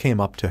employees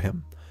came up to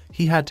him.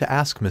 He had to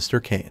ask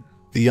Mr. Cain.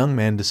 The young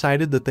man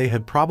decided that they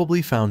had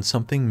probably found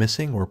something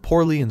missing or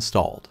poorly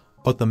installed.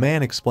 But the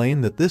man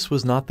explained that this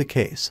was not the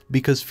case,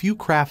 because few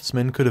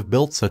craftsmen could have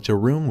built such a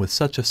room with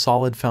such a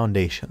solid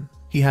foundation.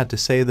 He had to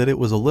say that it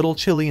was a little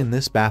chilly in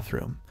this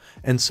bathroom,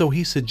 and so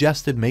he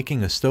suggested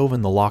making a stove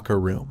in the locker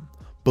room,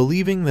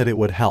 believing that it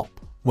would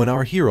help. When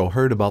our hero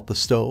heard about the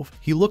stove,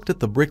 he looked at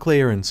the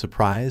bricklayer in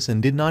surprise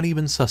and did not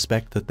even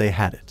suspect that they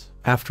had it.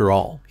 After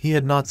all, he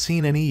had not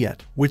seen any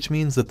yet, which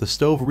means that the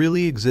stove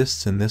really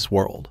exists in this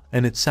world,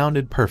 and it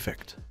sounded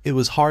perfect. It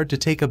was hard to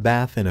take a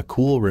bath in a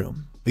cool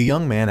room. The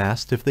young man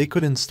asked if they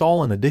could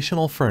install an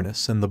additional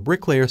furnace, and the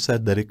bricklayer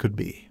said that it could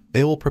be.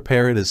 They will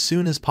prepare it as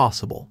soon as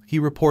possible, he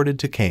reported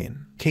to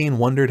Cain. Cain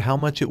wondered how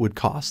much it would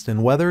cost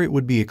and whether it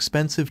would be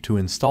expensive to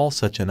install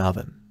such an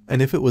oven.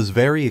 And if it was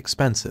very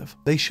expensive,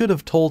 they should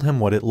have told him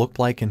what it looked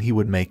like and he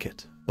would make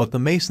it. But the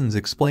masons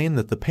explained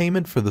that the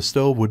payment for the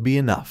stove would be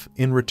enough.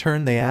 In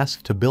return, they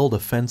asked to build a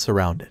fence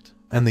around it.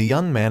 And the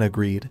young man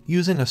agreed,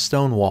 using a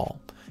stone wall.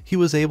 He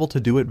was able to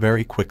do it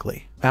very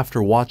quickly.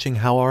 After watching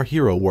how our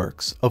hero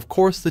works, of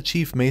course the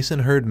chief mason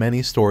heard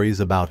many stories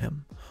about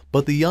him.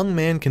 But the young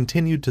man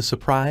continued to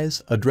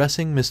surprise.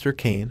 Addressing Mr.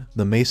 Cain,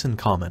 the mason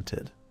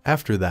commented.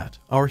 After that,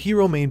 our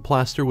hero made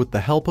plaster with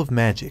the help of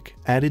magic,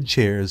 added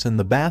chairs and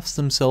the baths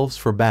themselves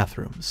for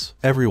bathrooms.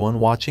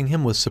 Everyone watching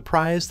him was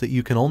surprised that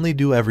you can only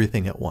do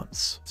everything at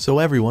once. So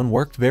everyone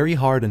worked very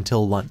hard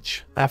until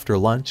lunch. After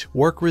lunch,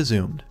 work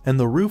resumed, and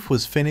the roof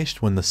was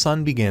finished when the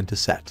sun began to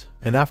set.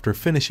 And after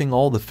finishing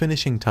all the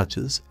finishing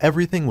touches,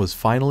 everything was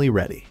finally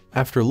ready.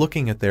 After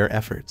looking at their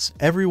efforts,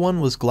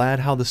 everyone was glad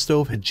how the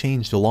stove had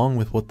changed along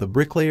with what the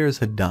bricklayers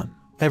had done.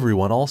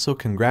 Everyone also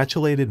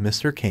congratulated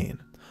Mr. Cain,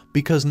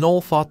 because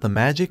Noel thought the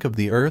magic of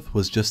the earth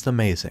was just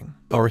amazing.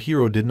 Our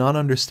hero did not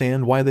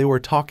understand why they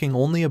were talking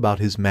only about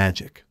his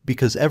magic,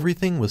 because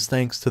everything was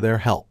thanks to their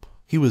help.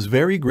 He was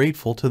very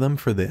grateful to them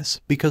for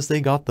this, because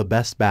they got the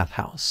best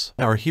bathhouse.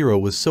 Our hero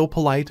was so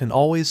polite and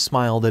always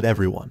smiled at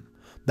everyone,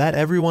 that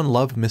everyone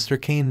loved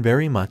Mr. Cain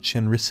very much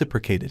and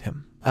reciprocated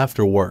him.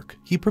 After work,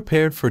 he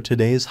prepared for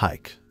today's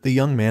hike. The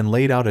young man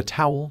laid out a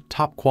towel,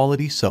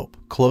 top-quality soap,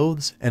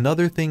 clothes, and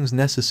other things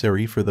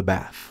necessary for the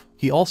bath.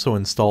 He also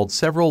installed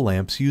several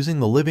lamps using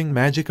the living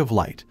magic of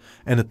light,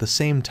 and at the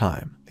same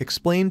time,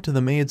 explained to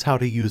the maids how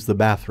to use the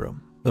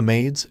bathroom. The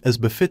maids, as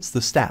befits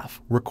the staff,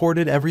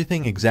 recorded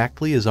everything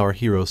exactly as our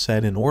hero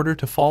said in order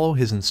to follow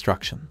his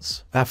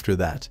instructions. After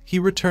that, he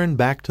returned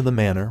back to the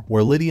manor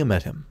where Lydia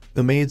met him.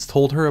 The maids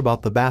told her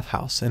about the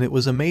bathhouse, and it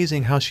was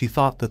amazing how she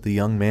thought that the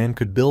young man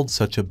could build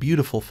such a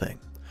beautiful thing,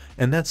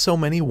 and that so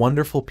many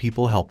wonderful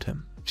people helped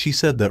him. She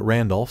said that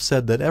Randolph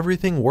said that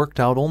everything worked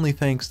out only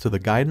thanks to the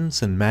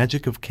guidance and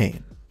magic of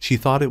Cain. She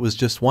thought it was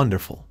just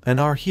wonderful, and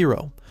our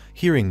hero,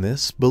 hearing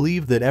this,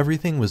 believed that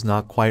everything was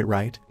not quite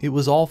right. It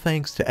was all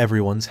thanks to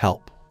everyone's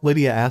help.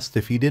 Lydia asked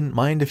if he didn't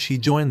mind if she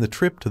joined the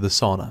trip to the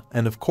sauna,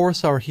 and of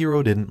course our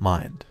hero didn't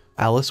mind.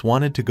 Alice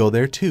wanted to go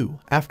there too.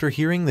 After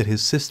hearing that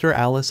his sister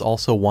Alice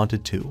also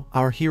wanted to,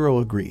 our hero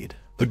agreed.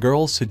 The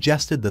girls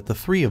suggested that the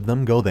three of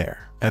them go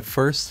there. At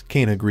first,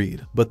 Cain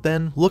agreed, but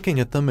then,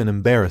 looking at them in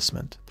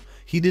embarrassment,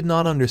 he did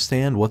not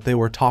understand what they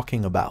were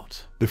talking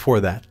about. Before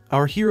that,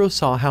 our hero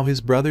saw how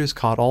his brothers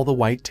caught all the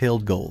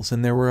white-tailed gulls,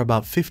 and there were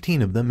about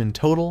 15 of them in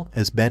total,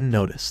 as Ben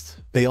noticed.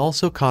 They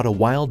also caught a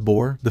wild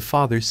boar, the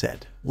father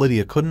said.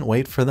 Lydia couldn't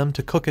wait for them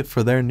to cook it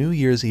for their New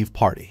Year's Eve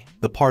party.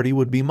 The party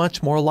would be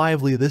much more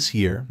lively this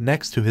year,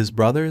 next to his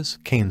brothers,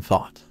 Cain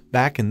thought.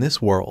 Back in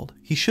this world,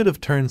 he should have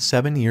turned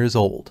 7 years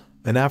old.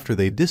 And after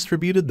they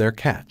distributed their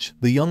catch,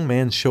 the young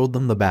man showed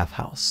them the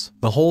bathhouse.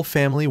 The whole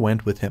family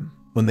went with him.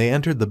 When they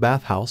entered the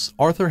bathhouse,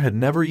 Arthur had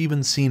never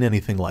even seen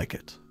anything like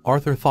it.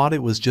 Arthur thought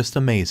it was just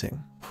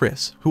amazing.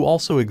 Chris, who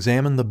also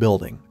examined the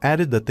building,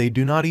 added that they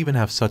do not even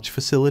have such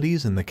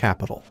facilities in the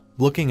capital.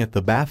 Looking at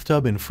the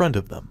bathtub in front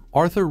of them,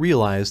 Arthur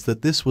realized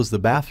that this was the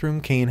bathroom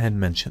Cain had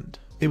mentioned.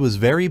 It was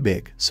very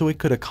big, so it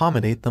could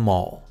accommodate them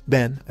all.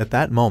 Ben, at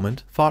that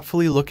moment,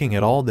 thoughtfully looking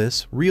at all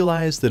this,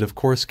 realized that of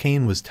course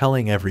Cain was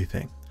telling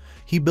everything.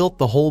 He built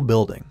the whole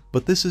building,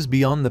 but this is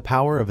beyond the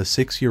power of a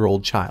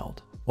 6-year-old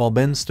child. While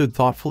Ben stood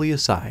thoughtfully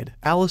aside,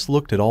 Alice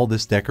looked at all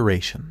this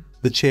decoration.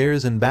 The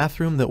chairs and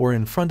bathroom that were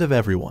in front of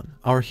everyone,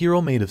 our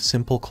hero made of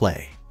simple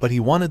clay. But he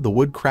wanted the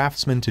wood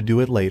craftsman to do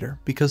it later,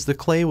 because the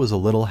clay was a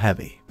little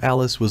heavy.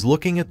 Alice was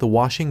looking at the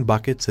washing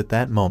buckets at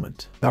that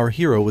moment. Our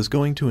hero was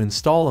going to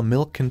install a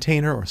milk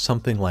container or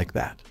something like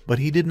that, but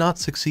he did not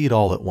succeed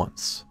all at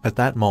once. At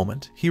that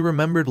moment, he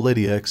remembered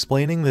Lydia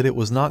explaining that it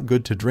was not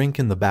good to drink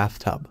in the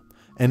bathtub,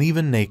 and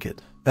even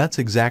naked. That's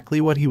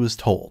exactly what he was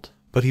told.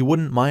 But he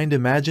wouldn't mind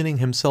imagining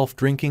himself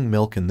drinking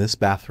milk in this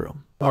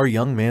bathroom. Our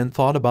young man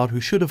thought about who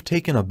should have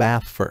taken a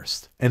bath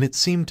first, and it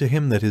seemed to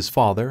him that his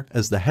father,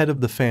 as the head of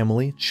the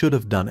family, should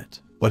have done it.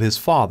 But his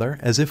father,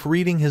 as if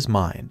reading his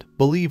mind,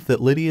 believed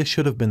that Lydia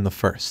should have been the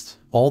first.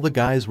 All the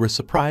guys were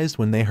surprised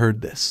when they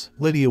heard this.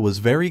 Lydia was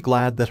very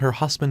glad that her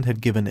husband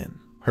had given in.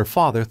 Her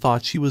father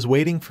thought she was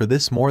waiting for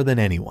this more than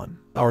anyone.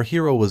 Our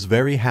hero was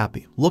very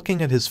happy.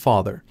 Looking at his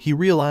father, he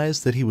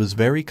realized that he was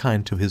very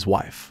kind to his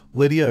wife.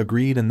 Lydia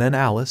agreed, and then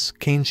Alice,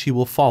 Cain, she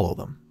will follow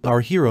them. Our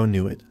hero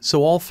knew it,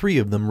 so all three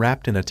of them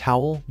wrapped in a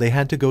towel, they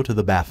had to go to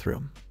the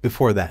bathroom.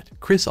 Before that,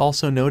 Chris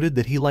also noted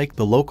that he liked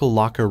the local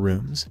locker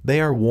rooms. They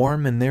are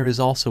warm and there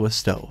is also a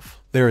stove.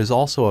 There is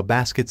also a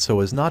basket so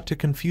as not to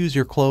confuse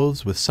your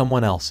clothes with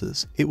someone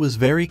else's. It was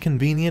very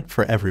convenient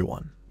for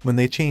everyone. When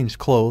they changed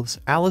clothes,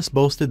 Alice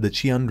boasted that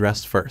she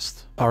undressed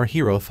first. Our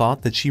hero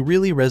thought that she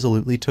really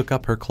resolutely took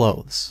up her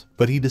clothes,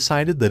 but he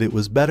decided that it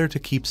was better to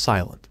keep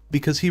silent,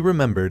 because he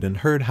remembered and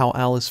heard how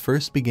Alice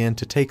first began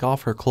to take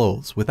off her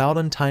clothes without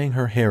untying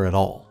her hair at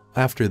all.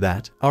 After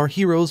that, our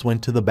heroes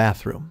went to the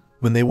bathroom.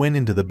 When they went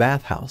into the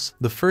bathhouse,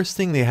 the first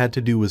thing they had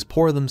to do was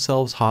pour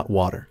themselves hot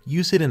water.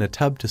 Use it in a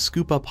tub to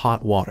scoop up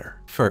hot water.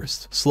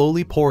 First,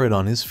 slowly pour it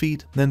on his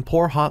feet, then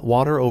pour hot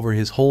water over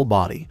his whole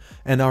body,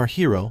 and our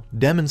hero,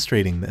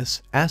 demonstrating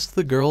this, asked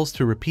the girls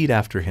to repeat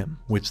after him,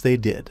 which they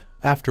did.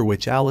 After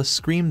which Alice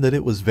screamed that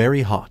it was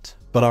very hot.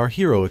 But our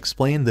hero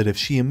explained that if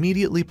she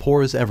immediately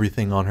pours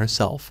everything on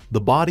herself, the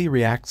body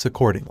reacts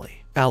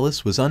accordingly.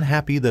 Alice was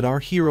unhappy that our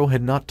hero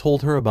had not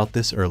told her about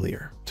this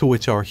earlier, to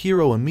which our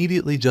hero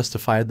immediately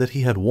justified that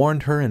he had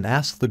warned her and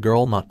asked the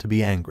girl not to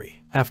be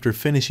angry. After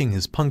finishing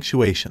his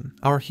punctuation,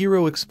 our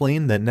hero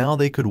explained that now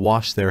they could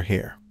wash their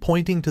hair.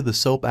 Pointing to the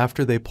soap,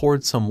 after they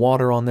poured some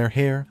water on their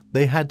hair,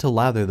 they had to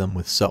lather them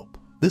with soap.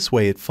 This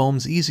way it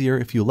foams easier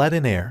if you let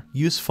in air.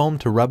 Use foam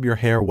to rub your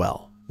hair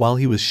well. While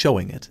he was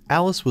showing it,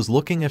 Alice was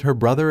looking at her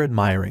brother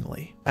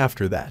admiringly.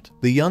 After that,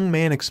 the young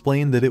man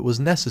explained that it was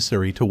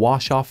necessary to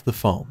wash off the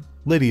foam.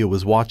 Lydia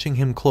was watching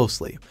him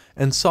closely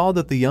and saw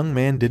that the young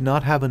man did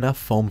not have enough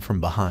foam from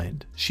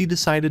behind. She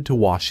decided to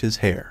wash his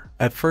hair.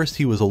 At first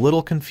he was a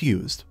little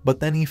confused, but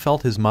then he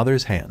felt his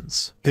mother's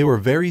hands. They were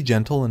very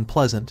gentle and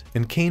pleasant,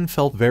 and Cain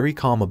felt very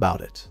calm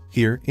about it.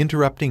 Here,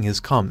 interrupting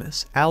his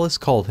calmness, Alice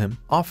called him,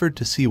 offered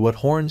to see what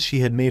horns she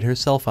had made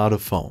herself out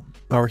of foam.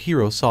 Our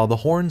hero saw the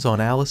horns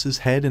on Alice's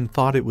head and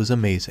thought it was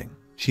amazing.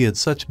 She had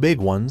such big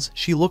ones,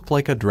 she looked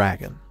like a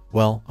dragon.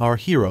 Well, our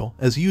hero,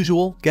 as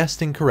usual,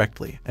 guessed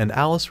incorrectly, and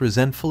Alice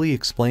resentfully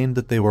explained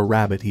that they were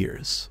rabbit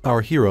ears. Our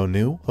hero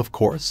knew, of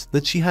course,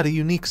 that she had a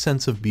unique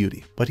sense of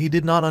beauty, but he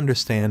did not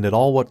understand at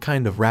all what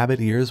kind of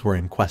rabbit ears were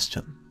in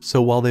question.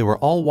 So while they were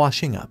all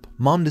washing up,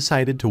 Mom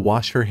decided to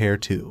wash her hair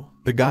too.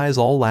 The guys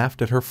all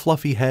laughed at her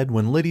fluffy head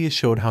when Lydia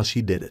showed how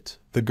she did it.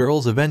 The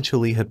girls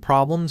eventually had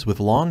problems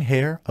with long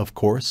hair. Of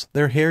course,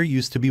 their hair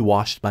used to be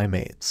washed by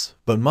maids.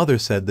 But Mother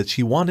said that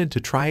she wanted to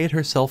try it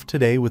herself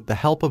today with the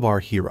help of our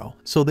hero,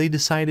 so they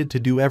decided to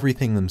do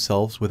everything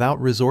themselves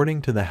without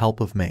resorting to the help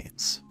of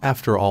maids.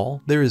 After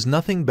all, there is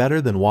nothing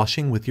better than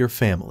washing with your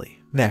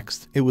family.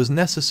 Next, it was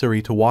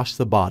necessary to wash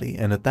the body,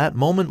 and at that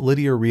moment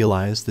Lydia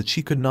realized that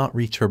she could not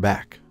reach her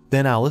back.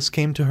 Then Alice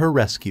came to her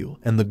rescue,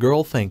 and the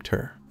girl thanked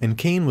her, and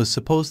Cain was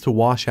supposed to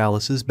wash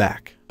Alice's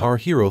back. Our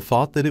hero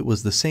thought that it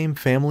was the same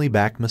family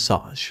back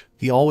massage.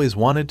 He always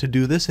wanted to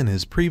do this in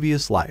his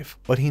previous life,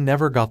 but he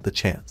never got the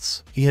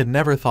chance. He had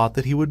never thought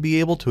that he would be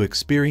able to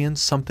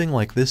experience something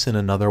like this in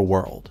another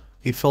world.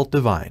 He felt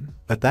divine.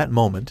 At that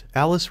moment,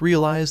 Alice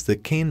realized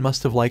that Cain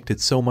must have liked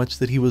it so much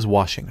that he was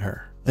washing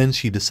her. Then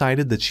she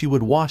decided that she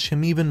would wash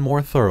him even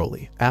more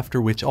thoroughly,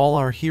 after which all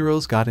our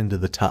heroes got into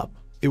the tub.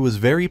 It was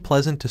very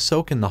pleasant to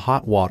soak in the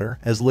hot water,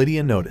 as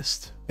Lydia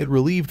noticed. It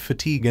relieved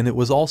fatigue, and it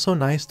was also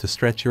nice to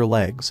stretch your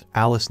legs,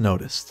 Alice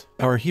noticed.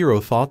 Our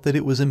hero thought that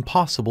it was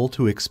impossible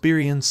to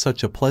experience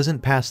such a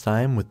pleasant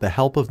pastime with the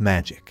help of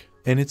magic.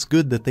 And it's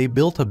good that they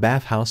built a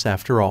bathhouse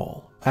after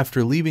all.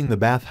 After leaving the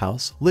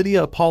bathhouse,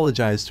 Lydia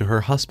apologized to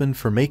her husband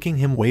for making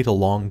him wait a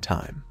long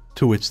time.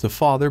 To which the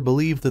father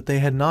believed that they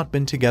had not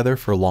been together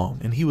for long,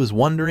 and he was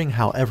wondering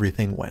how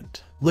everything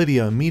went.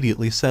 Lydia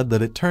immediately said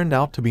that it turned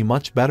out to be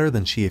much better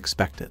than she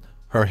expected.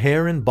 Her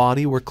hair and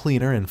body were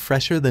cleaner and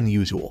fresher than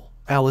usual.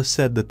 Alice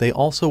said that they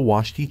also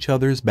washed each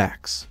other's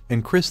backs,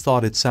 and Chris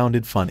thought it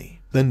sounded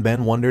funny. Then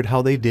Ben wondered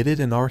how they did it,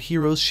 and our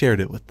heroes shared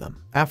it with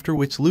them. After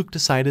which Luke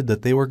decided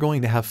that they were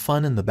going to have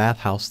fun in the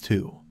bathhouse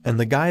too, and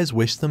the guys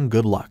wished them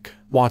good luck.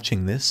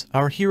 Watching this,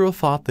 our hero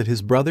thought that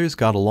his brothers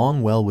got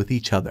along well with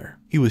each other.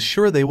 He was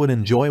sure they would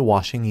enjoy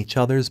washing each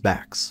other's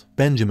backs.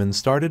 Benjamin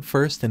started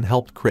first and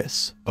helped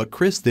Chris, but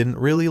Chris didn't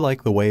really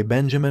like the way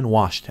Benjamin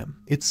washed him.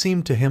 It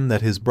seemed to him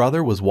that his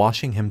brother was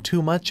washing him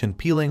too much and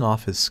peeling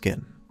off his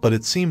skin. But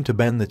it seemed to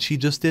Ben that she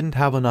just didn't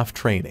have enough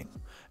training.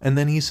 And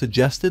then he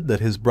suggested that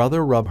his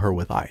brother rub her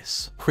with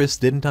ice. Chris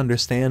didn't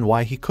understand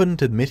why he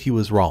couldn't admit he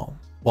was wrong.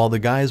 While the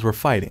guys were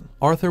fighting,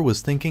 Arthur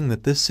was thinking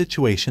that this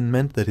situation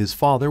meant that his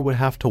father would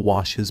have to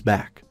wash his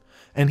back,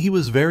 and he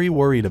was very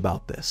worried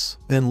about this.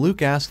 Then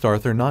Luke asked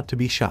Arthur not to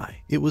be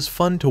shy. It was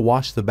fun to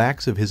wash the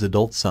backs of his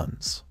adult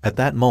sons. At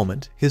that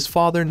moment, his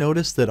father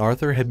noticed that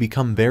Arthur had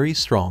become very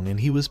strong,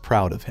 and he was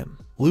proud of him.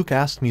 Luke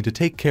asked me to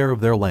take care of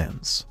their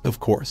lands.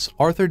 Of course,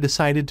 Arthur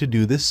decided to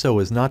do this so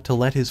as not to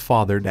let his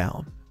father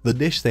down. The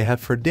dish they had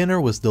for dinner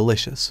was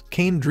delicious.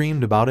 Cain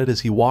dreamed about it as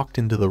he walked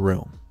into the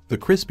room. The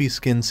crispy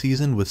skin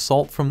seasoned with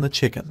salt from the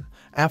chicken.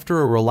 After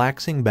a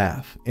relaxing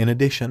bath, in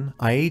addition,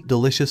 I ate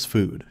delicious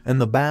food, and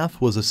the bath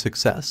was a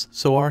success,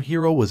 so our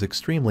hero was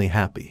extremely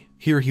happy.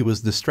 Here he was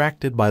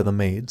distracted by the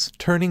maids.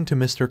 Turning to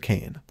Mr.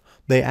 Cain,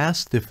 they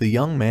asked if the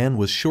young man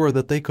was sure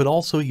that they could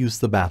also use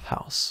the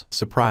bathhouse.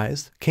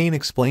 Surprised, Cain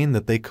explained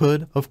that they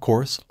could, of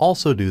course,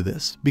 also do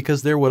this,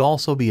 because there would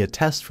also be a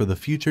test for the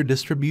future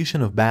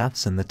distribution of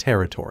baths in the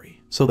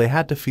territory, so they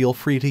had to feel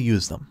free to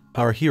use them.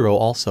 Our hero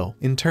also,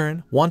 in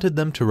turn, wanted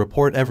them to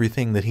report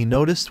everything that he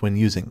noticed when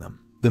using them.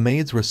 The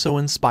maids were so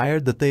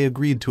inspired that they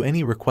agreed to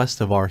any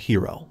request of our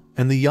hero,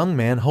 and the young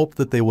man hoped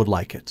that they would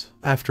like it.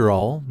 After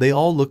all, they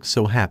all looked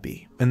so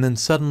happy. And then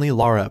suddenly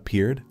Lara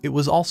appeared. It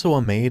was also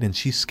a maid, and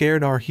she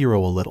scared our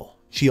hero a little.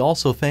 She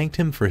also thanked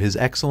him for his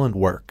excellent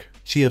work.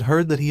 She had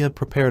heard that he had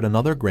prepared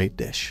another great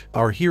dish.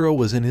 Our hero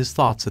was in his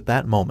thoughts at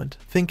that moment,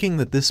 thinking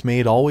that this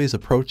maid always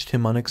approached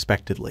him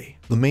unexpectedly.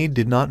 The maid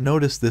did not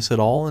notice this at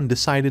all and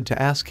decided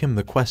to ask him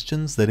the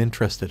questions that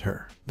interested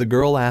her. The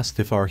girl asked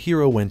if our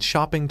hero went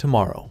shopping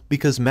tomorrow,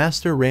 because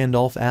Master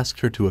Randolph asked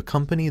her to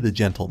accompany the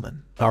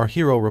gentleman. Our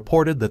hero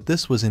reported that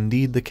this was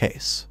indeed the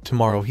case.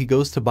 Tomorrow he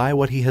goes to buy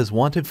what he has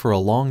wanted for a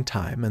long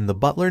time, and the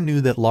butler knew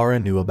that Lara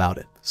knew about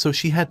it, so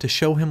she had to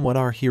show him what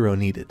our hero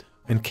needed.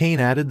 And Cain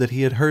added that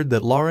he had heard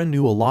that Lara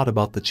knew a lot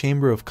about the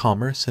Chamber of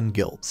Commerce and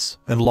guilds.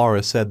 And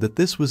Lara said that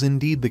this was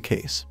indeed the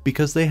case,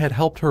 because they had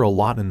helped her a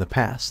lot in the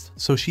past,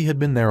 so she had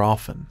been there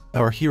often.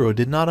 Our hero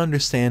did not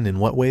understand in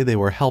what way they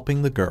were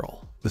helping the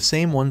girl. The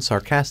same one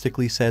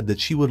sarcastically said that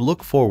she would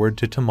look forward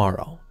to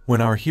tomorrow.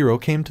 When our hero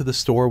came to the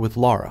store with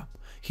Lara,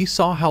 he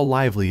saw how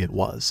lively it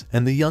was,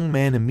 and the young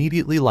man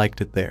immediately liked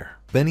it there.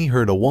 Then he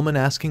heard a woman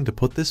asking to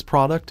put this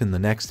product in the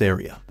next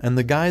area, and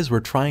the guys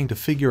were trying to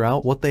figure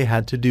out what they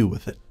had to do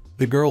with it.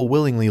 The girl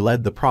willingly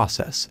led the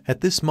process.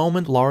 At this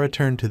moment Lara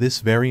turned to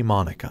this very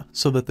Monica,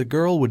 so that the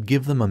girl would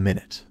give them a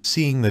minute.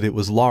 Seeing that it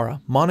was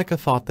Lara, Monica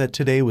thought that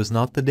today was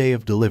not the day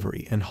of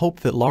delivery and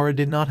hoped that Lara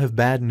did not have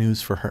bad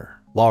news for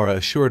her. Lara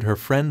assured her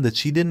friend that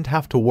she didn't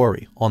have to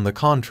worry. On the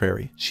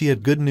contrary, she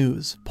had good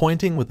news,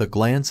 pointing with a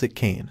glance at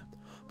Cain,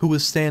 who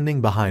was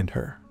standing behind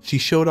her. She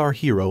showed our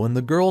hero, and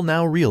the girl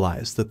now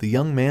realized that the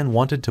young man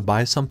wanted to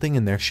buy something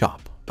in their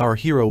shop. Our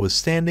hero was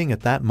standing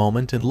at that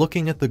moment and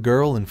looking at the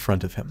girl in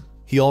front of him.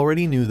 He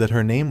already knew that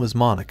her name was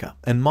Monica,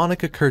 and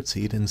Monica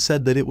curtsied and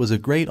said that it was a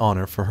great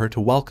honor for her to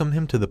welcome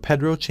him to the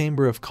Pedro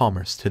Chamber of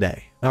Commerce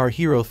today. Our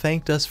hero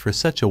thanked us for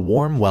such a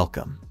warm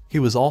welcome. He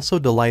was also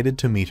delighted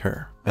to meet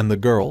her, and the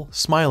girl,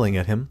 smiling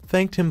at him,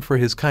 thanked him for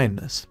his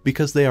kindness,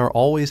 because they are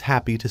always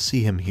happy to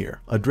see him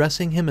here,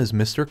 addressing him as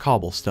Mr.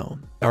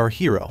 Cobblestone. Our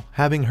hero,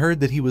 having heard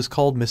that he was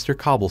called Mr.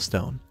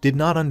 Cobblestone, did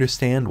not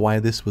understand why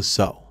this was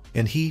so,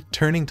 and he,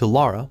 turning to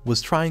Lara,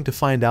 was trying to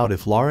find out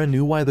if Lara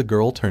knew why the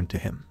girl turned to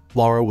him.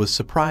 Lara was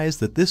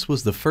surprised that this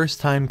was the first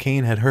time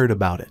Cain had heard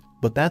about it,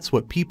 but that's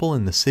what people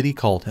in the city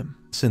called him.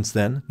 Since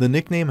then, the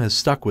nickname has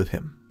stuck with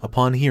him.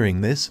 Upon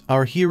hearing this,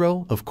 our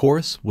hero, of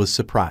course, was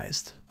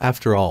surprised.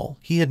 After all,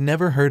 he had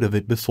never heard of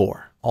it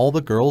before. All the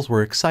girls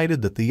were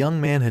excited that the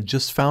young man had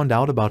just found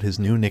out about his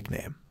new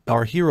nickname.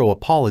 Our hero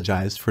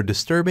apologized for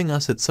disturbing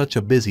us at such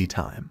a busy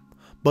time,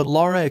 but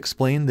Lara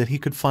explained that he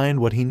could find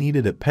what he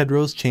needed at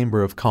Pedro's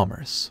Chamber of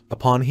Commerce.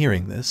 Upon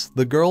hearing this,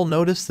 the girl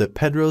noticed that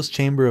Pedro's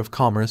Chamber of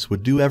Commerce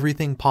would do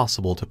everything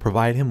possible to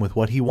provide him with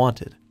what he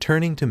wanted,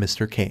 turning to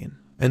Mr. Cain,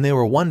 and they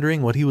were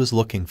wondering what he was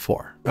looking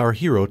for. Our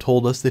hero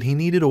told us that he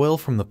needed oil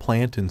from the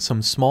plant and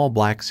some small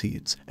black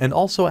seeds, and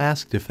also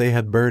asked if they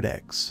had bird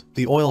eggs.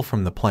 The oil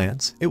from the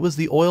plants, it was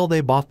the oil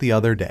they bought the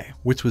other day,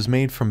 which was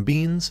made from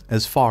beans,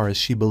 as far as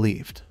she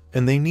believed,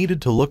 and they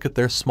needed to look at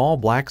their small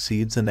black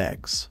seeds and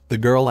eggs. The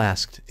girl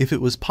asked if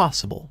it was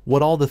possible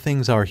what all the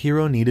things our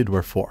hero needed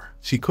were for.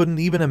 She couldn't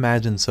even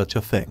imagine such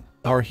a thing.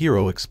 Our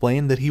hero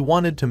explained that he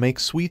wanted to make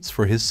sweets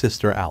for his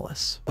sister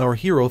Alice. Our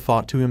hero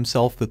thought to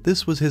himself that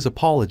this was his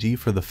apology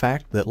for the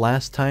fact that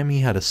last time he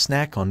had a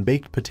snack on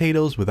baked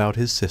potatoes without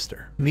his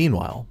sister.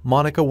 Meanwhile,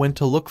 Monica went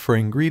to look for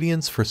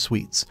ingredients for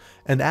sweets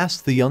and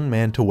asked the young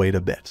man to wait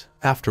a bit,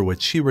 after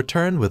which she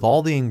returned with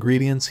all the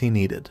ingredients he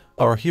needed.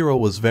 Our hero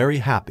was very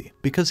happy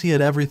because he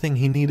had everything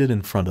he needed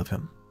in front of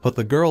him. But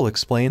the girl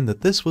explained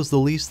that this was the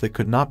least that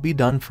could not be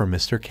done for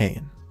Mr.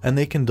 Cain, and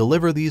they can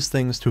deliver these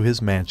things to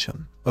his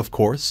mansion. Of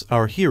course,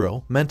 our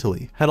hero,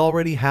 mentally, had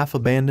already half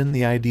abandoned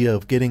the idea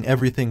of getting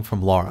everything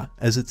from Lara,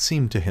 as it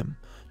seemed to him,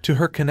 to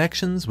her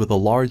connections with a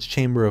large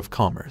chamber of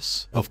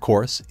commerce. Of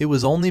course, it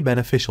was only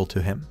beneficial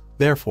to him.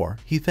 Therefore,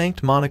 he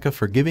thanked Monica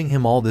for giving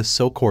him all this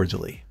so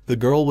cordially. The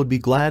girl would be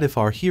glad if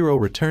our hero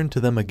returned to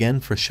them again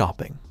for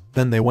shopping.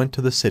 Then they went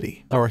to the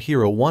city. Our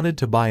hero wanted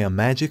to buy a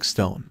magic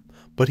stone,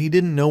 but he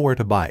didn't know where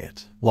to buy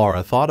it.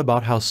 Lara thought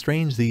about how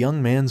strange the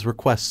young man's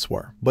requests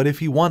were, but if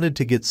he wanted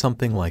to get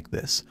something like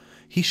this,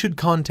 he should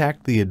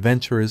contact the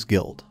Adventurers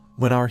Guild.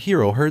 When our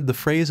hero heard the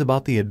phrase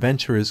about the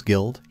Adventurers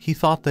Guild, he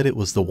thought that it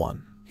was the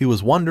one. He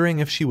was wondering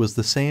if she was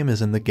the same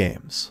as in the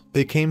games.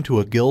 They came to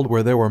a guild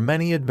where there were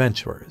many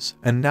adventurers,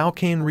 and now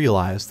Cain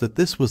realized that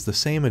this was the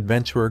same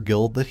adventurer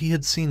guild that he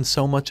had seen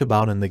so much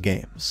about in the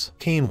games.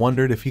 Cain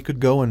wondered if he could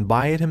go and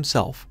buy it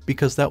himself,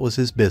 because that was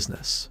his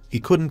business.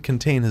 He couldn't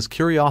contain his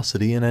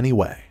curiosity in any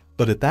way.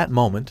 But at that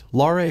moment,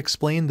 Lara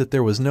explained that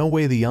there was no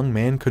way the young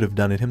man could have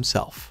done it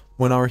himself.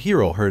 When our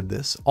hero heard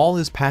this, all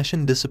his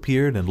passion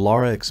disappeared, and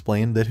Lara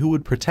explained that who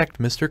would protect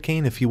Mr.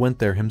 Cain if he went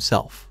there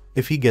himself.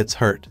 If he gets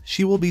hurt,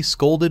 she will be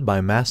scolded by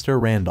Master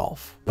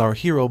Randolph. Our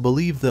hero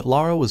believed that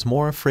Lara was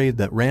more afraid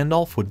that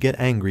Randolph would get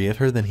angry at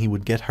her than he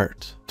would get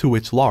hurt. To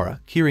which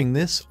Lara, hearing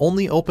this,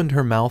 only opened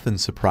her mouth in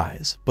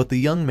surprise, but the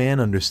young man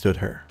understood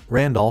her.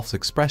 Randolph's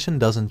expression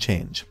doesn't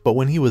change, but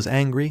when he was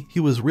angry, he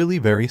was really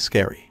very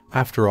scary.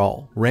 After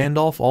all,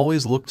 Randolph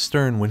always looked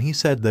stern when he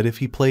said that if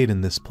he played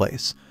in this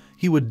place,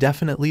 he would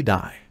definitely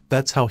die.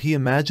 That's how he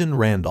imagined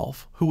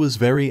Randolph, who was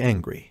very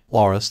angry.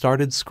 Lara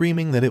started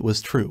screaming that it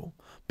was true,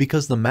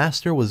 because the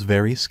master was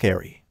very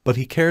scary, but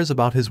he cares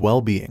about his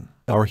well-being.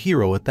 Our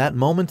hero at that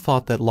moment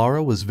thought that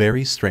Lara was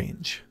very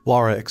strange.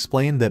 Lara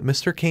explained that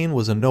Mr. Cain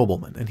was a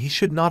nobleman and he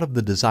should not have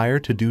the desire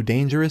to do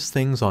dangerous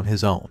things on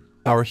his own.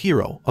 Our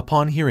hero,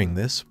 upon hearing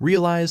this,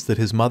 realized that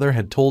his mother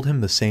had told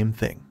him the same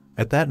thing.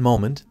 At that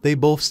moment, they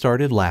both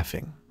started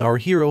laughing. Our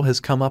hero has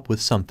come up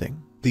with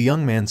something. The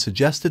young man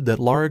suggested that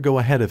Lara go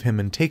ahead of him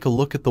and take a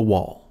look at the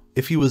wall.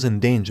 If he was in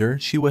danger,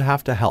 she would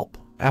have to help.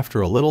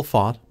 After a little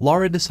thought,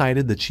 Lara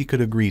decided that she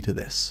could agree to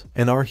this,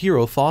 and our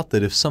hero thought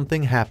that if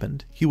something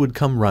happened, he would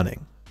come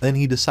running. Then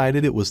he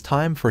decided it was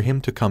time for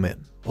him to come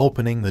in.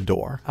 Opening the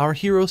door, our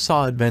hero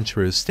saw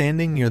adventurers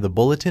standing near the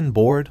bulletin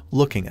board,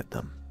 looking at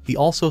them. He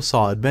also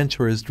saw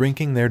adventurers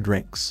drinking their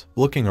drinks.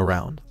 Looking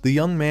around, the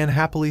young man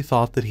happily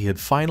thought that he had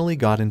finally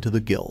got into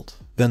the guild.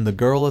 Then the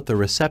girl at the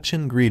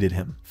reception greeted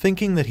him,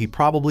 thinking that he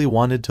probably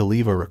wanted to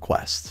leave a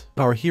request.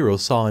 Our hero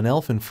saw an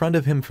elf in front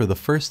of him for the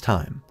first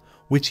time,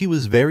 which he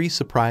was very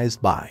surprised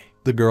by.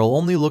 The girl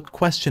only looked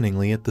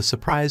questioningly at the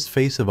surprised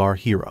face of our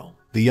hero.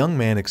 The young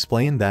man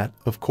explained that,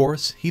 of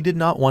course, he did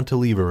not want to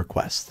leave a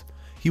request.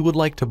 He would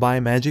like to buy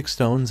magic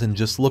stones and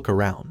just look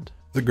around.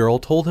 The girl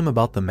told him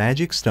about the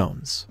magic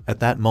stones. At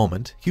that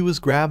moment, he was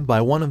grabbed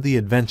by one of the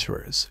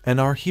adventurers, and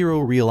our hero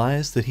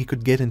realized that he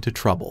could get into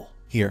trouble.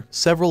 Here,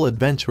 several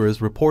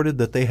adventurers reported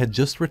that they had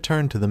just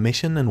returned to the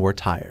mission and were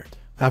tired.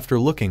 After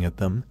looking at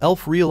them,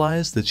 Elf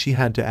realized that she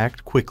had to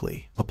act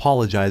quickly.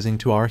 Apologizing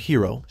to our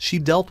hero, she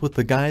dealt with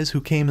the guys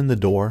who came in the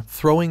door,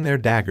 throwing their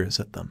daggers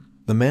at them.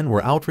 The men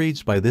were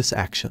outraged by this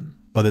action.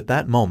 But at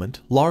that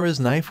moment,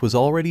 Lara's knife was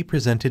already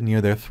presented near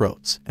their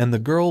throats, and the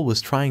girl was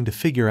trying to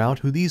figure out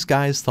who these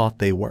guys thought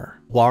they were.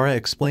 Lara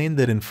explained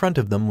that in front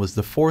of them was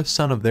the fourth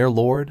son of their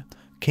lord,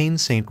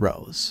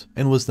 Cain-Saint-Rose,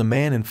 and was the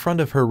man in front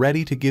of her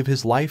ready to give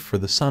his life for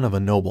the son of a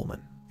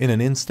nobleman. In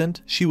an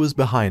instant, she was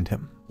behind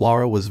him.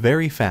 Lara was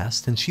very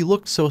fast and she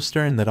looked so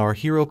stern that our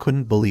hero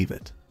couldn't believe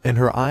it. And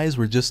her eyes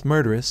were just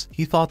murderous.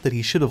 He thought that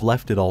he should have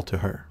left it all to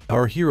her.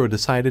 Our hero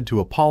decided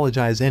to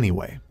apologize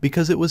anyway,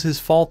 because it was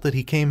his fault that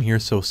he came here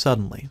so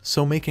suddenly,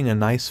 so making a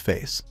nice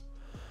face,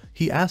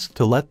 he asked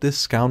to let this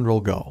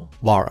scoundrel go.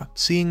 Lara,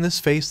 seeing this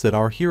face that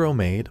our hero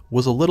made,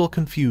 was a little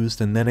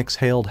confused and then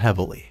exhaled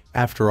heavily.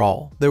 After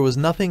all, there was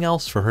nothing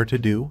else for her to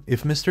do.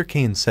 If Mr.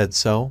 Cain said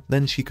so,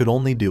 then she could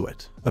only do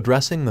it.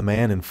 Addressing the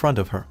man in front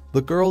of her,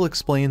 the girl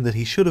explained that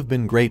he should have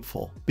been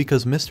grateful,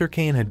 because Mr.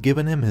 Cain had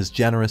given him his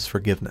generous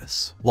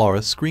forgiveness.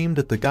 Lara screamed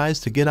at the guys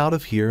to get out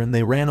of here and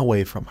they ran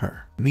away from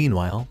her.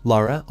 Meanwhile,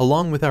 Lara,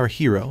 along with our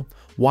hero,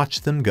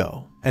 watched them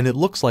go. And it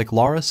looks like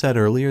Lara said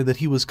earlier that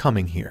he was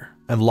coming here.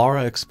 And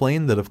Lara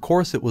explained that of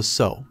course it was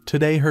so.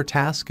 Today her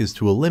task is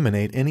to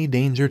eliminate any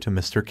danger to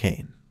Mr.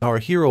 Cain. Our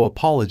hero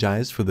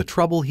apologized for the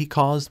trouble he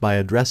caused by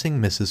addressing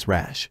Mrs.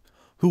 Rash,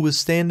 who was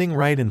standing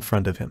right in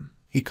front of him.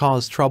 He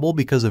caused trouble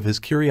because of his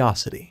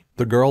curiosity.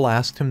 The girl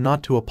asked him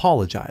not to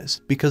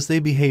apologize because they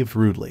behaved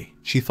rudely.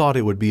 She thought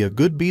it would be a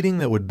good beating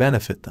that would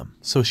benefit them,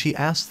 so she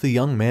asked the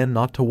young man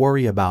not to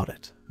worry about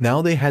it.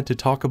 Now they had to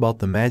talk about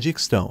the magic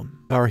stone.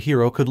 Our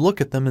hero could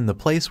look at them in the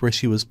place where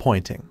she was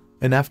pointing.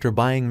 And after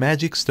buying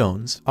magic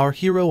stones, our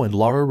hero and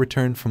Lara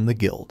returned from the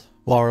guild.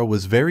 Lara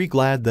was very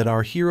glad that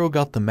our hero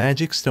got the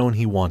magic stone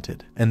he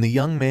wanted, and the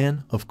young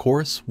man, of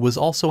course, was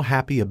also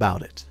happy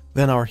about it.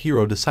 Then our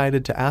hero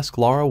decided to ask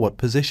Lara what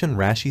position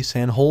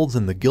Rashi-san holds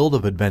in the Guild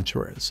of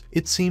Adventurers.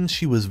 It seems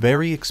she was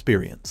very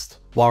experienced.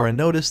 Lara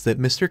noticed that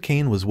Mr.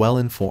 Cain was well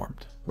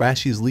informed.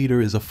 Rashi's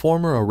leader is a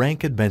former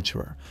rank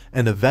adventurer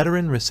and a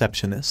veteran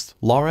receptionist,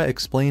 Lara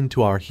explained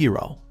to our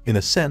hero. In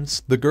a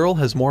sense, the girl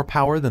has more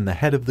power than the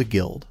head of the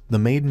guild, the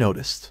maid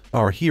noticed.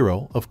 Our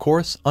hero, of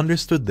course,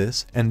 understood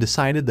this and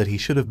decided that he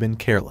should have been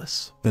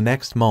careless. The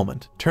next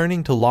moment,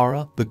 turning to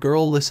Lara, the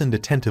girl listened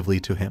attentively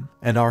to him,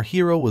 and our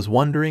hero was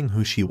wondering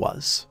who she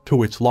was. To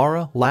which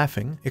Lara,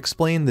 laughing,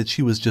 explained that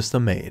she was just a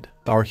maid.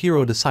 Our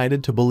hero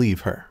decided to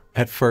believe her.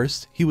 At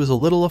first, he was a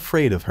little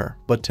afraid of her,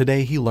 but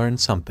today he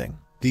learned something.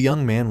 The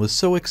young man was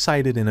so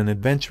excited in an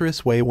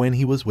adventurous way when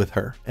he was with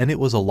her, and it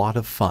was a lot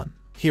of fun.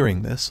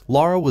 Hearing this,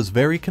 Lara was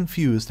very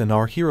confused and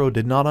our hero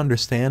did not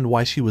understand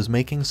why she was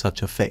making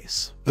such a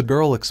face. The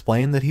girl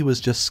explained that he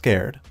was just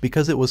scared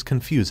because it was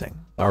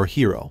confusing. Our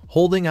hero,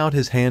 holding out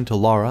his hand to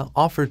Lara,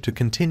 offered to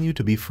continue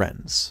to be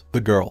friends. The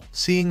girl,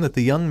 seeing that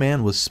the young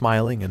man was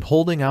smiling and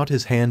holding out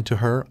his hand to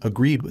her,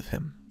 agreed with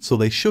him. So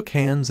they shook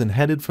hands and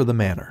headed for the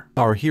manor.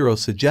 Our hero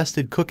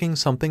suggested cooking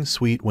something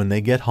sweet when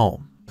they get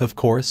home. Of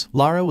course,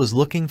 Lara was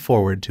looking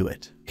forward to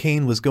it.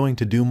 Cain was going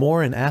to do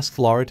more and asked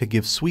Lara to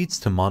give sweets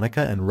to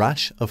Monica and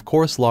Rush. Of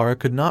course, Lara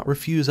could not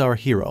refuse. Our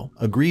hero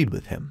agreed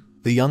with him.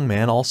 The young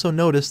man also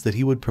noticed that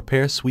he would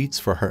prepare sweets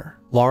for her.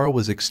 Lara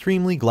was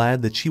extremely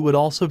glad that she would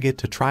also get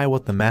to try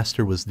what the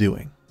master was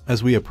doing.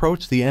 As we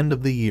approach the end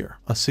of the year,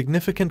 a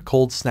significant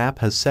cold snap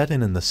has set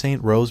in the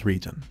Saint-Rose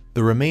region.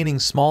 The remaining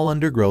small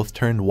undergrowth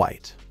turned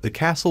white. The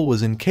castle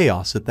was in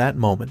chaos at that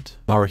moment.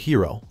 Our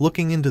hero,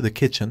 looking into the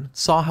kitchen,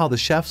 saw how the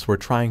chefs were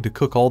trying to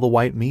cook all the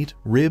white meat,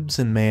 ribs,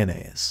 and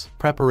mayonnaise.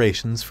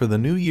 Preparations for the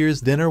New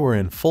Year's dinner were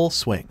in full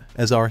swing,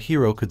 as our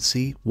hero could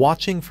see,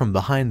 watching from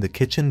behind the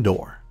kitchen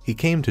door. He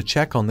came to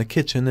check on the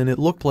kitchen and it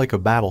looked like a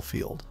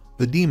battlefield.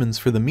 The demons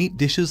for the meat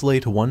dishes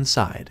lay to one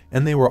side,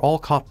 and they were all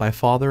caught by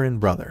father and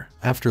brother.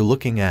 After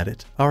looking at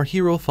it, our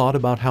hero thought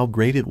about how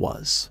great it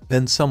was.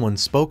 Then someone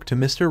spoke to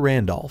Mr.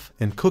 Randolph,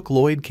 and Cook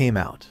Lloyd came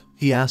out.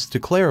 He asked to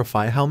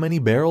clarify how many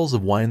barrels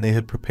of wine they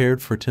had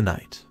prepared for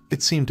tonight.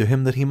 It seemed to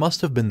him that he must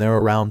have been there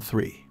around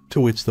 3,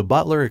 to which the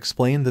butler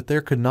explained that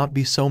there could not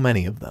be so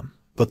many of them.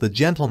 But the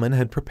gentleman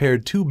had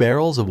prepared 2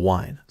 barrels of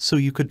wine, so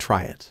you could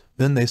try it.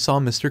 Then they saw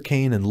Mr.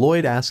 Cain and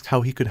Lloyd asked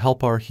how he could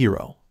help our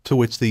hero. To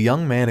which the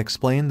young man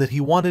explained that he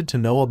wanted to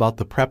know about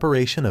the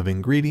preparation of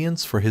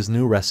ingredients for his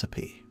new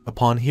recipe.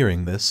 Upon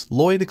hearing this,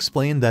 Lloyd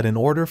explained that in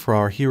order for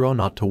our hero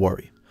not to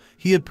worry,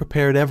 he had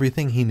prepared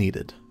everything he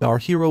needed. Our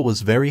hero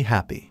was very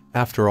happy.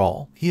 After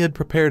all, he had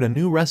prepared a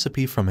new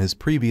recipe from his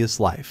previous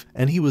life,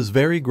 and he was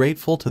very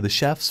grateful to the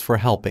chefs for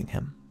helping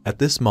him. At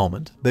this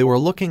moment, they were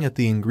looking at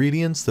the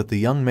ingredients that the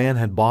young man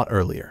had bought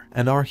earlier,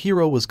 and our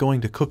hero was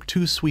going to cook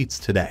 2 sweets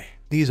today.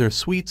 These are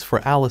sweets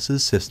for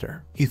Alice's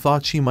sister. He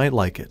thought she might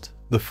like it.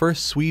 The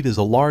first sweet is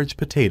a large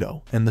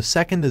potato, and the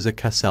second is a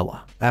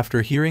cassella.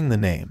 After hearing the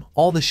name,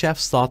 all the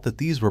chefs thought that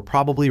these were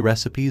probably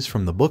recipes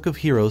from the Book of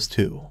Heroes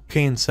too.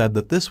 Cain said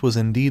that this was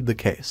indeed the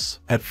case.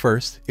 At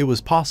first, it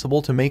was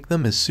possible to make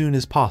them as soon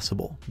as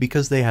possible,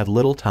 because they had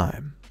little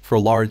time. For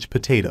large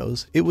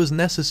potatoes, it was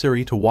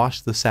necessary to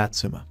wash the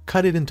satsuma,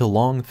 cut it into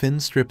long thin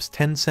strips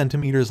 10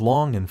 centimeters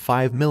long and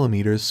 5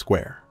 millimeters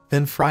square.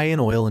 Then fry in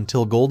oil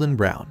until golden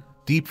brown.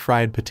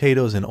 Deep-fried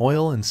potatoes in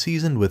oil and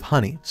seasoned with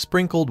honey,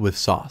 sprinkled with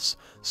sauce,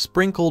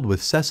 sprinkled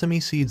with sesame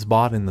seeds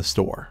bought in the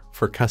store.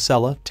 For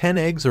cassella, 10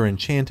 eggs are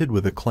enchanted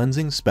with a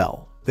cleansing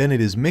spell. Then it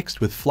is mixed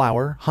with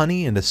flour,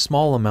 honey, and a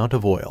small amount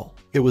of oil.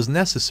 It was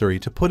necessary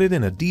to put it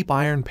in a deep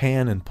iron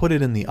pan and put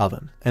it in the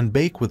oven, and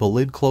bake with a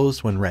lid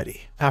closed when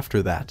ready.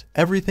 After that,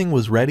 everything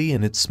was ready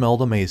and it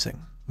smelled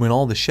amazing. When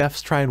all the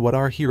chefs tried what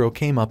our hero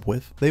came up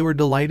with, they were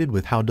delighted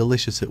with how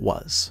delicious it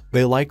was.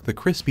 They liked the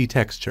crispy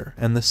texture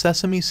and the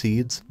sesame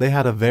seeds. They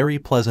had a very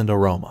pleasant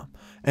aroma,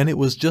 and it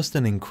was just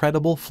an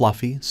incredible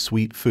fluffy,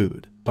 sweet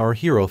food. Our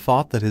hero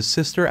thought that his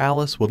sister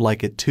Alice would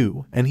like it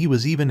too, and he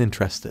was even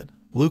interested.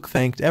 Luke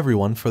thanked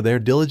everyone for their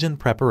diligent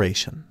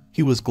preparation.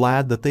 He was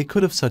glad that they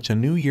could have such a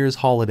New Year's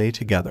holiday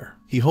together.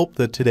 He hoped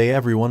that today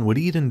everyone would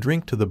eat and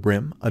drink to the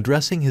brim,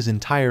 addressing his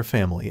entire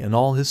family and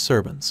all his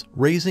servants,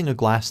 raising a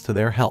glass to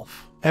their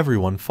health.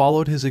 Everyone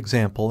followed his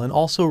example and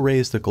also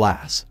raised a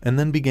glass, and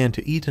then began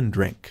to eat and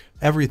drink.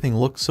 Everything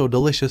looked so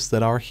delicious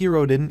that our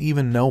hero didn't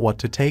even know what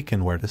to take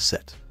and where to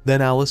sit.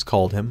 Then Alice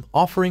called him,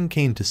 offering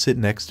Cain to sit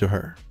next to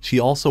her.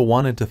 She also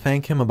wanted to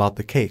thank him about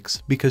the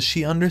cakes, because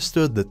she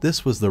understood that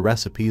this was the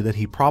recipe that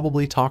he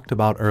probably talked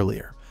about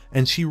earlier,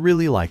 and she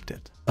really liked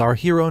it. Our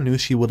hero knew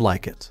she would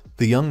like it.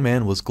 The young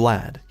man was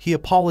glad. He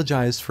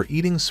apologized for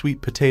eating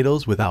sweet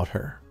potatoes without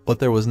her. But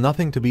there was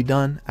nothing to be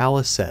done,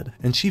 Alice said,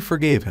 and she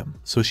forgave him,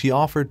 so she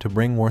offered to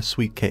bring more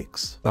sweet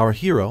cakes. Our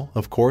hero,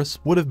 of course,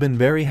 would have been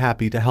very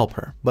happy to help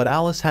her, but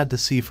Alice had to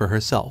see for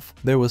herself.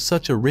 There was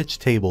such a rich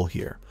table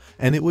here,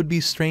 and it would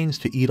be strange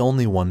to eat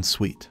only one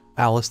sweet.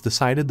 Alice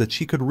decided that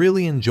she could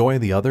really enjoy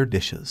the other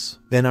dishes.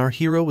 Then our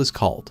hero was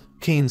called.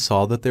 Cain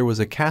saw that there was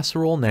a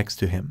casserole next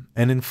to him,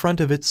 and in front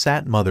of it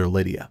sat Mother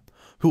Lydia,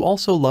 who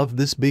also loved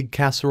this big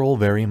casserole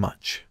very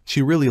much.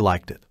 She really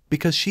liked it,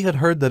 because she had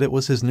heard that it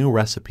was his new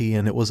recipe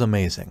and it was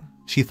amazing.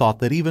 She thought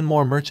that even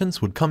more merchants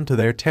would come to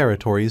their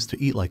territories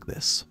to eat like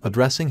this.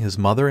 Addressing his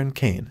mother and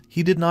Cain,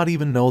 he did not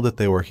even know that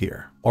they were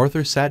here.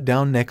 Arthur sat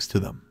down next to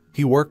them.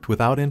 He worked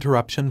without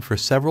interruption for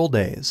several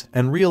days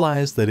and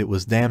realized that it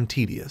was damn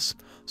tedious,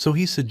 so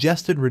he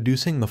suggested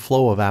reducing the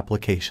flow of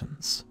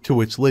applications. To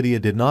which Lydia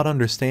did not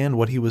understand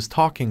what he was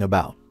talking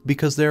about,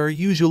 because there are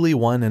usually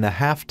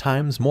 1.5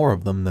 times more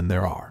of them than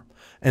there are.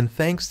 And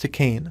thanks to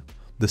Cain,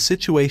 the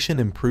situation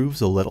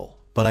improves a little.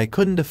 but I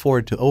couldn't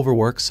afford to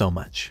overwork so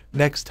much.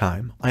 Next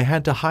time, I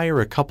had to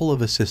hire a couple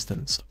of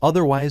assistants,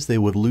 otherwise they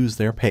would lose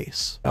their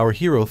pace. Our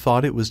hero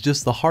thought it was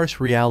just the harsh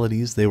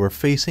realities they were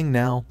facing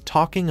now,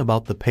 talking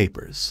about the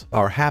papers.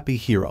 Our happy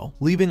hero,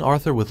 leaving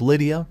Arthur with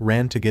Lydia,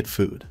 ran to get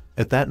food.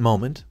 At that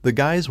moment, the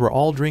guys were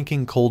all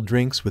drinking cold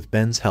drinks with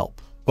Ben's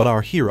help. But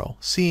our hero,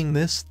 seeing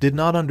this, did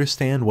not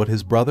understand what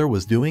his brother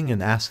was doing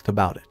and asked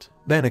about it.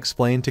 Ben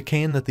explained to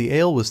Cain that the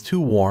ale was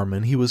too warm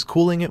and he was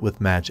cooling it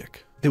with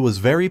magic. It was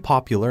very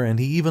popular and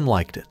he even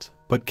liked it.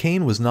 But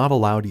Cain was not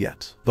allowed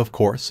yet. Of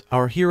course,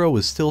 our hero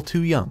was still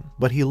too young,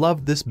 but he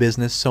loved this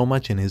business so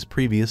much in his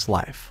previous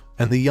life.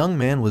 And the young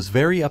man was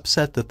very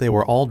upset that they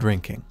were all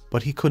drinking,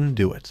 but he couldn't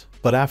do it.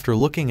 But after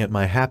looking at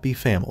my happy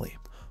family,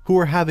 who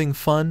were having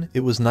fun,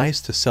 it was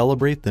nice to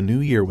celebrate the new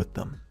year with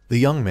them. The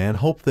young man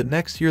hoped that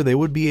next year they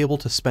would be able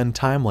to spend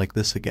time like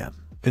this again.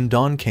 And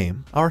dawn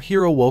came, our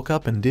hero woke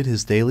up and did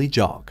his daily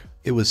jog.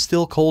 It was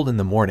still cold in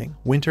the morning,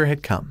 winter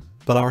had come.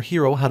 But our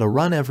hero had a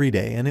run every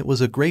day and it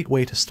was a great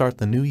way to start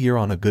the new year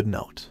on a good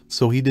note.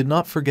 So he did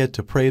not forget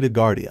to pray to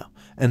Guardia,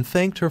 and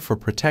thanked her for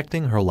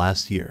protecting her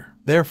last year.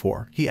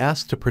 Therefore, he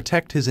asked to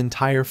protect his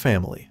entire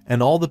family,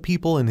 and all the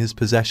people in his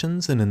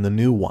possessions and in the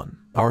new one.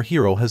 Our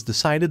hero has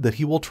decided that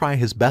he will try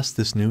his best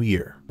this new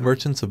year.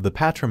 Merchants of the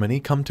patrimony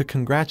come to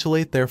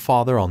congratulate their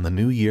father on the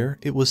new year.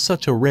 It was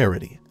such a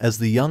rarity, as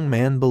the young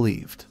man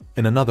believed.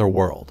 In another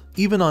world,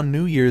 even on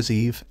New Year's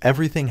Eve,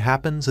 everything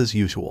happens as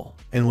usual.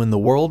 And when the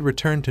world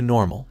returned to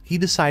normal, he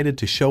decided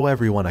to show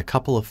everyone a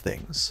couple of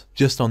things.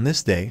 Just on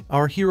this day,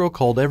 our hero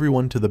called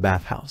everyone to the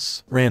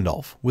bathhouse.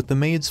 Randolph, with the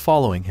maids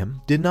following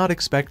him, did not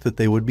expect that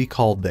they would be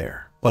called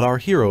there. But our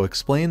hero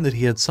explained that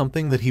he had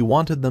something that he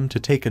wanted them to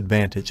take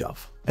advantage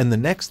of. And the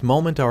next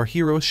moment our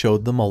hero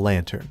showed them a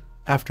lantern.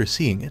 After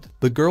seeing it,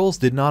 the girls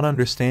did not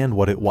understand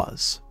what it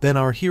was. Then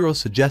our hero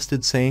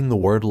suggested saying the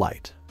word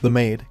light. The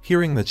maid,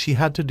 hearing that she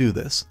had to do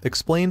this,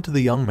 explained to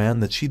the young man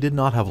that she did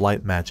not have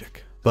light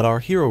magic. But our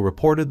hero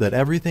reported that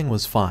everything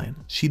was fine,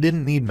 she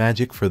didn't need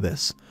magic for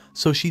this,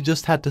 so she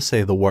just had to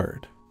say the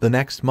word. The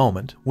next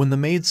moment, when the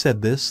maid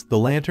said this, the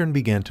lantern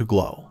began to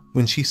glow.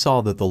 When she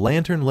saw that the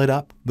lantern lit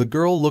up, the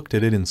girl looked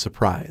at it in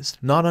surprise,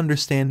 not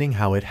understanding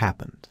how it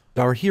happened.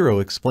 Our hero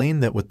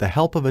explained that with the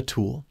help of a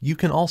tool, you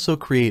can also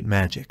create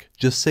magic.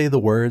 Just say the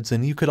words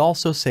and you could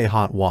also say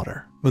hot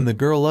water. When the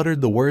girl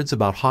uttered the words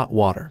about hot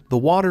water, the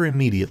water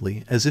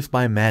immediately, as if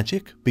by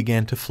magic,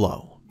 began to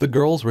flow. The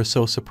girls were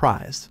so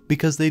surprised,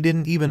 because they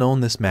didn't even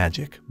own this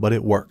magic, but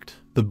it worked.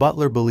 The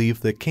butler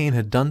believed that Cain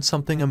had done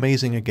something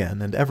amazing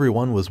again, and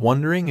everyone was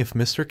wondering if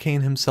Mr.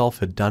 Cain himself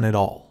had done it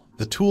all.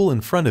 The tool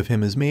in front of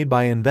him is made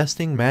by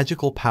investing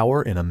magical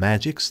power in a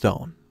magic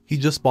stone. He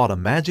just bought a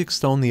magic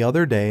stone the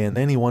other day and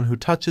anyone who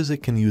touches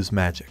it can use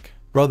magic.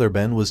 Brother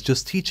Ben was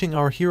just teaching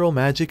our hero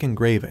magic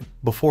engraving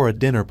before a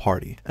dinner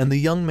party, and the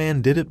young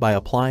man did it by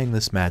applying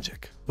this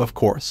magic. Of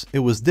course, it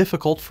was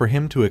difficult for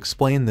him to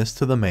explain this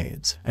to the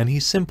maids, and he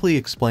simply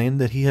explained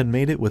that he had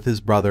made it with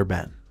his brother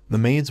Ben. The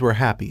maids were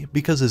happy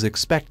because, as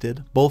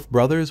expected, both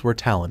brothers were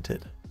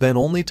talented. Ben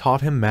only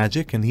taught him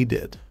magic and he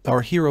did.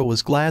 Our hero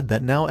was glad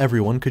that now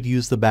everyone could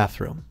use the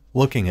bathroom.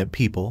 Looking at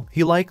people,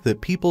 he liked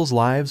that people's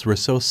lives were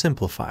so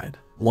simplified.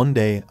 One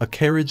day, a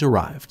carriage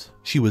arrived.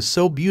 She was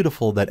so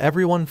beautiful that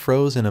everyone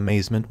froze in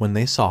amazement when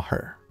they saw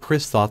her.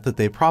 Chris thought that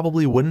they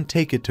probably wouldn't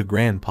take it to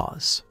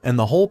Grandpa's, and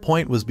the whole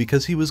point was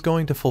because he was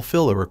going to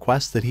fulfill a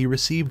request that he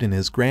received in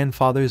his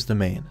grandfather's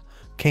domain.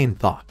 Cain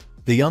thought.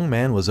 The young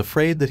man was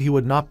afraid that he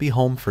would not be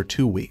home for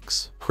 2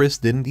 weeks. Chris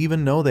didn't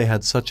even know they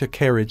had such a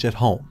carriage at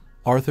home.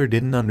 Arthur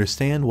didn't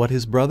understand what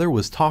his brother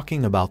was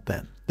talking about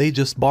then. They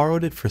just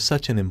borrowed it for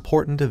such an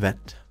important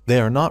event.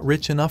 They are not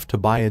rich enough to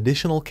buy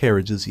additional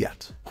carriages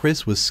yet.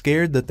 Chris was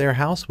scared that their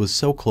house was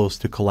so close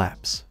to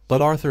collapse.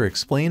 But Arthur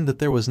explained that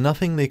there was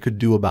nothing they could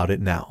do about it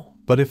now.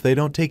 But if they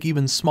don't take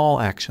even small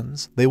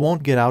actions, they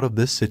won't get out of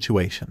this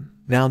situation.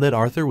 Now that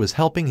Arthur was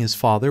helping his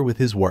father with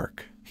his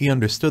work, he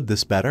understood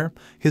this better.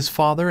 His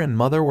father and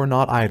mother were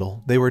not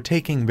idle, they were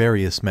taking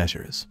various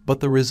measures, but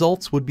the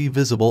results would be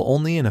visible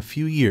only in a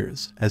few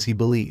years, as he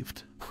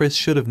believed. Chris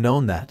should have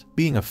known that,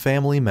 being a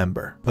family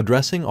member.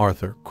 Addressing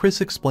Arthur,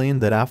 Chris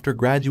explained that after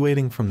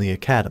graduating from the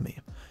academy,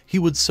 he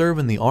would serve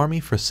in the army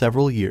for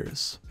several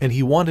years, and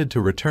he wanted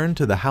to return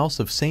to the house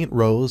of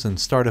Saint-Rose and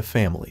start a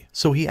family,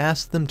 so he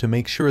asked them to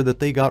make sure that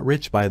they got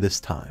rich by this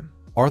time.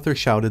 Arthur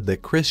shouted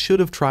that Chris should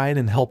have tried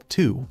and helped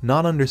too,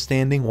 not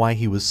understanding why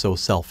he was so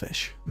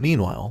selfish.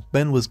 Meanwhile,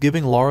 Ben was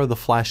giving Laura the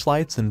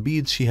flashlights and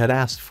beads she had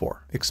asked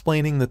for,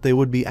 explaining that they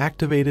would be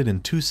activated in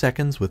 2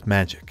 seconds with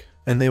magic,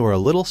 and they were a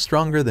little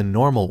stronger than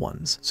normal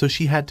ones, so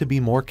she had to be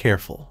more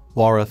careful.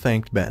 Laura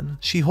thanked Ben.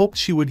 She hoped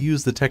she would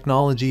use the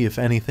technology if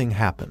anything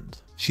happened.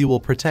 She will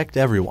protect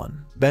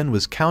everyone. Ben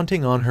was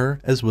counting on her,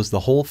 as was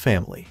the whole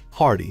family.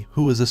 Hardy,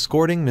 who was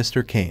escorting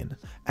Mr. Cain,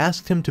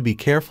 asked him to be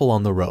careful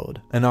on the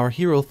road, and our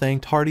hero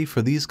thanked Hardy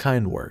for these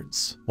kind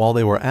words. While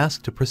they were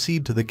asked to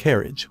proceed to the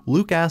carriage,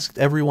 Luke asked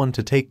everyone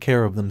to take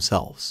care of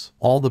themselves.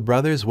 All the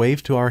brothers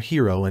waved to our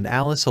hero and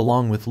Alice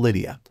along with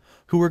Lydia,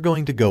 who were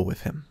going to go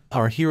with him.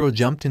 Our hero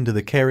jumped into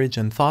the carriage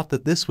and thought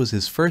that this was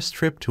his first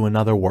trip to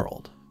another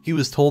world. He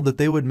was told that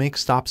they would make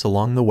stops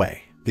along the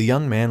way. The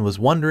young man was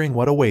wondering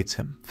what awaits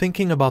him,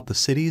 thinking about the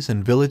cities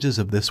and villages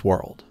of this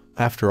world.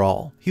 After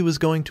all, he was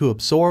going to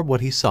absorb what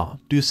he saw,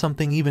 do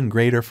something even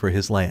greater for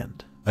his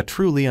land. A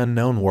truly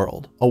unknown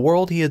world, a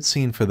world he had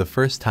seen for the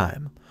first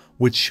time,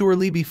 would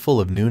surely be full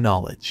of new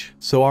knowledge.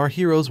 So our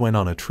heroes went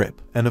on a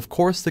trip, and of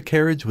course the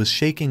carriage was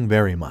shaking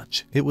very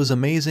much. It was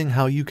amazing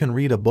how you can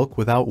read a book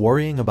without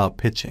worrying about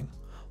pitching.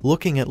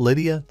 Looking at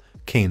Lydia,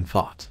 Cain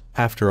thought.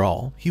 After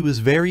all, he was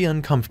very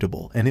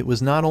uncomfortable, and it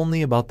was not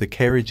only about the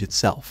carriage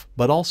itself,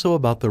 but also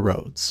about the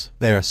roads.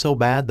 They are so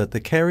bad that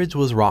the carriage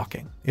was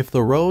rocking. If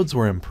the roads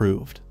were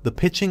improved, the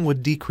pitching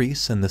would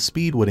decrease and the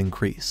speed would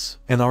increase.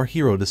 And our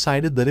hero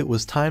decided that it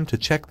was time to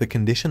check the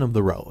condition of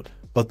the road.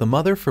 But the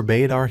mother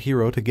forbade our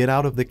hero to get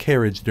out of the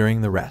carriage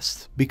during the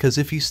rest, because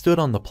if he stood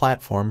on the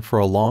platform for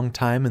a long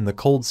time in the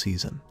cold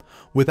season,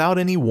 without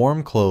any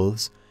warm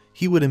clothes,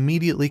 he would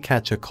immediately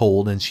catch a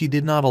cold, and she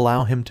did not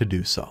allow him to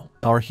do so.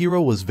 Our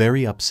hero was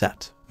very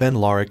upset. Then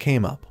Laura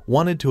came up,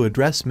 wanted to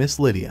address Miss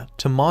Lydia,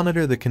 to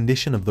monitor the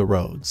condition of the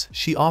roads.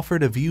 She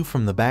offered a view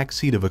from the back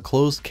seat of a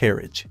closed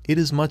carriage. It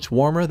is much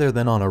warmer there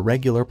than on a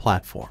regular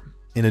platform.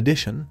 In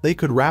addition, they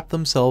could wrap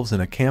themselves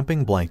in a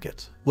camping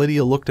blanket.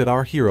 Lydia looked at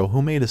our hero,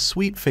 who made a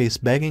sweet face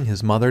begging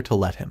his mother to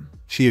let him.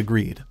 She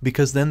agreed,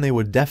 because then they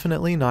would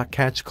definitely not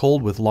catch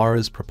cold with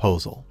Laura's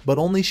proposal. But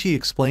only she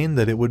explained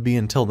that it would be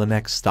until the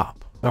next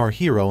stop. Our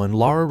hero and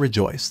Laura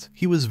rejoiced.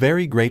 He was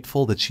very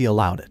grateful that she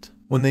allowed it.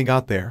 When they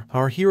got there,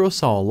 our hero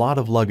saw a lot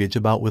of luggage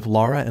about with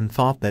Laura and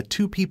thought that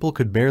two people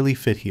could barely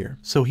fit here,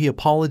 so he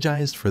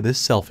apologized for this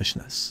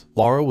selfishness.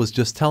 Laura was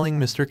just telling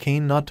Mr.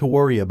 Cain not to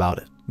worry about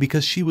it,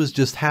 because she was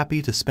just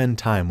happy to spend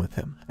time with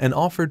him, and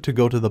offered to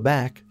go to the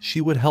back.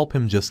 She would help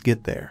him just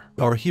get there.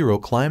 Our hero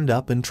climbed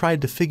up and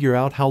tried to figure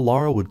out how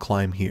Laura would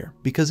climb here,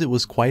 because it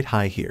was quite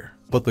high here.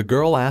 But the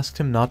girl asked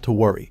him not to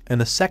worry,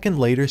 and a second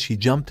later she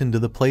jumped into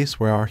the place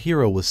where our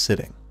hero was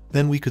sitting.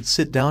 Then we could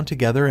sit down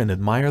together and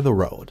admire the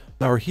road.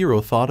 Our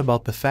hero thought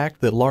about the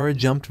fact that Laura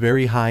jumped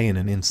very high in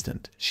an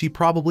instant. She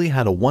probably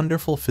had a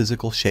wonderful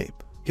physical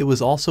shape. It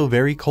was also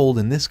very cold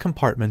in this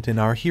compartment, and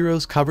our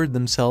heroes covered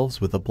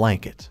themselves with a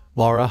blanket.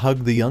 Laura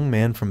hugged the young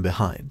man from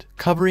behind,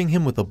 covering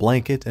him with a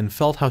blanket, and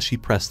felt how she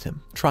pressed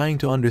him, trying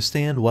to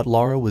understand what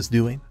Laura was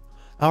doing.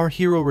 Our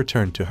hero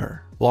returned to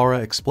her. Laura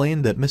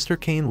explained that Mr.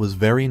 Cain was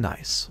very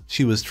nice.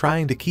 She was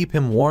trying to keep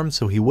him warm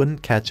so he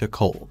wouldn't catch a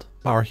cold.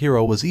 Our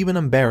hero was even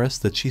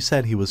embarrassed that she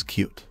said he was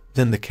cute.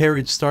 Then the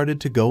carriage started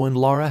to go, and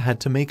Laura had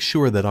to make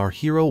sure that our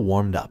hero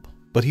warmed up.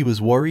 But he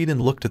was worried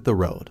and looked at the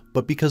road.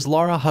 But because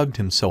Laura hugged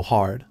him so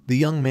hard, the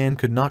young man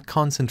could not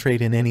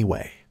concentrate in any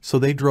way. So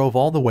they drove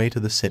all the way to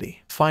the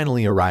city.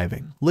 Finally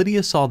arriving,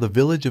 Lydia saw the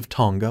village of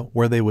Tonga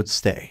where they would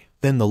stay.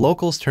 Then the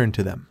locals turned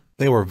to them.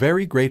 They were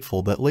very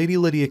grateful that Lady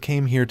Lydia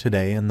came here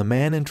today, and the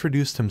man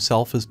introduced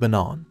himself as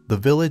Banon, the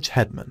village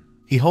headman.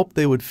 He hoped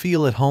they would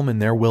feel at home in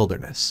their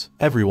wilderness.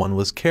 Everyone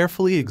was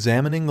carefully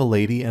examining the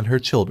lady and her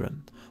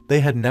children. They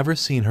had never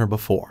seen her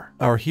before.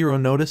 Our hero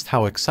noticed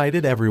how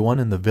excited everyone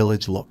in the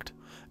village looked.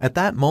 At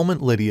that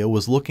moment, Lydia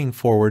was looking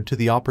forward to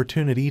the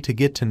opportunity to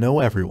get to know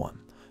everyone,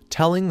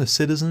 telling the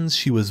citizens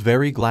she was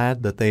very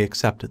glad that they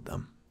accepted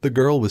them. The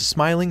girl was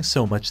smiling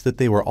so much that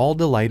they were all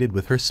delighted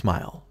with her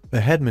smile. The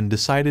headman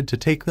decided to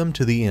take them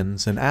to the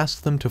inns and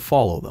asked them to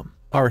follow them.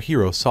 Our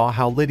hero saw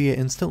how Lydia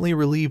instantly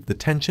relieved the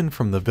tension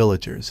from the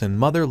villagers, and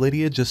Mother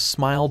Lydia just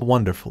smiled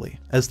wonderfully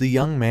as the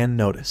young man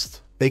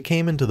noticed. They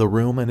came into the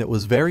room, and it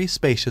was very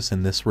spacious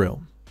in this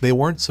room. They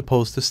weren't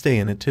supposed to stay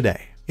in it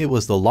today. It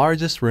was the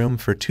largest room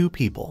for two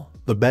people.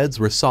 The beds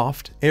were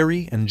soft,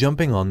 airy, and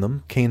jumping on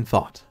them, Cain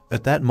thought.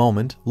 At that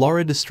moment,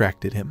 Laura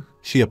distracted him.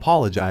 She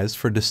apologized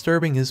for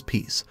disturbing his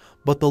peace,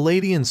 but the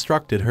lady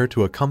instructed her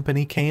to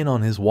accompany Cain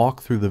on his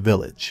walk through the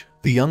village.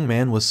 The young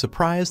man was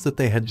surprised that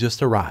they had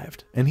just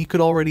arrived, and he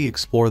could already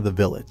explore the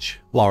village.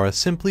 Laura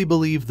simply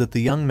believed that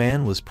the young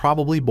man was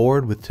probably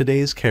bored with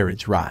today's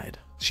carriage ride.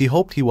 She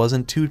hoped he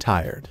wasn't too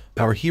tired.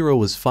 Our hero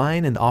was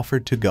fine and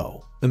offered to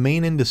go. The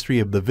main industry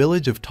of the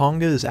village of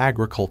Tonga is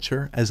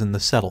agriculture, as in the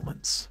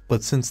settlements.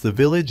 But since the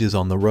village is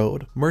on the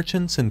road,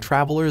 merchants and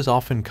travelers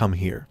often come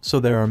here,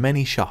 so there are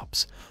many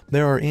shops.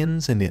 There are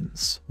inns and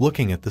inns.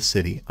 Looking at the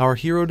city, our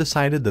hero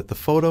decided that the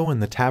photo in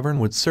the tavern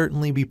would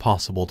certainly be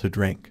possible to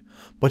drink.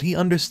 But he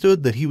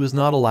understood that he was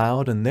not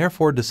allowed, and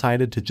therefore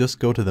decided to just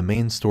go to the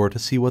main store to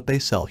see what they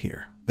sell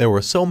here. There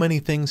were so many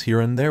things here,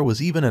 and there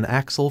was even an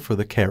axle for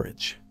the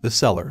carriage. The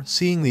seller,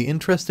 seeing the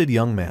interested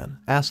young man,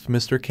 asked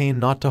Mr. Cain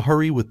not to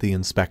hurry with the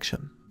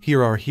inspection.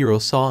 Here our hero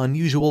saw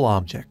unusual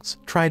objects,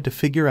 tried to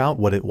figure out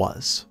what it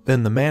was.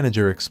 Then the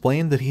manager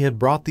explained that he had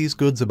brought these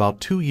goods about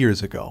 2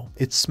 years ago.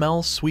 It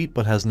smells sweet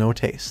but has no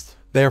taste.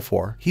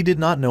 Therefore, he did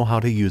not know how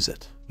to use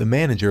it. The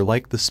manager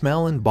liked the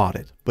smell and bought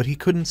it, but he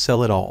couldn't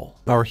sell it all.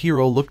 Our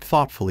hero looked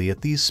thoughtfully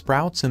at these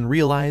sprouts and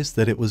realized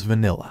that it was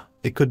vanilla.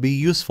 It could be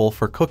useful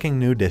for cooking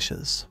new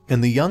dishes,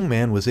 and the young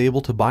man was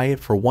able to buy it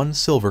for 1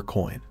 silver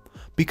coin.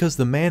 because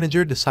the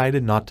manager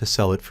decided not to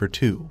sell it for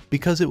 $2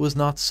 because it was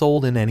not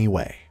sold in any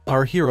way.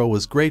 Our hero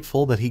was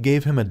grateful that he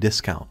gave him a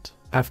discount.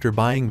 After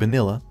buying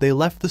vanilla, they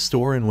left the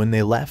store, and when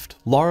they left,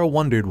 Laura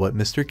wondered what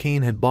Mr.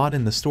 Cain had bought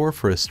in the store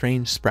for a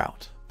strange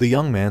sprout. The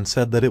young man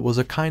said that it was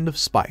a kind of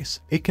spice.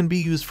 It can be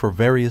used for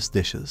various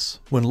dishes.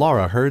 When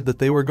Laura heard that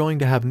they were going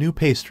to have new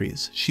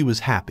pastries, she was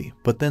happy,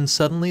 but then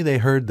suddenly they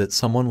heard that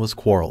someone was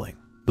quarreling.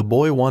 The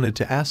boy wanted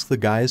to ask the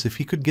guys if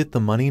he could get the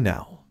money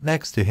now.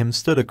 Next to him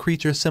stood a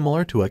creature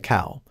similar to a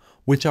cow,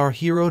 which our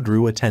hero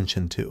drew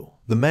attention to.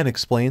 The men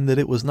explained that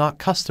it was not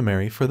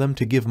customary for them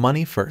to give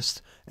money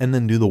first and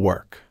then do the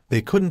work.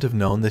 They couldn't have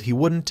known that he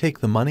wouldn't take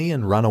the money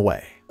and run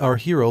away. Our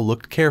hero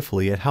looked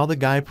carefully at how the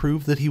guy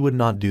proved that he would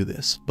not do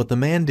this, but the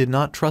man did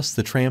not trust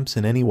the tramps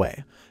in any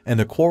way,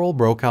 and a quarrel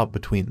broke out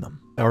between them.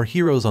 Our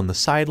heroes on the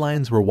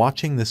sidelines were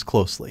watching this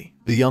closely.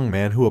 The young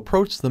man who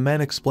approached the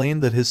men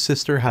explained that his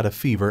sister had a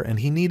fever and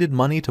he needed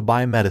money to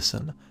buy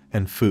medicine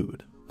and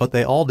food. But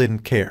they all didn't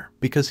care,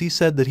 because he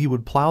said that he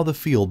would plow the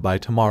field by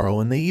tomorrow,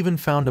 and they even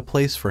found a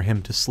place for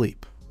him to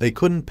sleep. They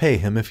couldn't pay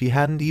him if he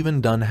hadn't even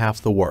done half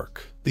the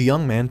work. The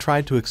young man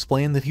tried to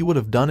explain that he would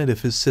have done it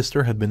if his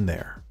sister had been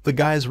there. The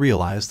guys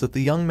realized that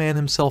the young man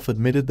himself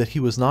admitted that he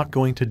was not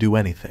going to do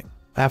anything.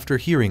 After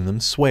hearing them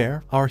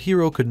swear, our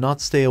hero could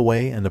not stay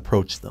away and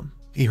approached them.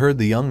 He heard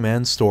the young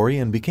man's story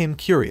and became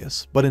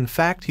curious, but in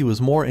fact he was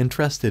more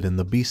interested in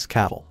the beast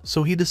cattle,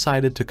 so he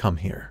decided to come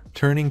here.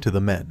 Turning to the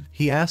men,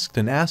 he asked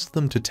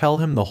them to tell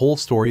him the whole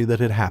story that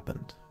had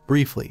happened.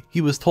 Briefly,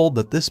 he was told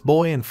that this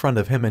boy in front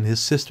of him and his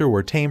sister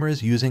were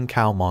tamers using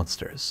cow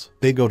monsters.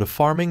 They go to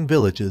farming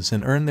villages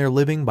and earn their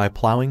living by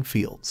plowing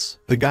fields.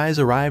 The guys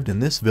arrived in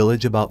this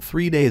village about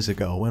 3 days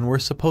ago and were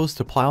supposed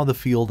to plow the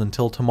field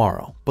until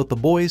tomorrow, but the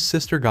boy's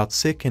sister got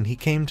sick and he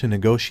came to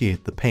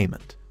negotiate the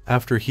payment.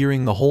 After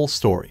hearing the whole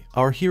story,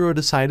 our hero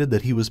decided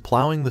that he was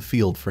plowing the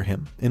field for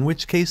him, in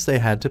which case they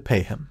had to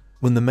pay him.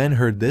 When the men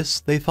heard this,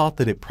 they thought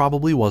that it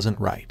probably wasn't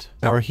right.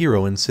 Our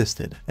hero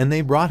insisted, and they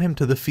brought him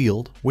to the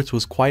field, which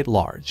was quite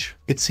large.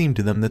 It seemed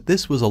to them that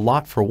this was a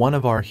lot for one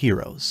of our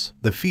heroes.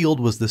 The field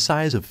was the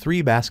size of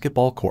 3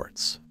 basketball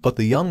courts, but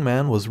the young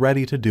man was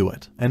ready to do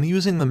it, and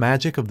using the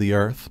magic of the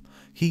earth,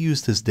 he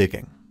used his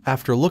digging.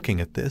 After looking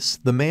at this,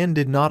 the man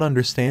did not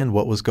understand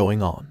what was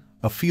going on.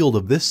 A field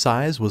of this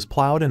size was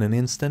plowed in an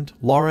instant.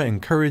 Laura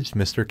encouraged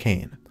Mr.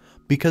 Cain,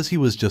 because he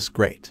was just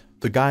great.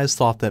 The guys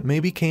thought that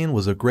maybe Cain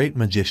was a great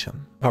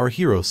magician. Our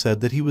hero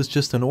said that he was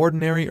just an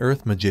ordinary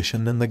earth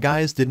magician, and the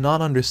guys did not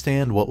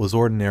understand what was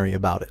ordinary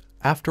about it.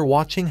 After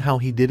watching how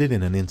he did it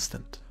in an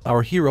instant,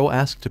 our hero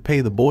asked to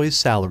pay the boy's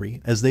salary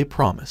as they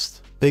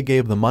promised. They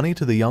gave the money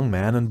to the young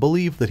man and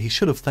believed that he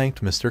should have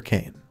thanked Mr.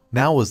 Cain.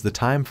 Now was the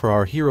time for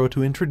our hero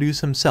to introduce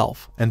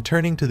himself, and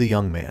turning to the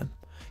young man,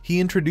 he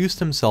introduced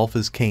himself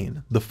as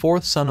Cain, the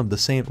 4th son of the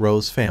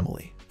Saint-Rose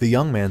family. The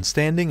young man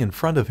standing in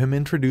front of him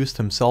introduced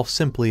himself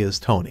simply as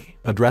Tony.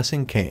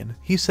 Addressing Cain,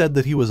 he said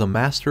that he was a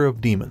master of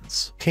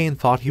demons. Cain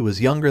thought he was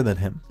younger than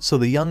him, so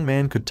the young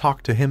man could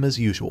talk to him as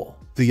usual.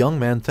 The young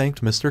man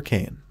thanked Mr.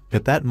 Cain.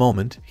 At that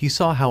moment, he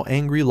saw how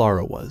angry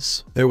Laura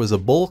was. There was a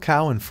bull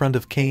cow in front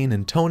of Cain,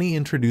 and Tony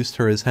introduced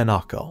her as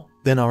Hanako.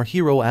 Then our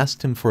hero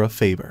asked him for a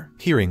favor.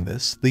 Hearing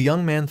this, the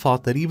young man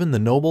thought that even the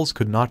nobles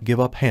could not give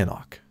up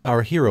Hanok.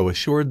 Our hero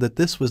assured that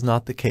this was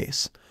not the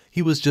case.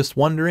 He was just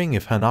wondering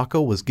if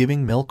Hanako was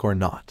giving milk or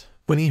not.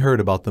 When he heard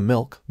about the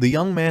milk, the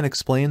young man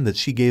explained that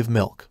she gave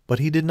milk, but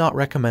he did not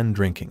recommend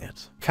drinking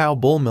it.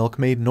 Cow-bull milk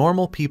made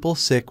normal people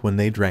sick when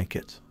they drank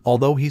it,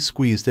 although he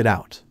squeezed it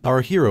out.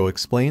 Our hero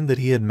explained that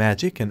he had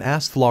magic and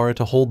asked Laura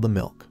to hold the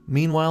milk.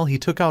 Meanwhile, he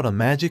took out a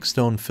magic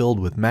stone filled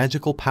with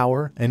magical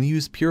power and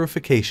used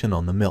purification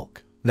on the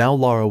milk. Now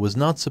Laura was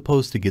not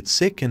supposed to get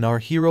sick, and our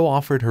hero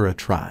offered her a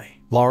try.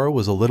 Laura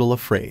was a little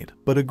afraid,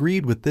 but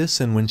agreed with this,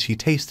 and when she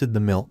tasted the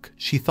milk,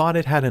 she thought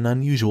it had an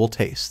unusual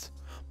taste.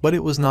 But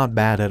it was not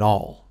bad at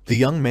all. The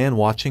young man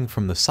watching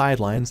from the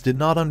sidelines did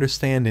not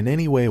understand in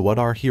any way what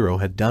our hero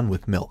had done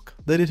with milk,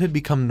 that it had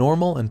become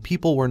normal and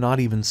people were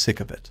not even sick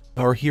of it.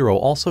 Our hero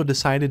also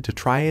decided to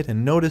try it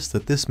and noticed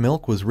that this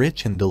milk was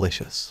rich and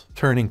delicious.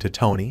 Turning to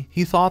Tony,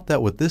 he thought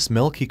that with this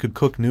milk he could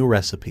cook new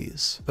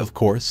recipes. Of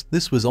course,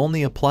 this was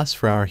only a plus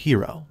for our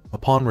hero.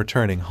 Upon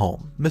returning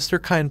home, Mr.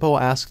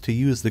 Kainpo asked to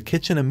use the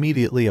kitchen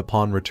immediately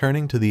upon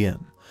returning to the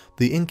inn.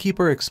 The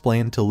innkeeper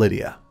explained to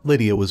Lydia.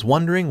 Lydia was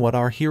wondering what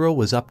our hero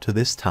was up to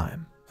this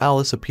time.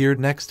 Alice appeared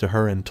next to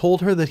her and told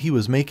her that he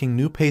was making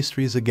new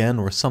pastries again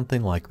or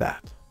something like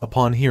that.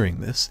 Upon hearing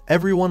this,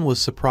 everyone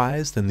was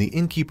surprised, and the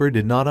innkeeper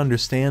did not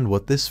understand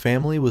what this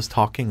family was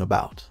talking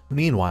about.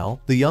 Meanwhile,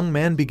 the young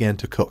man began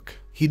to cook.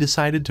 He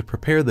decided to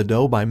prepare the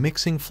dough by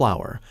mixing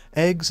flour,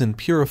 eggs, and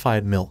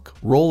purified milk,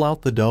 roll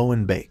out the dough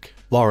and bake.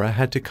 Laura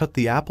had to cut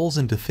the apples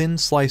into thin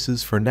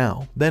slices for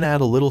now, then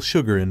add a little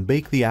sugar and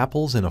bake the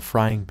apples in a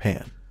frying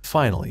pan.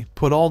 Finally,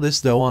 put all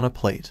this dough on a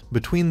plate,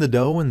 between the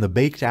dough and the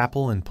baked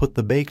apple, and put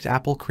the baked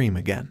apple cream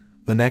again.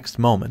 The next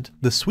moment,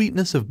 the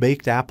sweetness of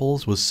baked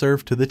apples was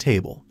served to the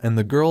table, and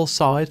the girls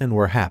saw it and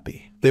were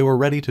happy. They were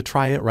ready to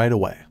try it right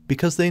away,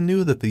 because they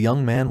knew that the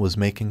young man was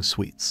making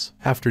sweets.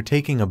 After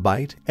taking a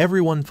bite,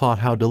 everyone thought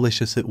how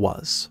delicious it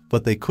was,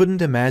 but they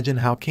couldn't imagine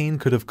how Cain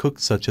could have cooked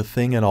such a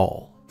thing at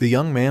all. The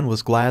young man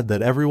was glad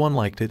that everyone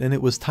liked it and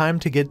it was time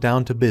to get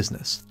down to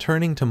business.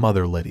 Turning to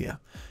Mother Lydia,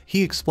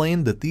 he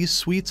explained that these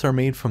sweets are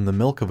made from the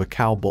milk of a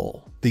cow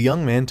bull. The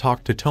young man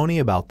talked to Tony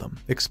about them,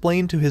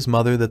 explained to his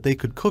mother that they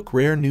could cook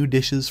rare new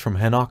dishes from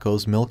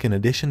Hanako's milk in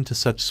addition to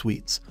such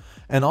sweets,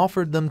 and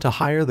offered them to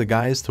hire the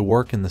guys to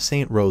work in the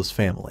Saint-Rose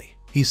family.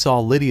 He saw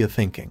Lydia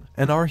thinking,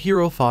 and our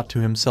hero thought to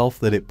himself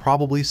that it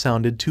probably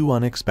sounded too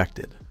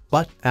unexpected.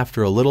 But,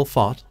 after a little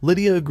thought,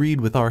 Lydia agreed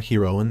with our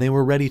hero and they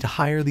were ready to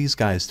hire these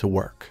guys to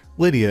work.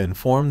 Lydia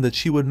informed that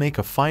she would make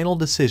a final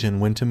decision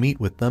when to meet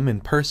with them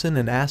in person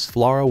and asked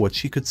Lara what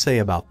she could say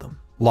about them.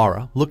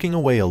 Lara, looking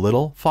away a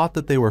little, thought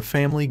that they were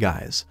family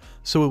guys,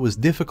 so it was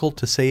difficult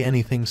to say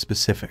anything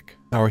specific.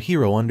 Our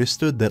hero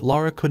understood that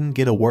Lara couldn't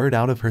get a word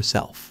out of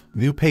herself.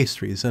 New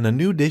pastries and a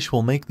new dish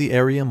will make the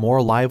area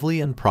more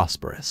lively and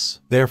prosperous.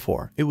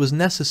 Therefore, it was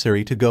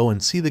necessary to go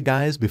and see the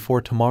guys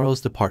before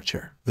tomorrow's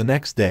departure. The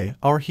next day,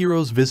 our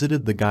heroes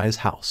visited the guy's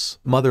house.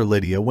 Mother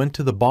Lydia went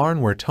to the barn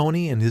where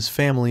Tony and his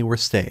family were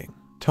staying.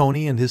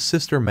 Tony and his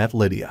sister met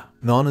Lydia.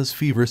 Nana's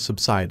fever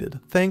subsided,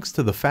 thanks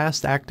to the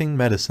fast-acting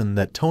medicine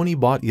that Tony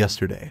bought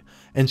yesterday,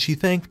 and she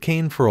thanked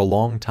Cain for a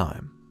long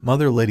time.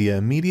 Mother Lydia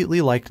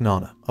immediately liked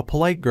Nana, a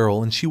polite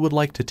girl, and she would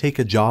like to take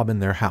a job in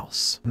their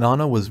house.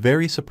 Nana was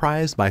very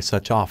surprised by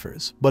such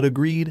offers, but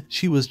agreed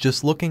she was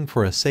just looking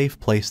for a safe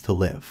place to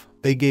live.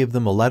 They gave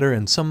them a letter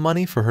and some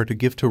money for her to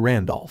give to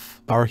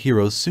Randolph. Our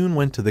heroes soon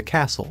went to the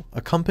castle,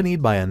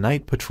 accompanied by a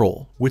night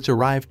patrol, which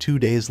arrived 2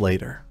 days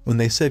later. When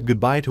they said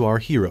goodbye to our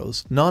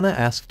heroes, Nana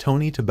asked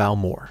Tony to bow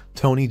more.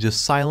 Tony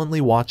just silently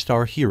watched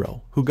our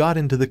hero, who got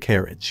into the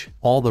carriage.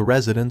 All the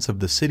residents of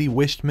the city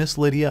wished Miss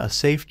Lydia a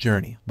safe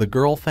journey. The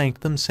girl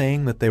thanked them,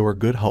 saying that they were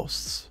good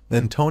hosts.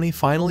 Then Tony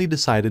finally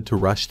decided to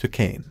rush to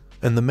Cain.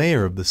 And the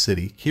mayor of the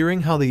city,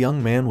 hearing how the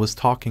young man was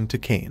talking to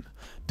Cain,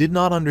 did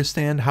not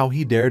understand how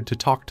he dared to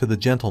talk to the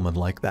gentleman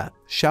like that,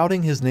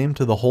 shouting his name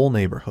to the whole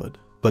neighborhood.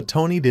 But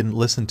Tony didn't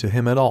listen to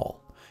him at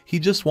all. He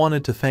just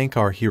wanted to thank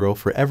our hero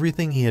for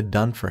everything he had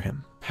done for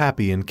him.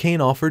 Happy, and Cain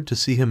offered to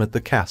see him at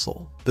the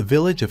castle. The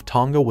village of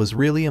Tonga was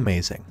really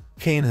amazing.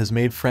 Cain has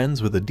made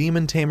friends with a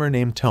demon tamer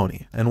named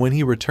Tony, and when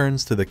he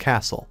returns to the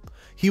castle,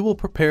 he will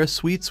prepare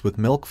sweets with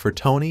milk for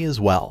Tony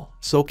as well.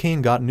 So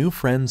Cain got new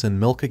friends and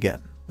milk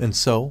again. And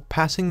so,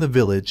 passing the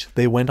village,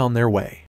 they went on their way.